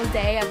the whole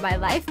day of my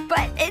life,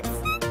 but it's...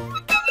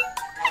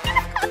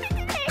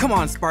 Come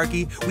on,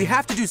 Sparky. We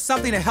have to do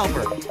something to help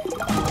her.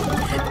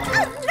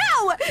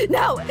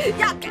 No!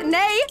 Yuck!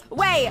 Nay!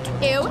 Way!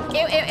 Ew!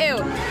 Ew! Ew! Ew!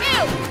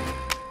 Ew!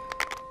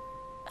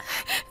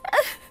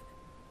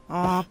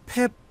 Aw,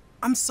 Pip,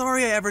 I'm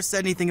sorry I ever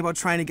said anything about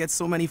trying to get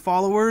so many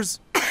followers.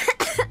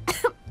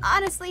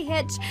 Honestly,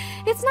 Hitch,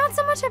 it's not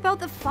so much about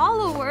the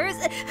followers.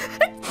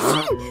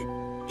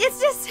 It's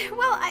just,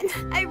 well,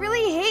 I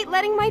really hate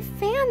letting my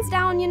fans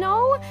down, you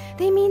know?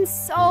 They mean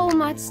so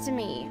much to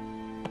me.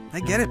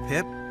 I get it,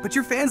 Pip, but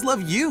your fans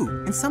love you.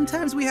 And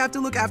sometimes we have to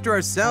look after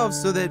ourselves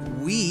so that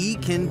we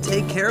can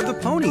take care of the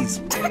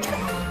ponies.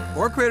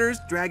 Or critters,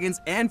 dragons,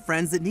 and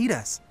friends that need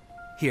us.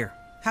 Here,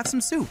 have some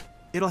soup.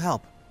 It'll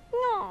help.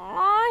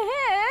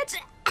 Aw, Hitch.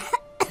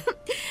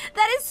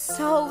 That is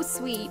so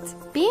sweet.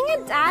 Being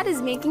a dad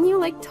is making you,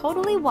 like,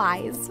 totally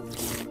wise.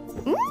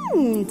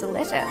 Mmm,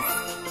 delicious.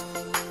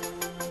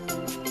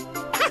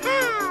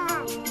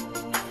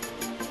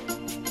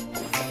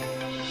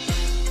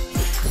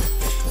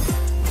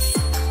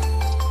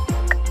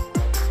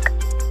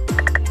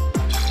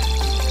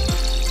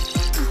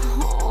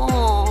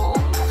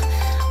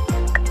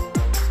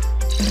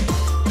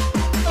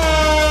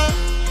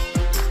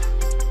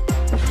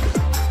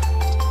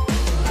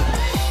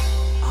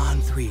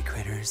 On three,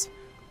 critters.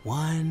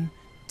 1,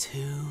 2,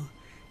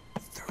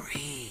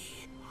 3.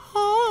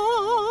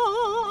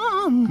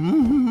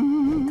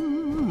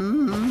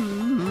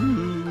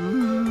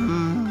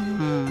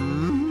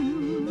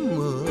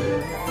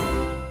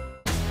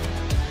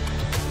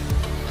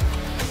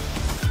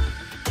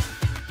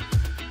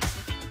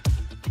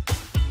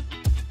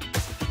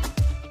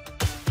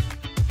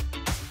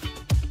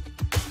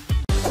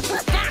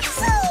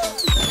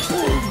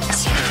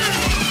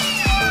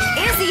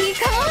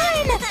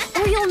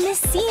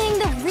 just seeing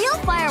the real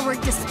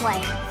firework display.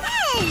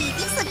 Hey,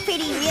 these look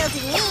pretty real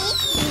to me.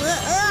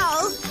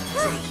 Whoa.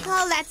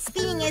 All that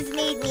spinning has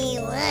made me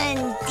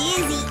one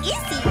dizzy.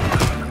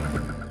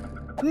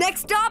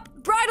 Next stop,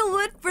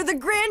 Bridalwood for the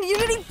Grand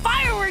Unity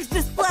Fireworks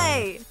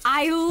display.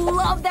 I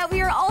love that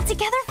we are all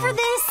together for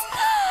this.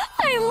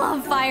 I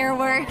love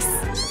fireworks.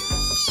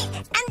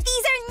 And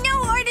these are no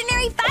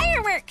ordinary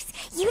fireworks.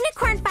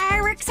 Unicorn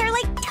fireworks are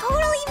like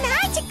totally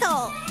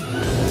magical.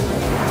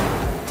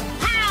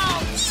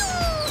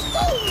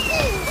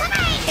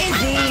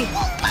 Izzy!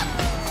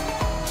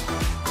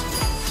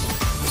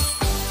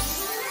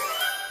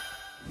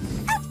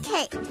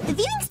 Okay, the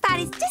viewing spot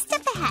is just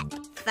up ahead.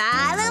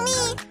 Follow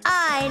me.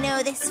 I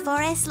know this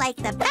forest like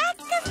the back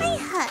of my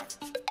hook.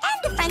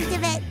 And the front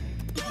of it.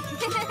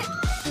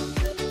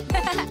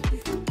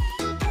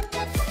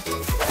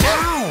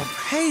 Ow!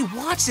 Hey,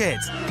 watch it!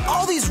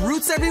 All these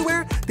roots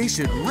everywhere, they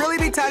should really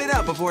be tidied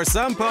up before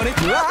some pony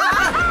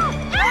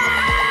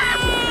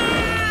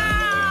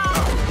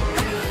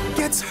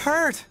gets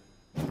hurt.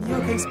 You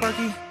okay,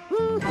 Sparky?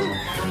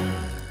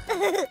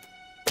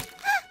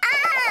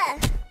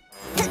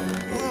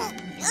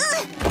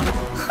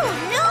 Oh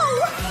no!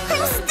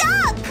 I'm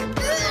stuck!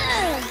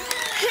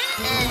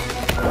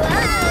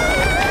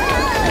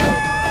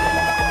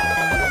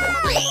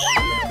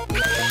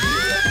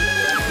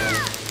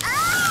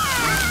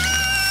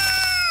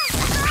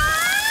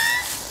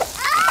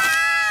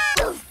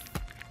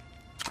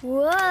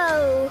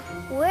 Whoa,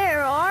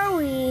 where are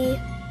we?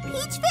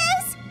 Peach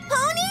Fizz?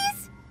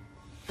 Ponies?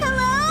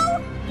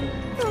 Hello?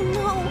 Oh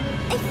no,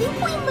 I think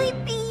we might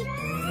be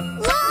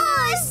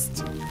lost!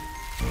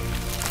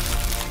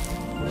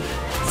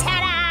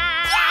 Ta-da!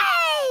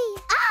 Yay!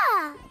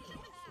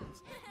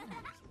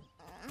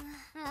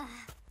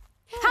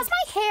 How's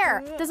my hair?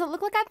 Does it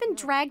look like I've been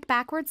dragged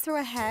backwards through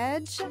a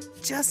hedge?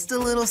 Just a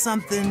little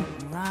something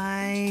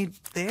right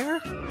there.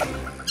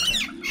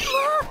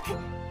 Look!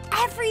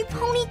 Every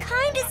pony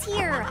kind is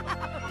here!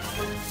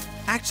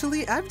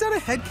 Actually, I've done a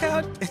head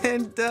count,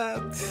 and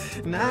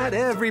not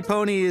every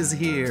pony is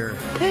here.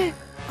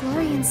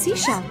 Glory and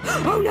Seashell.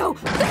 Oh no!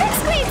 The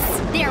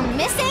pipsqueaks! They're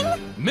missing?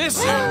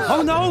 Missing?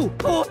 Oh no!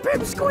 Poor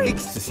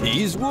pipsqueaks!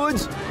 These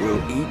woods will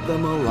eat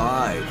them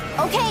alive.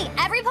 Okay,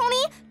 every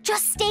pony,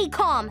 just stay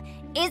calm.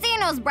 Izzy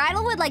knows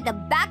Bridalwood like the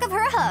back of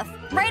her hoof.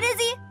 Right,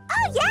 Izzy?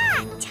 Oh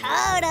yeah,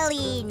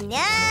 totally,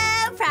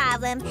 no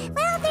problem.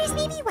 Well, there's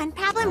maybe one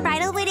problem.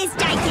 Bridalwood is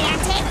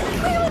gigantic.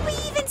 Where would we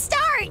even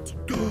start?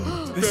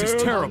 This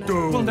is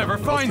terrible. We'll never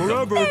find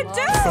them.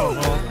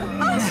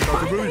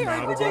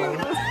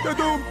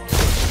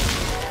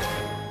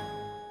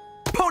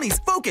 Ponies,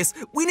 focus!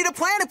 We need a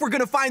plan if we're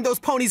gonna find those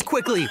ponies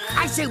quickly.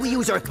 I say we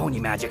use our pony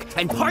magic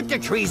and part the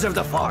trees of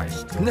the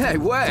forest. No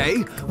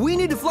way! We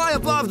need to fly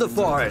above the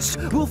forest.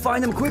 We'll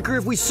find them quicker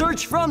if we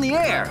search from the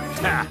air.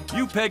 Ha!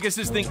 You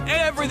Pegasus think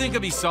everything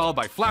can be solved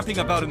by flapping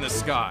about in the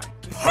sky.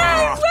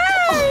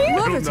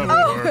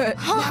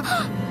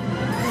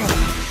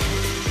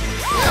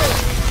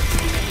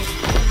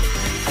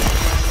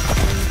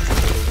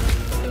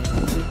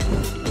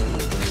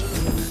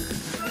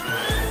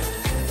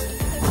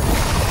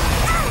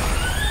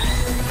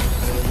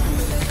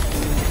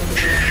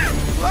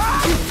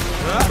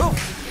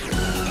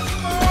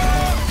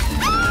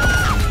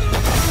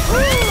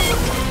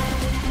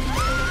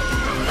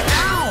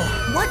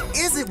 What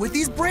is it with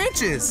these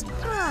branches?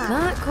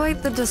 Not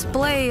quite the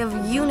display of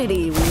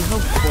unity we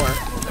hoped for,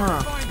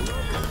 huh?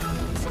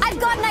 I've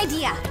got an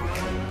idea.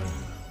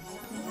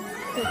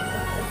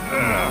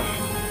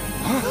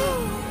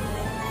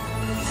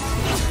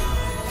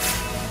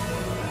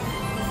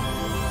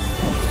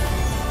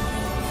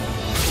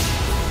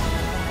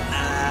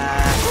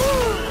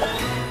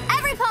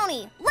 Every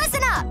pony,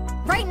 listen up.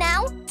 Right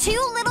now, 2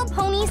 little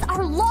ponies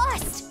are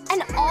lost.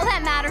 And all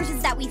that matters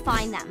is that we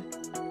find them.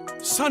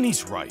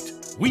 Sunny's right.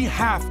 We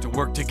have to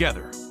work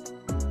together. Sunny,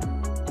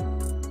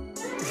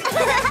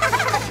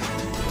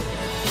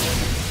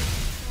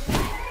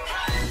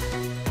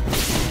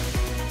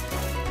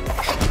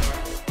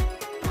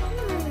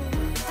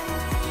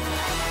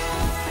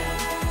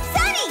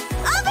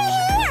 over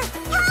here!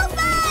 Help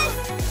us!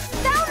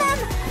 Found them!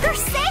 They're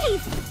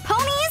safe!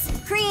 Ponies,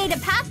 create a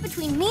path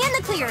between me and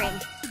the clearing.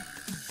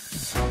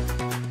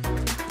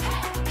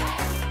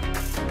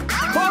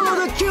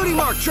 Follow the cutie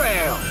mark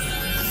trail!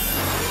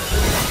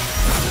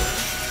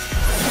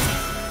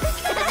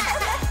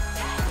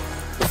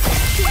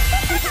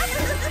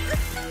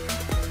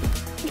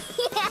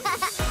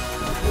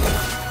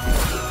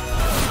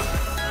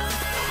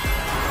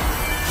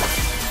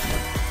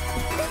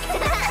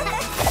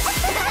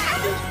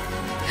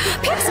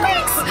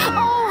 Pipsqueaks!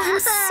 Oh, I'm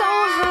so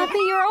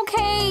happy you're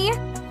okay.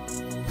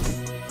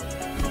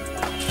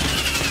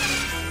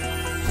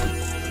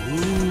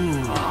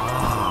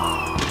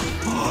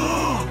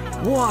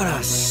 What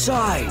a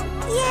sight!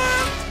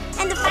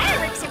 Yeah, and the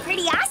fireworks are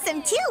pretty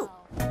awesome too.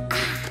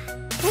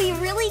 We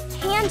really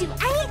can do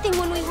anything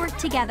when we work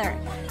together.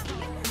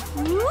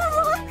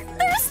 Look,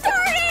 they're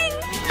starting!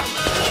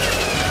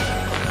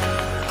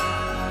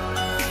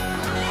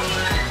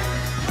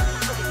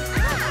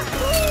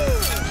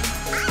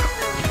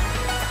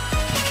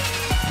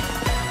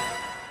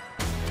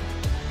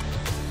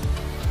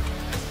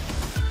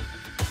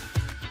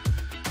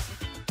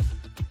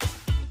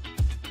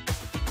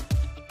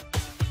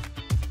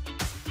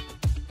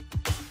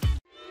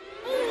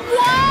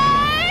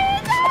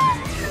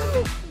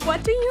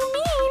 What do you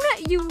mean?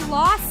 You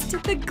lost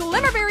the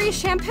Glimmerberry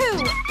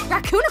shampoo.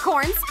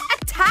 Raccoonicorns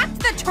attacked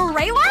the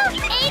trailer?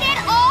 Ate it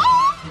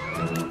all?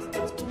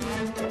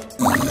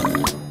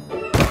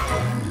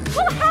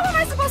 Well, how am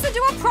I supposed to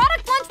do a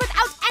product launch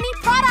without any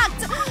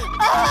product?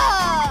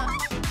 Ugh.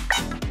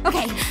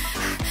 Okay,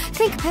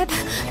 think, Pip,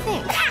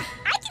 think.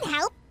 I can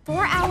help.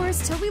 4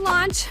 hours till we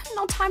launch.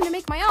 No time to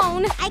make my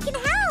own. I can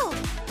help.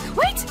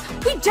 Wait,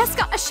 we just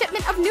got a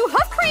shipment of new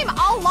hoof cream.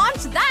 I'll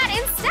launch that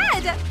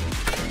instead.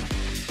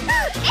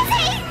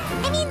 Izzy!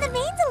 I mean, the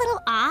vein's a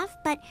little off,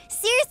 but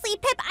seriously,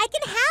 Pip, I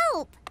can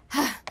help.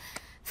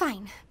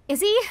 Fine.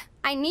 Izzy,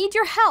 I need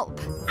your help.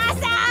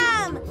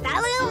 Awesome!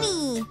 Follow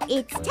me.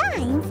 It's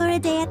time for a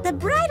day at the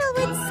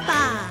Bridalwood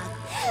Spa.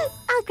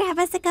 I'll grab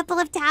us a couple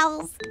of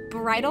towels.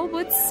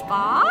 Bridalwood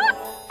Spa?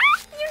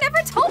 You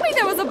never told me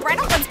there was a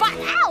Bridalwood Spa.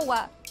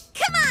 Ow!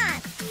 Come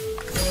on!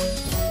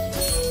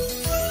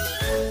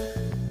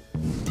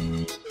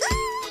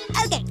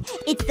 Okay,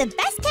 it's the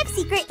best kept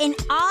secret in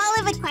all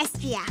of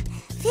Equestria.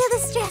 Feel the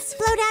stress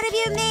float out of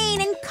your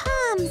mane and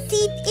calm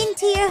seep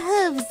into your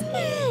hooves.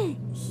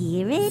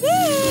 Here it is.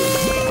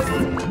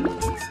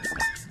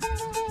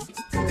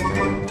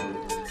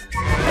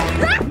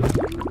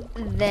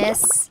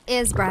 This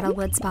is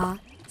Bridalwood Spa.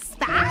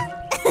 Spa?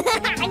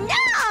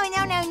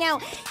 No.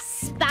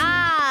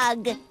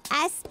 Spog.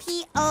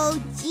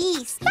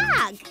 S-P-O-G.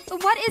 Spog.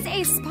 What is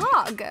a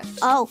spog?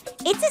 Oh,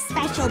 it's a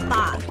special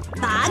bog.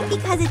 Bog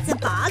because it's a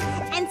bog,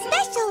 and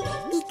special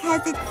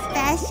because it's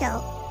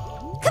special.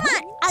 Come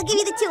on, I'll give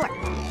you the tour.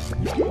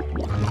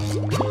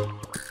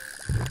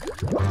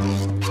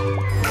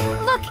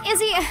 Look,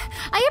 Izzy,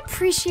 I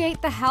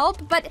appreciate the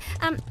help, but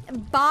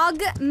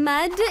bog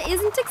mud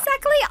isn't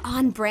exactly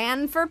on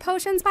brand for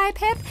Potions by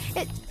Pip.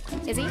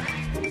 Izzy?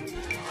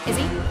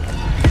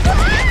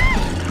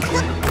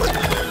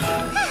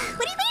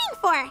 What are you waiting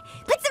for?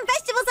 Put some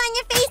vegetables on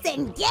your face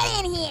and get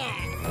in here.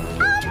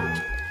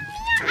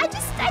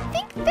 I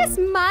think this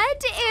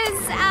mud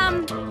is,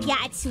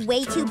 Yeah, it's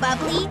way too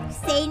bubbly.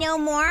 Say no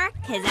more,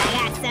 because I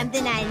got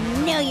something I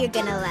know you're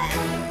gonna love.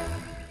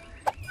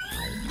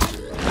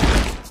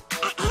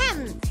 Ahem.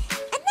 And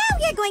now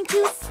we are going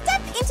to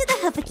step into the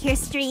Hoofacure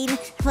stream,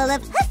 full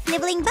of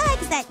hoof-nibbling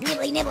bugs that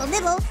nibbly nibble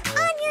nibble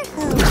on your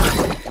hooves.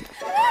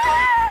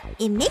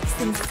 It makes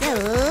them so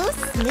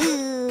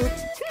smooth.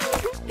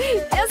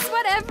 Just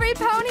what every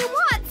pony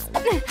wants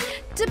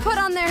to put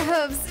on their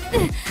hooves.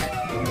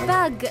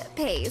 Bug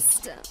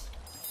paste.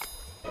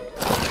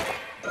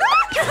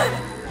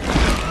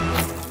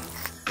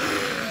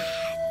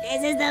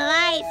 This is the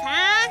life,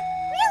 huh?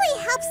 Really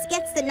helps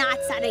gets the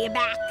knots out of your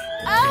back.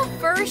 Oh,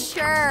 for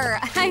sure.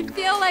 I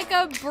feel like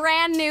a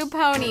brand new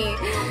pony.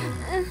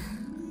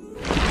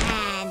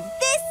 And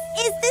this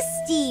is the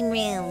steam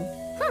room.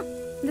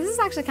 This is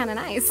actually kind of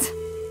nice.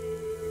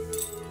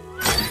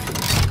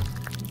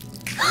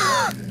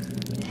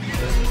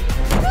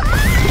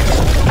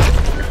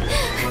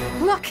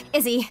 Look,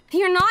 Izzy,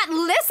 you're not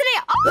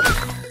listening. Oh!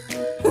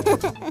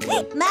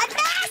 Mud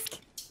mask?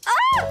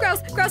 Oh, gross.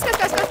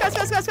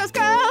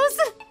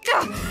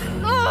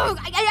 Oh,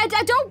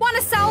 I don't want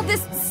to sell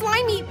this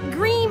slimy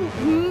green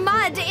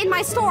mud in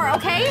my store,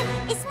 okay?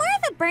 It's more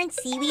of a burnt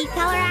seaweed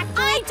color, actually.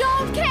 I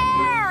don't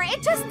care.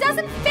 It just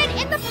doesn't fit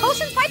in the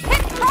Potions by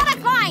Pip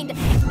product line.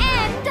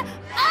 End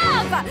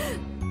of.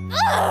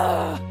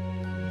 Ugh.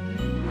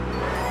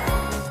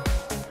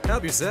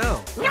 Help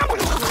yourself.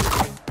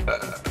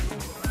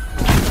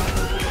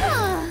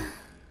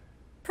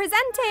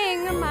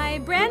 Presenting my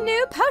brand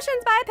new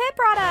Potions by Pip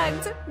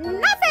product.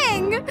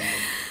 Nothing.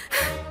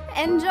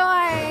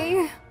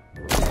 Enjoy.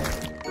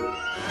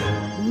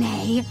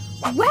 Nay.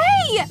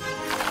 Way!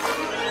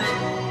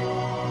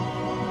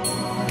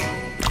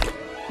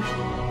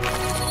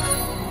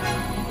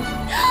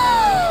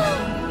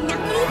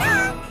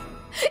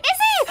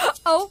 Izzy!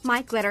 Oh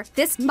my glitter,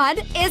 this mud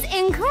is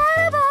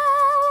incredible!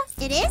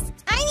 It is?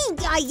 I mean,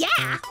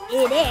 yeah,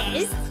 it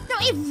is. No,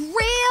 it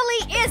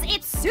really is.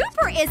 It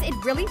super is. It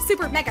really,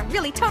 super, mega,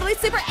 really, totally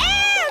super is!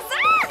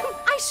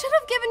 I should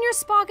have given your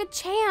spog a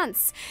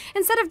chance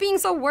instead of being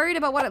so worried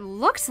about what it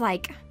looked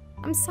like.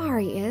 I'm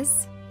sorry,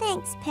 Iz.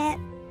 Thanks, Pip.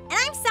 And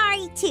I'm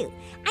sorry, too.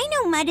 I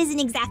know mud isn't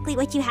exactly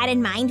what you had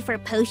in mind for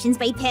Potions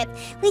by Pip,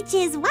 which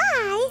is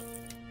why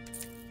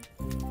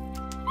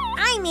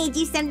I made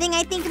you something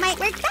I think might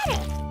work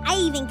better. I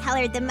even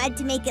colored the mud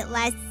to make it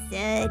less,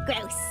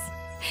 gross.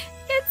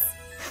 It's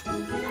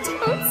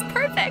totes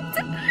perfect.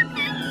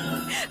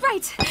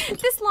 Right,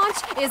 this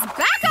launch is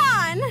back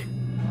on.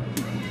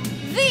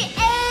 The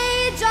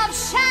age of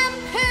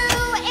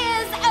shampoo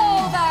is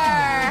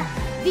over.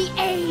 The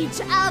age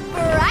of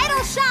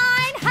bridal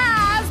shine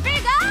has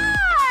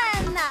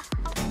begun.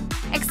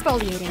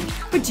 Exfoliating,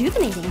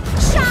 rejuvenating,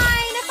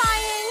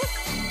 shinifying.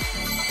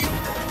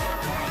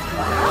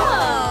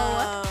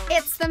 Whoa!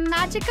 It's the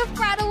magic of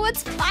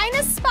Bridalwood's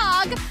finest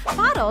spog,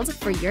 bottled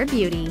for your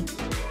beauty.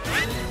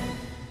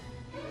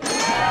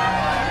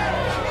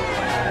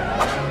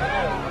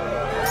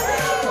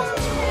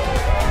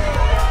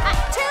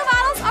 2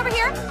 bottles over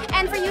here.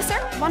 And for you, sir,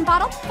 1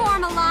 bottle.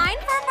 Form a line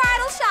for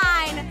bridal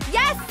shine.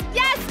 Yes,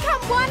 yes,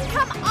 come one,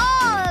 come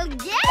all.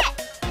 Get!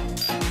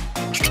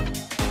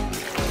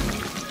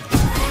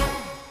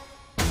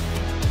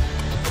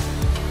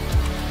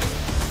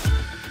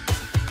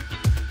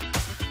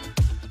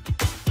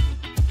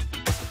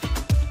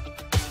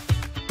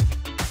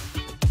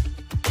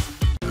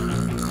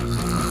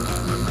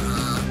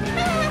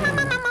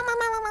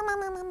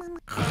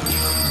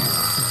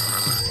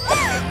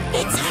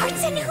 It's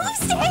Hearts and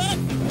Hooves Day!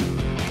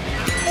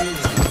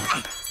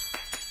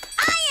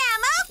 I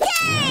am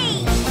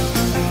okay!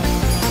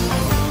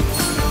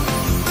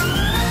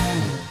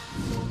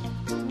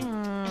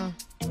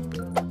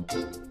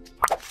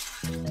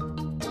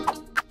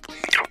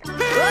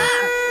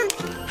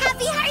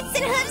 Happy Hearts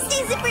and Hooves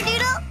Day,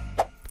 Zipperdoodle!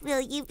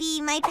 Will you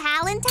be my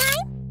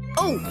Palentine?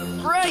 Oh,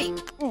 right.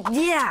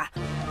 Yeah.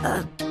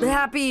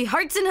 Happy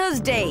Hearts and Hooves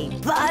Day,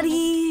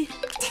 buddy.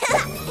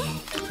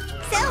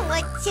 So,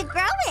 what you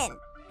growing?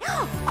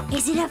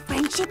 Is it a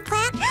friendship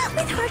plant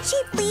with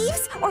heart-shaped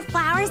leaves or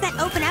flowers that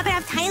open up and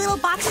have tiny little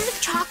boxes of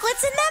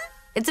chocolates in them?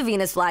 It's a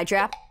Venus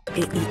flytrap.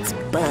 It eats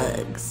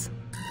bugs.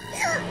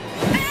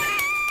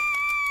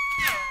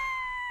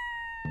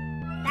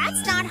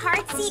 That's not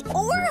heartsy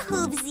or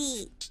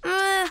hoovesy.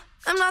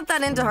 I'm not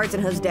that into Hearts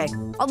and Hooves Day.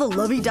 All the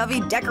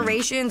lovey-dovey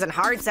decorations and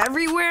hearts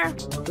everywhere.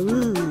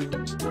 Ooh.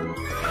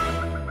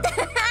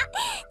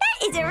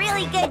 That is a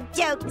really good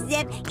joke,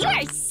 Zip. You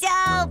are so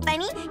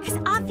funny, because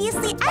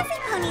obviously every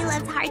pony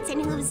loves Hearts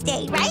and Hooves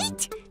Day,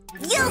 right?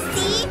 You'll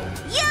see.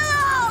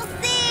 You'll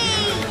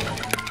see.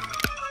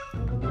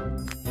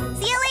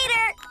 See you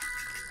later.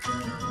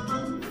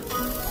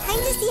 Time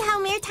to see how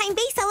Maritime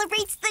Bay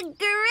celebrates the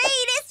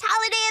greatest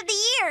holiday of the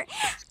year.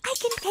 I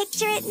can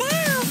picture it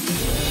now.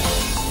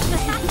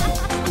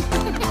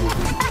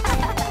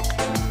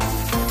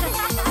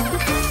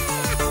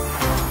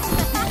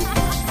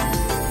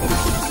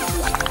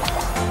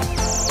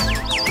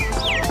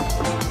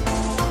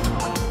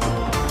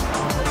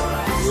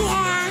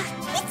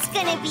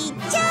 Be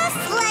just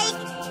like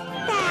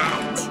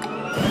that.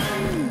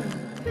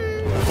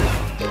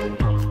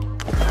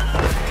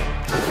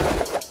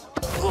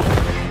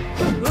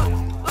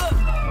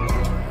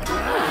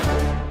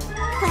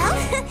 Well,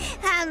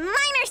 a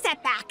minor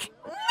setback.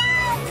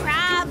 No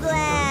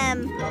problem.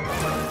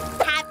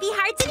 Happy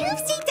Hearts and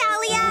Hooves Day,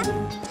 Dahlia.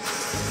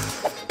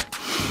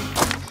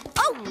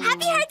 Oh,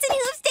 happy Hearts and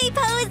Hooves Day,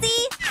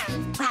 Posy.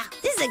 Wow,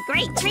 this is a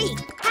great tree.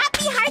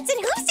 Happy Hearts and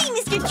Hooves Day,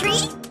 Mr.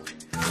 Tree.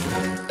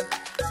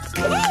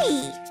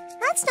 Hey,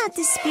 that's not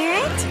the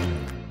spirit.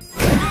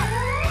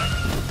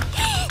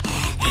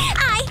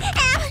 I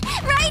am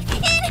right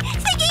in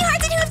thinking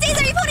Hearts and Hooves Day is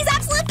everypony's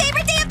absolute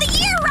favorite day of the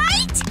year,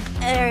 right?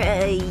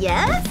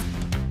 Yes?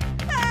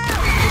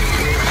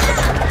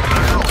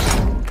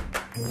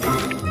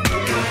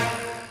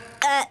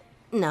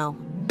 No.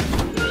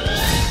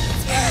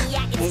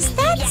 Is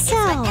that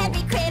so?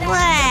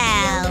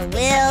 Well,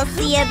 we'll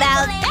see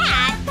about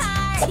that.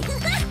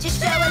 Just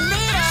show a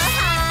little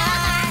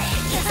heart,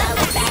 'cause I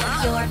will back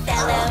your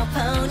fellow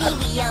pony.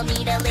 We all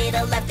need a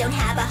little love, don't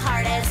have a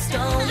heart of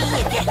stony.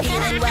 If you're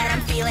feeling what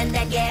I'm feeling,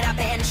 then get up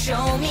and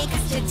show me,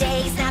 'cause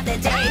today's not the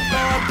day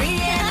for being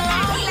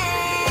lonely.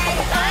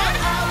 Oh,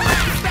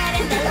 I'm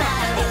spreading the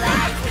lovely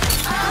light.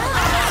 Oh,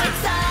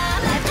 it's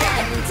all I've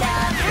dreamt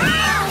of.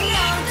 Oh,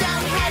 no,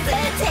 don't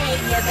hesitate.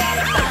 You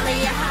better follow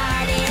your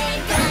heart, it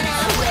ain't gonna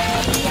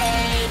wait.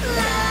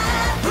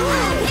 Love,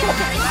 I'm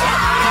gonna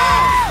shout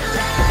it.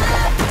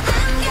 Love,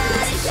 I'm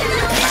gonna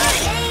shout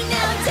it. Ain't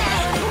no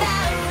doubt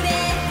about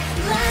it.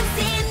 Love's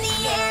in the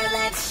air,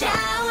 let's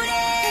shout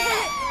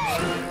it.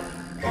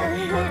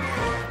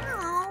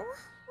 Oh,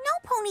 no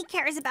pony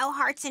cares about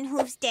Hearts and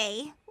Hooves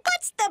Day.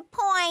 What's the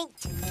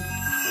point?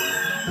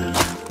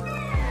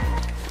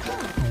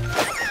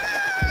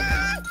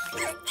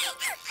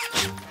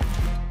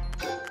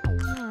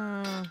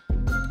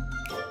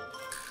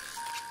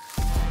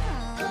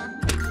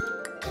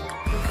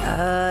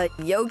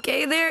 You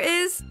okay there,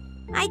 Iz?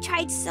 I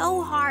tried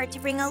so hard to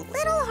bring a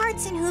little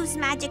Hearts and Hooves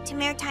magic to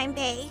Maritime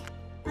Bay,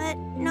 but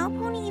no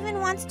pony even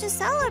wants to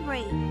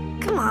celebrate.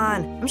 Come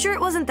on, I'm sure it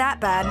wasn't that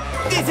bad.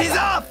 This is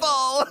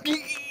awful!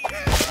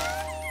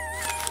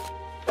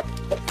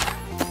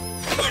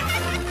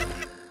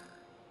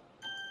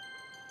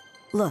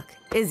 Look,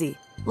 Izzy,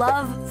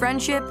 love,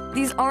 friendship,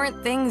 these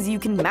aren't things you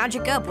can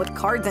magic up with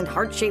cards and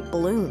heart-shaped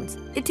balloons.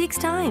 It takes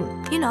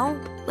time, you know,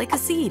 like a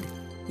seed.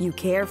 You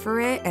care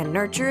for it and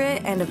nurture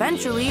it, and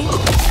eventually...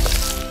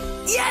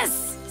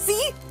 Yes!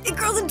 See? It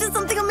grows into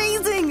something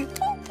amazing!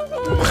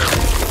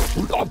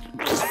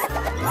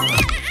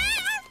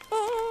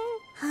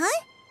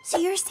 Huh? So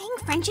you're saying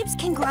friendships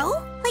can grow?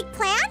 Like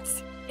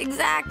plants?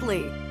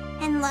 Exactly.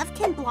 And love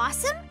can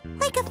blossom?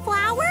 Like a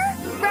flower?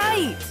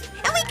 Right!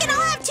 And we can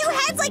all have two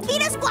heads like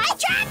Venus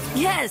flytraps?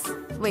 Yes!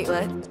 Wait,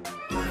 what?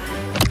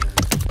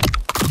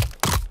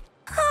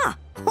 Huh!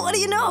 What do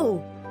you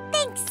know?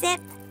 Thanks,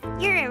 Zip.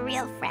 You're a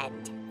real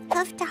friend.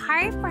 Hoof to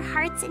heart for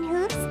Hearts and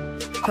Hooves?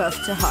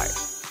 Hoof to heart.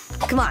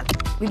 Come on,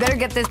 we better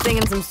get this thing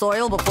in some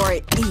soil before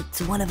it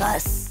eats one of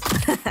us.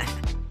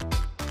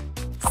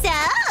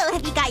 So,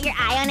 have you got your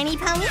eye on any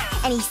pony?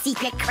 Any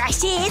secret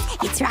crushes?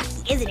 It's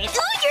Rocky, isn't it?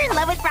 Ooh, you're in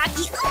love with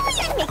Rocky. Ooh,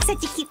 you'd make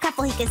such a cute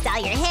couple. He can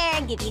style your hair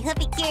and give you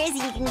hoopy cures,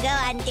 and you can go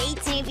on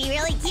dates and be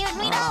really cute, and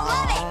we'd all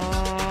love it.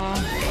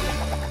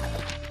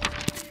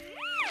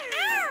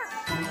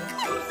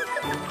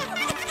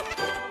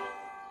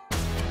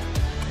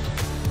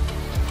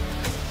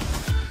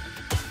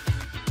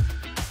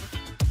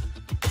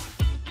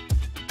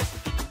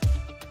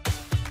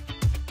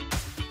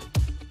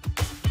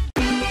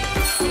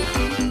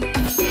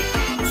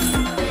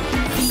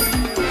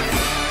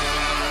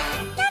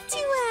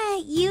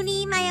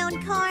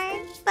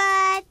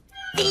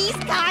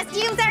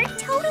 Costumes are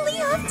totally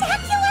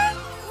spectacular.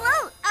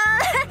 Well,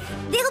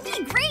 they'll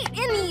be great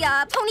in the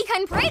Pony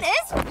Kind Parade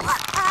is.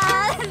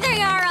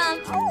 They are a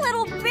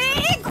little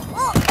big.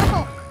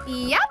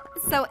 Yep,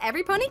 so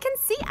every pony can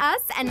see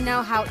us and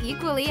know how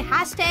equally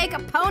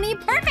 #pony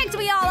perfect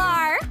we all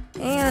are.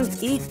 And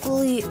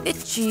equally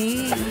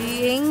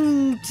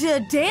itching to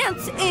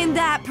dance in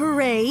that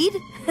parade.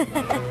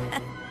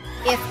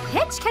 If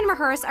Hitch can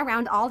rehearse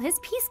around all his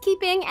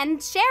peacekeeping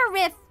and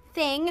sheriff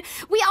thing,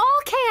 we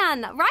all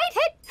can, right,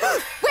 Hitch?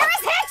 Where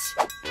is Hitch?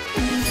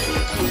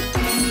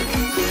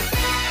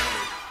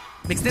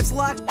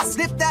 McSnipsalot,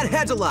 snip that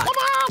hedge a lot.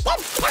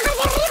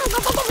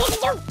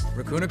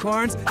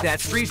 Raccoonicorns, that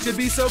street should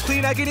be so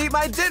clean I can eat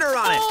my dinner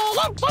on it.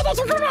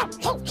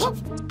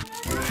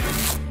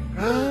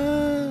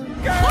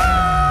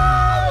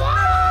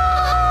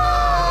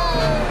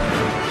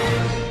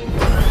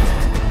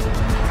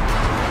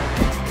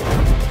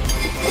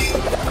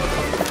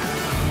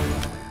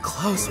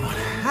 Close one.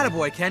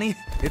 Attaboy, Kenny.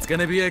 It's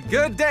gonna be a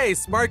good day,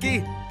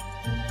 Sparky.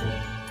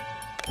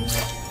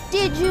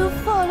 Did you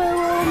follow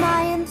all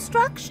my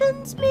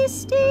instructions,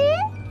 Misty?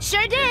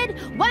 Sure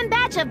did. One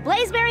batch of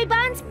blazeberry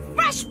buns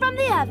fresh from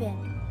the oven.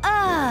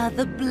 Ah,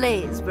 the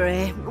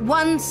blazeberry.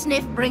 One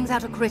sniff brings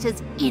out a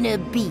critter's inner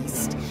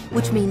beast,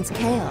 which means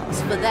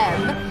chaos for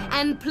them,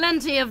 and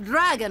plenty of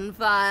dragon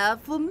fire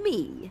for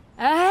me.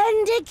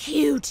 And a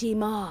cutie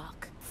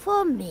mark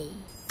for me.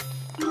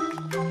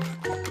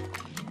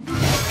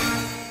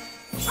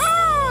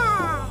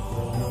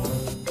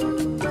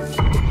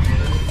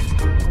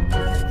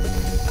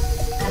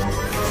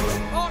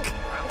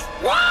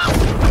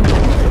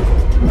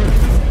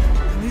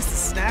 At least the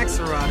snacks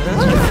are on it.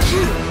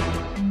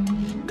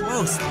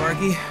 Whoa,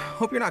 Sparky.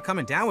 Hope you're not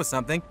coming down with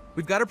something.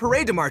 We've got a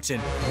parade to march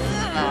in.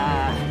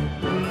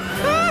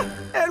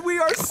 And we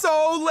are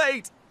so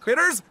late.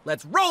 Critters,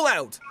 let's roll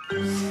out.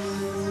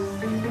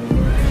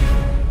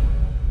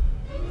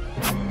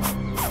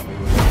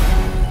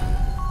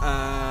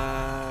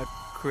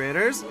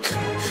 Critters?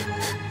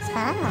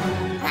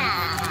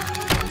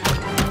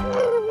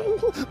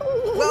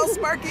 Well,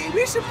 Sparky,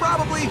 we should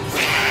probably...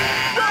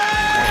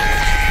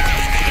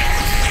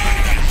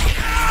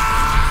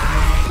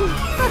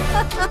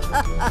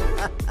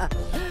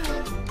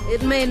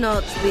 It may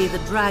not be the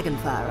dragon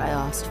fire I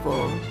asked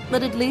for,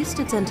 but at least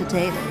it's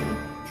entertaining.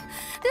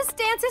 This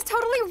dance is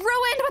totally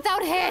ruined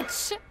without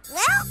Hitch.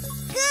 Well,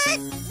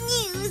 good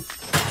news.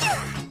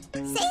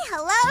 Say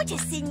hello to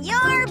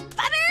Senor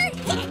Butter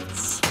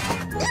Hitch.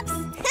 Oops.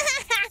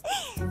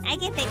 I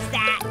can fix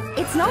that.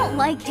 It's not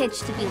like Hitch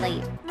to be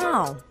late.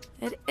 No,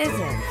 it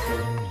isn't.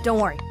 Don't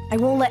worry, I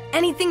won't let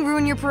anything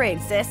ruin your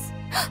parade, sis.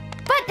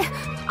 But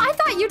I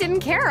thought you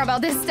didn't care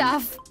about this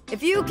stuff.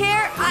 If you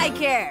care, I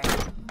care.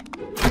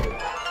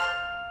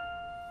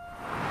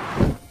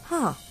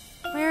 Huh,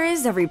 where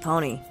is every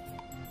pony?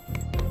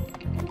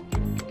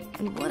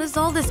 And what is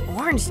all this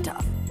orange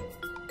stuff?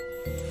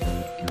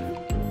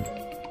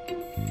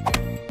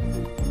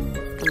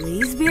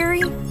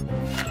 Blazeberry?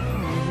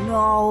 Oh,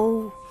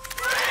 no.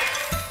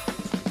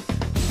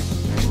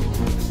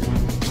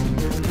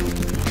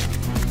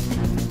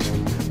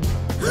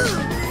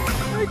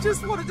 I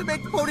just wanted to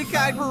make Pony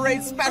Kind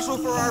Parade special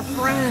for our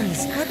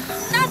friends, but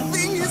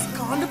nothing has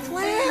gone to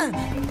plan.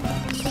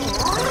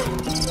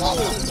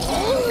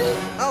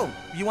 Oh,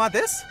 you want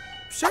this?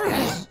 Sure,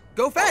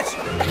 go fetch.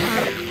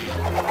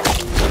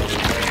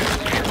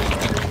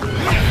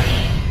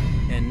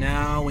 And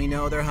now we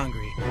know they're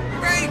hungry.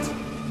 Great!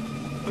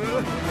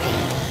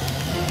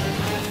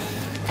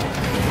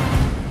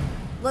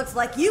 Looks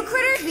like you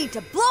critters need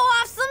to blow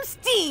off some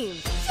steam.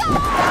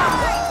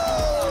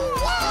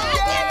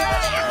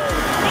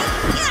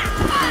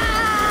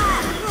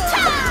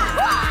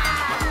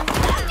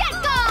 Get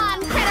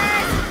gone,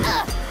 critters!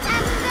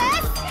 And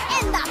this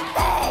in the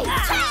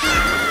face!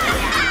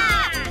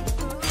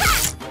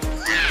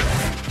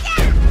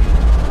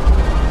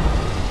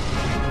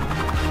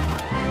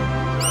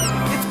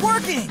 It's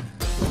working!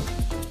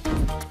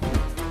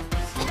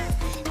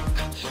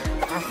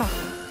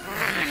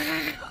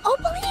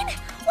 Opaline,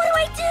 what do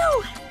I do?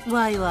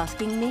 Why are you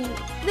asking me?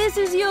 This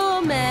is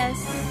your mess.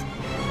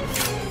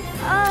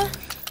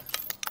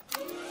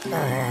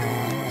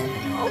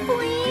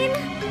 Opaline?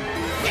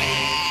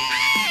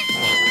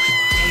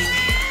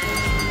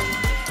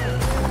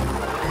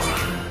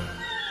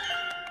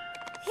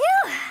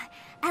 Phew!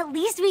 At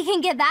least we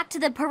can get back to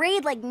the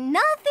parade like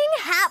nothing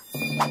happened.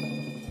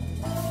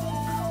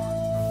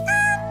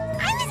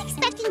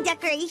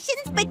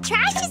 decorations, but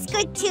trash is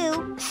good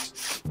too.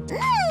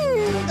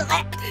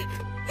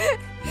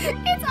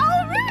 It's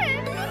all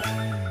red!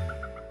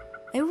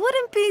 I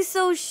wouldn't be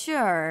so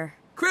sure.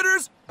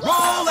 Critters, roll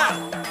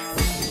out!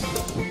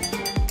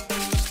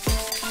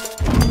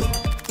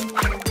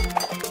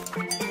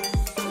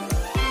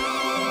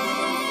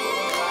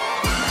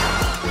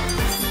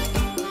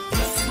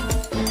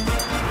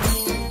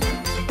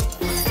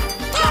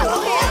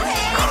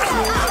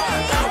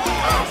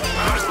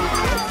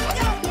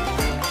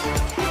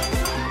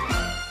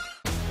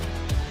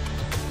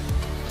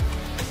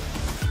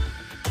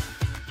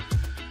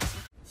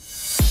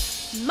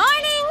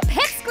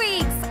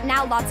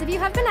 Now, lots of you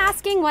have been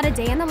asking what a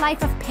day in the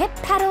life of Pip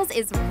Petals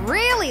is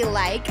really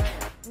like.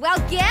 Well,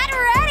 get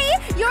ready!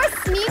 Your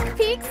sneak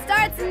peek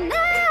starts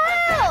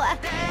now! A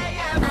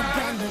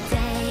brand new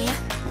day.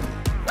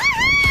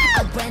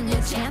 Woohoo! A brand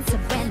new chance, a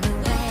brand new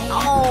way.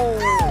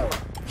 Oh!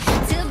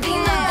 To be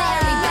the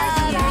very best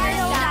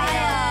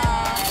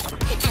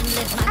and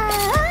live my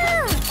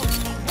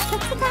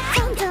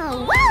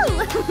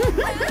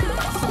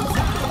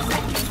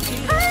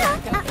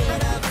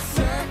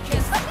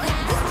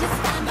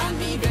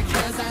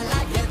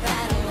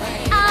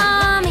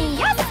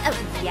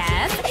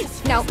Yes.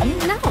 No.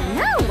 Yes.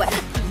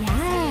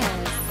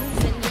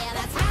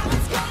 that's how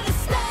it's gonna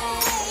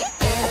stay.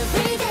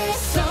 Every day's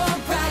so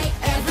bright,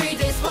 every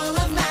day's full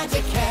of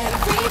magic.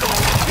 Every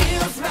day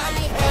feels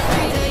right,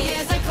 every day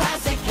is a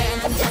classic.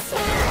 And just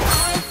when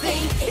I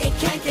think it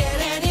can't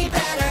get any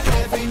better,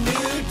 every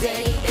new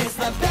day is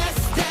the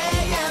best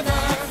day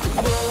ever.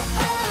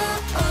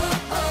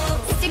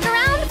 Stick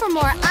around for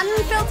more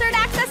unfiltered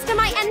access to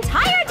my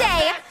entire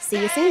day.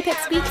 See you soon,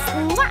 Pipsqueaks.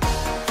 Mwah.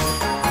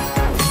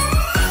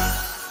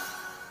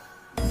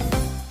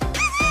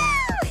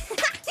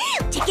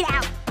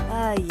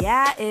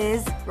 Yeah,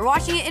 Iz. We're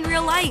watching it in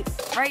real life.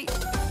 Right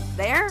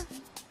there?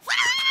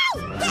 Wow!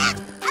 Pip!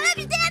 I love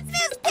your dance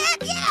moves,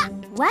 Pip! Yeah!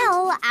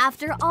 Well,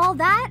 after all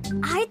that,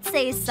 I'd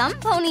say some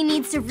pony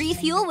needs to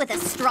refuel with a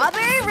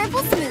strawberry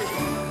ripple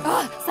smoothie.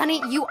 Ugh,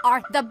 Sunny, you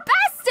are the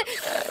best!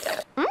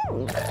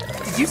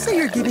 Did you say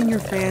you're giving your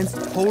fans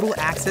total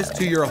access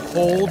to your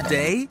whole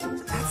day?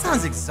 That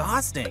sounds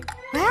exhausting.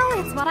 Well,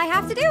 it's what I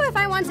have to do if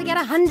I want to get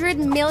 100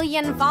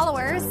 million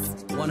followers.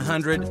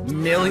 100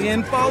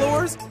 million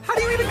followers? How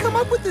do you even come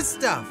up with this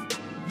stuff?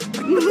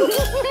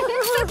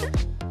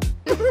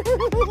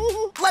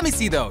 Let me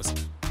see those.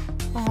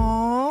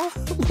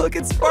 Aww, look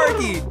at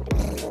Sparky.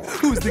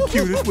 Who's the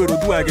cutest little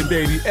dragon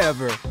baby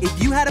ever?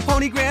 If you had a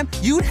ponygram,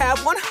 you'd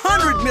have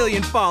 100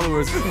 million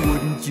followers,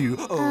 wouldn't you?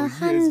 Oh,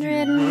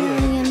 100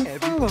 million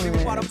Everybody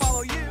would want to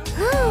follow you.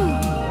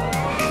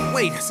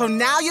 Wait, so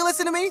now you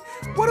listen to me?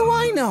 What do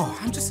I know?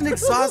 I'm just an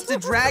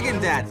exhausted dragon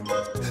dad.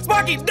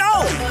 Sparky,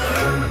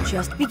 no!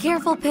 Just be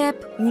careful,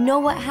 Pip. You know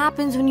what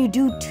happens when you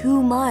do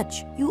too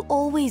much. You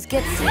always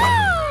get sick.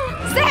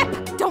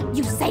 Zip! Don't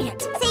you say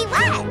it! Say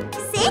what?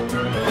 Sick?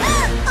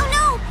 Oh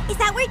no! Is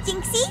that where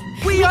Jinxie?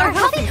 We are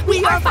healthy!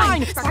 We are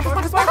fine!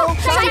 Sparkle, sparkle,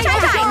 shine,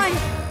 shine, shine!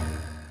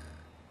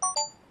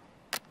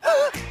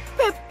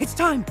 Pip, it's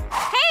time.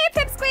 Hey,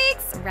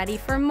 Pipsqueaks! Ready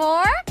for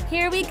more?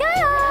 Here we go!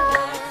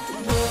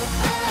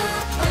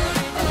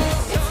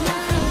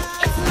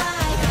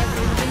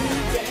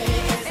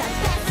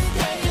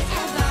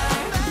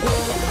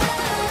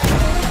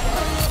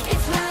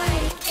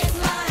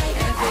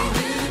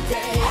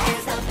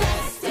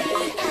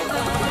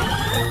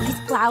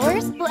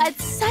 Flowers will add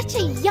such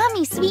a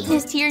yummy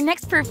sweetness to your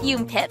next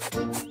perfume, Pip.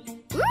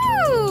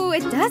 Ooh,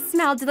 it does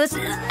smell delicious.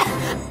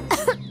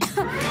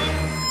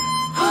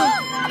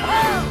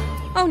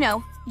 Oh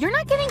no, you're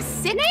not getting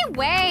sick? No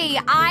way,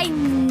 I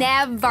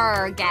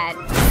never get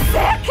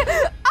sick.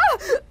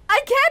 Oh,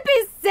 I can't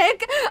be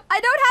sick. I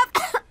don't have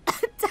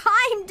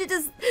time to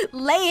just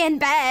lay in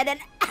bed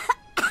and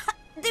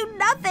do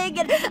nothing.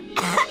 And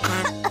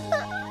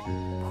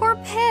poor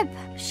Pip,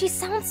 she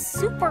sounds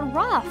super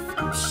rough.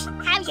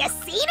 Have you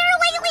seen her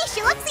lately?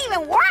 She looks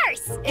even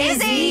worse.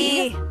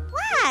 Izzy!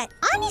 What?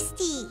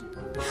 Honesty.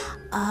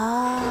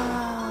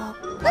 Oh.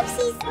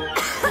 Whoopsies.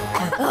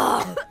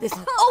 This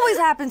always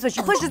happens when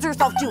she pushes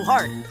herself too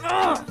hard.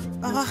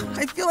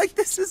 I feel like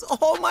this is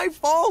all my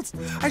fault.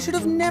 I should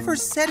have never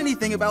said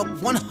anything about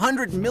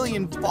 100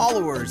 million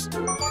followers.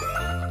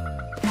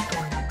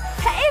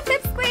 Hey,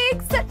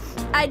 Pipsqueaks!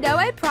 I know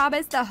I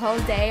promised the whole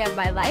day of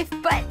my life,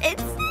 but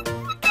it's...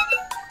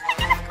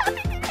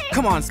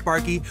 Come on,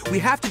 Sparky. We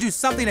have to do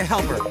something to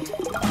help her.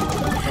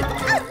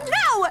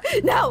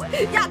 No!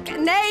 Yuck!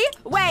 Nay!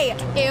 Way!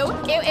 Ew!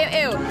 Ew! Ew!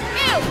 Ew!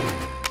 Ew!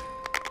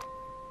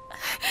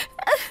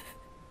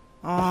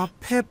 Aw,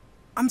 Pip,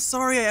 I'm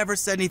sorry I ever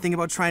said anything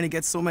about trying to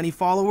get so many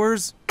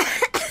followers.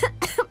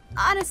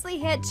 Honestly,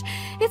 Hitch,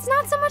 it's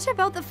not so much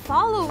about the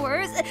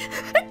followers.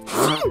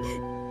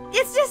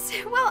 It's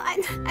just, well,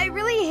 I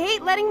really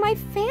hate letting my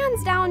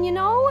fans down, you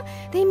know?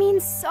 They mean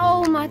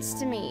so much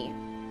to me.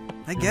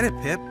 I get it,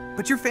 Pip,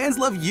 but your fans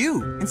love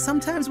you, and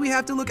sometimes we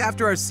have to look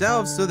after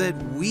ourselves so that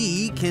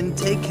we can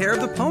take care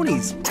of the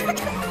ponies.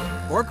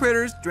 Or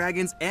critters,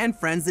 dragons, and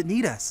friends that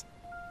need us.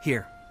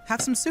 Here,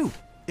 have some soup.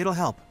 It'll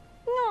help.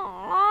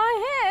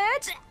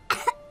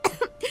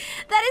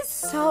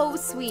 so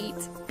sweet.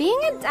 Being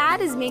a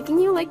dad is making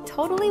you like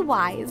totally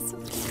wise.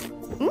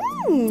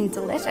 Mmm,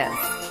 delicious.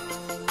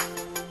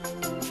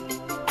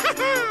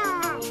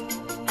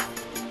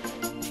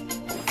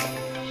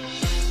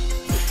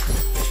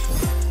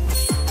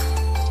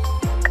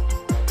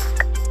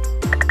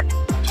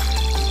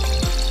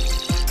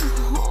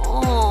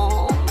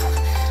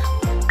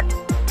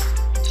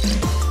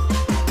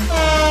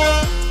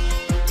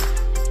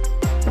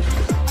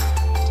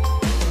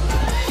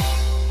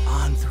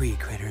 On three,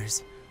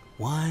 critters.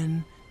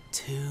 1,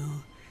 2,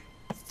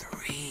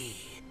 3.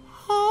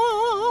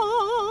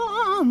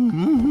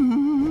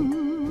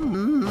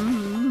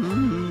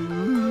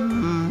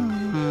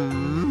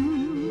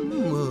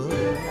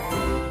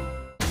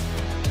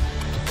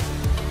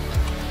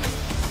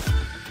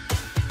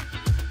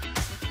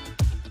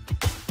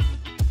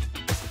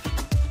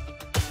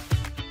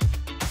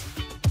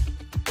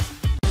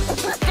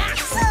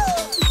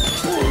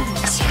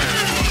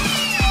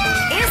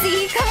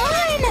 Izzy, come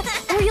on!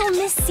 Or you'll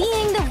miss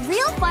seeing the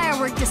real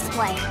firework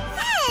display.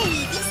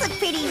 Hey, these look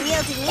pretty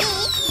real to me.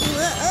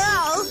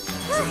 Whoa.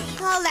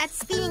 All that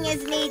spinning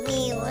has made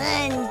me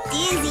one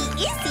dizzy.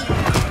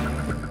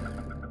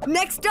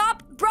 Next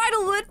stop,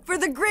 Bridalwood for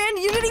the Grand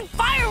Unity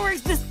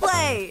Fireworks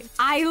display.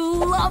 I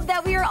love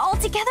that we are all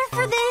together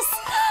for this.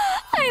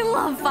 I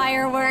love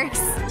fireworks.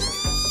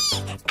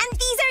 And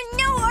these are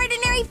no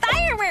ordinary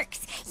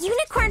fireworks.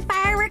 Unicorn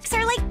fireworks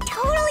are like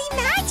totally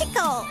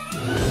magical.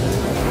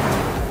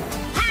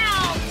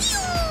 How?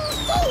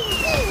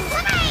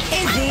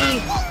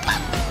 Izzy!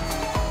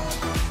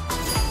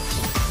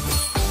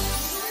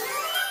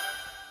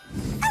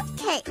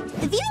 Okay,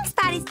 the viewing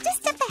spot is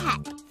just up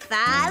ahead.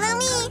 Follow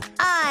me.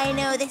 I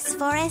know this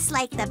forest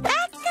like the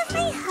back of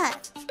my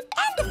hoof.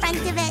 And the front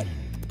of it.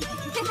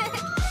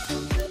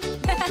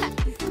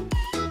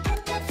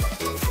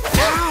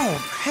 Ow!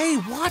 Hey,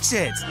 watch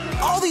it!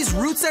 All these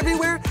roots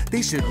everywhere,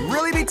 they should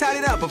really be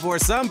tidied up before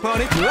some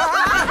pony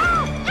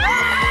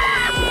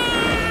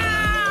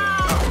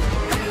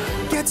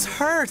gets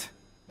hurt.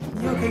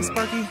 You okay,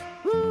 Sparky?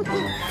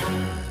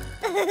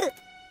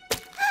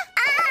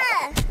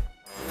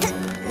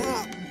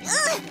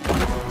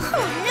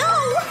 Oh no!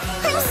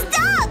 I'm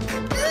stuck!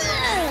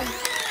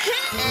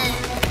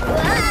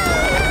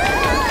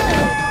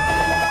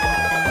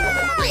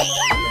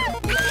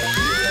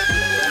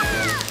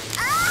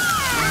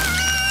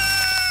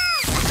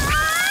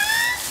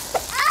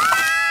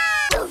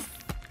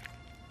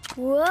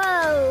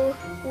 Whoa,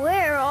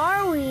 where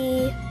are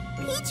we?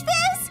 Peach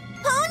Fizz?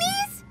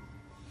 Ponies?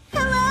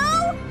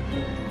 Hello?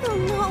 Oh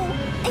no,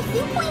 I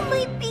think we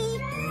might be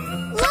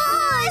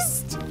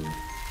lost!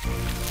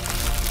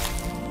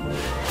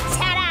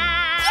 Ta-da!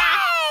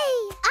 Yay!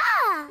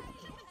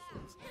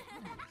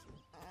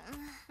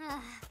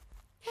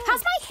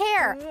 How's my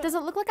hair? Does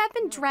it look like I've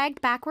been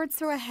dragged backwards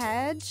through a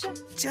hedge?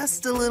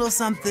 Just a little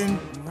something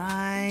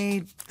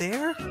right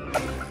there.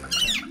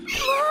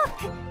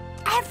 Look!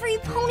 Every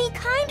pony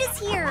kind is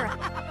here!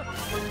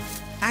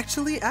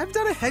 Actually, I've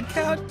done a head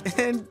count,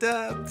 and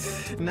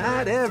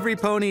not every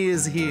pony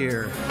is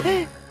here.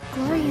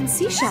 Glory and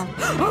Seashell.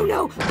 Oh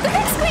no! The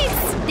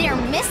pipsqueaks! They're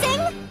missing?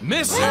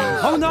 Missing?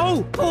 Oh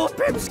no! Poor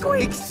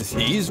pipsqueaks!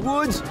 These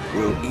woods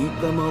will eat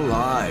them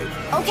alive.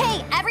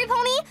 Okay, every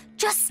pony,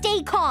 just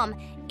stay calm.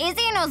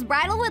 Izzy knows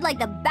Bridalwood like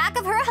the back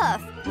of her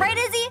hoof. Right,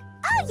 Izzy?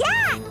 Oh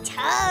yeah,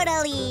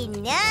 totally,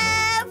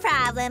 no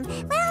problem.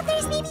 Well,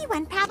 there's maybe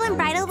one problem.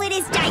 Bridalwood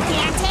is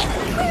gigantic.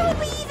 Where would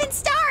we even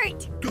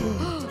start?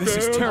 This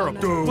is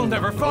terrible. We'll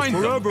never find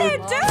them. They're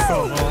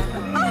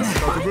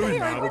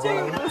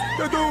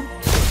doomed!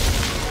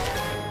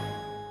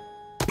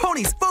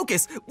 Ponies,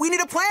 focus! We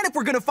need a plan if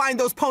we're gonna find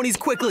those ponies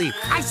quickly.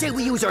 I say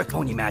we use our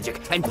pony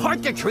magic and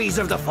part the trees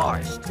of the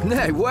forest.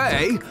 Nay,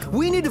 way!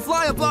 We need to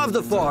fly above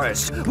the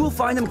forest. We'll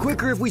find them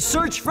quicker if we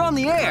search from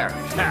the air.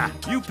 Ha!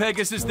 You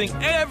Pegasus think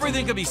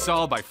everything can be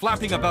solved by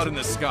flapping about in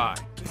the sky.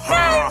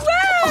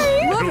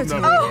 It'll never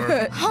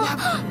work.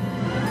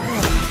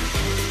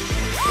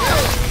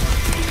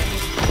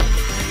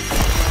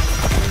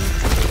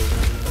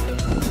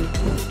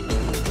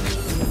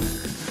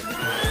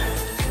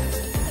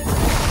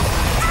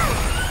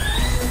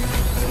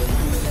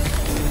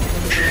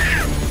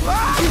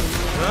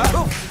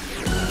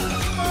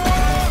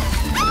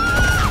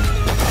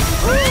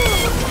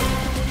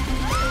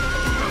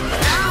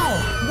 Ow!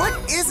 What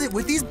is it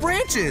with these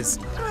branches?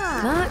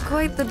 Not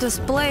quite the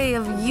display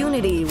of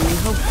unity we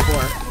hoped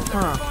for,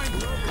 huh?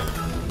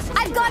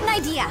 I've got an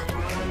idea.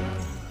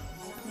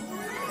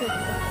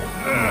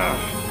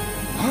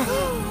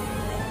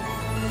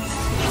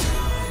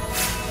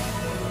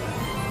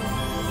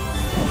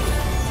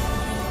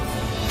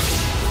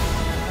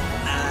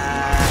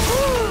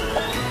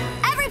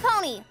 Every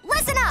pony,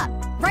 listen up.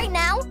 Right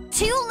now,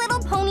 2 little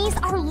ponies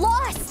are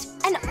lost,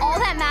 and all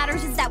that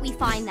matters is that we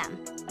find them.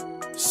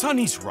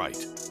 Sunny's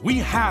right. We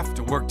have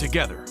to work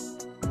together.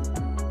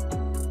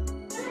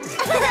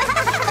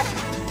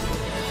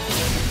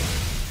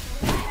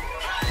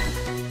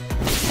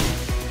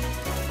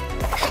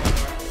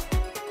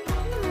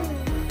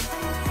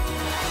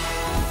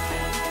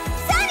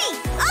 Sunny,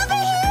 over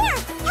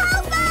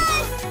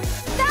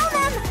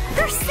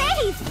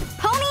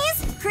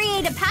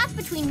path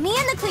between me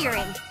and the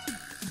clearing.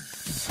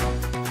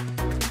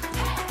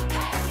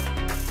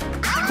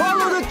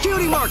 Follow the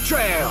cutie mark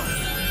trail!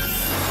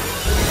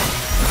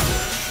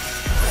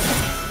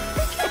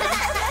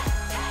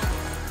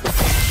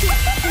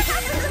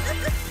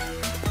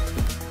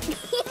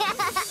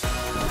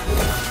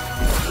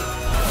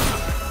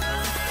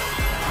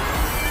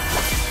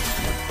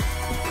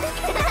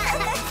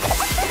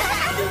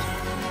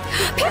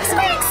 Pip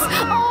Squeaks!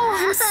 Oh,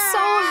 I'm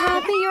so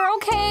happy you're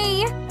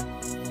okay.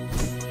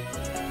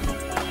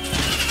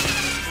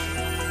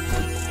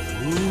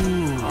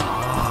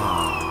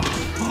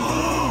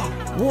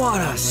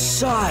 What a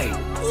sight!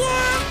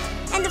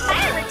 Yeah, and the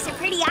fireworks are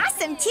pretty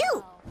awesome,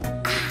 too.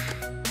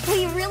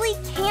 We really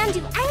can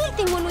do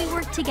anything when we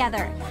work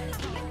together.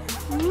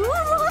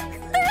 Look,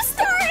 they're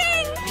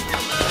starting!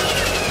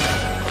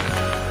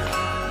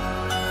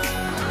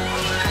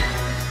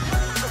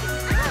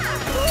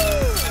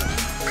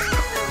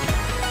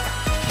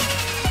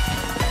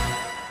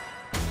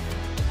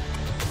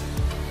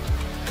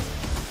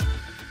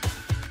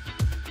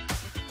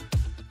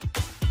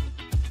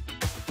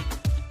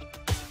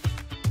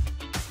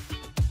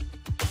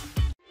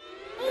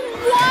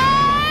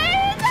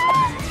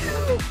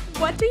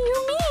 What do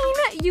you mean?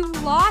 You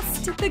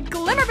lost the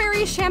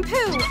Glimmerberry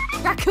shampoo.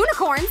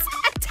 Raccoonicorns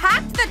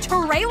attacked the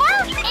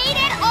trailer? Ate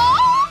it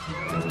all?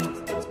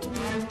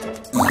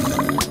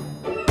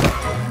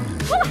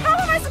 Well, how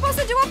am I supposed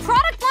to do a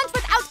product launch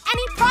without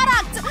any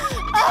product?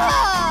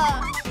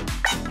 Ugh!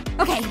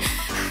 Okay,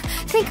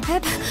 think,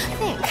 Pip,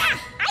 think. Yeah,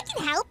 I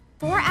can help.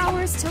 4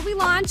 hours till we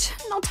launch.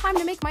 No time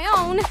to make my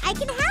own. I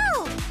can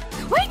help.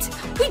 Wait,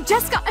 we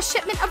just got a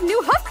shipment of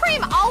new hoof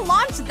cream. I'll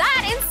launch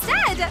that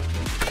instead.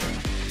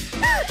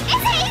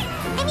 Izzy!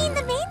 I mean,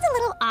 the vein's a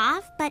little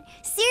off, but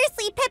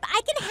seriously, Pip,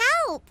 I can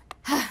help.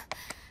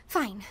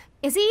 Fine.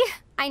 Izzy,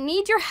 I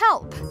need your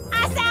help.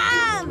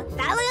 Awesome!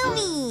 Follow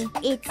me.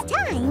 It's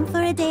time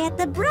for a day at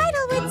the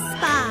Bridalwood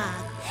Spa.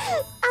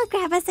 I'll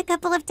grab us a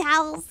couple of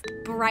towels.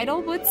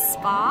 Bridalwood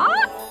Spa?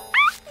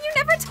 You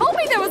never told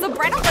me there was a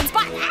Bridalwood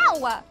Spa.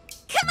 Ow!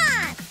 Come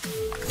on!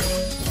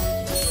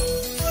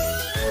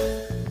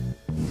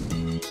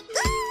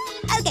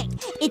 Okay,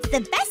 it's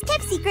the best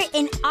kept secret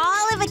in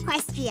all of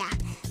Equestria.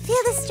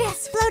 Feel the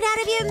stress float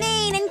out of your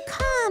mane and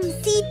calm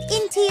seep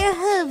into your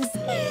hooves.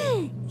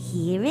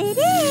 Here it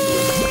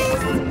is.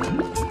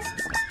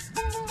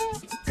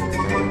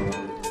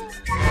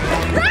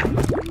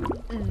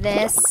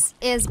 This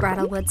is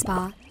Bridalwood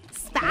Spa.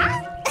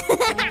 Spa?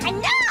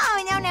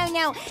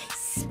 No.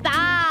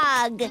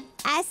 Spog.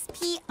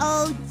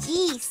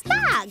 S-P-O-G.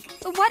 Spog.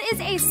 What is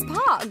a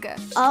spog?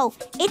 Oh,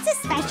 it's a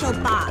special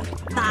bog.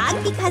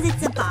 Bog because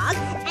it's a bog,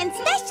 and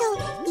special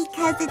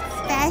because it's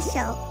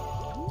special.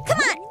 Come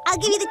on, I'll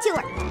give you the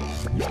tour.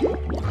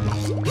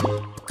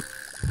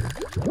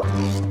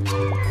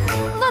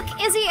 Look,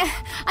 Izzy,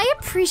 I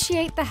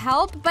appreciate the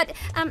help, but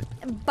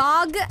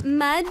bog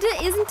mud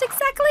isn't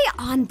exactly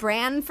on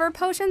brand for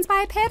Potions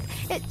by Pip.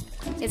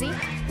 Izzy?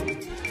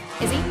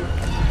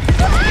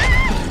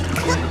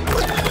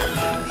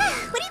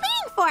 What are you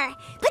waiting for?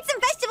 Put some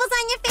vegetables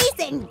on your face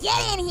and get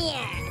in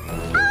here.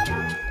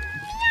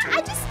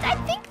 I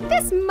think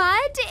this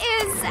mud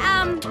is,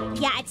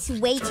 Yeah, it's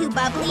way too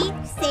bubbly.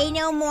 Say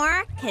no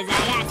more, because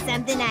I got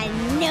something I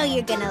know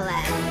you're gonna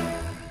love.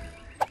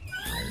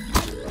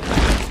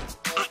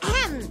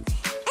 Ahem. And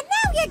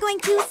now we are going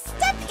to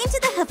step into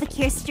the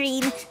Hoofacure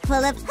stream,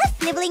 full of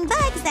hoof-nibbling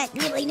bugs that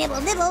nibble on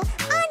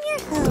your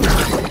hoof.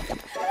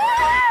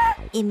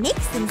 It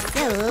makes them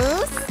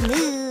so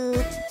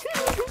smooth.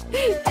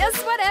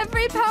 Just what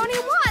every pony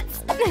wants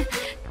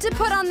to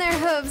put on their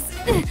hooves.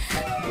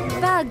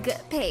 Bug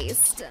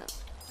paste.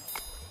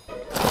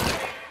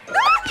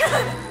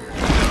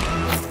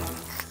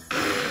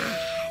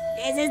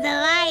 This is the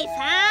life,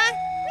 huh?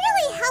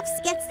 Really helps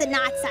gets the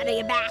knots out of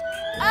your back.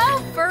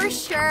 Oh, for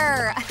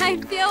sure. I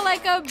feel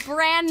like a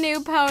brand new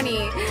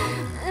pony.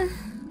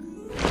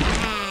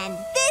 And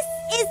this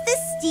is the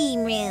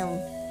steam room.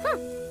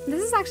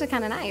 This is actually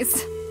kind of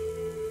nice.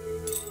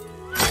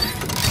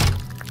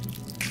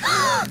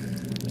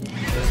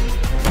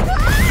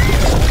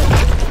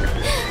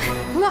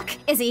 Look,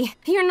 Izzy,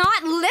 you're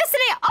not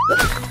listening. Oh!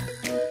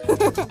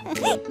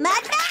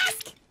 Mud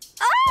mask!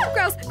 Oh,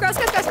 gross.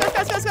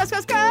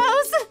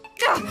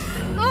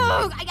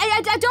 Oh,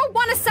 I don't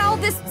want to sell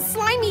this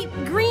slimy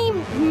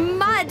green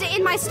mud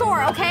in my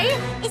store, okay?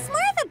 It's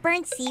more of a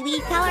burnt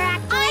seaweed color,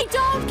 actually. I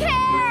don't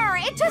care.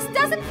 It just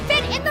doesn't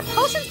fit in the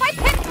Potions by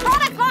Pip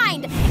product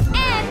line.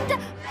 End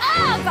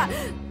of.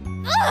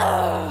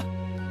 Ugh.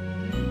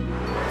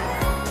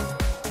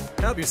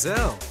 Help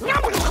yourself.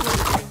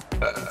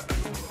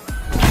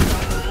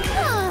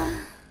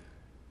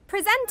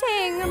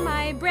 Presenting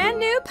my brand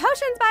new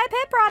Potions by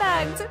Pip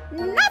product.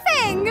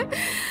 Nothing.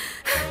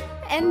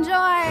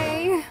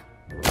 Enjoy.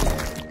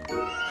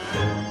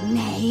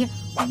 Nay,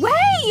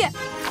 way!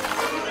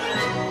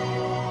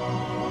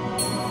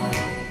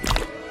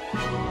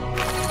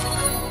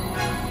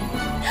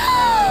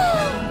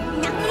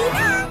 Knockity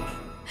knock.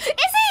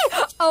 Izzy!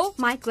 Oh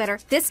my glitter,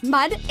 this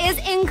mud is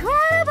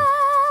incredible.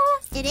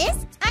 It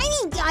is? I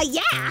mean,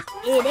 yeah,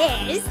 it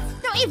is.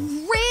 No, it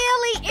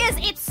really is.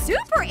 It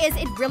super is.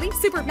 It really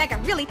super mega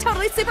really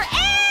totally super is.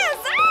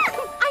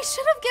 I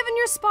should have given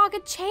your Spog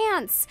a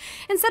chance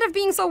instead of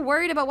being so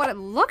worried about what it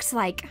looked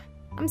like.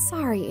 I'm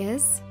sorry,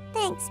 Iz.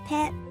 Thanks,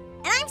 Pip.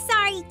 And I'm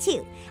sorry,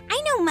 too. I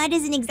know mud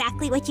isn't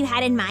exactly what you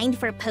had in mind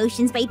for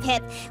Potions by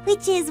Pip,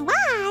 which is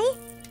why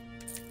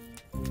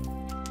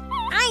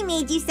I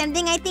made you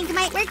something I think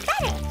might work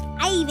better.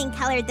 I even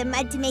colored the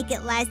mud to make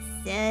it less,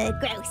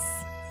 gross.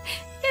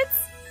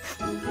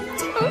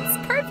 It's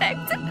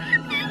perfect.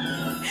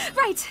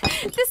 Right,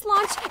 this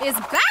launch is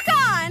back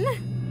on.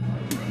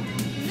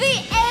 The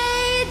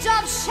age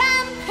of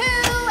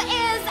shampoo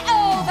is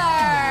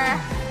over.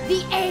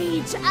 The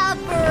age of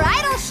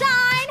bridal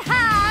shine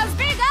has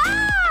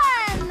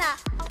begun.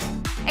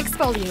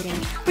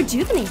 Exfoliating,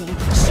 rejuvenating,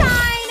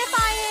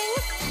 shinifying.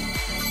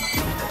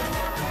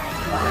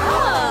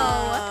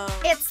 Wow.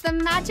 It's the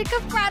magic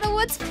of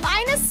Bridalwood's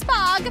finest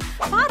Spog,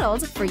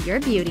 bottled for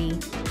your beauty. 2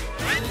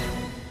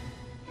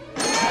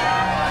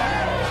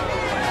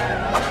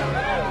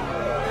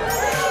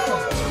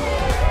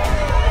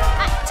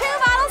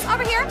 bottles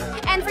over here.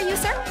 And for you,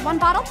 sir, 1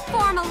 bottle.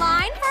 Form a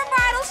line for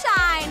bridal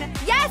shine.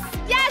 Yes,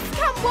 yes,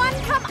 come one,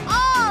 come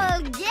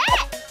all, get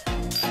it.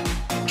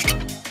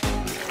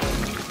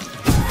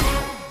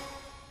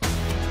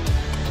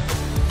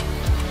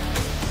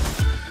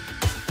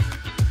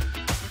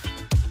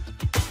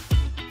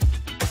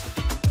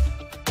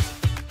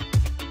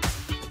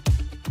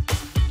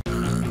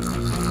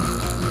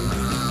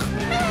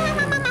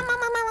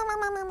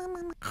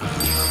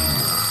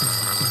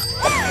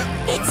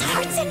 It's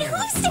Hearts and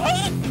Hooves Day!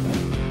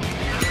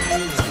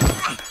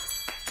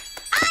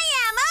 I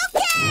am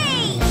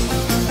okay!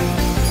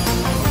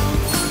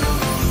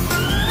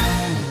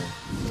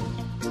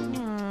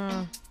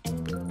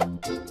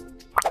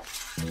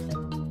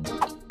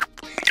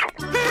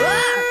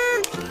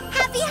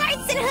 Happy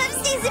Hearts and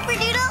Hooves Day,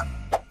 Zipperdoodle!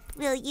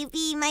 Will you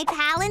be my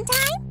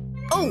Palantine?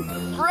 Oh,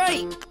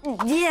 right.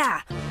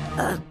 Yeah.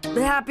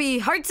 Happy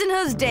Hearts and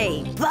Hooves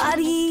Day,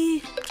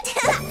 buddy.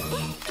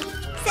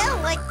 So,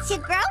 what you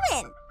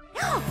growing?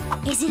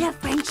 Is it a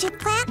friendship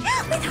plant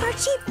with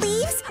heart-shaped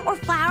leaves or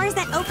flowers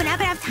that open up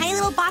and have tiny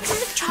little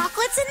boxes of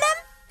chocolates in them?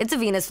 It's a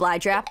Venus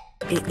flytrap.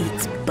 It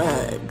eats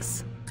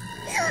bugs.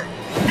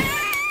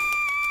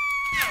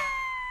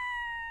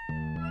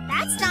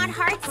 That's not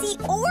heartsy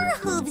or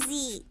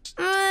hoovesy.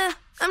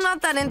 I'm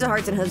not that into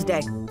Hearts and Hooves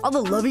Day. All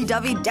the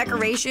lovey-dovey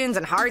decorations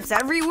and hearts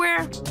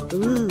everywhere.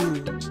 Ooh.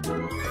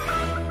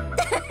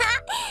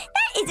 That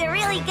is a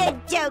really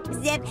good joke,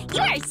 Zip.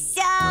 You are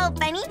so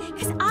funny,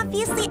 because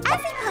obviously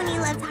every pony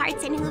loves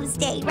Hearts and Hooves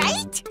Day,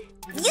 right?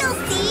 You'll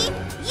see.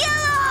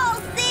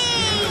 You'll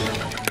see.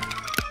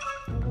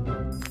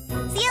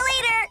 See you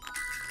later.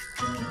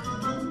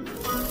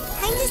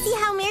 Time to see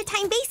how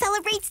Maritime Bay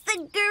celebrates the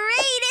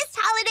greatest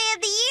holiday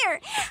of the year.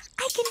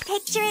 I can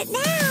picture it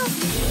now.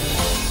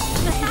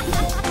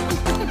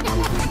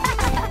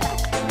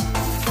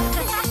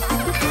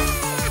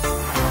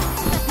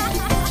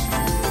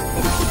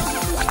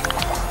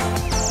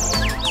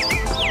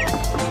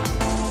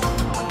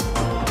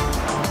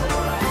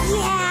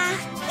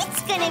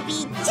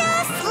 Be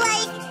just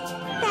like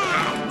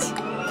that.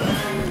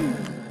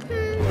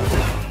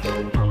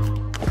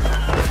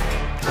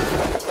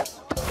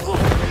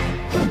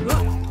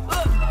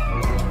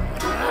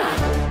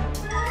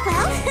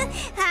 Well,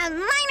 a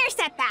minor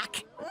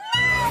setback.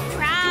 No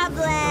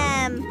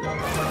problem.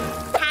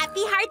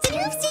 Happy Hearts and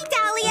Hooves Day,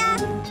 Dahlia.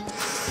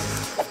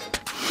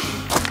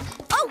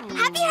 Oh,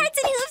 happy Hearts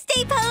and Hooves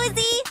Day,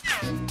 Posy.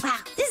 Wow,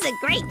 this is a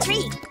great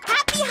tree.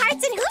 Happy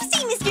Hearts and Hooves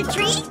Day, Mr.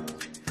 Tree.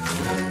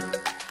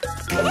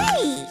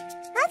 Hey,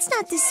 that's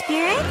not the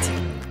spirit.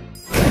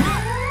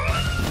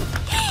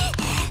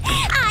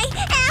 I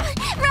am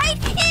right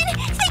in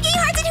thinking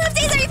Hearts and Hooves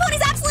Day is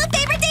everypony's absolute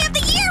favorite day of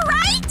the year,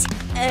 right?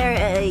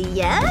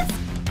 Yes?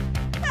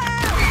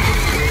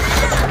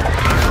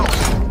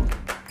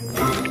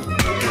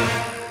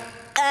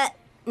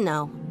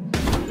 No.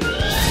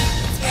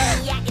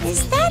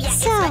 Is that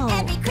so?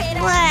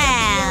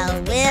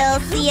 Well, we'll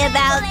see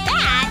about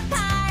that.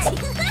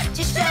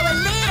 Just show a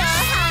little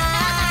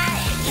heart,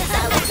 'cause I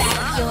was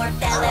back your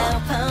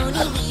fellow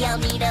pony. We all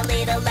need a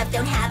little love,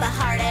 don't have a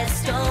heart of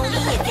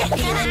stony. If you're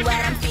feeling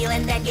what I'm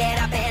feeling, then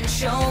get up and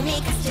show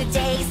me, 'cause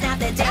today's not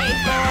the day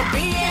for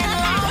being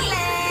lonely.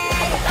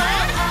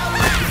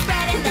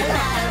 Spreading the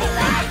love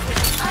light.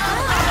 It's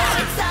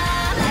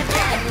all I've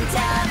dreamt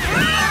of.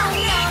 No,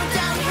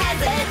 don't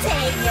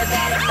hesitate. You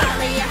better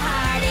follow your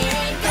heart. It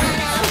ain't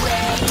gonna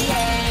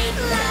wait.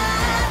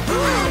 Love,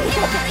 I'm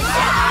gonna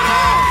shout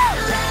it.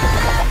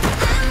 Love,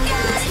 I'm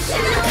gonna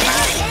shout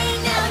it.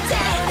 Ain't no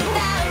doubt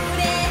about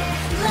it.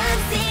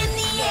 Love's in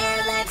the air,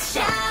 let's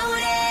shout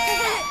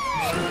it.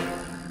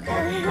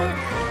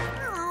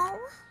 Oh,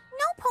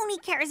 no pony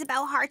cares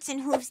about Hearts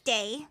and Hooves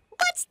Day.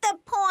 What's the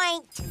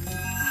point?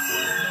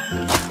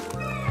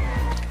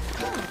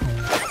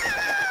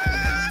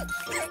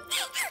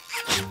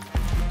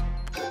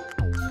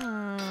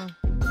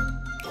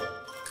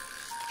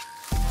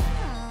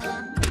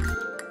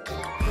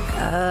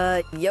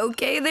 You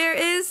okay there,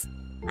 Iz?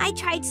 I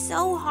tried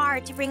so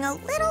hard to bring a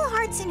little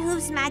hearts and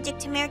hooves magic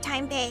to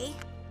Maritime Bay,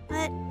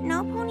 but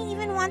no pony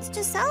even wants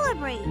to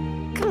celebrate.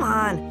 Come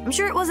on, I'm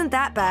sure it wasn't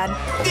that bad.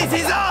 This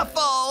is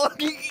awful!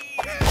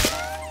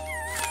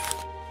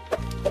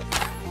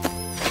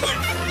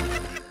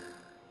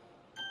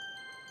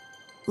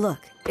 Look,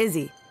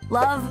 Izzy,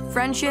 love,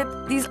 friendship,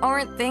 these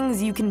aren't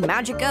things you can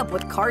magic up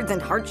with cards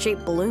and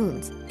heart-shaped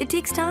balloons. It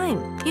takes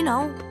time, you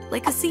know,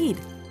 like a seed.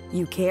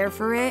 You care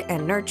for it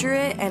and nurture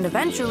it, and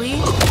eventually...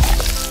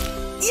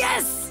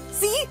 Yes!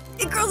 See?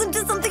 It grows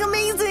into something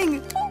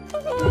amazing!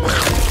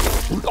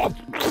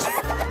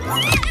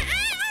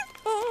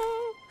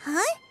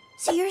 Huh?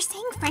 So you're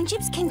saying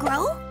friendships can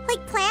grow?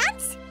 Like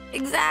plants?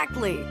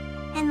 Exactly.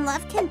 And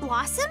love can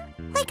blossom?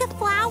 Like a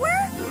flower?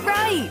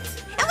 Right!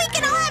 And we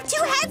can all have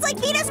two heads like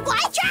Venus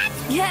flytrap?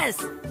 Yes!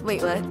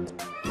 Wait, what?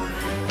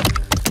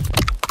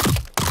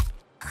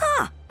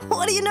 Huh!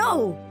 What do you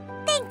know?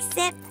 Thanks,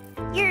 Zip.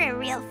 You're a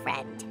real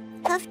friend.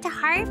 Hoof to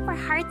heart for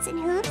hearts and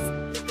hooves?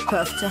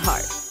 Hoof to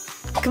heart.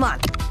 Come on,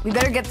 we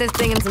better get this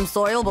thing in some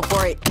soil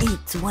before it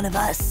eats one of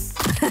us.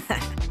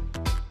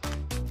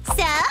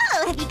 So,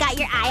 have you got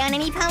your eye on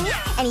any pony?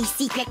 Any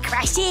secret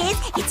crushes?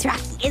 It's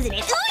Rocky, isn't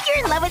it? Ooh,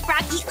 you're in love with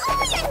Rocky.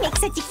 Ooh, you'd make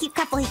such a cute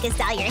couple. He can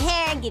style your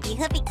hair and give you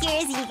hoopy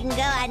cures, and you can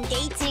go on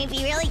dates, and it'd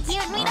be really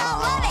cute, and we'd all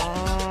love it.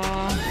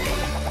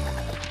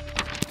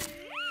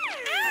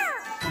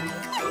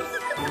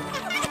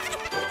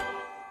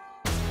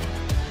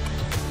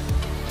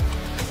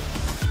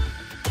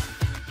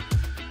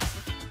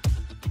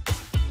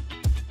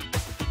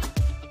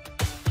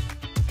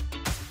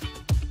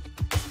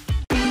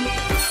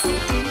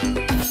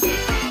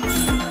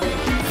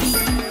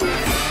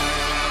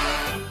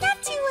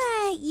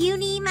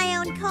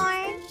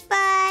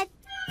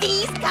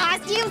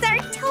 Costumes are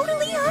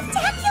totally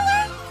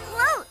spectacular.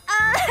 Whoa,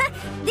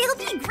 they'll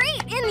be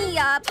great in the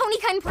pony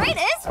kind parade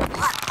is.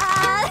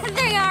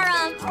 They are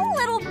a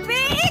little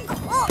big.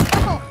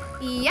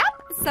 Yep,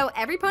 so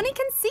every pony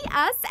can see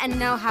us and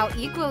know how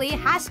equally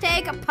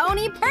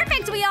 #pony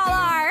perfect we all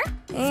are.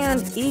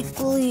 And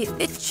equally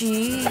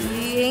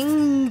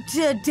itching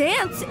to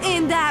dance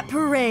in that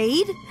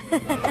parade.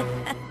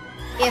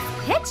 If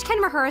Hitch can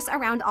rehearse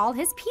around all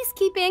his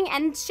peacekeeping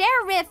and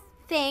sheriff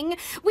thing,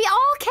 we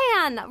all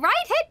can,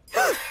 right, Hitch?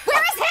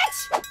 Where is Hitch?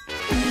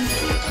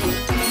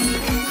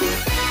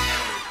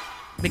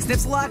 Big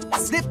snips a lot,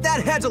 snip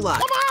that hedge a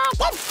lot.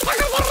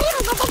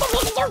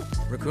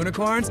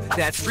 Raccoonicorns,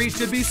 that street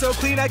should be so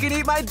clean I can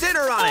eat my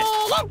dinner on it.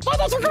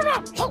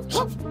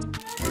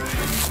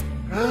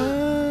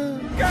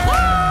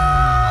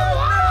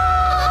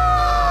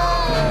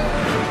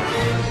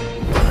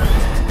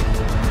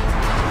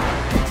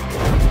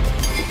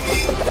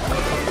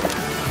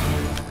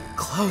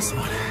 Close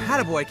one.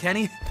 Attaboy,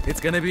 Kenny. It's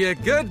gonna be a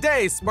good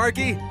day,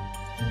 Sparky.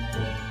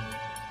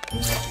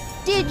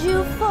 Did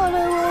you follow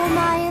all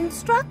my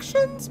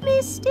instructions,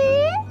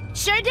 Misty?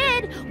 Sure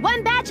did.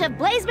 One batch of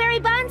blazeberry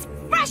buns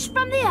fresh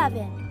from the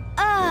oven.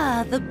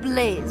 Ah, the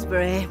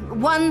blazeberry.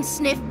 One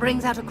sniff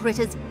brings out a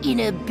critter's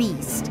inner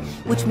beast,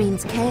 which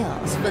means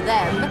chaos for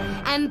them,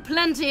 and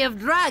plenty of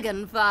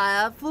dragon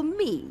fire for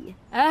me.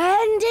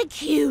 And a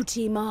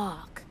cutie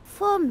mark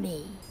for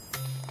me.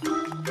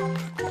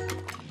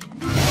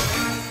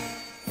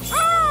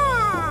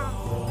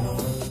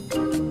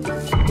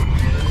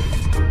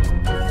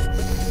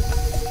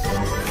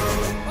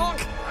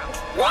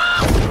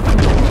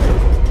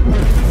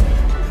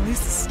 At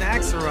least the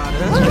snacks are on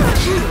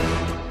us.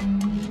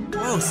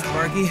 Whoa,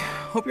 Sparky.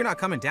 Hope you're not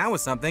coming down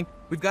with something.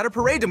 We've got a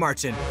parade to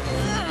march in.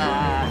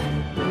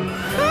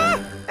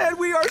 And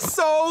we are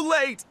so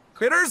late.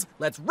 Critters,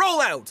 let's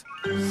roll out.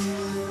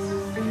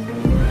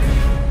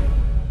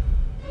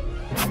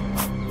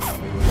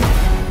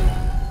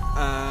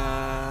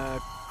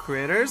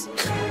 Critters?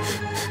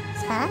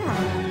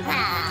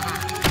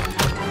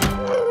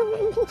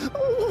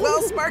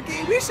 Well,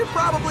 Sparky, we should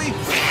probably...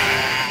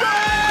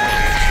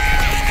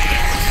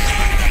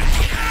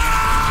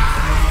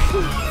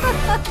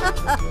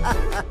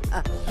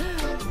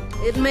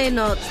 It may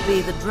not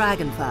be the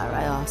dragon fire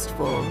I asked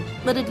for,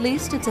 but at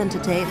least it's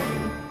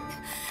entertaining.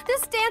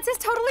 This dance is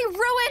totally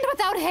ruined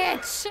without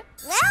Hitch.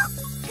 Well,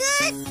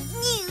 good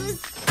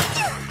news.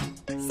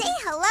 Say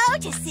hello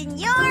to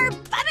Senor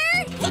Butter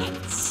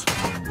Hitch.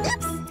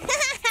 Oops.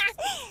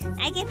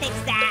 I can fix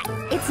that.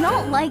 It's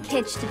not like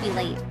Hitch to be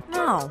late.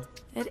 No,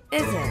 it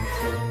isn't.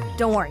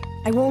 Don't worry,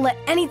 I won't let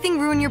anything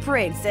ruin your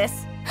parade,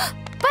 sis.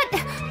 But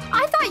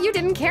I thought you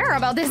didn't care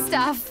about this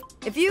stuff.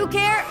 If you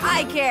care,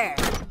 I care.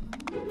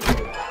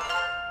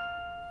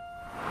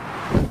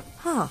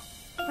 Huh,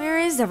 where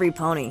is every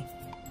pony?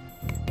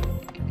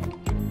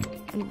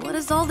 And what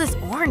is all this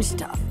orange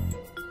stuff?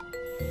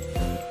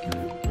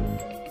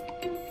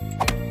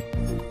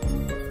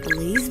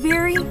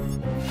 Blazeberry? Oh,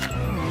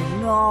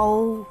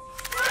 no.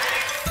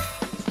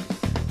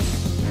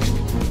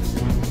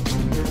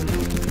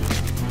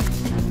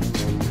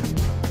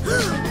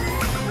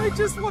 I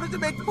just wanted to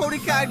make Pony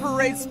Kind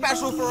Parade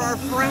special for our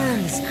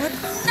friends, but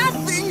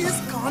nothing has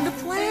gone to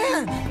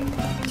plan.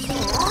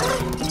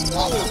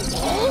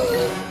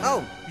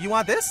 Oh, you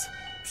want this?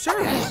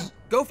 Sure.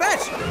 Go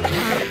fetch.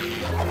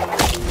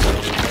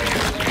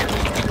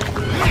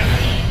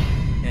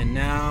 And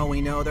now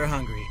we know they're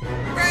hungry.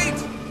 Great!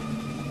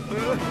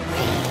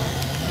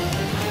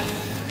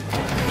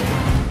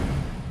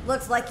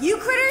 Looks like you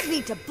critters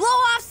need to blow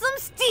off some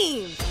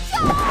steam.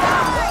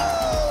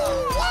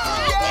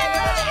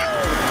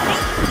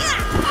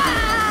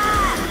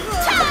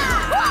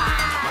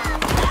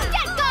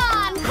 Get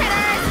gone,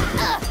 critters!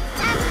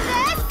 And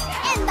this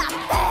in the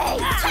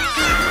face!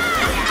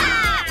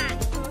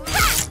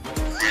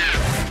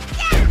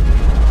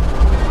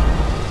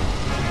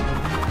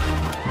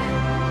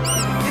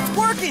 It's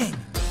working!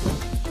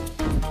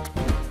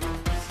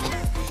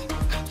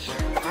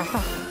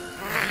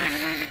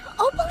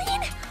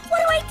 Opaline, what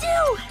do I do?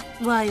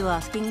 Why are you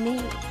asking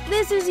me?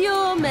 This is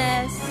your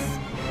mess.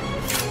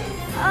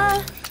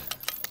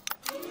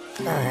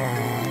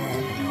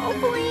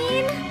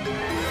 Opaline?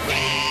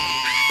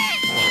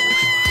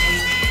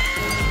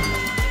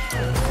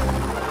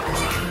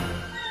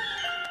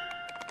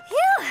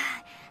 Phew!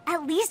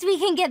 At least we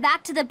can get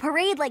back to the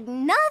parade like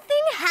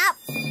nothing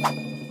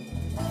happened.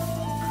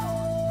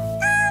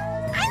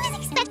 I was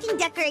expecting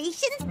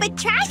decorations, but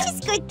trash is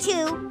good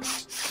too.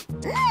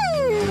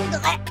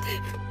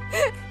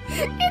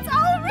 It's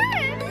all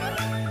red!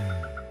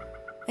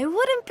 I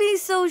wouldn't be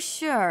so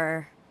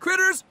sure.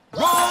 Critters,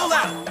 roll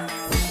out!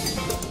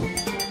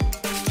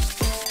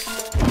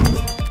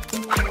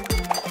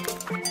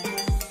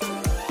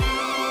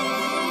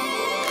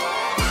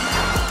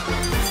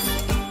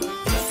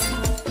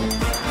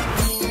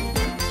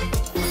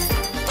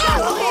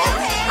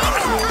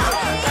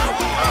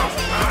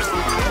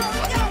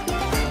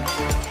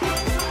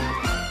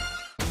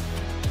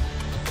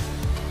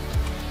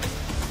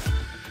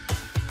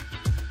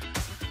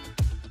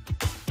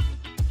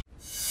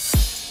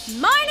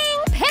 Morning,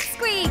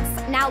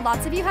 Pipsqueaks! Now,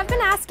 lots of you have been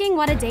asking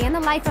what a day in the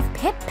life of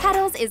Pip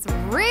Petals is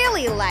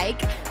really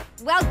like.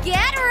 Well,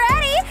 get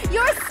ready!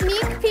 Your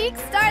sneak peek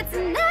starts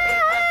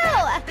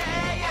now! A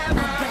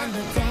brand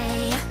new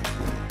day.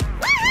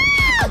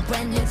 Woohoo! A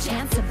brand new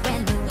chance, a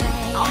brand new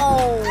way.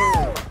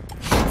 Oh!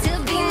 To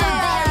be my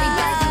very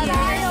best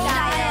year.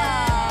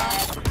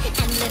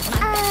 And live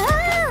my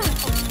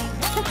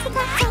What's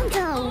that sound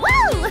go? Woo!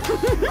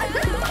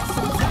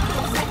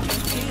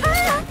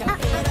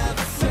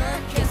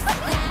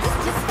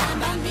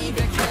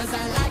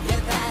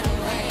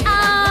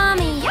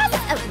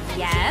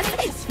 Yes.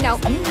 No,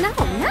 no,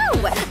 no.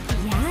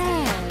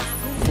 Yes.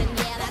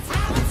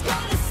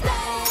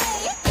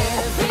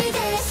 every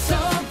day so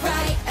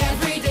bright,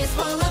 every day's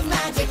full of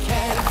magic.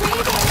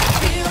 Every day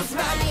feels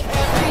right,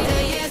 every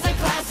day is a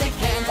classic.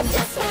 And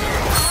just when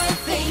I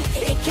think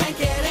it can't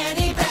get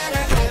any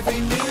better,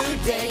 every new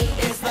day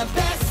is the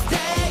best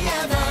day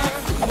ever.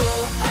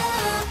 Whoa,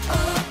 oh,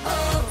 oh,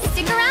 oh.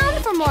 Stick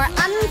around for more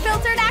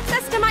unfiltered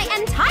access to my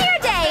entire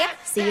day.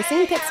 See you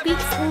soon,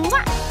 Pipsqueaks.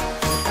 Mwah.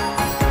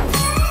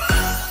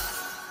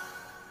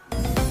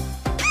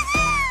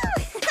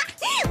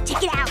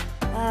 Check it out.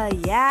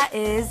 Yeah,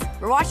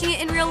 we're watching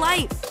it in real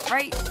life.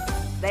 Right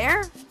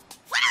there?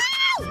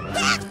 Wow!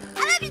 Pip! I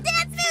love your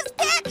dance moves,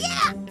 Pip!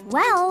 Yeah!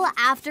 Well,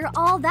 after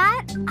all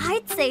that,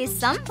 I'd say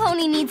some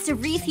pony needs to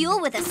refuel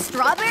with a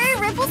strawberry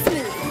ripple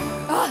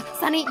smoothie. Ugh,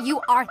 Sunny, you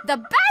are the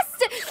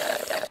best!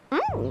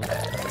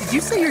 Did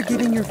you say you're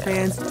giving your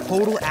fans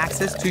total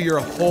access to your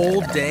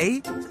whole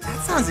day?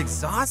 That sounds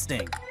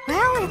exhausting.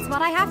 Well, it's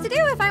what I have to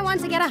do if I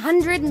want to get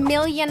 100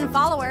 million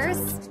followers.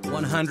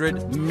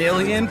 100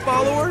 million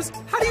followers?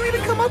 How do you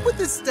even come up with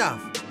this stuff?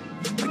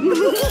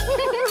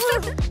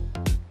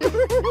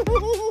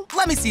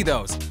 Let me see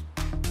those.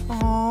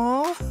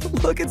 Aww,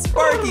 look at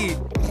Sparky.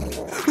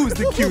 Who's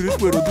the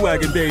cutest little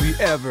dragon baby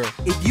ever?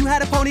 If you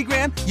had a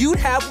ponygram, you'd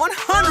have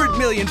 100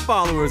 million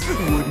followers,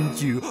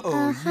 wouldn't you? Oh,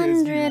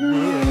 100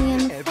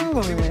 million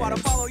everybody would want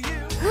to follow you.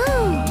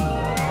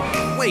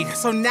 Wait,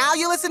 so now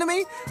you listen to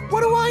me?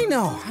 What do I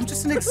know? I'm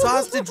just an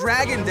exhausted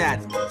dragon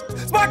dad.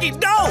 Sparky,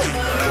 no!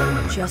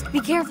 Just be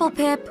careful,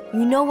 Pip.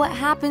 You know what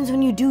happens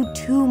when you do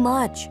too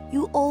much.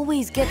 You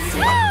always get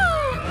sick.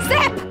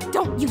 Zip!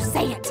 Don't you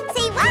say it!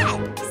 Say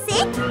what?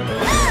 Sick?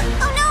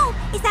 Oh no!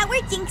 Is that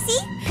where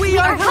Jinxie? We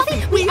are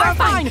healthy! We are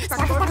fine!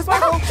 Sparkle, sparkle,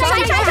 sparkle!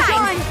 Shine, shine,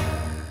 shine!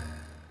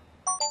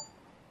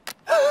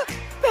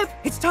 Pip,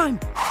 it's time.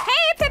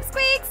 Hey,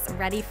 Pipsqueaks!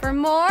 Ready for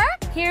more?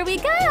 Here we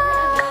go!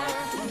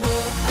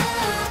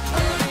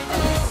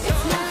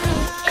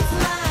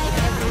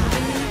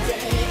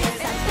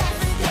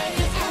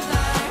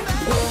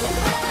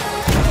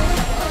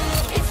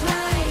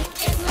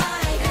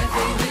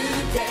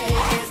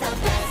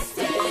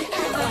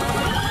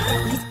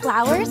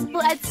 Flowers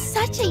will add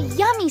such a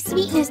yummy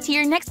sweetness to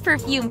your next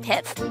perfume,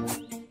 Pip.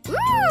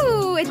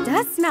 Ooh, it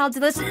does smell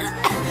delicious.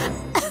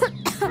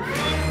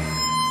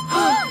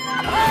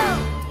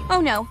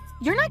 Oh no,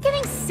 you're not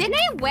getting sick?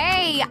 No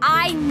way!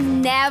 I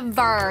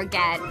never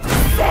get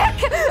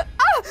sick!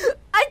 Oh,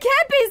 I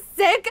can't be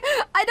sick!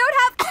 I don't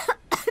have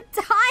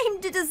time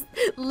to just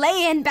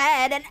lay in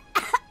bed and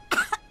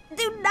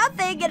do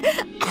nothing and...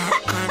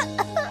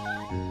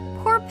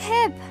 Poor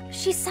Pip,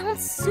 she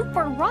sounds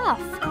super rough.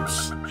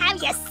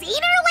 Have you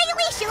seen her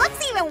lately? She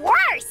looks even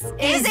worse.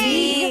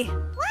 Izzy!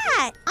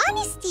 What?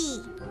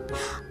 Honesty.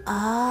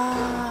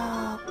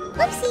 Oh.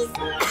 Whoopsies.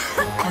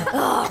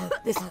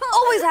 This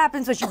always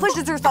happens when she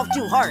pushes herself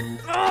too hard.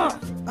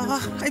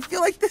 I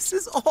feel like this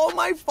is all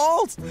my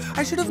fault.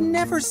 I should have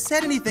never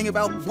said anything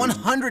about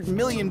 100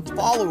 million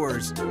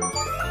followers.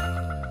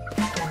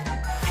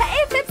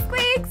 Hey,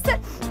 Pipsqueaks!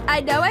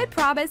 I know I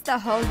promised a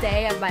whole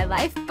day of my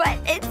life, but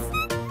it's...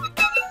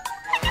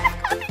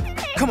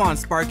 Come on,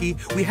 Sparky.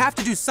 We have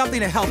to do something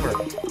to help her.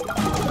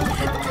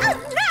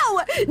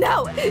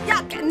 No!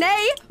 Yuck!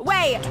 Nay!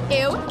 Way!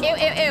 Ew! Ew!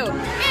 Ew! Ew!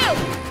 Ew!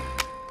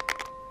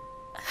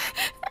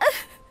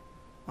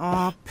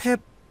 Aw,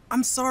 Pip,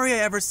 I'm sorry I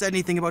ever said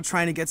anything about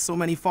trying to get so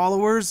many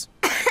followers.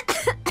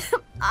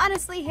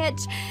 Honestly,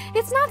 Hitch,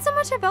 it's not so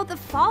much about the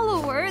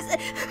followers.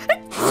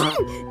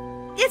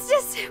 It's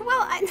just,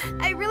 well,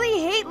 I really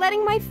hate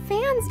letting my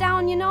fans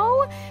down, you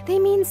know? They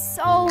mean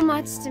so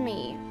much to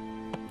me.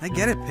 I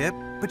get it, Pip,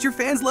 but your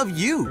fans love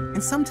you,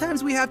 and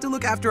sometimes we have to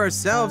look after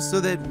ourselves so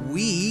that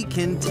we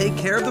can take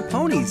care of the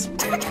ponies.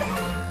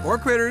 Or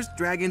critters,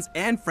 dragons,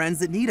 and friends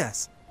that need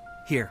us.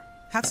 Here,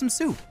 have some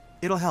soup.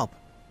 It'll help.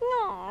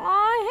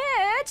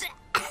 Aw, Hitch.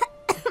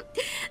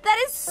 That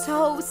is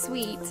so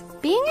sweet.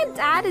 Being a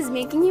dad is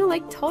making you,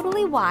 like,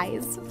 totally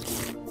wise.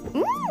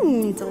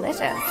 Mmm,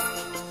 delicious.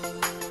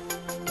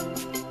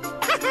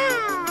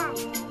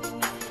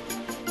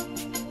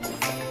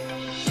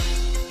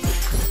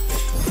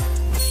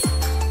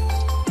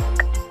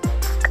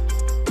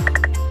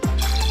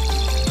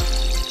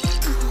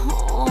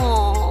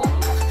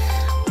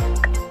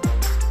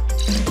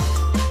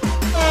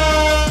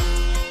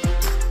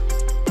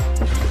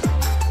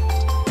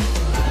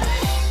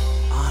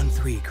 On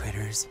three,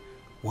 critters.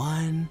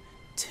 1,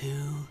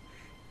 2,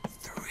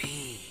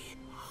 3.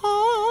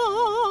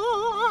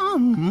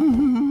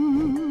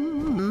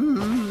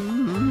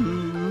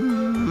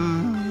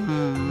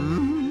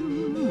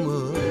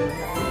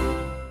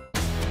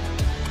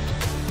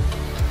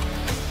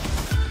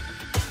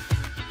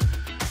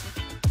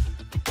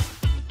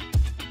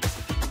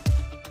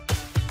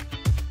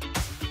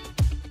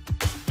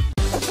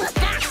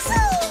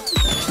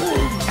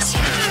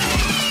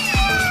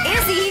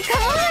 Izzy,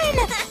 come on!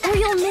 Or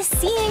you'll miss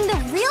seeing the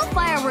real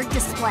firework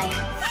display.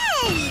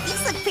 Hey,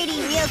 these look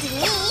pretty real to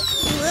me.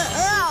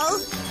 Whoa.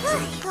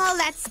 All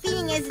that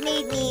spinning has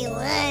made me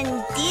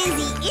one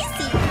dizzy.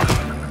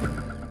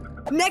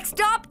 Next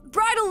stop,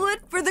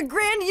 Bridalwood for the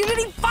Grand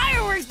Unity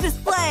Fireworks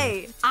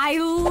display. I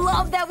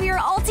love that we are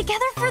all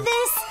together for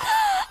this.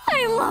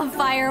 I love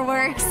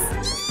fireworks.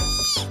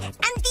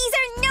 And these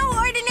are no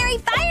ordinary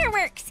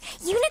fireworks.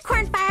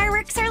 Unicorn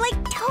fireworks are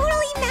like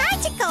totally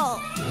magical.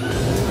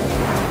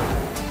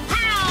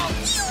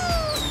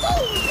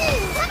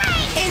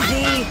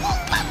 Izzy!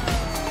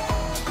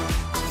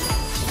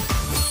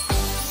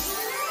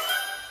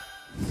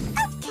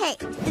 Okay,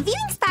 the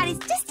viewing spot is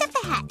just up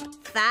ahead.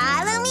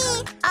 Follow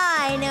me.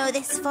 I know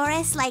this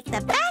forest like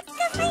the back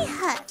of my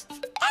hood.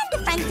 And the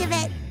front of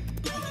it.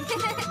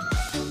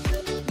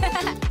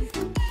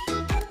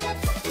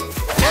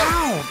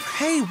 Ow!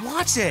 Hey,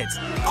 watch it!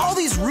 All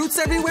these roots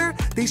everywhere,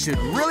 they should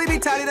really be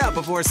tidied up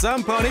before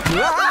some pony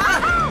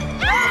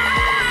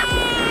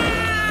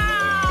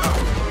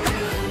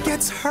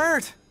gets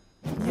hurt.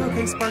 You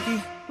okay,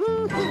 Sparky?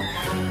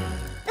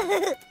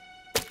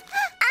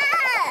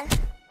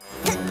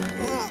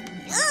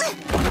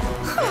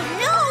 Oh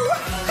no!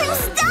 I'm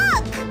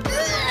stuck!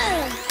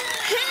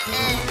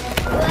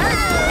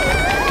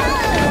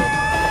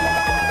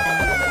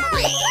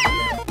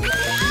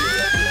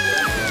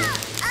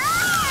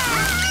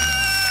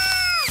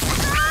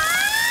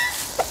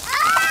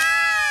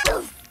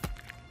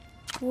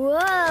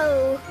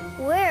 Whoa,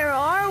 where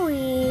are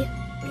we?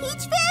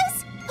 Peach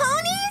Fizz?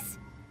 Ponies?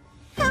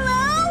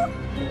 Hello?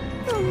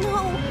 Oh no,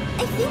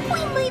 I think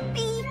we might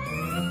be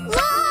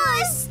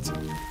lost!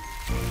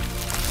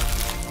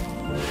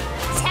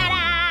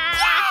 Ta-da!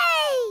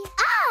 Yay!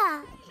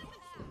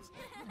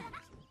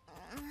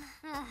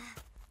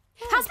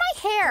 How's my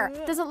hair?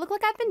 Does it look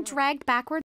like I've been dragged backwards